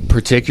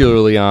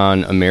particularly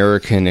on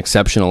American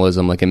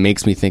exceptionalism, like, it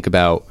makes me think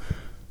about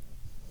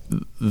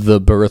the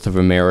birth of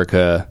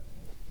America,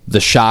 the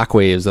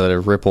shockwaves that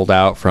have rippled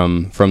out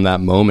from that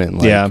moment.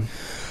 Like,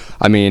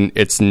 I mean,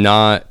 it's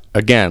not,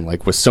 again,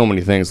 like with so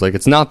many things, like,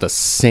 it's not the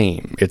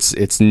same.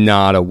 It's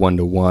not a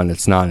one-to-one.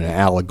 It's not an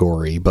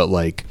allegory. But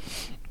like,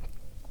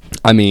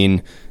 I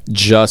mean,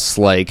 just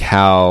like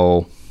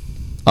how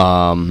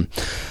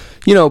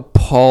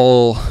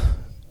Paul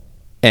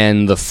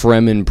and the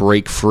Fremen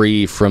break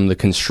free from the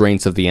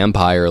constraints of the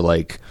Empire,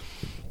 like,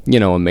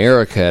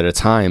 America at a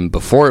time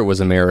before it was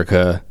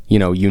America,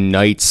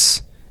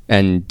 unites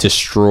and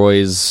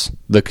destroys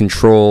the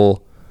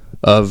control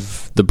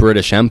of the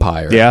British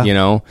Empire.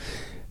 Yeah.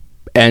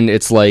 And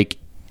it's like,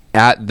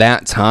 at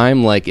that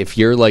time, like, if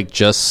you're like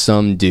just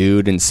some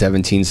dude in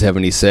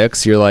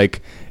 1776, you're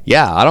like,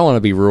 yeah, I don't want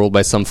to be ruled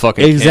by some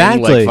fucking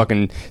exactly king, like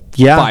fucking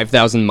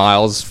 5,000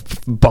 miles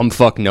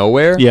bumfuck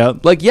nowhere.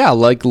 Yep. Like, yeah,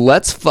 like,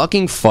 let's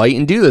fucking fight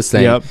and do this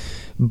thing. Yep.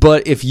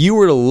 But if you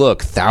were to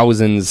look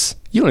thousands,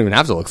 you don't even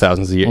have to look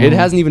thousands of years. It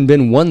hasn't even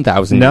been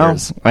 1,000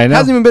 years. I know. It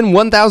hasn't even been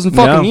 1,000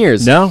 fucking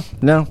years. No.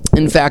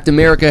 In fact,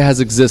 America has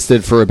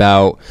existed for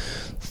about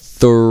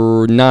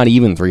not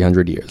even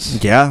 300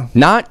 years. Yeah.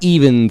 Not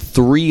even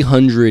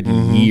 300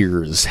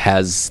 years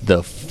has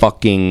the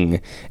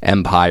fucking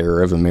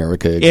Empire of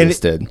America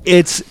existed. And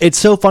it's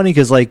so funny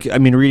because, like, I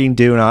mean, reading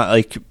Dune,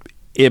 like,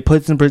 it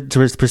puts in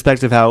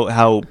perspective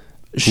how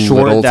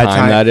short little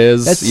time that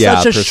is. That's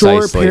Yeah, such a short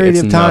precisely. period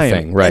It's of time.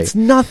 nothing, right. It's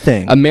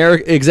nothing.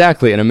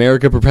 Exactly, and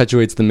America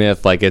perpetuates the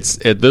myth like it's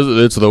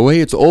the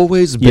way it's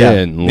always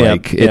been. Yeah.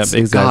 Like, Yep, it's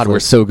exactly. God, we're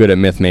so good at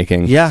myth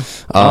making. Yeah.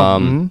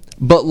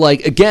 But,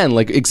 like, again,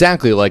 like,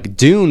 exactly, like,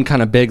 Dune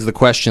kind of begs the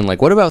question,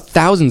 like, what about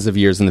thousands of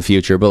years in the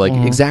future? But, like,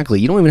 exactly,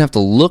 you don't even have to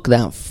look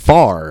that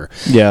far.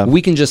 Yeah.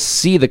 We can just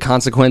see the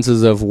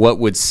consequences of what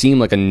would seem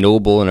like a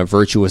noble and a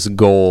virtuous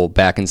goal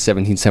back in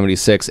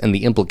 1776 and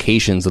the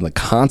implications and the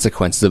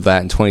consequences of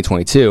that in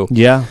 2022.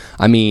 Yeah.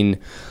 I mean,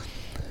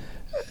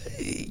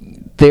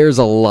 there's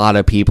a lot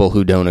of people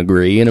who don't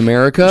agree in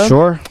America.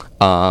 Sure.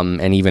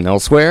 And even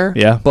elsewhere.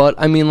 Yeah. But,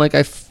 I mean, like,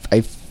 I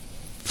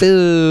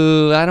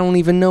feel, I don't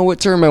even know what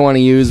term I want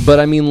to use, but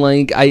I mean,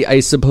 like, I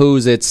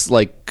suppose it's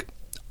like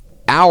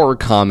our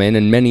common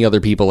and many other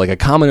people, like, a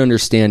common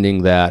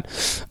understanding that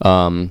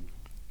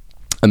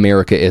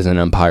America is an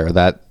empire,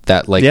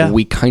 that like,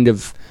 we kind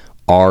of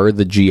are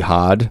the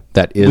jihad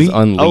that is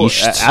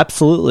unleashed.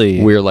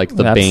 Absolutely. We're like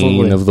the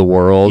bane of the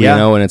world,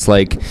 and it's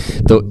like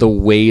the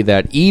way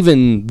that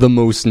even the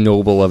most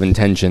noble of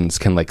intentions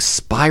can, like,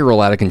 spiral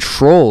out of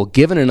control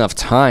given enough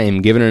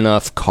time, given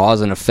enough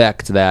cause and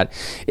effect, that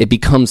it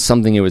becomes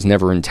something it was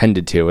never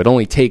intended to. It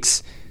only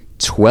takes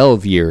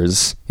 12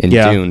 years in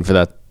Dune for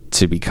that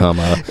to become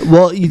a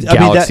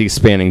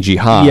galaxy-spanning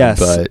jihad. Yes,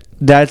 but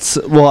that's,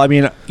 well, I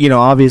mean,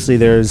 obviously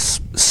there's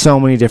so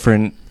many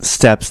different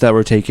steps that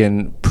were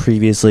taken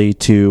previously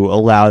to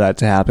allow that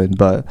to happen,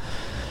 but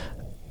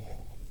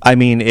I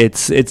mean,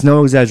 it's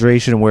no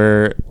exaggeration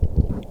where,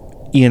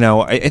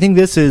 I think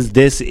this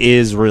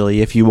is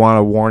really, if you want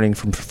a warning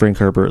from Frank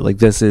Herbert, like,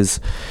 this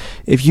is,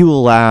 if you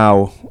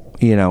allow,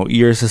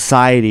 your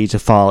society to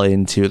fall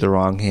into the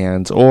wrong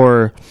hands,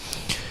 or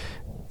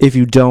if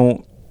you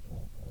don't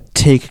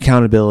take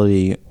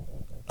accountability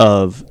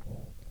of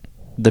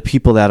the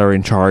people that are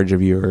in charge of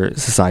your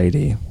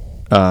society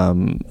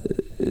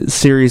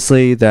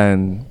seriously,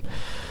 then,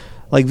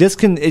 like,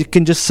 it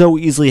can just so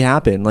easily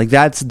happen. Like,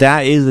 that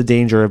is the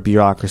danger of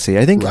bureaucracy.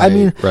 I think,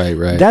 right.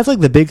 That's like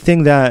the big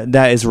thing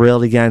that is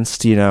railed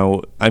against,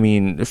 I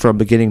mean, from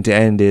beginning to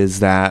end, is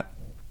that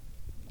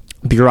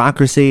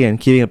bureaucracy and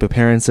keeping up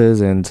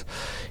appearances and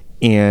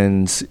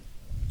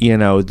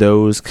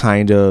those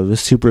kind of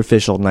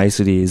superficial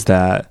niceties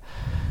that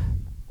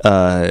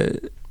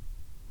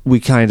we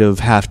kind of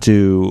have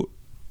to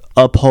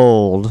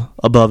uphold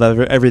above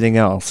everything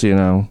else,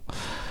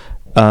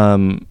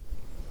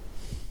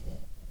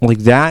 like,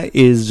 that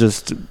is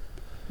just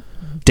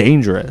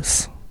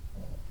dangerous,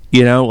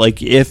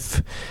 like,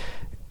 if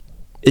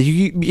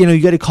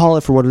you got to call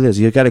it for what it is.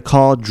 You got to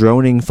call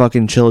droning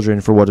fucking children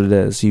for what it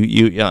is.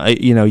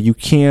 You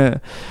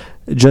can't,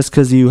 just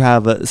because you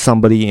have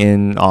somebody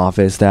in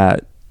office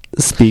that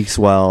speaks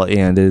well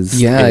and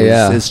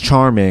is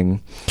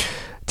charming,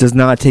 does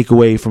not take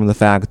away from the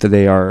fact that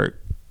they are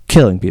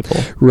killing people.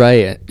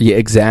 Right. Yeah,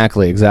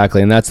 exactly.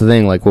 And that's the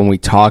thing, like, when we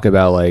talk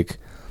about, like,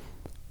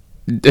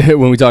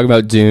 when we talk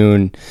about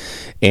Dune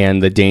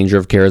and the danger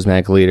of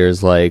charismatic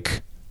leaders,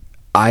 like,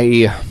 what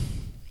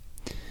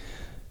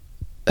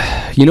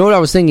I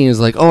was thinking is,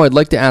 like, I'd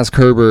like to ask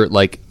Herbert,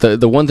 like,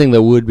 the one thing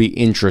that would be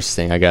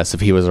interesting, I guess, if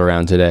he was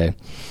around today,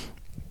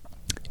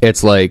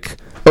 it's like,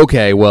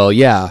 okay, well,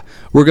 yeah,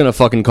 we're going to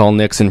fucking call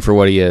Nixon for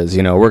what he is,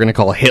 we're going to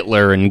call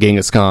Hitler and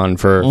Genghis Khan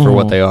for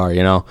what they are,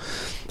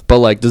 but,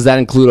 like, does that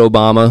include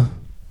Obama,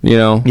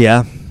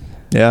 Yeah.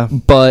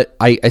 But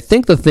I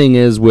think the thing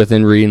is,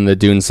 within reading the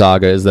Dune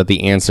saga, is that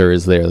the answer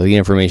is there, the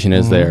information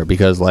is there,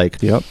 because,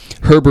 like,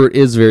 Herbert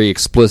is very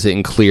explicit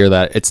and clear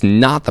that it's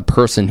not the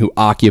person who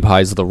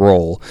occupies the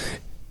role,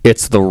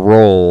 it's the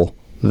role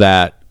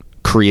that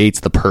creates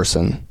the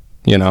person,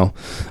 well,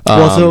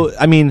 so,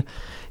 I mean,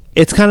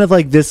 it's kind of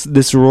like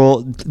this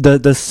role,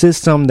 the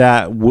system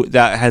that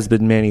has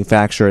been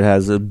manufactured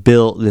has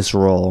built this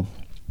role.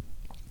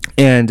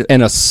 And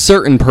a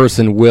certain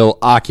person will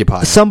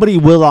occupy it. Somebody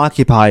will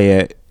occupy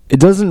it. It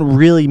doesn't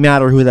really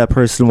matter who that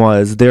person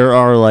was. There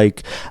are,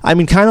 like, I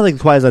mean, kind of like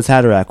Twilight's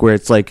Haderach, where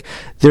it's like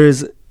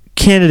there's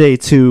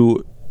candidates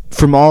who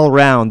from all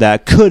around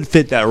that could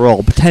fit that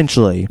role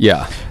potentially.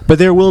 Yeah. But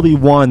there will be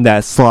one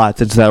that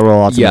slots into that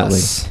role ultimately.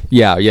 Yes.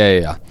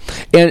 Yeah.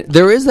 And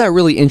there is that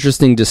really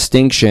interesting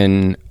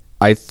distinction.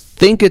 I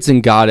think it's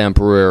in God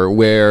Emperor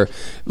where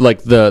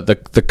like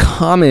the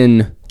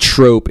common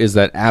trope is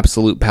that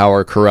absolute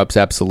power corrupts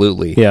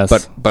absolutely.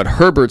 Yes. But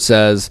Herbert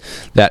says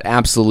that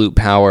absolute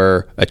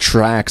power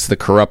attracts the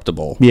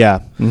corruptible. Yeah.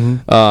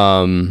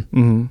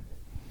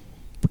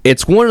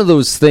 It's one of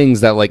those things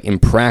that, like, in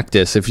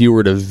practice, if you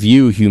were to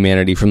view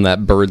humanity from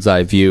that bird's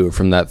eye view,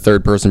 from that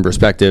third person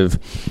perspective,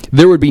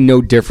 there would be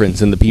no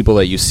difference in the people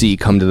that you see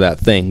come to that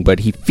thing. But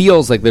he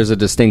feels like there's a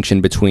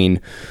distinction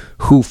between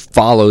who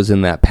follows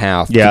in that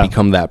path to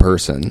become that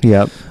person.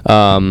 Yep.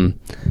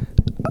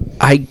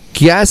 I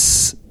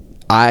guess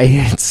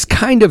it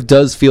kind of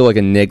does feel like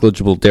a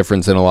negligible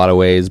difference in a lot of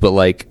ways, but,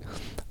 like,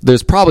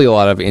 there's probably a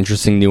lot of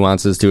interesting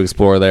nuances to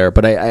explore there,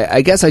 but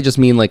I guess I just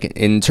mean, like,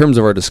 in terms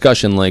of our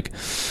discussion, like,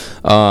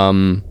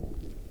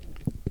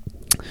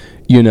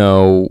 you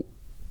know,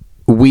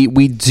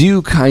 we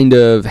do kind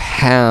of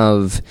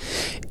have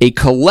a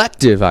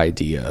collective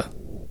idea,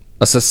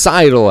 a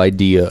societal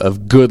idea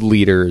of good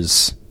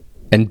leaders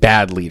and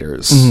bad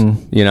leaders.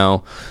 You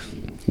know,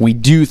 we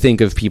do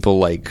think of people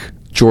like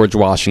George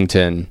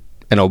Washington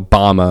and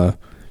Obama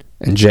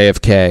and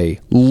JFK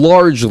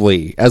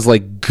largely as,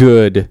 like,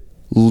 good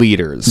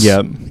leaders.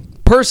 Yep.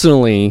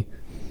 Personally,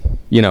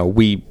 you know,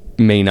 we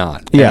may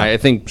not. Yeah. And I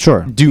think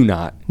do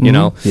not, you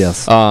know?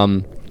 Yes.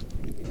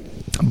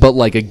 But,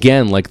 like,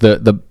 again, like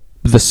the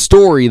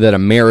story that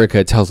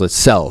America tells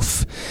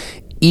itself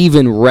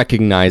even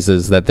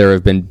recognizes that there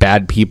have been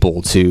bad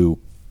people to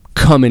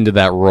come into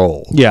that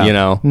role. Yeah. You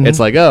know? It's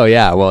like, oh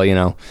yeah, well, you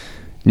know,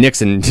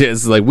 Nixon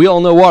is like, we all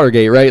know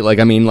Watergate, right? Like,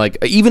 I mean,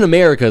 like, even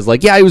America is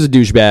like, yeah, he was a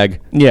douchebag.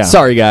 Yeah.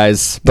 Sorry,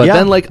 guys. But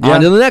then, like,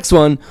 on to the next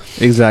one.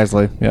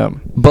 Exactly. Yeah.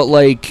 But,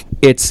 like,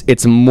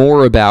 it's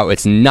more about,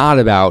 it's not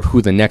about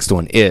who the next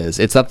one is.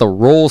 It's that the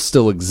role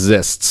still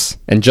exists.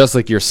 And just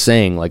like you're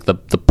saying, like, the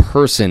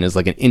person is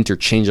like an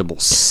interchangeable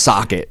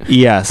socket.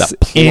 Yes.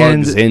 That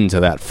plugs into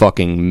that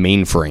fucking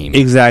mainframe.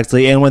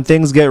 Exactly. And when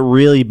things get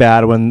really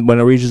bad, when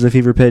it reaches a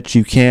fever pitch,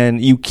 you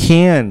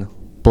can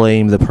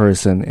blame the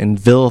person and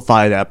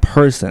vilify that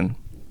person,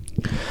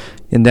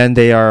 and then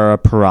they are a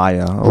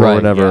pariah or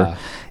whatever.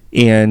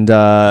 And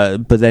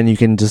but then you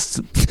can just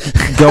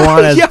go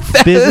on as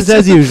business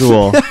as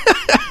usual.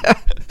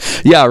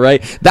 Yeah,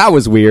 right. That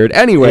was weird.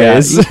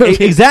 Anyways,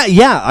 exactly.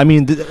 Yeah, I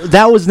mean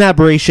that was an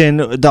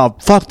aberration.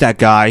 Fuck that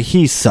guy.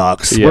 He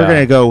sucks. Yeah. We're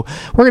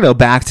gonna go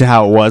back to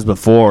how it was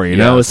before. You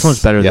know, it's so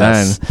much better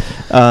then.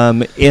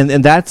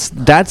 And that's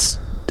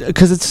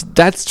because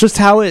that's just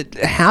how it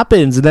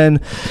happens. And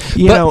then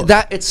you know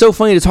that it's so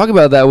funny to talk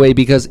about it that way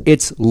because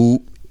it's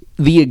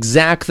the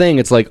exact thing.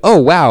 It's like, oh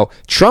wow,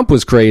 Trump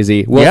was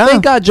crazy. Well,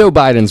 thank God Joe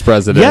Biden's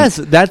president. Yes,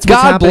 that's what's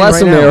God happening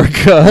bless right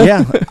America. Now.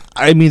 Yeah,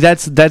 I mean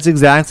that's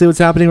exactly what's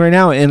happening right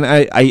now, and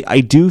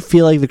I do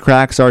feel like the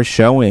cracks are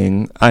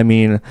showing. I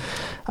mean,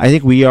 I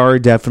think we are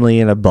definitely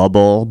in a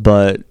bubble,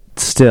 but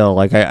still,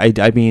 like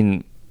I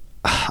mean,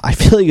 I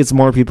feel like it's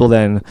more people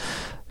than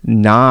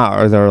not,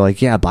 or they're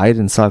like, yeah,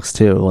 Biden sucks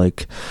too.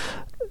 Like,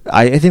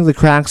 I think the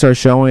cracks are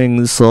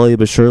showing slowly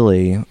but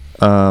surely,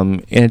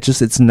 and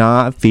it's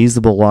not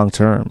feasible long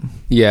term.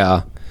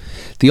 Yeah,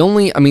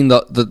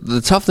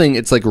 the tough thing,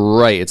 it's like,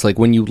 right, it's like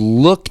when you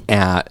look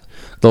at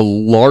the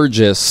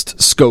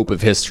largest scope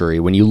of history,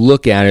 when you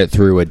look at it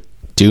through a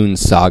Dune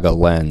Saga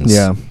lens,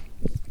 yeah,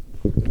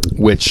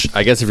 which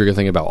I guess if you're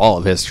thinking about all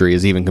of history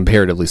is even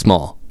comparatively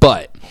small,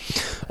 but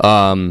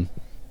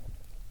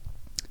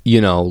you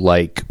know,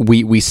 like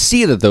we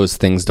see that those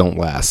things don't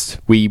last.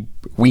 We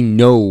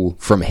know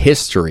from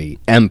history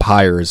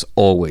empires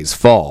always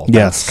fall.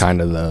 Yes. That's kind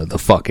of the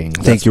fucking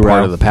Thank you, part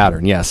Ralph. of the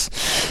pattern. Yes.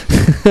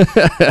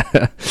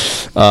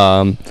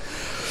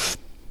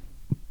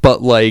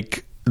 But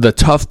like the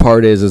tough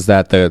part is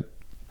that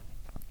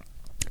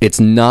it's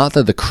not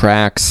that the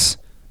cracks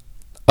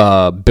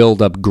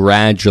build up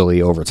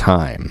gradually over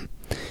time.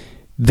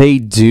 They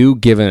do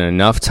given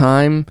enough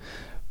time,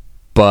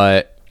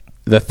 but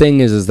the thing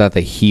is that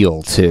they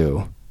heal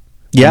too.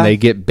 Yeah. And they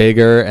get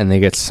bigger and they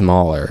get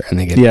smaller and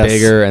they get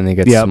bigger and they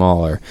get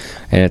smaller.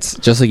 And it's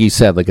just like you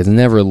said, like it's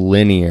never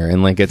linear,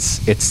 and like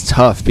it's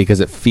tough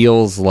because it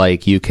feels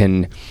like you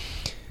can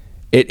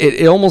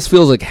it almost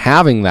feels like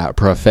having that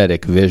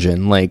prophetic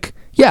vision. Like,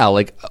 yeah,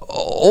 like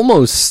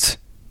almost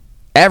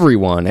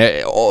everyone,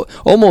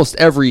 almost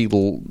every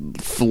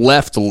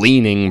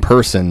left-leaning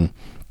person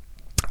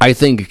I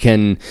think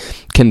can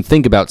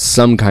think about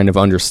some kind of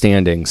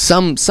understanding,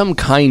 some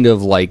kind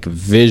of like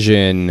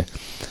vision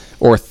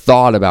or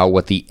thought about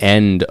what the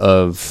end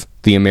of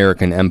the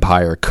American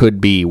empire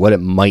could be, what it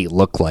might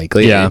look like.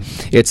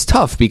 It's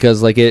tough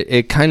because like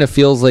it kind of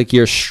feels like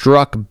you're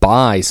struck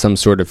by some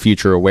sort of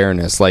future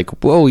awareness.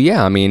 Like, well,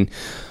 yeah, I mean,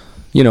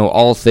 you know,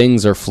 all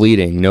things are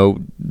fleeting.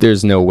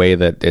 There's no way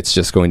that it's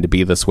just going to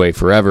be this way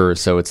forever.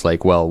 So it's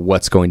like, well,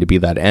 what's going to be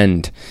that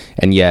end?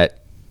 And yet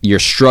you're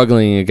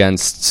struggling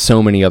against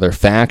so many other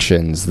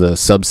factions, the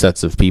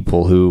subsets of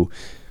people who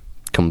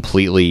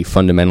completely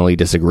fundamentally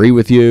disagree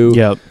with you.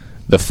 Yep.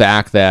 The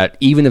fact that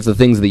even if the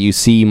things that you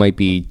see might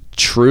be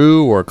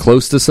true or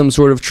close to some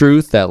sort of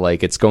truth, that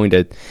like it's going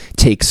to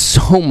take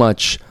so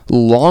much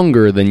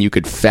longer than you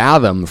could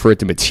fathom for it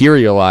to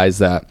materialize,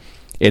 that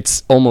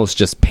it's almost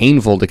just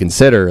painful to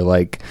consider.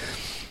 Like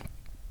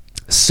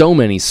so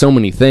many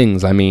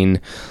things. I mean,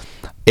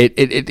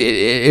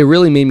 it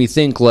really made me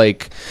think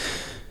like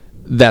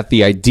that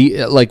the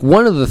idea, like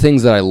one of the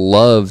things that I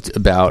loved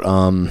about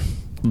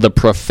the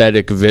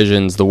prophetic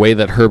visions, the way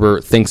that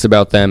Herbert thinks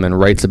about them and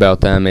writes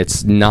about them,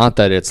 it's not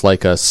that it's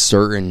like a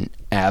certain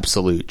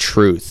absolute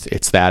truth.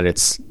 It's that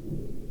it's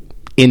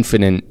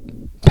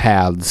infinite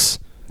paths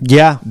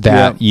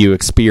that you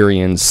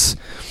experience,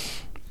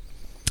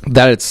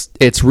 that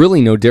it's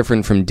really no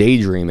different from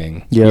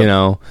daydreaming. You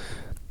know,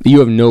 you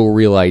have no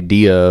real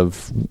idea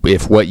of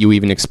if what you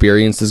even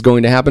experienced is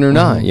going to happen or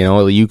not. You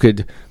know, you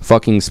could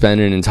fucking spend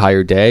an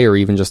entire day or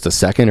even just a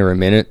second or a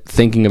minute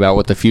thinking about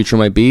what the future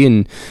might be,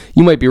 and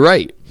you might be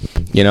right,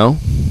 you know?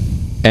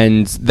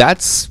 And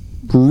that's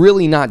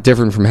really not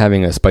different from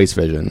having a spice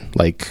vision.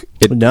 Like,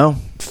 it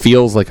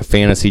feels like a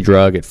fantasy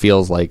drug. It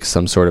feels like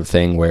some sort of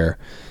thing where,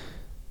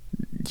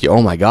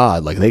 oh my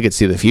God, like they could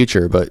see the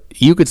future, but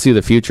you could see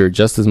the future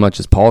just as much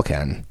as Paul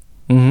can.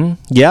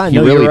 Mm-hmm. Yeah, he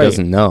really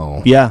doesn't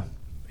know.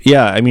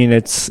 Yeah, I mean,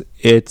 it's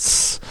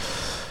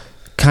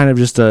kind of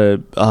just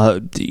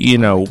you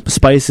know,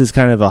 spice is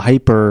kind of a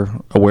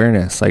hyper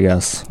awareness, I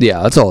guess.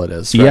 Yeah, that's all it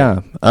is. Right?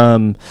 Yeah.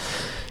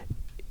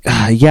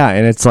 Yeah,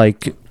 and it's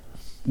like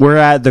we're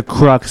at the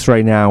crux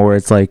right now where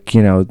it's like,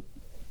 you know,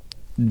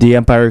 the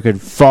empire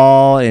could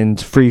fall and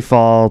free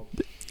fall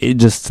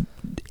just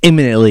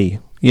imminently,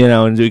 you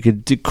know, and it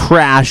could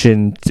crash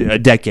in a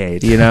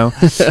decade, you know,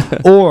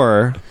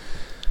 or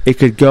it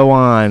could go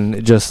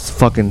on just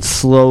fucking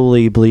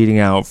slowly bleeding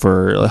out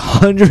for like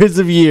hundreds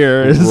of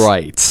years.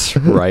 Right.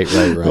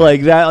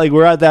 Like that, like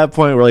we're at that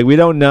point where like we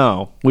don't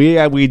know.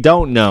 We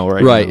don't know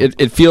right now.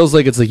 It feels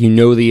like it's like, you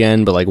know, the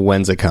end, but like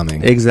when's it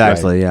coming?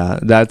 Exactly.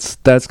 Right. Yeah.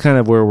 That's kind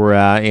of where we're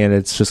at, and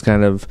it's just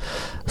kind of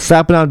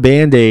slapping on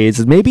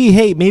band-aids. Maybe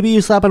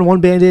you slap on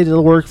one band-aid,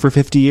 it'll work for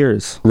 50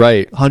 years.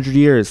 Right. 100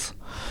 years.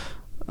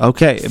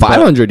 Okay,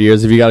 500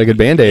 years if you got a good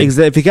Band-Aid.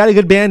 If you got a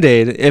good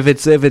Band-Aid, if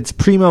it's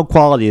primo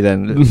quality,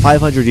 then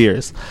 500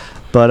 years.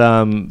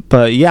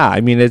 But yeah, I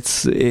mean,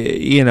 it's,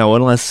 you know,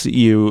 unless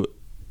you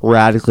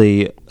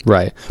radically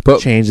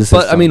change the system.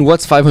 But I mean,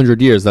 what's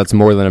 500 years? That's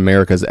more than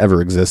America's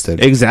ever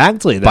existed.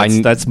 Exactly.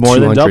 That's more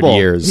than double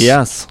years.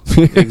 Yes.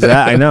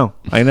 Exactly.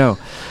 I know.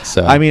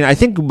 So I mean, I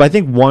think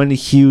one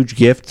huge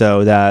gift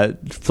though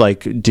that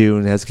like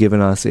Dune has given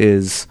us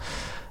is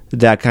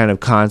that kind of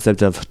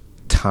concept of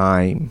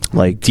time,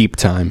 like deep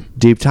time.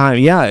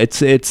 Yeah,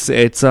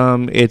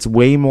 it's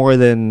way more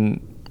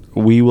than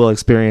we will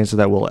experience or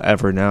that we'll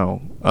ever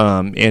know.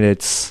 And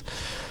it's,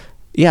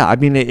 yeah, I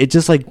mean, it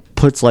just like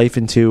puts life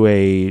into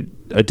a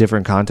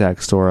different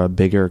context or a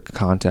bigger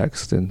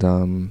context,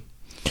 and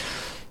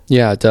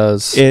yeah, it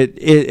does.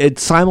 It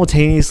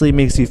simultaneously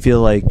makes you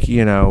feel like,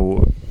 you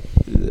know,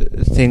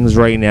 things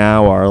right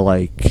now are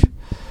like,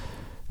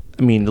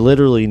 I mean,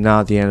 literally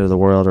not the end of the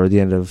world or the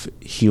end of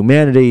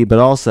humanity, but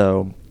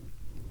also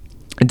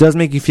it does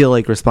make you feel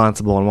like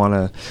responsible and want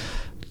to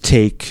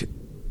take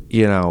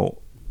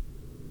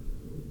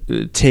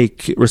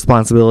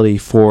responsibility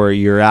for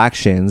your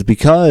actions,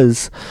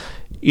 because,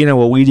 you know,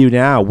 what we do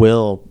now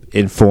will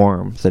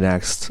inform the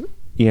next,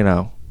 you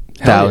know,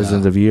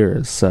 thousands of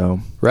years. So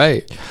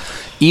right,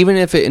 even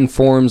if it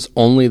informs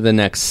only the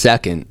next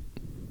second,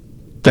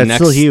 that's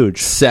still huge.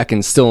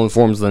 Second still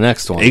informs the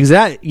next one.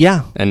 Exactly.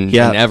 Yeah. And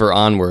ever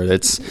onward.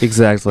 It's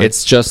exactly.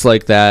 It's just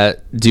like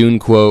that Dune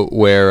quote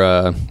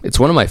where it's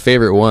one of my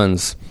favorite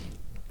ones.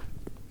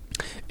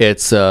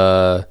 It's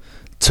to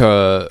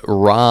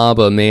rob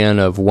a man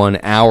of 1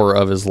 hour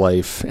of his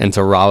life and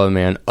to rob a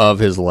man of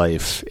his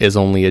life is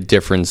only a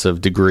difference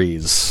of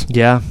degrees.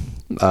 Yeah.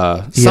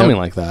 Something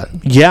like that.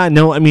 Yeah.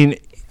 No, I mean,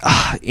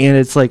 and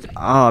it's like,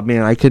 oh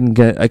man, I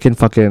can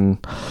fucking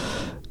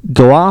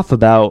go off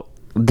about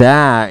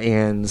that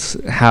and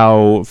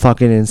how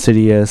fucking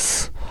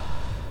insidious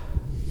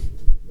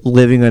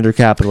living under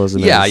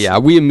capitalism is. Yeah,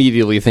 we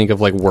immediately think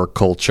of like work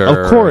culture,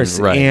 of course,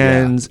 right?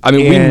 And I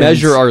mean, we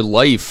measure our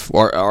life,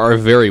 our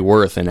very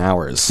worth in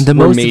hours. The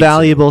most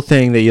valuable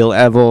thing that you'll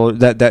ever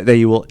that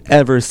you will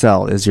ever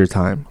sell is your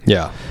time.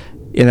 Yeah,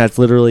 and that's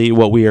literally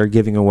what we are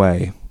giving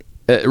away.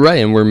 Right,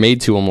 and we're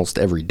made to almost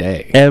every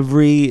day,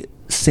 every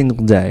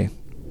single day.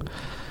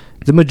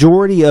 The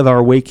majority of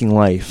our waking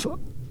life,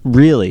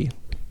 really,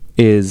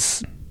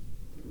 is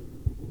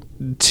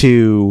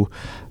to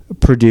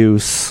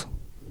produce,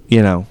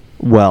 you know,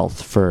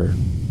 wealth for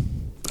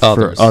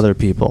other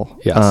people.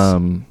 Yes.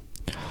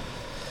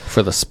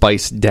 For the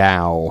Spice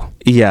Dow.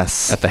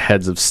 Yes. At the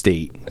heads of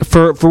state.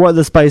 For what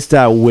the Spice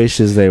Dow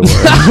wishes they were.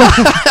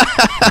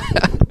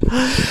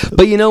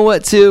 But you know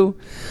what, too?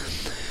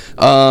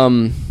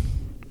 I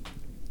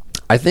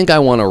think I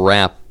want to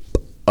wrap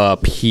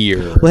up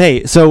here. Well,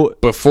 hey, so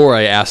before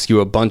I ask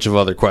you a bunch of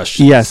other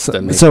questions. Yes.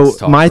 So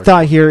my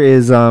thought here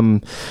is,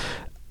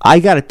 I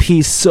got to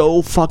pee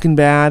so fucking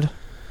bad.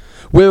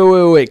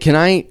 Wait. Can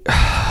I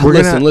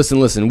listen?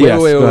 Wait. Yes,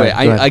 go ahead.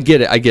 I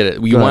get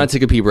it. You want to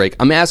take a pee break?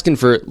 I'm asking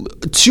for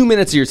 2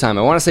 minutes of your time.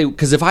 I want to say,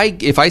 because if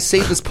I say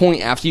this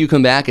point after you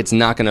come back, it's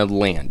not going to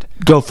land.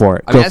 Go for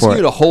it. I'm asking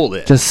you to hold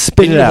it. Just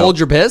spit Can it you out. Hold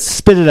your piss.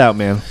 Spit it out,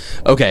 man.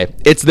 Okay,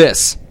 it's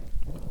this.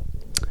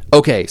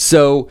 Okay,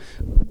 so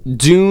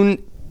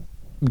Dune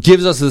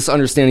gives us this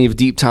understanding of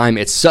deep time.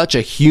 It's such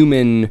a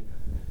human.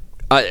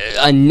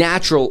 A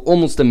natural,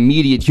 almost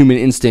immediate human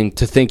instinct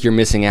to think you're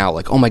missing out.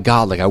 Like, oh my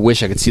God, like I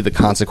wish I could see the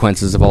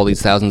consequences of all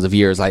these thousands of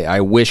years. I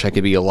wish I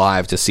could be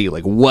alive to see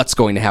like what's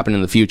going to happen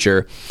in the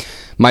future.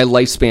 My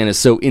lifespan is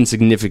so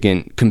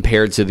insignificant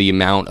compared to the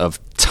amount of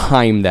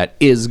time that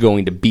is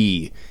going to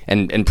be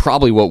and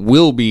probably what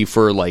will be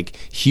for like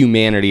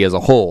humanity as a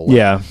whole. Like,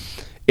 Yeah.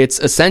 it's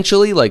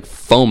essentially like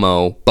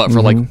FOMO, but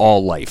for like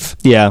all life.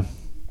 Yeah.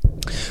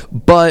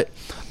 But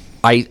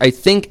I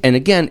think, and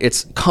again,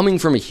 it's coming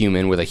from a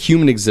human with a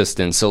human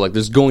existence, so like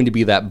there's going to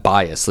be that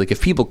bias. Like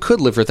if people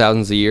could live for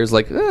thousands of years,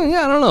 like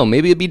yeah, I don't know,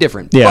 maybe it'd be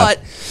different. Yeah. But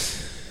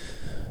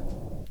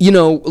you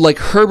know, like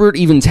Herbert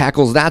even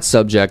tackles that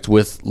subject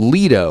with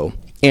Leto,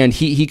 and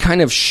he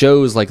kind of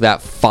shows like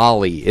that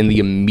folly in the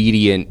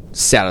immediate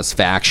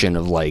satisfaction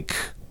of like,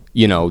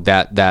 you know,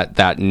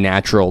 that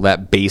natural,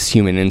 that base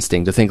human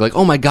instinct to think like,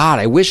 oh my God,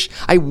 I wish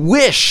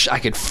I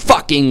could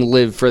fucking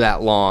live for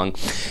that long.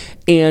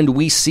 And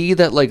we see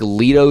that like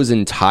Leto's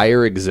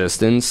entire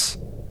existence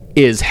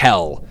is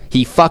hell.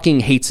 He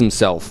fucking hates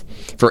himself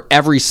for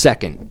every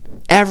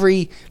second,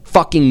 every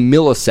fucking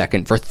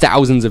millisecond for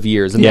thousands of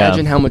years.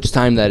 Imagine how much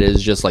time that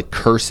is just like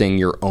cursing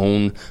your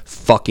own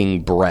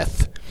fucking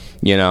breath,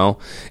 you know?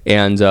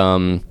 And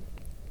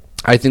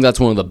I think that's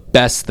one of the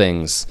best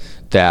things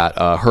that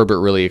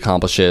Herbert really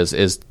accomplishes,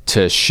 is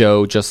to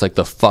show just like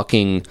the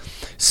fucking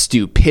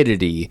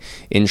stupidity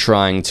in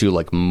trying to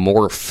like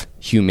morph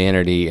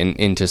humanity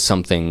into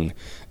something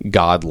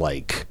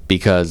godlike,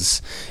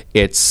 because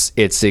it's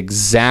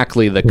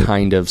exactly the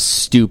kind of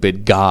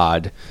stupid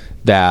god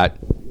that,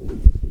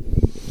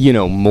 you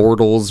know,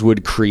 mortals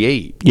would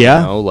create. Yeah.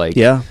 You know? Like,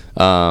 yeah.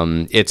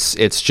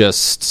 It's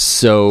just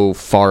so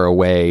far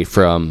away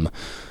from.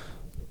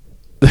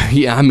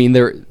 Yeah, I mean,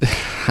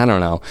 I don't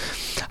know.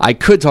 I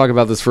could talk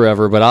about this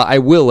forever, but I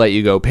will let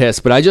you go piss.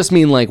 But I just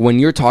mean, like, when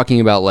you're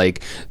talking about,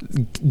 like,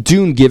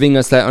 Dune giving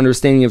us that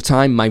understanding of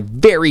time, my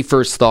very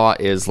first thought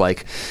is,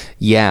 like,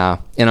 yeah,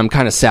 and I'm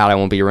kind of sad I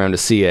won't be around to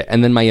see it.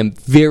 And then my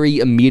very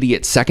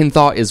immediate second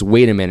thought is,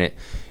 wait a minute.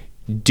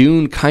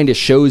 Dune kind of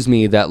shows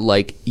me that,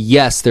 like,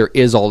 yes, there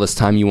is all this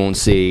time you won't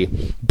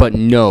see, but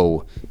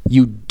no,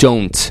 you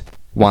don't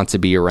want to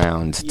be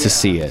around to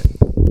see it.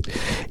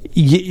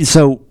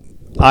 So...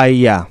 I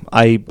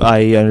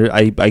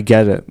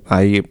get it.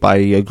 I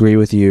agree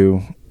with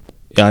you.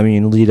 I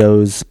mean,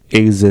 Leto's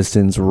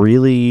existence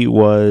really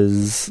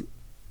was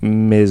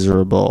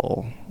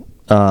miserable.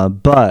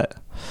 But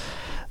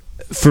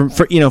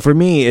for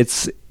me,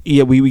 it's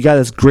we got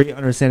this great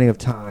understanding of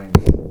time.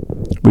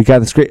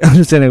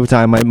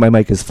 My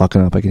mic is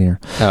fucking up. I can hear.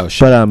 Oh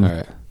shit! But all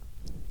right.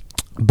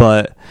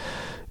 But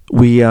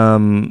we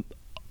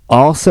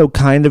also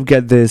kind of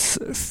get this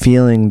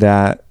feeling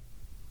that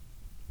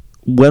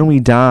when we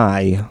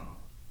die,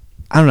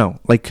 I don't know,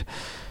 like,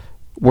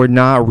 we're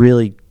not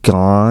really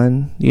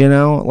gone, you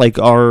know? Like,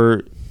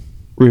 our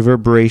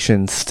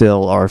reverberations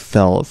still are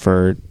felt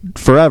for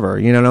forever,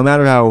 you know, no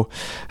matter how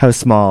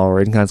small or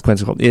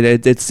inconsequential.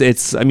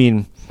 It's I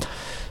mean,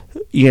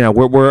 you know,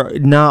 we're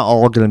not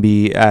all going to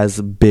be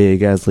as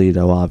big as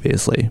Leto,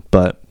 obviously,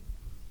 but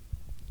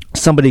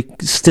somebody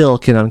still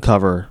can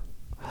uncover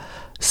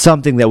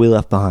something that we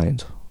left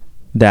behind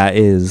that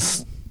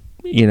is,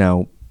 you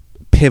know,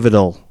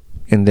 pivotal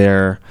in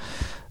their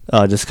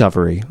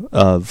discovery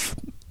of,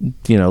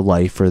 you know,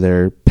 life or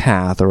their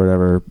path or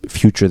whatever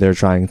future they're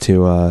trying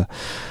to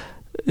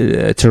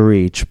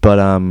reach. But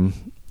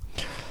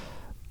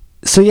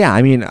so yeah,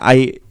 I mean,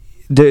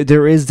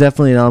 there is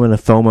definitely an element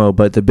of FOMO,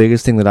 but the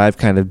biggest thing that I've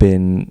kind of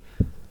been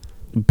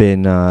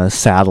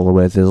saddled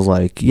with is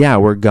like, yeah,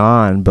 we're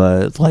gone,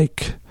 but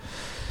like,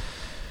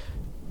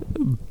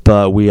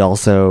 but we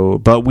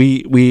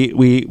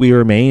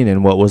remain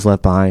in what was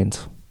left behind,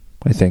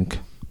 I think.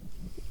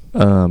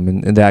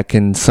 And that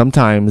can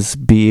sometimes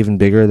be even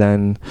bigger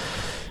than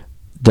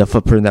the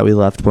footprint that we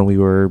left when we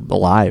were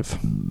alive.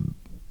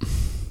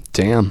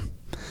 Damn.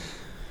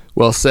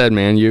 Well said,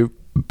 man. You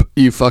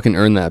fucking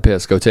earned that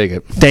piss. Go take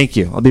it. Thank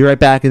you. I'll be right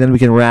back, and then we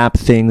can wrap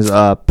things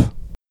up.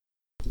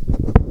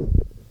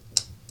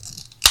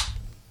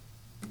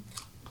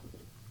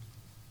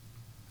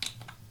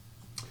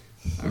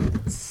 All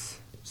right.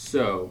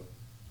 So...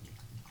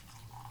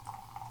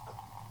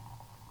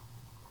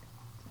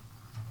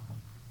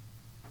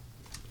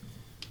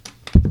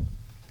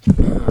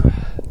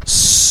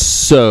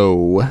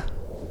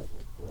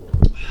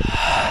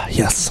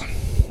 Yes.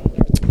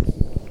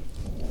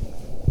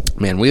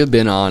 Man, we have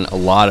been on a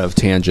lot of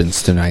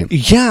tangents tonight.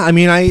 Yeah, I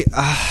mean,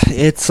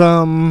 it's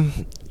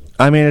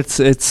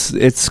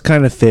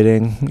kind of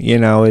fitting, you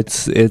know.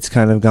 It's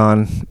kind of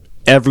gone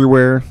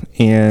everywhere,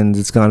 and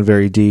it's gone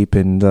very deep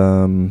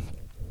and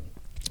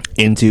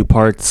into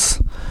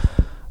parts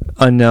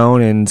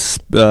unknown and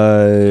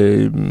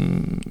I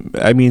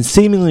mean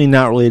seemingly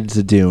not related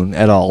to Dune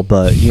at all,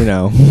 but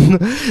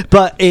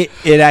but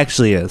it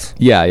actually is.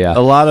 Yeah. A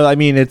lot of, I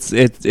mean,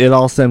 it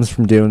all stems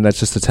from Dune. That's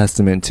just a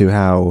testament to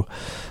how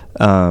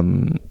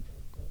how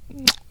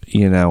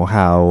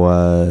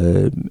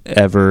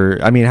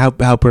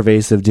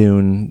pervasive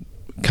Dune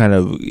kind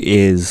of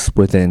is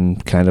within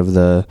kind of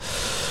the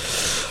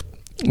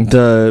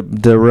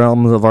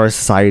realms of our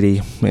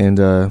society, and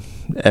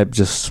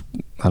just,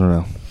 I don't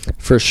know.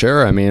 For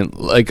sure. I mean,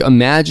 like,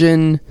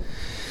 imagine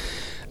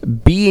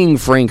being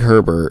Frank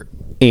Herbert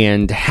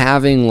and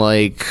having,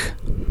 like,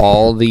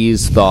 all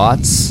these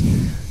thoughts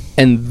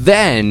and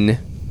then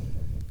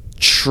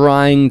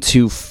trying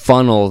to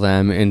funnel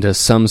them into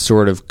some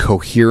sort of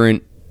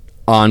coherent,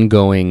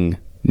 ongoing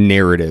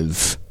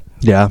narrative.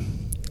 Yeah.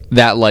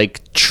 That,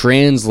 like,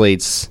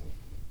 translates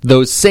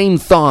those same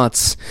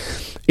thoughts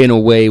in a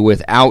way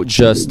without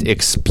just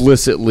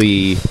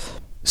explicitly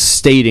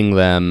stating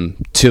them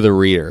to the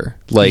reader.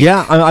 Like,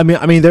 yeah, I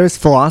mean, there's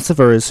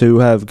philosophers who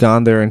have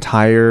gone their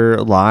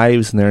entire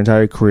lives and their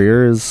entire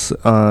careers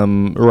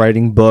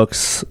writing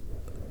books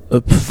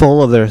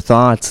full of their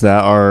thoughts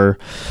that are,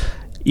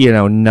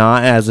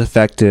 not as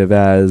effective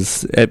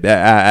as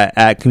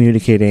at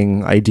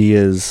communicating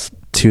ideas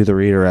to the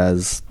reader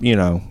as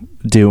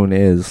Dune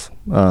is.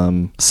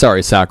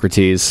 Sorry,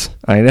 Socrates.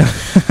 I know.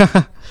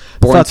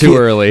 Born Fuck too you.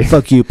 early.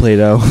 Fuck you,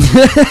 Plato.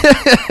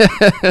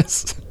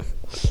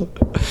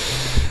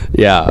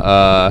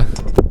 Yeah,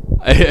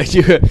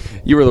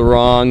 you were the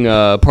wrong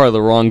part of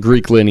the wrong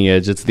Greek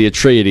lineage. It's the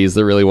Atreides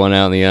that really won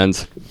out in the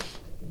end.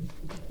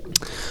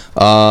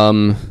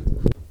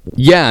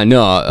 Yeah,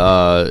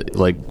 no,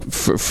 like,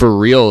 for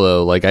real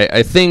though, like,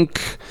 I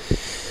think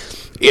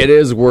it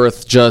is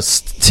worth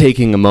just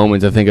taking a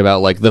moment to think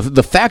about, like,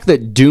 the fact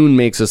that Dune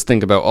makes us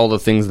think about all the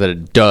things that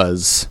it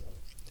does,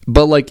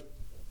 but, like,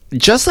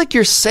 just like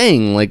you're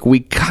saying, like, we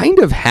kind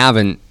of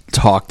haven't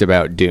talked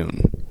about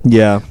Dune.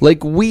 Yeah.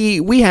 Like,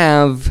 we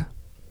have,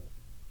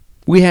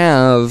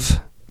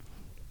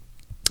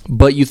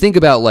 but you think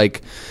about,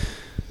 like,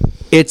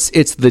 it's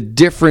the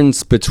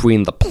difference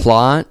between the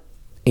plot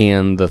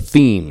and the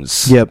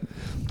themes. Yep.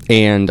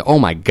 And, oh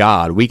my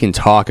God, we can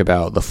talk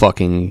about the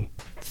fucking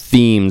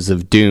themes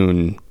of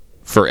Dune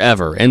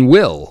forever, and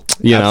will,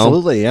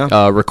 Absolutely,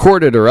 yeah.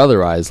 Recorded or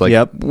otherwise. Like,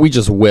 yep. We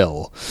just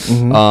will.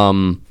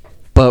 Mm-hmm.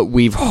 But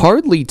we've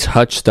hardly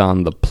touched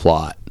on the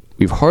plot.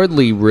 We've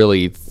hardly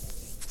really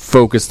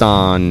focused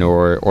on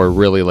or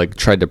really, like,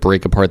 tried to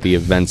break apart the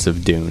events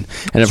of Dune.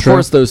 And of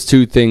course those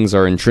two things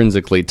are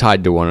intrinsically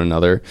tied to one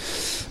another.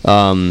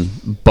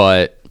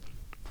 But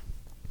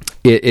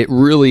it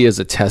really is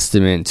a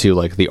testament to,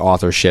 like, the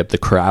authorship, the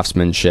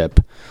craftsmanship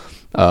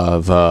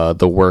of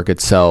the work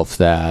itself,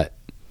 that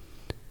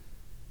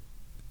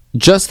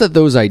just that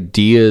those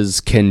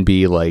ideas can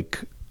be,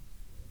 like,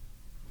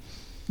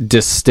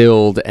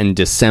 distilled and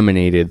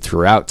disseminated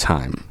throughout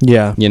time.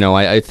 Yeah.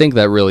 I think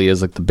that really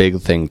is, like, the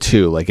big thing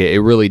too. Like,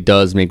 it really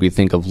does make me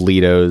think of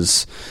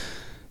Leto's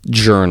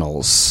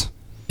journals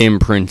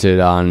imprinted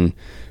on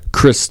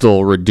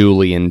crystal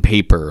Redulian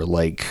paper.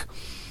 Like,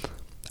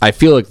 I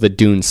feel like the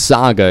Dune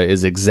saga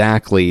is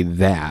exactly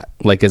that.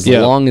 Like, as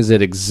long as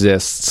it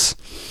exists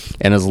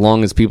and as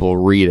long as people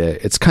read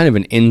it, it's kind of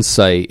an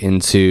insight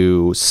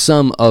into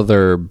some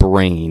other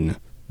brain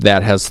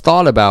that has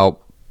thought about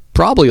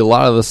probably a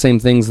lot of the same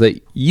things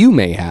that you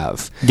may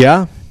have.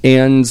 Yeah.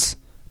 And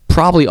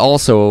probably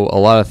also a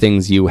lot of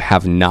things you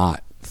have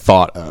not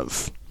thought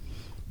of.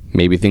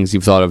 Maybe things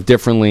you've thought of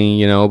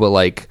differently, but,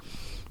 like,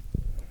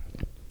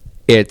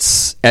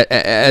 it's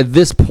at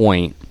this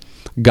point,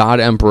 God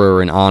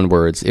Emperor and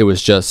onwards, it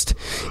was just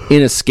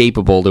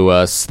inescapable to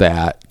us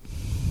that,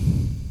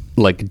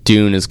 like,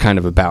 Dune is kind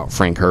of about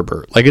Frank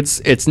Herbert. Like, it's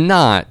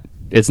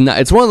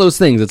one of those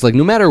things. It's like,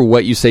 no matter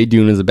what you say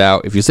Dune is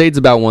about, if you say it's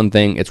about one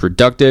thing, it's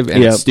reductive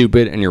and it's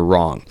stupid and you're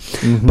wrong.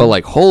 Mm-hmm. But,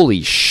 like,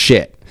 holy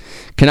shit.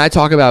 Can I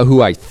talk about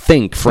who I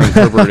think Frank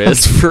Herbert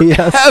is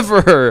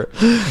forever?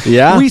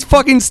 Yeah. We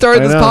fucking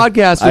started this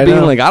podcast with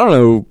being like, I don't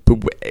know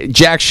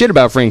jack shit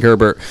about Frank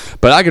Herbert,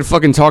 but I could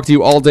fucking talk to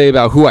you all day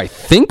about who I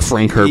think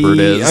Frank Herbert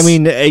is. I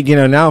mean,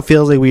 now it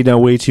feels like we know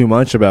way too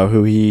much about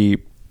who he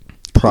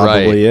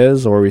probably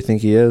is, or we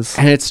think he is.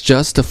 And it's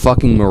just a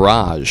fucking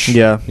mirage.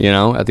 Yeah.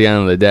 At the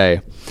end of the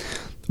day.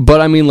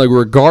 But, I mean, like,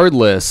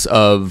 regardless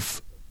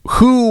of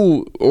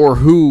who or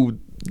who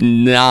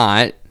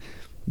not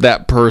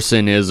that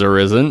person is or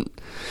isn't,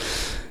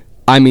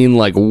 I mean,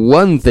 like,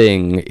 one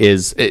thing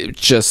is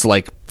just,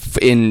 like,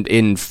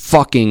 in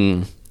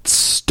fucking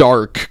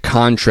stark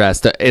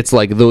contrast, it's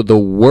like the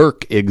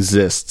work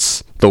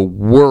exists, the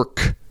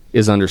work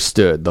is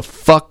understood, the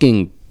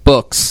fucking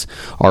books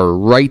are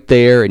right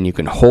there, and you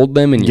can hold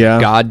them in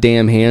your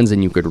goddamn hands,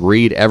 and you could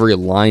read every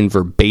line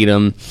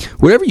verbatim.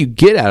 Whatever you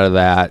get out of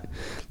that,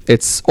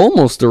 it's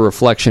almost a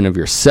reflection of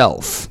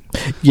yourself.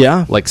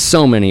 Yeah. Like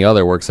so many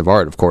other works of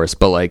art, of course,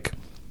 but, like,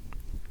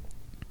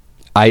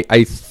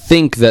 I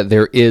think that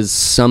there is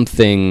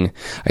something.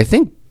 I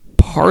think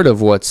part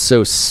of what's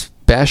so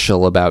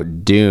special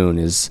about Dune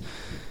is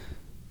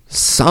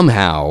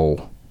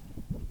somehow,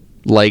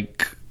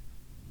 like,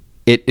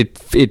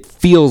 it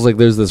feels like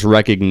there's this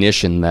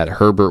recognition that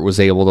Herbert was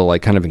able to,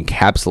 like, kind of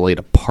encapsulate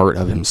a part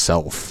of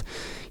himself.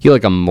 He,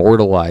 like,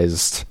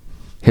 immortalized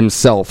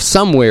himself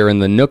somewhere in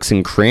the nooks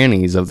and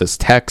crannies of this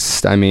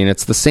text. I mean,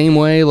 it's the same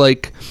way,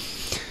 like,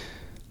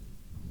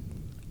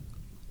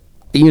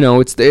 you know,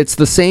 it's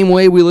the same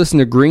way we listen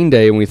to Green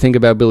Day and we think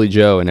about Billy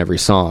Joe in every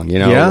song, you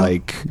know? Yeah,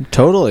 like,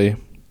 totally.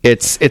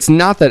 It's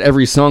not that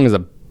every song is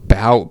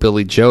about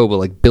Billy Joe, but,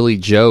 like, Billy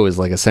Joe is,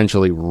 like,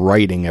 essentially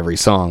writing every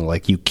song.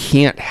 Like, you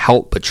can't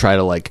help but try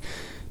to, like,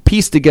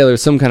 piece together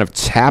some kind of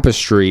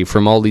tapestry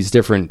from all these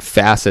different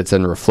facets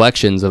and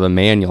reflections of a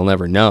man you'll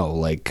never know.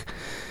 Like,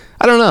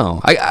 I don't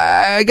know.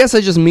 I guess I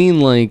just mean,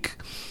 like,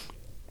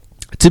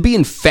 to be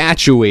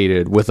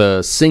infatuated with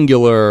a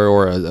singular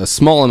or a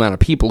small amount of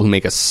people who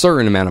make a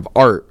certain amount of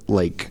art,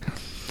 like,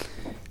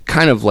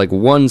 kind of like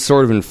one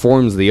sort of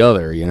informs the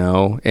other, you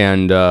know?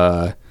 And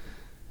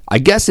I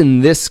guess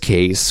in this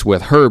case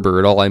with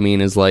Herbert, all I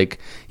mean is, like,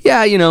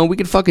 yeah, you know, we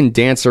could fucking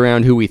dance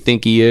around who we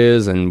think he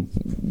is and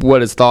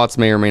what his thoughts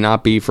may or may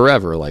not be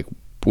forever. Like,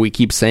 we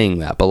keep saying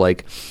that, but,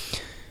 like,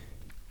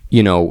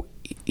 you know,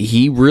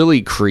 he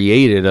really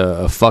created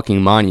a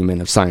fucking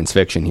monument of science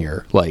fiction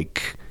here.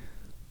 Like,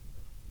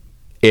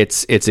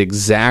 it's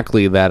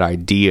exactly that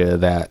idea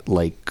that,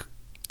 like,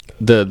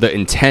 the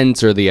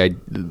intent or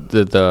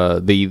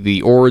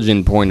the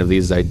origin point of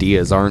these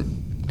ideas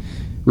aren't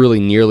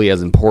really nearly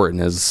as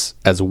important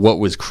as what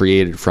was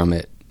created from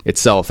it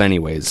itself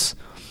anyways.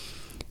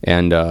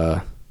 And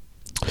I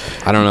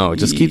don't know, it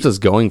just keeps us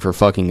going for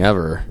fucking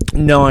ever.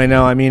 No, I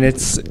know. I mean,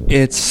 it's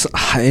the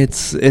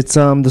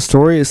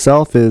story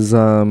itself is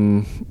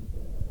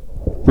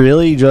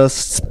really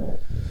just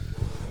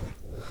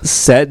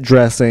set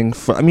dressing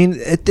for, I mean,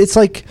 it's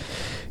like,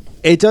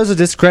 it does a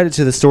discredit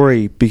to the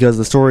story because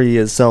the story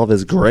itself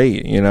is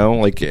great, you know,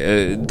 like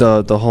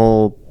the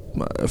whole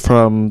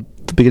from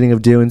the beginning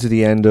of Dune to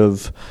the end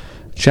of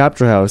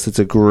Chapter House, it's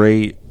a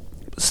great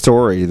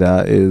story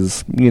that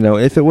is, you know,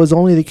 if it was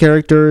only the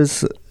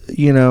characters,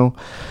 you know,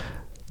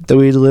 that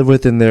we live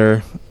with in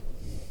their,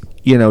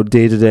 you know,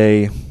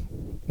 day-to-day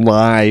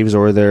lives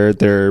or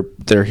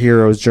their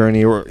hero's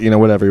journey, or, you know,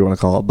 whatever you want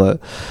to call it, but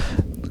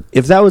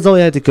if that was all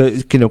you had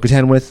to, you know,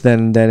 contend with,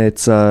 then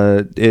it's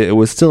it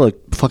was still a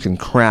fucking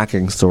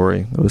cracking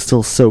story. It was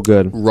still so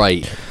good.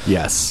 Right.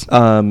 Yes.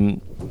 But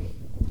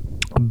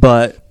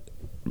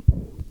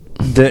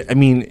I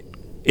mean,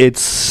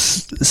 it's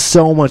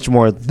so much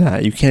more than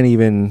that. You can't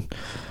even.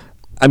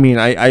 I mean,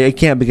 I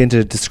can't begin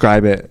to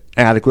describe it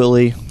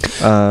adequately.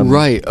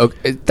 Right.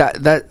 Okay.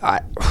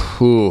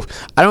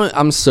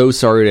 I'm so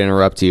sorry to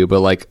interrupt you,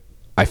 but, like,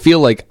 I feel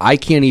like I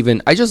can't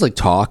even. I just, like,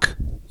 talk.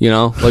 You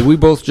know, like, we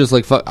both just,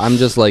 like, I'm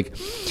just, like,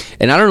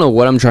 and I don't know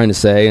what I'm trying to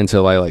say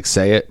until I, like,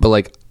 say it, but,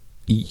 like,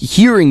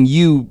 hearing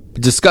you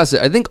discuss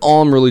it, I think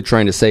all I'm really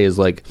trying to say is,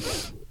 like,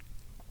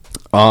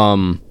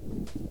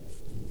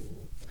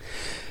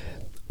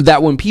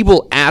 that when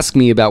people ask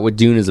me about what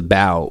Dune is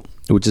about,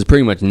 which is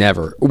pretty much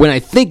never, when I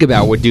think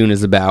about what Dune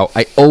is about,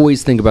 I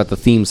always think about the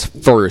themes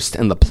first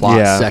and the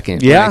plot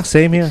second. Yeah,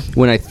 same here.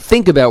 When I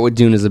think about what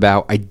Dune is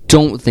about, I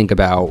don't think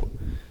about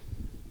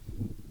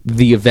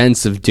the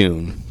events of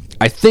Dune.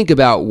 I think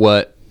about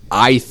what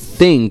I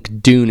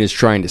think Dune is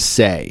trying to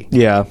say.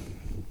 Yeah.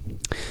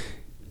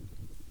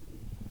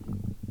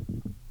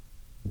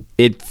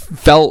 I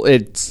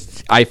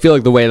feel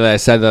like the way that I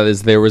said that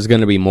is there was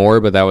going to be more,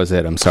 but that was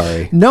it. I'm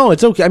sorry. No,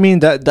 it's okay. I mean,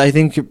 that I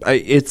think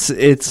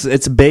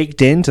it's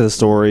baked into the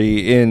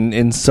story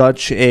in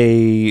such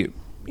a,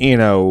 you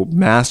know,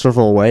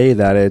 masterful way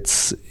that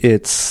it's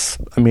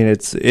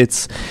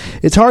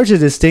hard to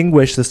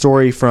distinguish the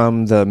story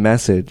from the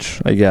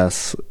message, I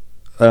guess.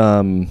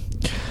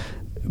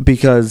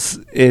 Because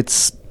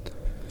it's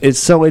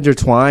so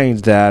intertwined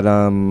that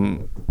I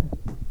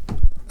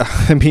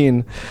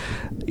mean,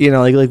 you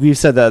know, like we've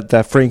said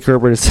that Frank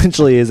Herbert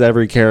essentially is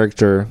every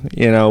character,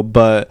 you know,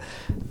 but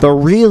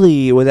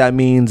really what that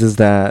means is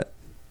that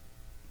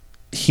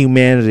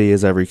humanity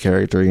is every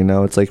character, you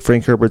know. It's like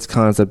Frank Herbert's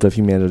concept of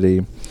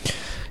humanity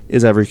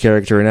is every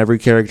character, and every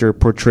character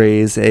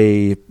portrays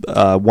a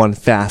one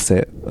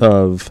facet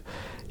of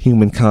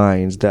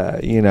humankind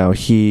that, you know,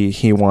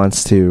 he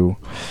wants to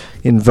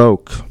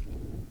invoke,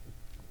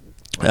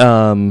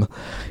 and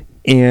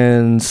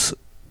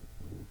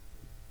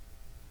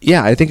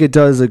yeah, I think it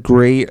does a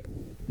great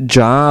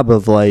job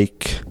of,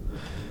 like,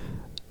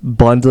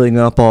 bundling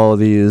up all of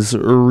these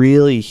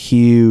really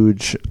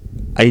huge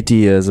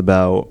ideas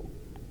about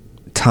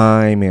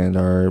time and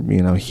our,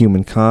 you know,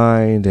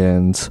 humankind,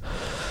 and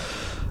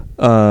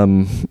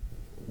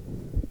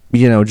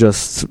you know,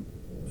 just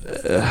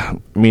I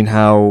mean,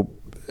 how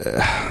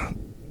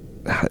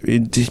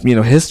you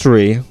know,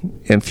 history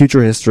and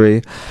future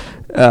history,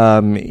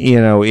 you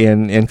know,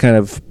 in kind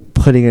of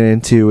putting it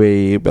into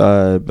a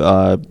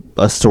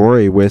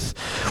story with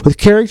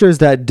characters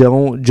that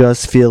don't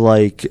just feel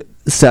like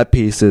set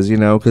pieces,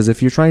 because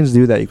if you're trying to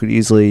do that, you could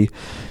easily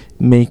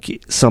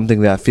make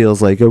something that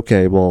feels like,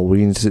 okay, well,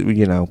 we need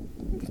to,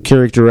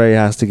 character A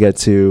has to get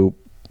to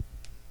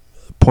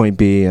point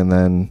B, and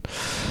then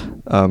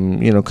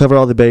cover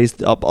all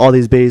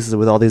these bases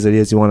with all these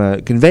ideas you want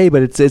to convey.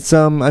 But it's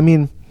I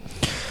mean,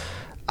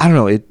 I don't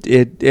know,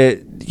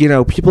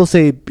 it people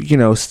say,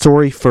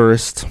 story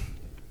first,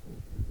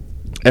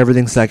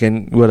 everything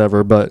second,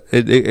 whatever, but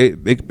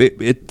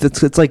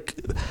it's like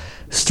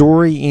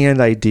story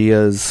and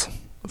ideas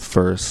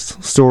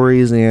first,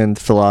 stories and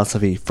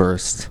philosophy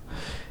first.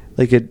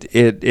 Like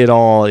it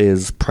all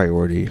is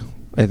priority,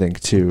 I think,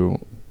 to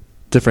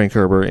Frank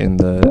Herbert in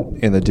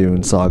the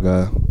Dune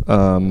saga.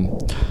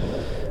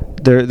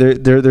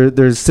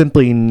 There's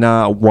simply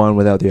not one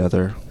without the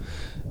other.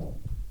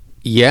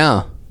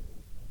 Yeah,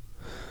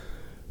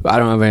 I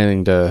don't have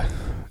anything to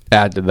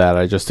add to that.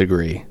 I just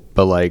agree.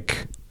 But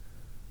like,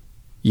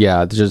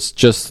 yeah,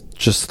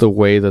 just the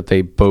way that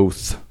they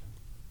both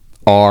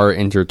are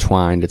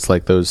intertwined. It's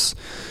like those.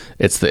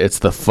 It's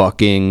the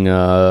fucking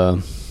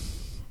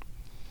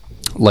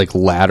like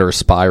ladder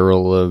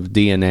spiral of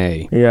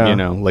DNA. Yeah,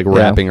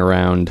 wrapping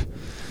around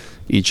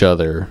each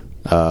other.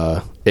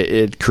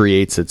 It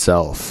creates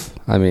itself.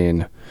 I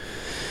mean,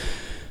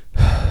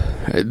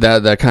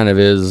 that kind of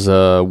is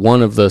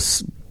one of the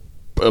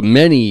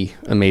many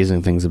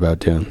amazing things about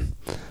Dune.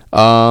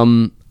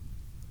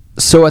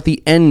 So at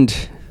the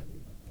end,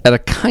 at a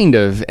kind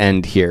of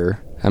end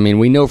here, I mean,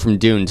 we know from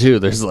Dune 2,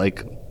 there's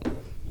like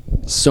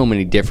so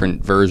many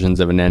different versions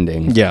of an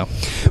ending. Yeah.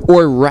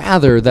 Or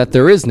rather, that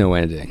there is no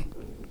ending.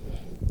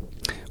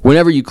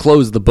 Whenever you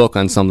close the book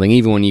on something,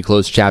 even when you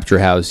close Chapter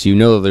House, you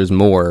know that there's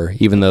more,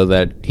 even though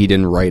that he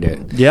didn't write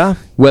it. Yeah.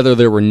 Whether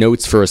there were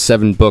notes for a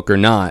 7th book or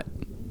not.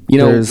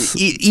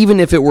 Even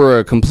if it were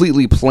a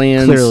completely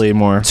planned, clearly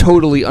more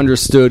totally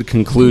understood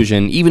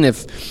conclusion, even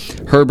if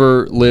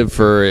Herbert lived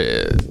for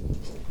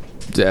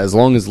as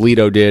long as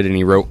Leto did and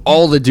he wrote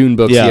all the Dune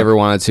books he ever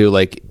wanted to,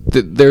 like,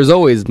 there's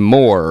always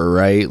more,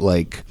 right?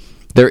 Like,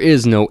 there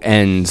is no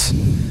end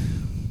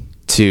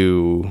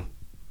to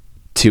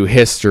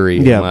history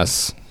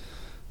unless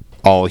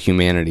all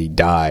humanity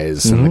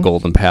dies and the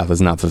golden path is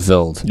not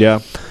fulfilled. Yeah.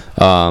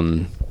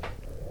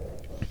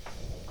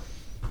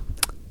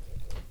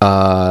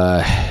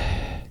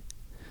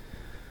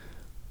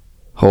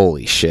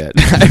 Holy shit.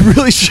 I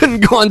really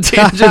shouldn't go on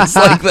tangents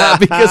like that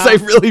because I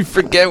really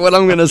forget what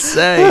I'm going to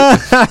say.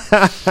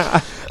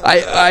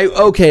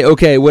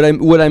 Okay. What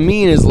I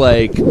mean is,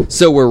 like,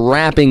 so we're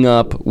wrapping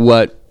up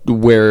what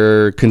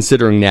we're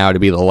considering now to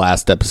be the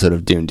last episode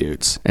of Dune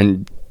Dudes.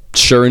 And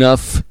sure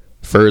enough,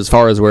 for as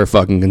far as we're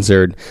fucking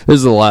concerned, this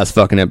is the last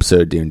fucking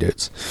episode of Dune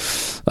Dudes.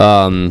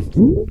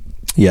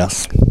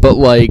 Yes. But,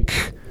 like...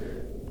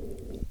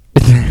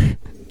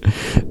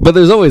 But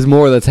there's always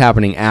more that's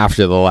happening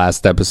after the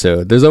last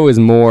episode. There's always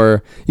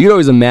more. You could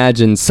always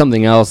imagine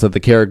something else that the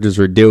characters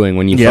were doing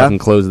when you fucking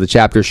close the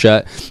chapter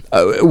shut.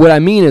 What I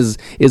mean is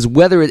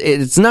whether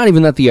it's not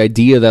even that the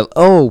idea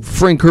that,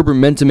 Frank Herbert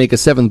meant to make a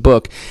 7th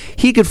book.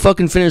 He could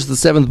fucking finish the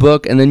 7th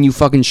book and then you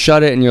fucking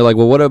shut it and you're like,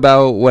 well, what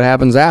about what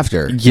happens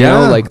after?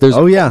 Yeah.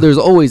 There's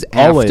always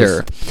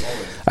after.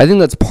 I think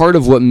that's part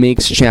of what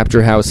makes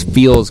Chapter House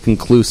feel as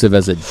conclusive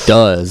as it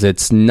does.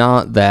 It's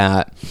not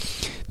that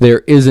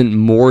there isn't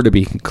more to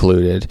be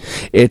concluded.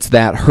 It's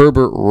that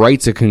Herbert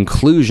writes a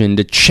conclusion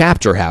to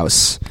Chapter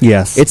House.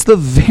 Yes. It's the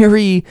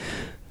very,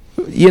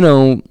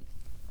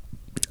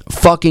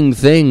 fucking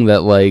thing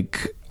that,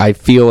 like, I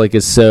feel like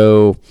is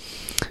so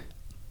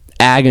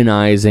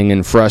agonizing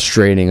and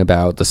frustrating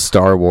about the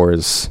Star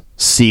Wars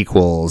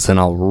sequels, and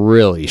I'll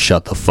really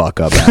shut the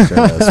fuck up after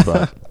this,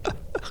 but...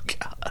 Oh,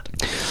 God.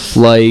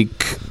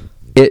 Like...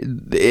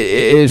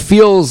 It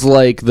feels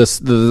like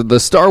the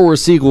Star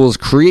Wars sequels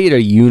create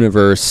a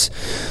universe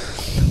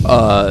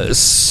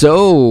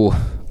so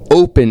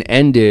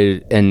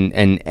open-ended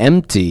and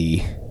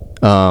empty,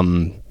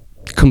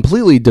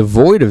 completely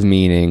devoid of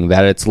meaning,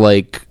 that it's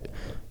like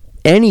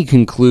any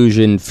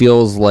conclusion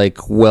feels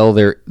like, well,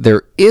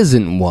 there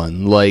isn't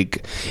one.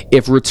 Like,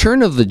 if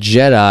Return of the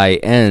Jedi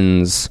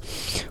ends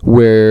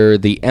where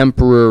the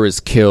Emperor is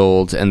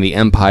killed and the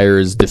Empire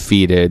is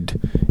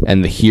defeated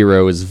and the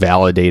hero is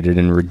validated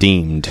and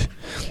redeemed,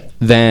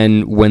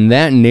 then when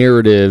that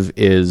narrative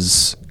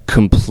is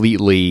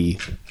completely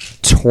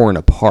torn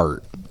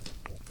apart,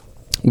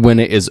 when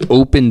it is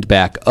opened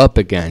back up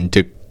again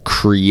to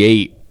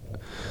create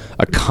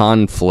a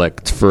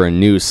conflict for a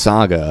new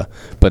saga,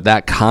 but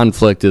that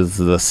conflict is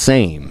the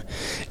same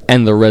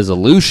and the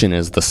resolution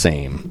is the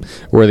same,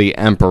 where the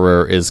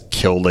Emperor is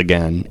killed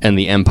again and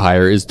the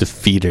Empire is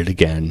defeated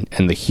again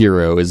and the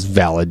hero is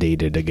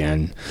validated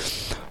again.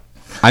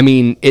 I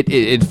mean,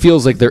 it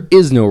feels like there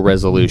is no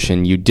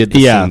resolution. You did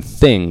the same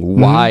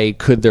thing. Why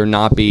could there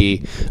not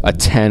be a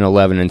 10,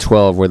 11, and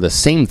 12 where the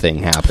same thing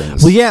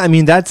happens? Well, yeah, I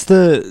mean, that's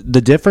the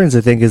difference,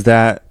 I think, is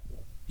that,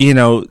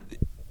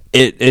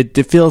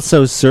 it feels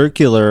so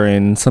circular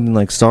in something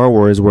like Star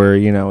Wars, where,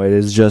 it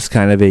is just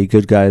kind of a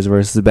good guys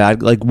versus the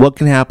bad. Like, what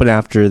can happen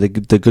after the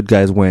good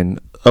guys win?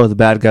 Oh, the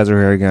bad guys are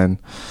here again.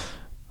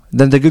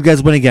 then the good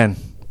guys win again.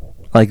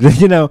 Like,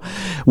 you know,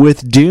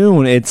 with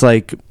Dune, it's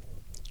like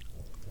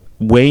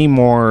way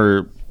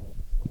more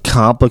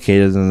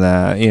complicated than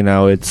that. You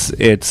know,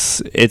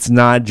 it's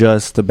not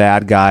just the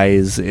bad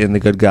guys and the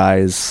good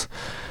guys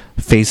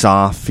face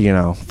off, you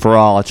know, for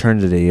all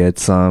eternity.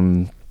 It's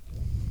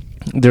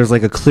there's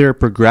like a clear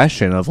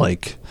progression of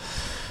like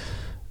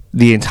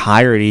the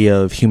entirety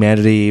of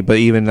humanity, but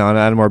even on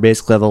a more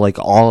basic level, like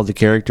all of the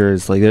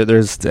characters, like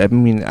there's, I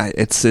mean,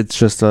 it's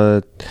just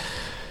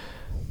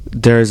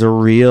there's a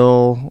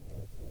real,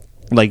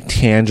 like,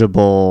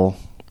 tangible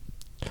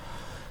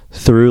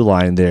through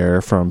line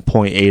there from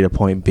point A to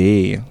point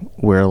B,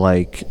 where,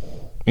 like,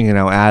 you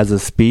know, as a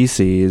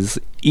species,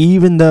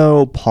 even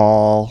though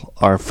Paul,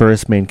 our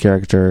first main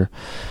character,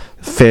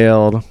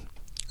 failed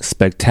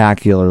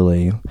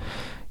spectacularly,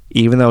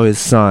 even though his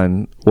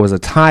son was a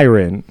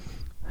tyrant,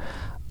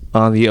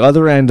 on the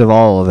other end of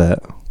all of it,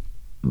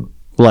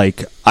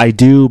 like, I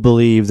do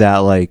believe that,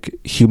 like,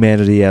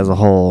 humanity as a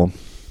whole,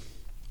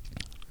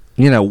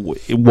 you know,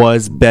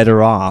 was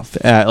better off.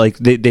 Like,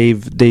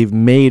 they've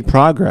made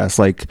progress.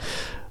 Like,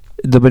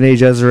 the Bene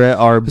Gesserit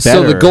are better.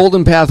 So the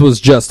Golden Path was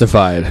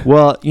justified.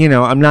 Well, you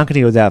know, I'm not going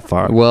to go that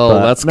far.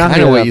 Well, that's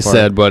kind of what you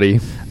said, buddy.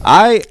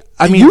 I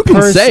mean, you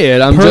can say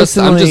it. I'm just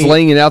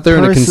laying it out there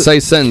in a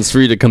concise sentence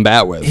for you to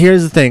combat with.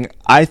 Here's the thing.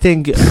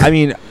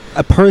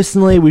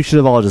 Personally, we should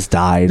have all just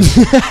died.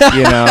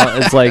 You know,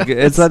 it's like,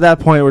 it's at that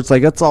point where it's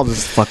like, let's all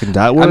just fucking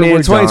die. In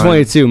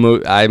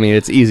 2022,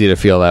 it's easy to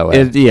feel that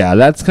way. Yeah,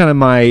 that's kind of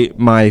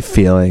my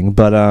feeling.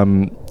 But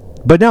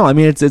no, I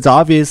mean, it's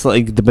obvious.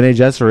 Like, the Bene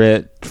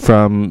Gesserit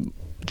from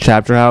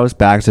Chapter House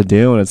back to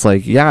Dune, it's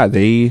like, yeah,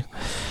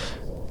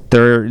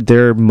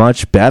 they're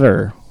much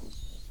better,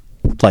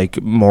 like,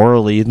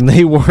 morally than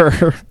they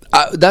were.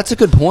 That's a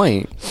good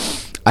point.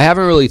 I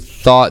haven't really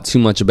thought too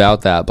much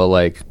about that, but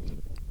like,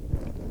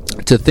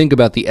 to think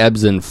about the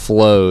ebbs and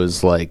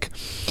flows, like,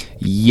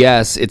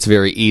 yes, it's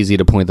very easy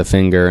to point the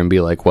finger and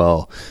be like,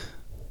 well,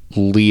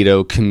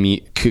 Leto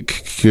committed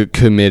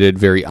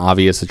very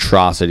obvious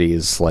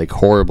atrocities, like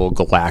horrible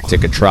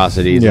galactic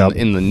atrocities,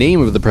 in the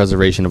name of the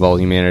preservation of all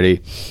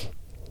humanity.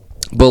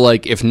 But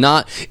like, if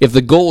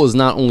the goal is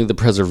not only the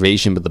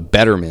preservation but the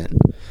betterment,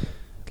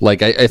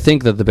 like, I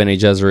think that the Bene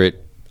Gesserit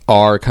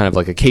are kind of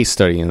like a case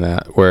study in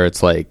that, where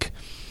it's like,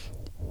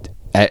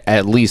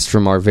 at least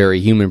from our very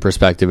human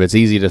perspective, it's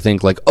easy to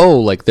think like, oh,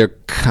 like, they're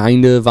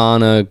kind of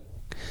on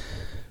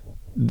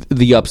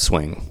the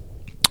upswing.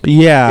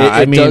 Yeah,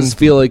 it does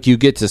feel like you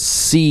get to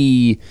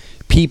see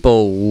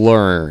people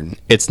learn.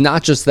 It's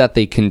not just that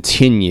they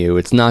continue.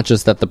 It's not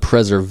just that the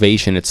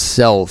preservation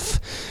itself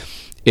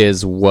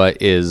is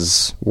what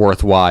is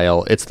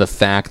worthwhile. It's the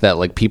fact that,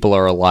 like, people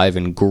are alive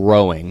and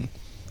growing.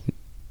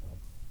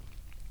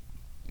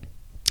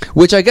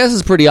 Which I guess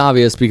is pretty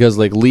obvious because,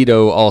 like,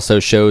 Leto also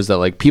shows that,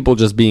 like, people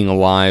just being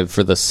alive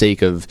for the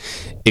sake of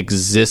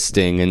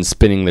existing and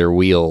spinning their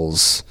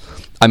wheels.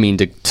 I mean,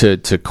 to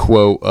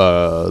quote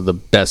the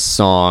best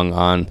song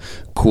on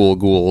Cool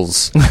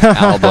Ghoul's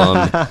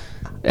album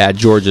at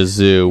Georgia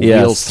Zoo,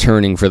 yes. Wheels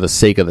turning for the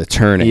sake of the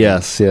turning.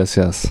 Yes.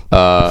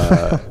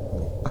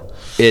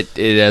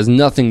 It has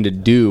nothing to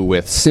do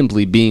with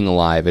simply being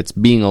alive. It's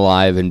being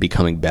alive and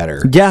becoming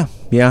better. Yeah.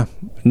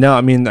 No,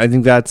 I mean, I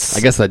think I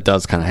guess that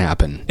does kind of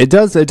happen. It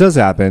does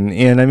happen.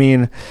 And I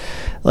mean,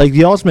 like,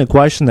 the ultimate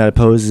question that it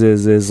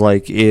poses is,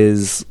 like,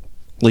 is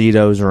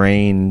Leto's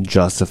reign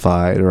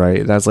justified,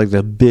 right? That's, like,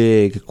 the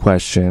big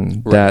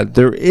question that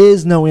there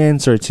is no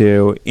answer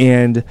to.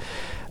 And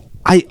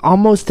I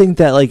almost think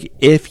that, like,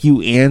 if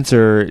you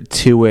answer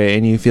to it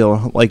and you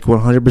feel, like,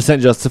 100%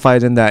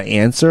 justified in that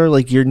answer,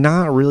 like, you're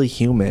not really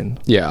human.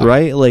 Yeah.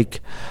 Right? Like,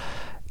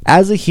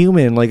 as a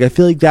human, like, I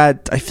feel like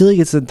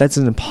that's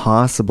an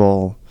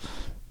impossible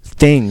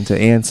thing to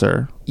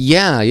answer.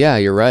 Yeah,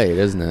 you're right,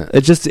 isn't it?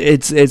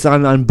 It's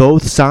on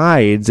both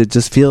sides. It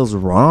just feels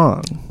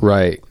wrong.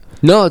 Right.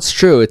 No, it's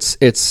true. It's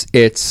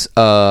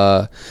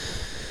I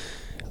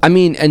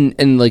mean,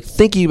 and like,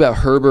 thinking about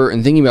Herbert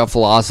and thinking about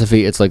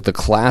philosophy, it's like the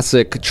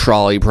classic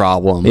trolley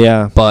problem.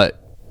 Yeah. But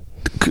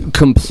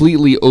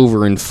completely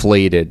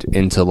overinflated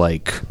into,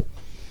 like,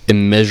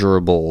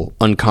 immeasurable,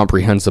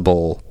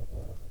 incomprehensible.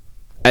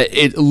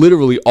 It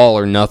literally all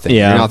or nothing.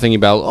 Yeah. You're not thinking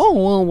about, oh,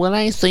 well, when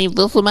I save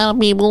this amount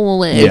of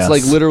people, it's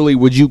like, literally,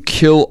 would you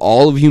kill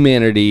all of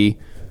humanity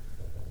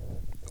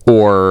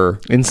or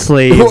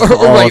enslave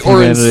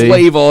or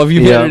enslave all of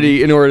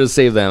humanity in order to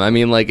save them? I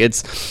mean, like,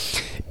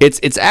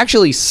 it's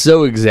actually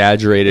so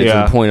exaggerated to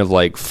the point of,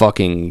 like,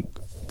 fucking,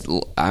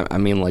 I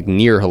mean, like,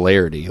 near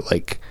hilarity.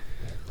 Like,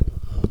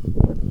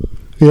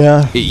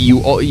 yeah,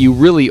 you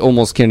really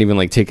almost can't even,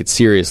 like, take it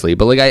seriously.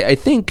 But, like, I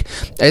think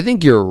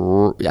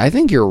you're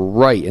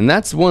right, and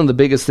that's one of the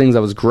biggest things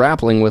I was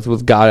grappling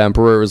with God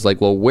Emperor, was like,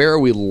 well, where are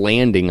we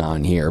landing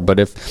on here? But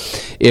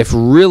if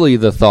really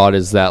the thought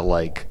is that,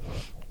 like,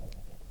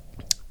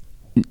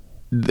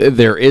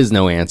 there is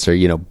no answer,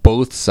 you know,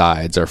 both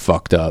sides are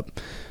fucked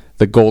up.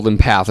 The Golden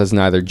Path is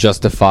neither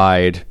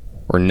justified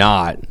or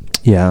not.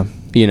 Yeah,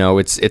 you know,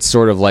 it's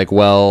sort of like,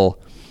 well,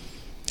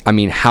 I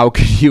mean, how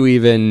could you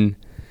even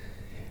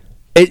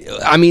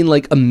I mean,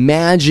 like,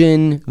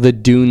 imagine the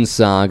Dune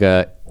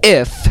saga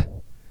if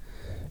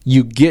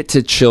you get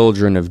to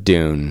Children of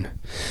Dune.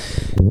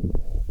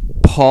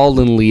 Paul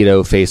and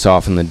Leto face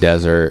off in the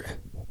desert,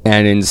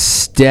 and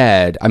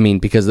instead, I mean,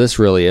 because this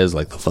really is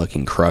like the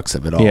fucking crux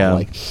of it all. Yeah.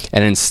 Like,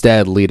 and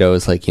instead, Leto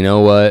is like, you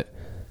know what?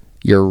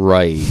 You're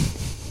right.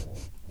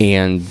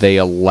 And they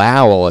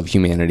allow all of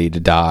humanity to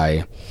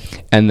die.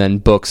 And then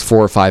books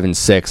 4, 5, and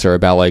 6 are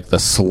about like the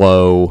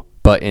slow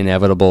but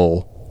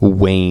inevitable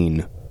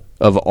wane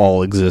of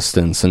all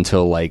existence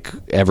until like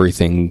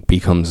everything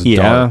becomes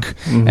dark.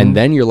 Mm-hmm. And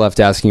then you're left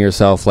asking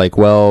yourself, like,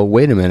 well,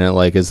 wait a minute,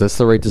 like, is this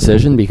the right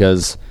decision?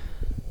 Because,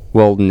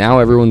 well, now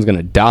everyone's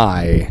gonna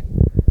die,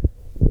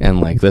 and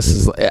like this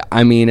is,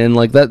 I mean, and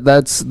like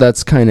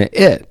that's kind of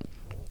it.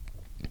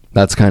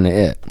 That's kind of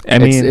it. I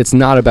mean, it's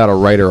not about a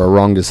right or a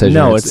wrong decision.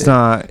 No, it's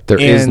not. There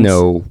is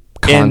no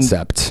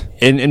concept.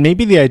 And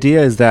maybe the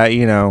idea is that,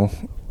 you know,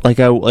 like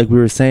we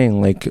were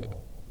saying, like,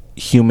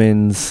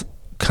 humans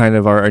kind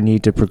of our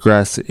need to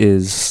progress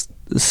is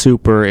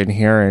super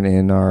inherent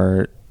in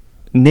our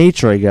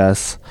nature, I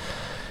guess,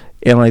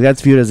 and like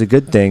that's viewed as a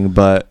good thing,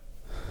 but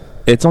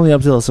it's only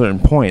up to a certain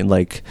point.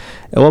 Like,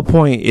 at what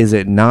point is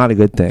it not a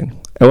good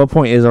thing? At what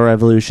point is our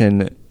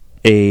evolution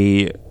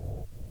a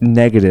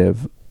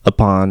negative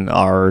upon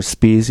our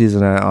species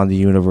and on the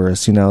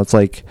universe? You know, it's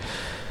like,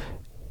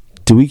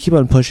 do we keep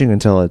on pushing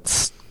until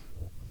it's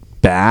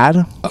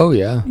bad? Oh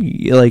yeah.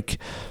 Like,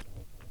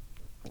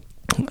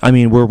 I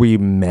mean, were we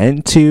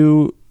meant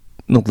to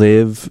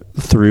live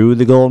through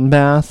the Golden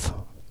Path,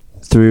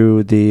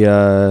 through the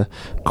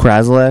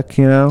Kralzek,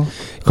 you know?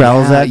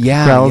 Kralzek,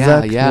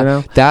 yeah. you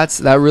know?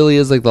 That really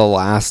is like the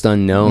last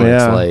unknown.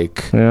 Yeah.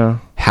 It's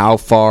like, how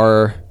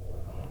far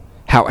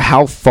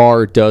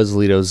does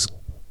Leto's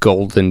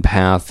Golden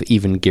Path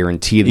even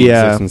guarantee the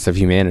existence of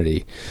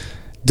humanity?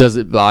 Does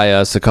it buy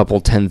us a couple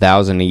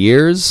 10,000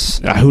 years?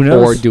 Who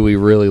knows? Or do we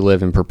really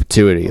live in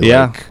perpetuity?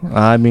 Yeah, Like,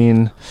 I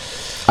mean,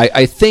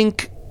 I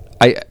think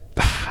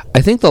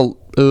the,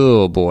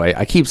 oh boy,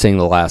 I keep saying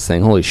the last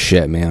thing. Holy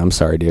shit, man. I'm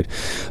sorry, dude.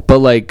 But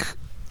like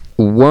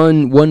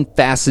one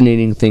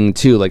fascinating thing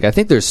too, like I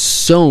think there's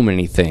so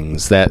many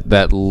things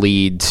that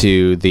lead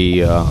to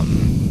the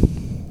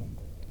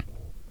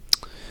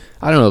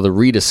I don't know, the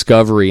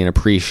rediscovery and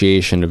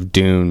appreciation of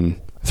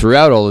Dune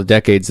throughout all the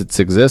decades it's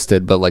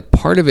existed, but like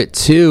part of it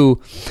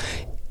too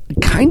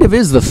kind of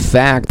is the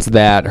fact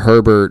that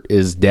Herbert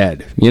is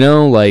dead. You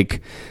know,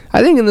 like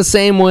I think in the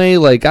same way,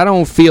 like I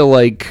don't feel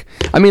like,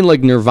 I mean,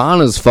 like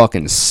Nirvana's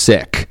fucking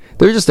sick.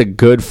 They're just a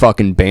good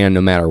fucking band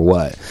no matter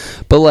what.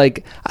 But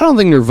like I don't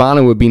think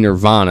Nirvana would be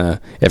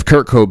Nirvana if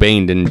Kurt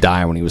Cobain didn't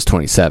die when he was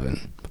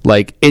 27.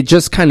 Like it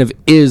just kind of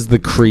is the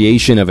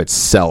creation of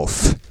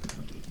itself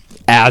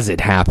as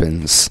it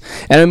happens.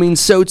 And I mean,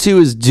 so too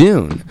is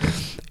Dune.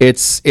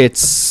 It's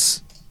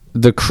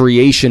the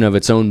creation of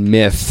its own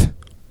myth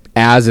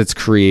as its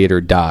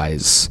creator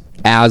dies,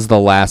 as the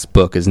last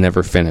book is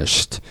never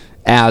finished,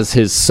 as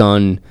his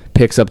son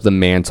picks up the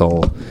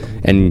mantle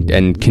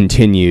and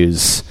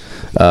continues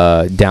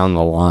down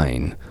the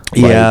line.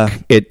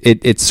 Like,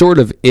 it sort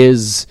of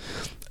is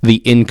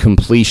the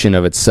incompletion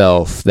of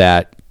itself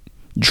that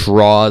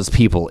draws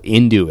people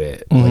into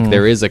it. Like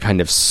there is a kind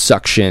of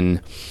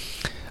suction.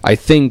 I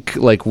think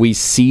like we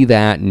see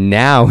that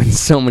now in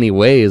so many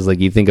ways. Like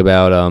you think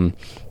about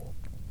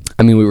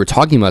I mean, we were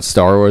talking about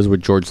Star Wars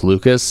with George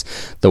Lucas,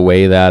 the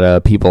way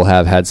that people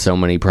have had so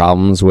many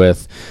problems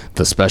with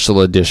the special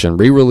edition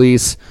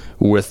re-release,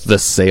 with the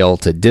sale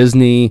to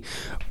Disney,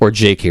 or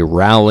J.K.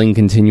 Rowling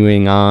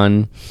continuing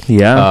on.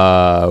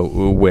 Yeah.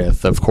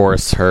 With, of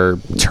course, her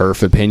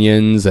turf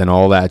opinions and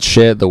all that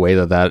shit, the way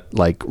that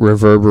like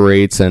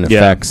reverberates and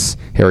affects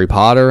Harry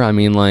Potter. I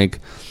mean, like,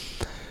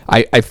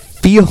 I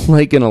feel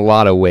like in a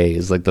lot of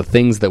ways, like the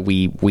things that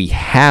we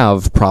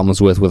have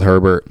problems with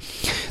Herbert,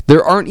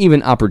 there aren't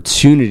even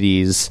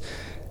opportunities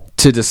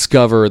to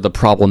discover the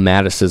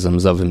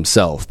problematicisms of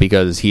himself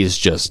because he's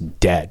just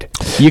dead.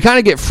 You kind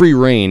of get free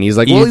reign. He's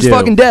like, well, he's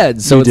fucking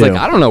dead. So it's like,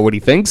 I don't know what he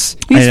thinks.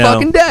 He's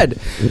fucking dead.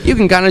 You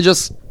can kind of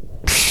just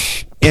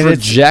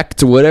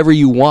project whatever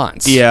you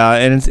want. Yeah,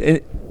 and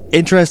it's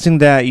interesting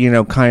that, you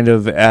know, kind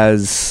of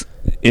as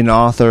an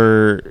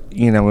author,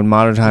 you know, in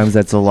modern times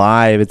that's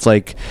alive, it's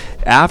like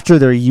after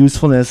their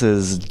usefulness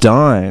is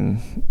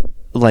done,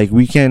 like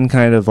we can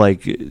kind of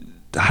like,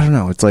 I don't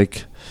know, it's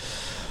like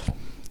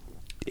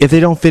if they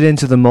don't fit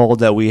into the mold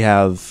that we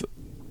have,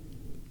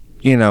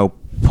 you know,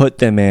 put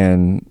them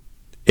in,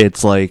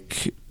 it's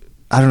like,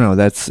 I don't know,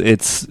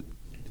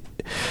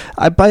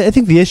 I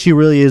think the issue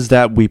really is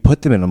that we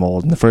put them in a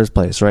mold in the first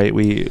place, right?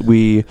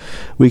 We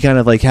kind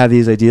of like have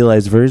these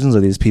idealized versions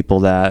of these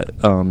people that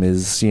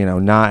is, you know,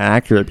 not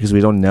accurate because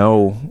we don't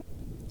know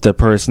the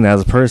person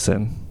as a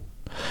person.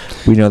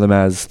 We know them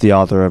as the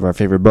author of our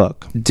favorite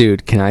book.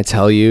 Dude, can I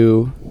tell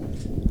you?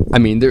 I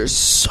mean, there's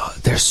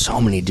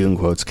so many Dune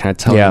quotes. Can I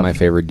tell you my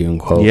favorite Dune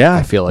quote? Yeah.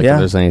 I feel like if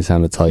there's any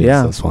time to tell you,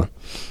 it's this one.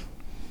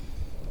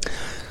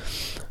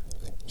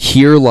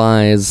 Here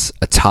lies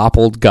a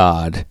toppled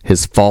god.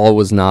 His fall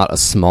was not a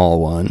small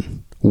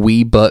one.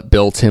 We but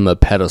built him a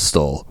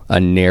pedestal, a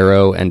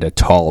narrow and a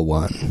tall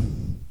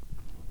one.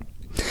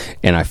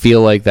 And I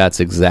feel like that's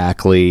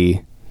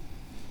exactly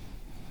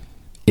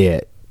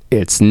it.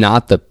 It's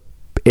not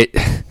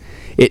it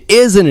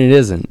is and it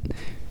isn't.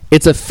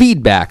 It's a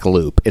feedback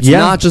loop. It's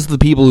not just the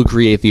people who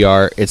create the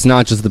art. It's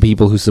not just the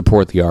people who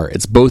support the art.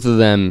 It's both of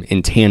them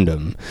in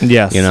tandem.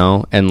 Yes. You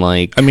know, and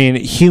like, I mean,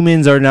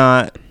 humans are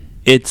not.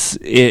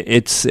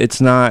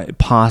 It's not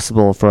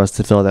possible for us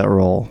to fill that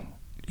role.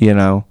 You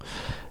know,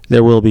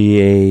 there will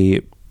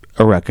be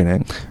a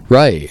reckoning.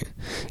 Right.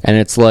 And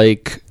it's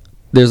like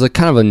there's a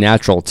kind of a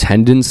natural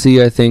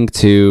tendency, I think,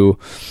 to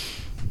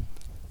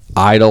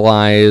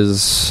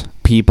idolize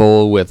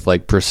people with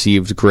like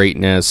perceived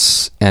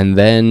greatness, and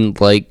then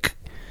like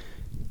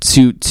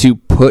to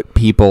put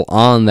people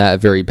on that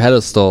very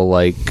pedestal.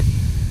 Like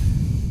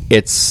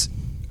it's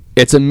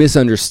a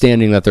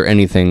misunderstanding that they're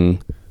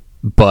anything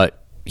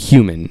but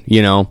human,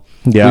 you know.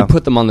 We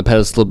put them on the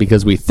pedestal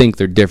because we think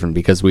they're different,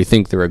 because we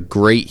think they're a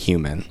great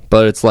human,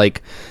 but it's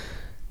like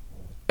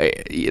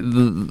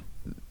a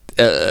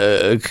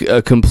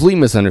complete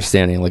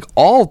misunderstanding. Like,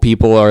 all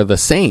people are the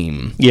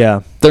same.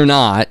 They're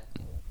not.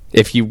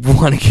 If you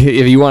want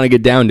to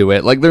get down to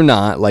it, like, they're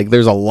not. Like,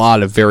 there's a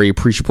lot of very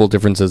appreciable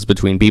differences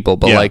between people,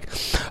 but like,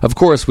 of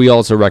course, we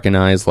also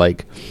recognize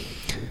like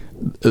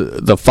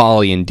the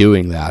folly in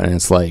doing that, and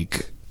it's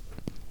like,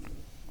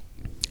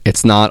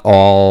 it's not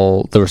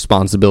all the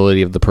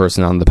responsibility of the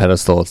person on the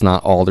pedestal. It's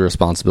not all the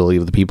responsibility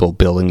of the people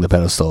building the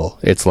pedestal.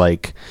 It's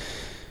like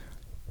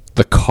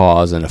the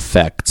cause and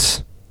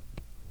effect,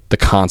 the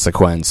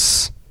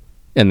consequence,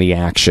 and the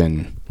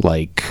action.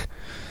 Like,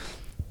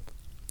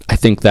 I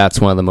think that's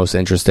one of the most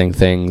interesting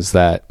things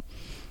that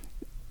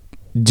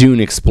Dune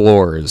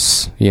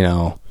explores. You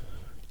know,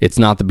 it's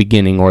not the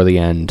beginning or the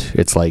end.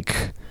 It's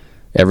like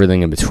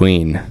everything in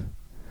between.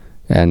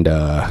 And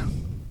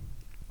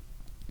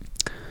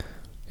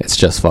it's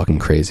just fucking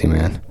crazy,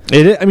 man.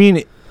 I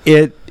mean,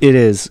 it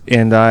is.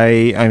 And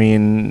I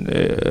mean,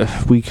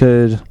 we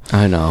could...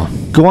 I know.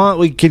 Go on.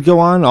 We could go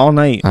on all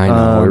night. I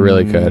know, we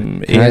really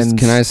could.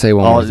 Can I say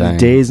one more thing?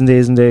 Days and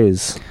days and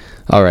days.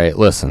 All right,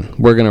 listen.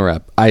 We're going to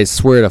wrap. I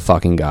swear to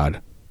fucking God.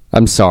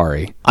 I'm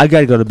sorry. I got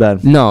to go to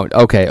bed. No,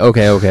 okay.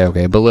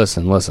 But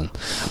listen.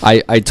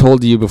 I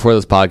told you before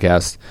this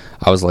podcast,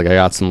 I was like, I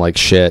got some, like,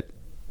 shit.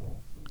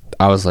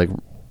 I was like,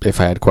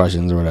 if I had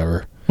questions or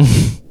whatever.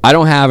 I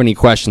don't have any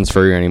questions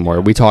for you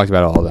anymore. We talked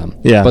about all of them.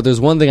 Yeah. But there's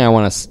one thing I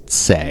want to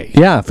say.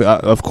 Yeah,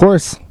 of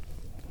course.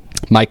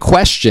 My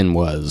question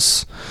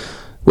was,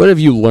 what have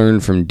you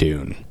learned from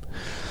Dune?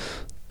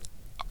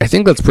 I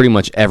think that's pretty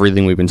much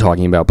everything we've been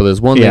talking about, but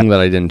there's one thing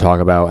that I didn't talk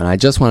about, and I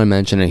just want to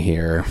mention it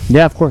here.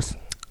 Yeah, of course.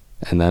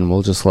 And then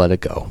we'll just let it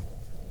go.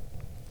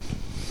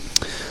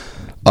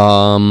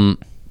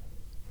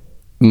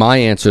 My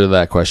answer to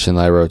that question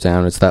that I wrote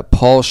down is that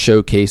Paul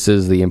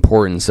showcases the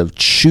importance of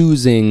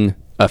choosing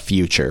a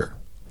future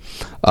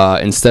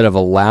instead of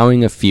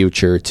allowing a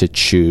future to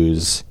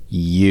choose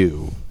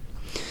you.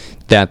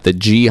 That the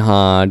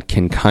jihad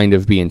can kind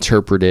of be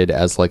interpreted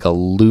as like a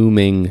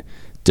looming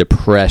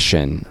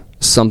depression,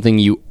 something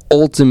you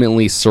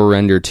ultimately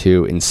surrender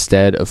to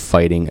instead of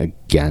fighting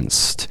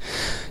against.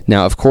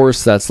 Now, of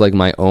course, that's like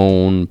my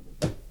own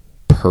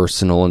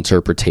personal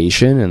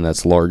interpretation, and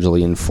that's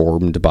largely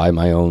informed by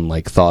my own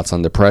like thoughts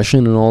on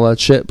depression and all that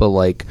shit, but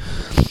like,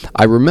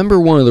 I remember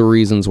one of the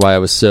reasons why I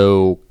was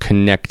so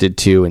connected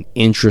to and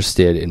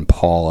interested in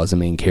Paul as a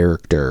main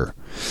character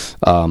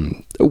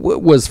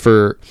was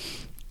for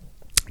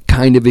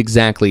kind of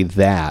exactly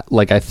that.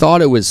 Like, I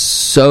thought it was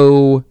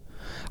so...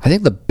 I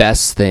think the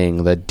best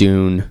thing that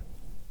Dune,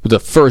 the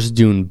first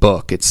Dune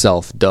book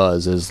itself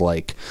does is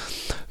like,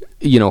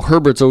 you know,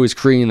 Herbert's always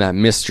creating that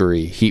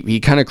mystery. He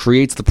kind of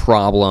creates the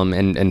problem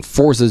and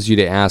forces you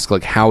to ask,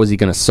 like, how is he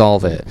going to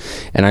solve it?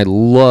 And I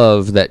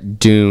love that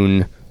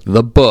Dune,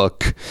 the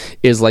book,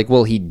 is like,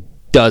 well, he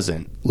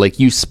doesn't. Like,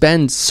 you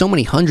spend so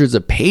many hundreds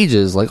of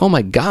pages, like, oh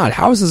my God,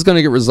 how is this going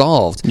to get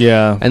resolved?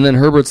 Yeah. And then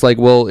Herbert's like,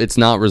 well, it's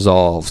not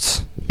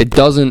resolved. It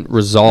doesn't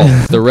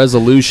resolve. The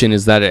resolution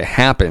is that it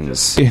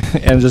happens. And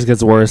it just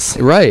gets worse.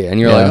 Right. And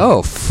you're like,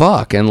 oh,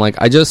 fuck. And like,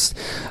 I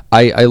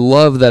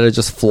love that it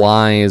just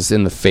flies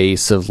in the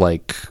face of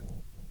like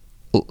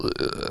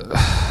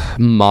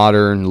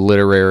modern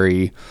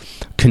literary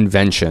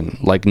convention.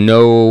 Like,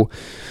 no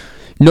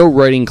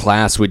writing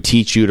class would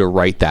teach you to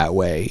write that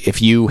way.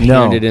 If you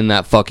handed in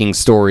that fucking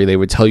story, they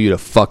would tell you to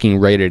fucking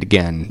write it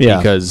again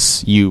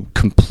because you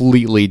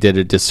completely did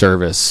a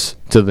disservice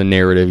to the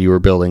narrative you were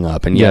building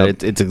up. And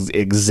yet it's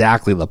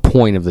exactly the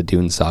point of the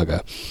Dune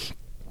saga.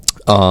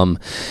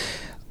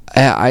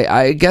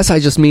 I guess I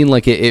just mean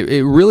like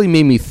it really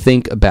made me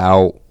think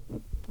about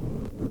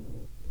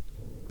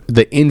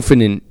the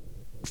infinite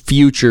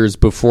futures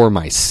before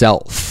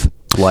myself.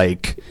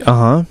 Like,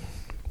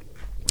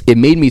 it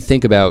made me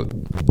think about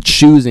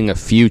choosing a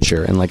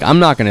future. And like, I'm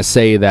not going to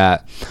say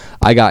that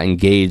I got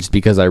engaged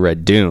because I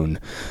read Dune,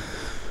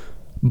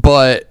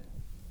 but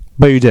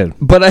you did.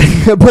 But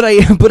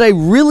I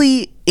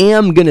really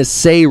am going to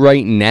say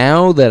right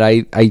now that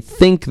I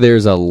think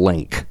there's a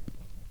link.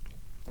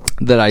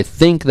 that I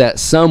think that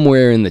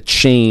somewhere in the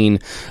chain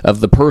of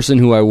the person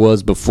who I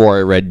was before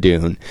I read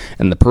Dune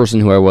and the person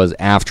who I was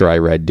after I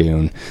read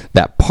Dune,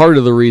 that part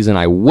of the reason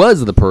I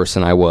was the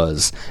person I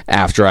was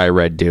after I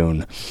read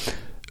Dune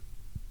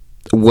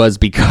was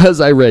because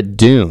I read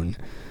Dune.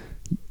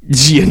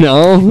 You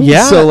know?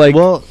 Yeah. So, like,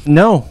 well,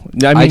 no.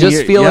 I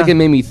just feel like it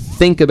made me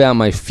think about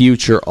my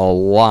future a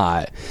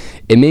lot.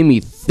 It made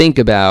me think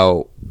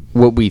about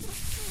what we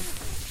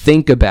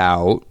think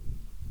about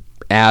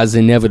as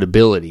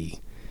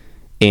inevitability,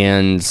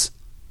 and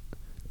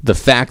the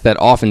fact that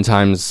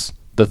oftentimes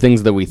the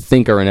things that we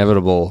think are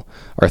inevitable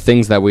are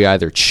things that we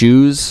either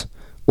choose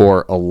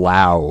or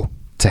allow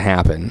to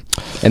happen.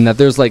 And that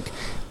there's, like,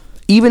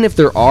 even if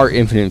there are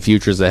infinite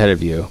futures ahead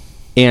of you,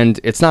 and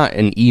it's not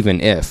an even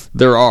if,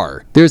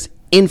 there's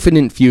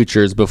infinite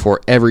futures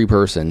before every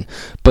person,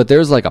 but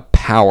there's like a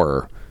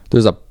power,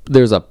 there's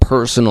a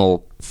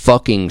personal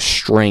fucking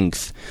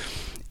strength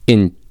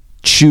in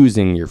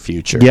choosing your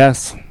future.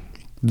 Yes.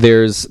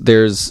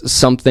 There's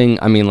something,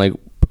 I mean, like,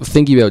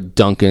 thinking about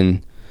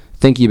Duncan,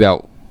 thinking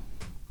about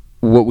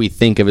what we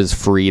think of as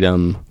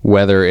freedom,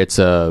 whether it's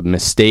a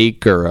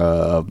mistake or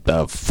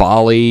a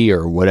folly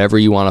or whatever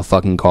you want to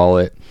fucking call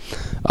it.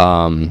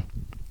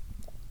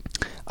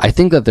 I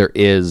think that there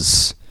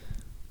is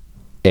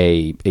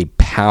a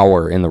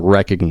power in the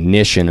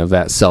recognition of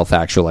that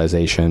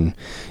self-actualization.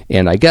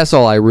 And I guess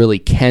all I really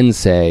can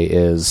say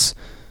is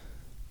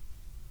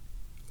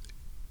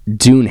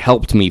Dune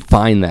helped me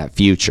find that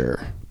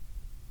future.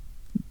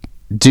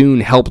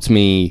 Dune helped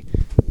me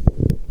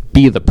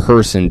be the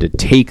person to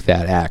take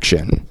that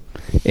action.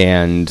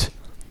 And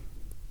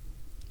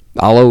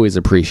I'll always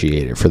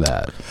appreciate it for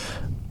that.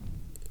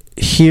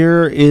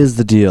 Here is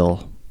the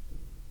deal.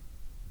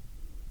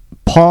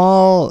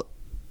 Paul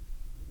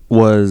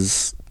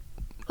was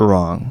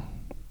wrong.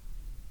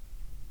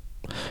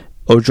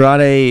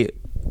 Andrade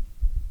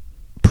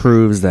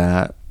proves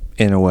that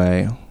in a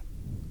way.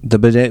 The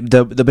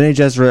Bene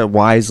Gesserit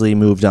wisely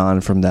moved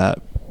on from that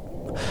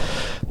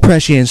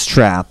prescience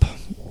trap,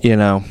 you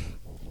know.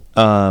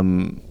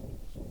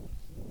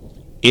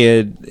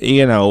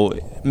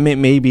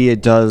 Maybe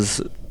it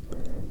does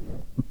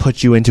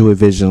put you into a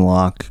vision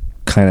lock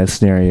kind of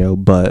scenario,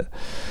 but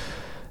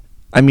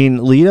I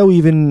mean, Leto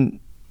even,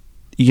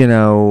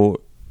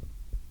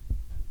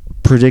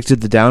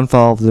 predicted the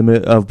downfall of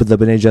the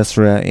Bene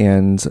Gesserit,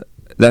 and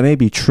that may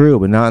be true,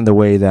 but not in the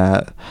way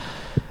that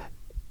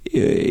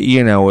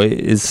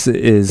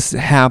is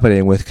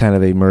happening with kind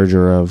of a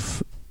merger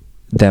of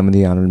them and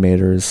the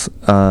Animators.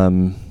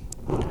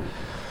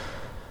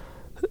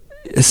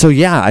 So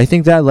yeah, I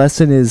think that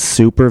lesson is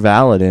super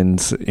valid, and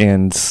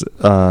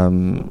I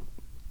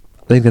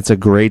think that's a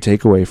great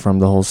takeaway from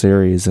the whole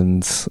series,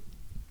 and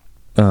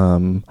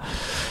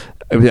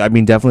I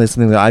mean, definitely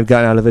something that I've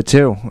gotten out of it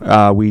too.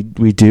 We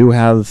do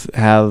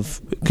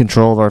have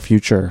control of our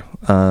future,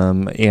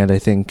 and I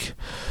think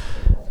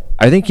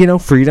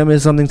freedom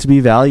is something to be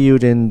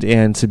valued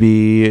and to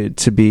be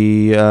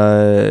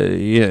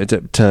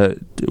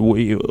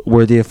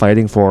worthy of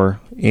fighting for,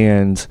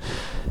 and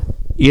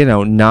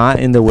not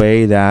in the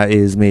way that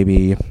is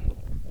maybe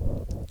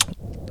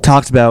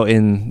talked about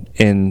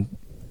in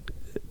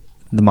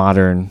the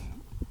modern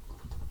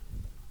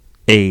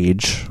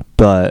age,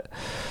 but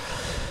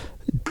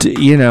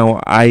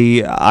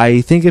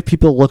I think if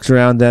people looked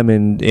around them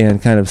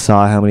and kind of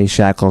saw how many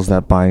shackles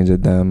that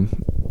binded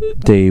them,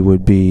 they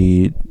would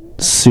be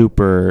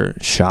super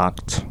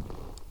shocked.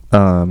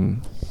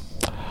 And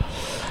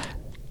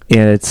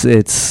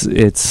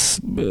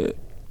it's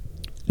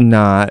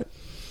not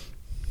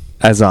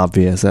as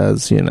obvious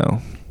as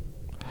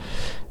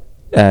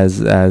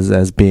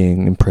as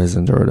being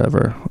imprisoned or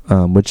whatever,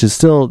 which is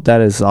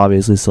that is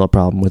obviously still a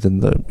problem within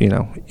the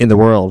in the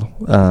world,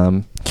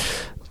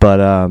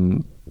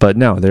 but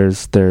no,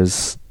 there's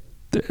things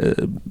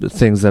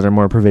that are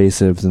more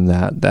pervasive than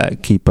that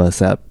keep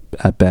us at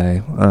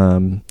bay,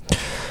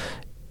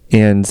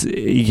 and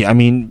I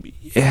mean,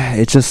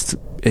 it just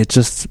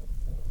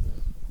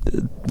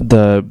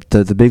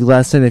the big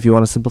lesson, if you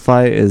want to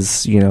simplify it,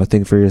 is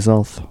think for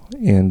yourself,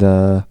 and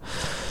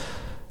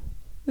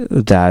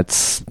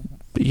that's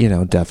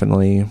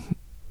definitely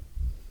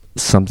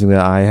something that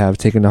I have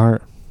taken to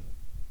heart.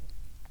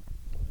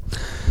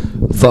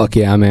 Fuck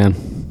yeah,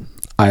 man.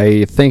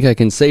 I think I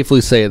can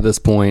safely say at this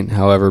point,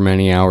 however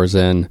many hours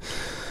in,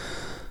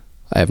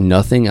 I have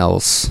nothing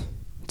else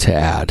to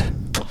add.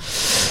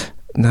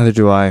 Neither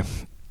do I.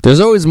 There's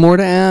always more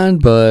to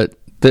add, but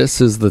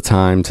this is the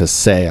time to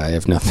say I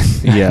have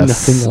nothing. Yes.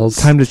 Nothing else.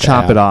 Time to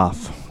chop it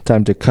off.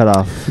 Time to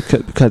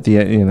cut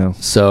the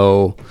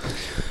So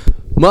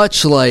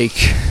much like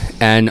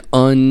an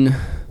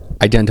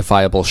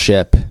unidentifiable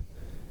ship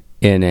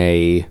in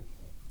a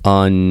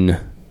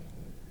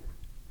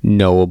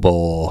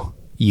unknowable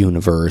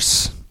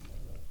universe,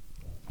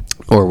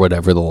 or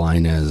whatever the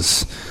line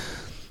is,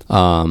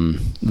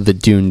 the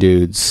Dune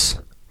dudes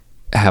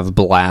have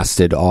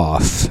blasted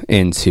off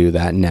into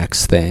that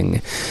next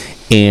thing,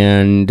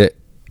 and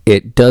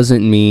it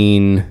doesn't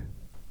mean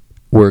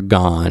we're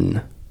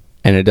gone,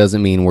 and it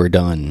doesn't mean we're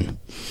done.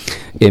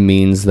 it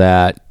means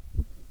that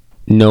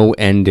no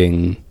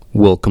ending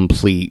will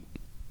complete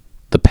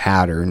the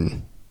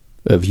pattern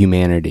of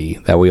humanity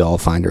that we all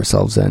find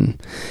ourselves in.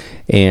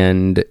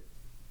 And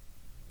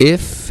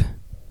if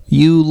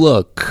you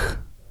look,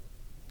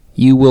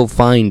 you will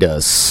find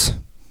us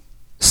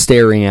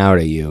staring out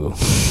at you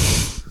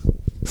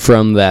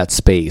from that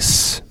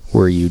space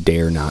where you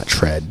dare not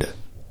tread.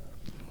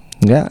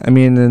 Yeah, I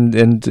mean,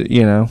 and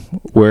you know,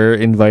 we're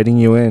inviting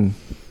you in.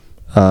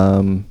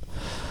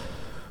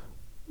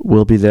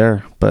 We'll be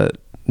there, but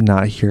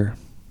not here.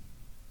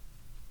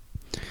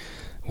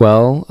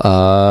 Well,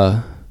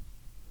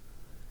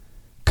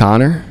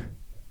 Connor,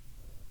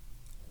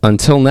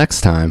 until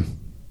next time.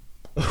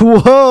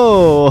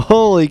 Whoa!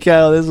 Holy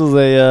cow! This was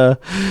a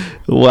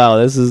wow.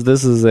 This is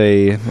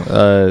a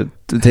the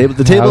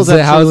tables.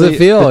 How's it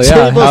feel?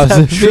 Yeah, how's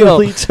it feel?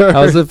 Turned.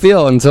 How's it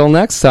feel? Until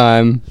next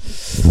time.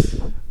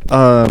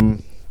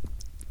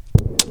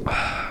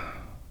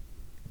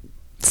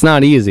 It's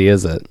not easy,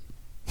 is it?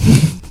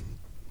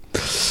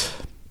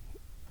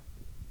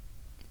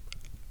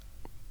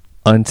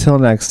 Until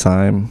next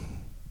time.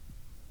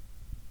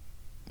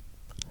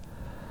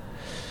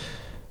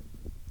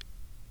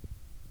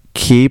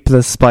 Keep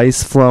the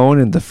spice flowing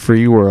in the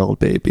free world,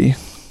 baby.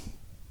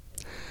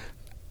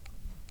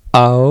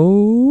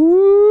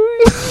 Oh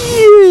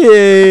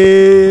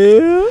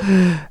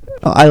yeah.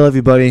 I love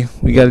you, buddy.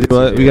 We gotta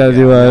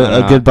do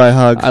a goodbye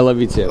hug. I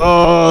love you too.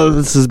 Oh,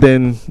 this has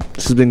been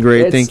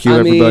great. Thank you,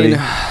 everybody.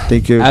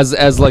 Thank you.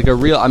 As like a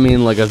real,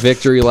 like a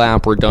victory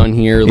lap. We're done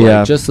here.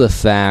 Like just the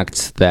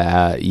fact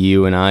that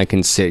you and I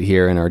can sit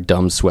here in our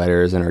dumb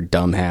sweaters and our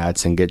dumb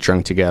hats and get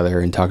drunk together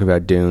and talk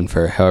about Dune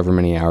for however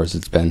many hours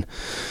it's been.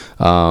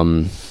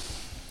 Yeah,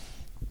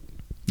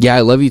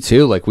 I love you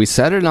too. Like we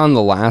said it on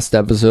the last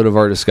episode of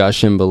our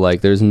discussion, but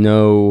like there's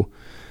no.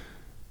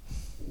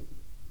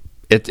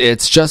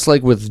 It's just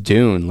like with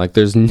Dune. Like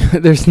there's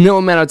no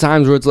amount of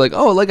times where it's like,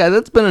 oh, like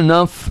that's been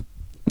enough.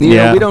 You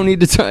know, we don't need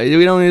to talk about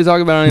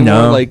it anymore.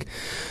 No. Like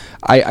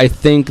I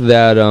think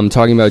that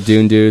talking about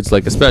Dune dudes,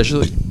 like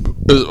especially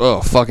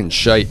fucking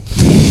shite.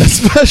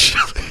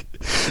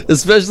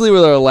 especially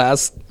with our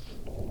last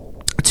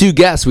two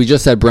guests. We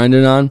just had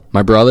Brendan on,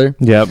 my brother.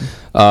 Yep.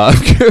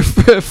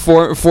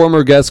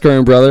 Former guest,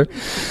 current brother.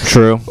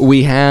 True.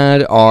 We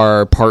had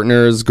our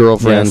partner's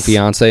girlfriend,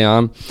 fiance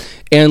on.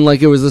 And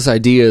like it was this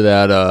idea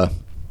that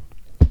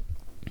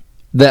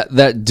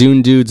that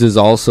Dune Dudes is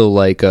also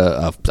like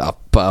a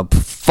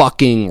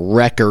fucking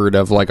record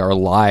of like our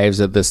lives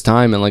at this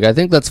time, and like I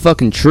think that's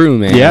fucking true,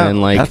 man. Yeah,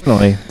 and like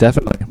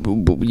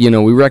definitely. You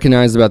know, we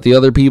recognize about the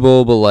other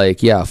people, but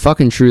like yeah,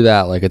 fucking true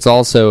that like it's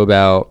also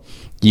about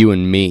you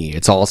and me.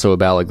 It's also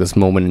about like this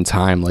moment in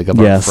time, like of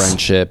our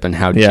friendship and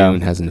how Dune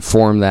has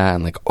informed that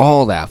and like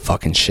all that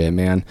fucking shit,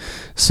 man.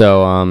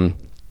 So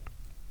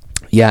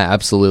yeah,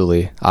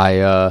 absolutely.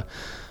 I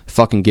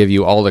fucking give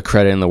you all the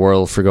credit in the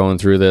world for going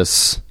through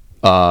this,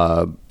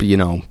 you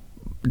know,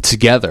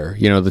 together.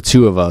 You know, the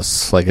two of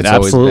us, like it's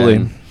absolutely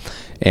always been.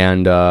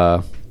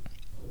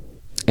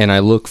 And I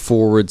look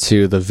forward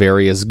to the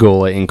various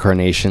Gola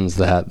incarnations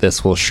that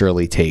this will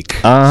surely take.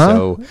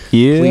 So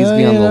please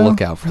be on the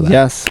lookout for that.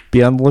 Yes,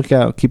 be on the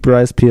lookout. Keep your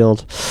eyes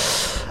peeled.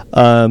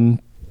 That's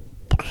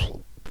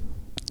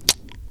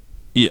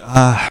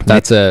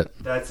it.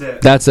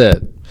 That's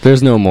it.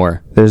 There's no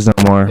more.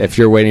 If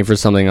you're waiting for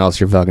something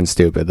else, you're fucking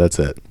stupid. That's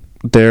it.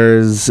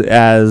 There's,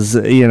 as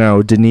you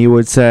know, Denis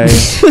would say,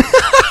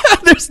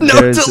 there's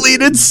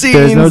deleted scenes.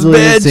 There's no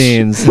deleted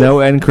scenes. No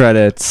end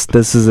credits.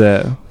 This is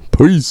it.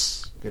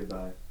 Peace.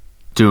 Goodbye.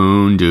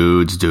 Dune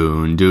dudes,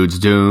 Dune dudes,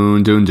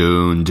 Dune, Dune,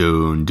 Dune,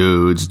 Dune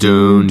dudes,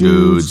 Dune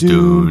dudes,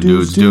 Dune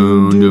dudes,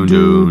 Dune, Dune,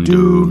 Dune,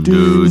 Dune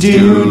dudes,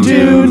 Dune,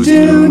 Dune,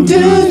 Dune, Dune, Dune,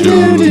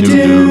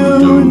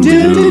 Dune,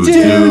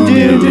 Dune, Dune,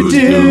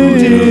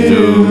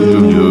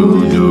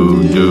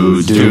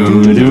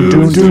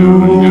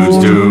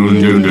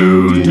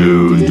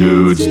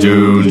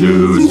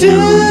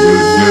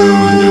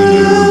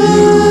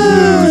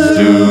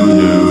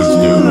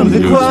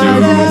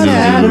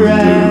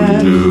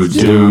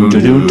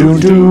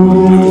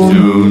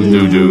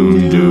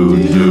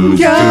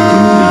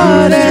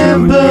 God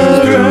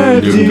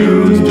Emperor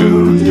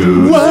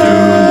Dune,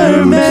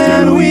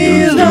 Wormman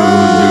we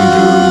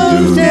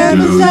love, stand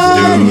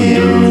beside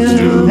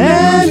him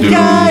and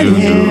guide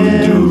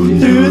him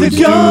through the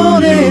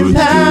golden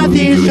path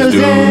he's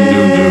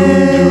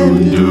chosen.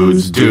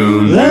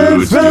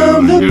 Learn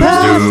from the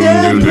past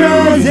and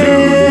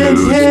present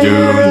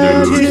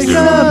heretics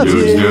of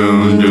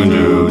Dune.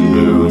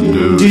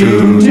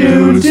 Dune,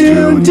 Dune, Dune,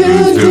 Dune,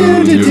 Dune,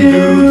 Dune,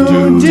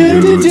 Dune,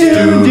 Dune,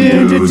 Dune,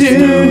 Dune,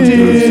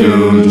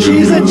 Dune.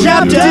 She's a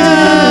chapter.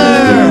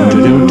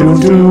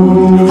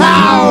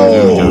 How?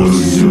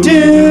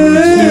 Dune,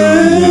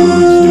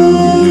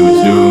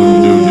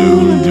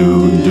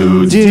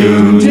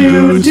 Dune,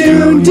 Dune,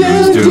 Dune, Dune,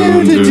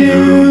 Dune,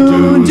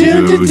 Dune,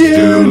 Dune,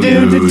 Dune, Dune,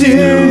 Dune.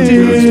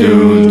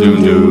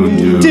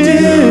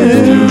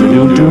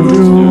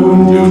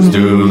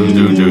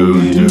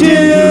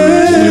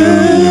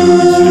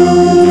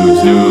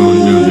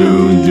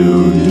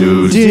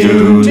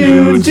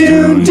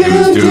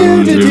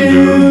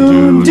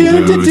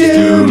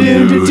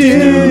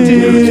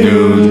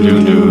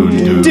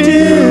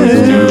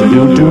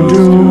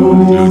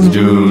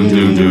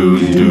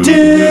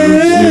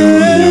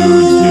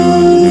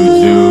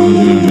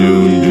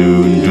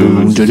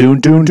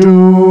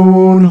 Dune.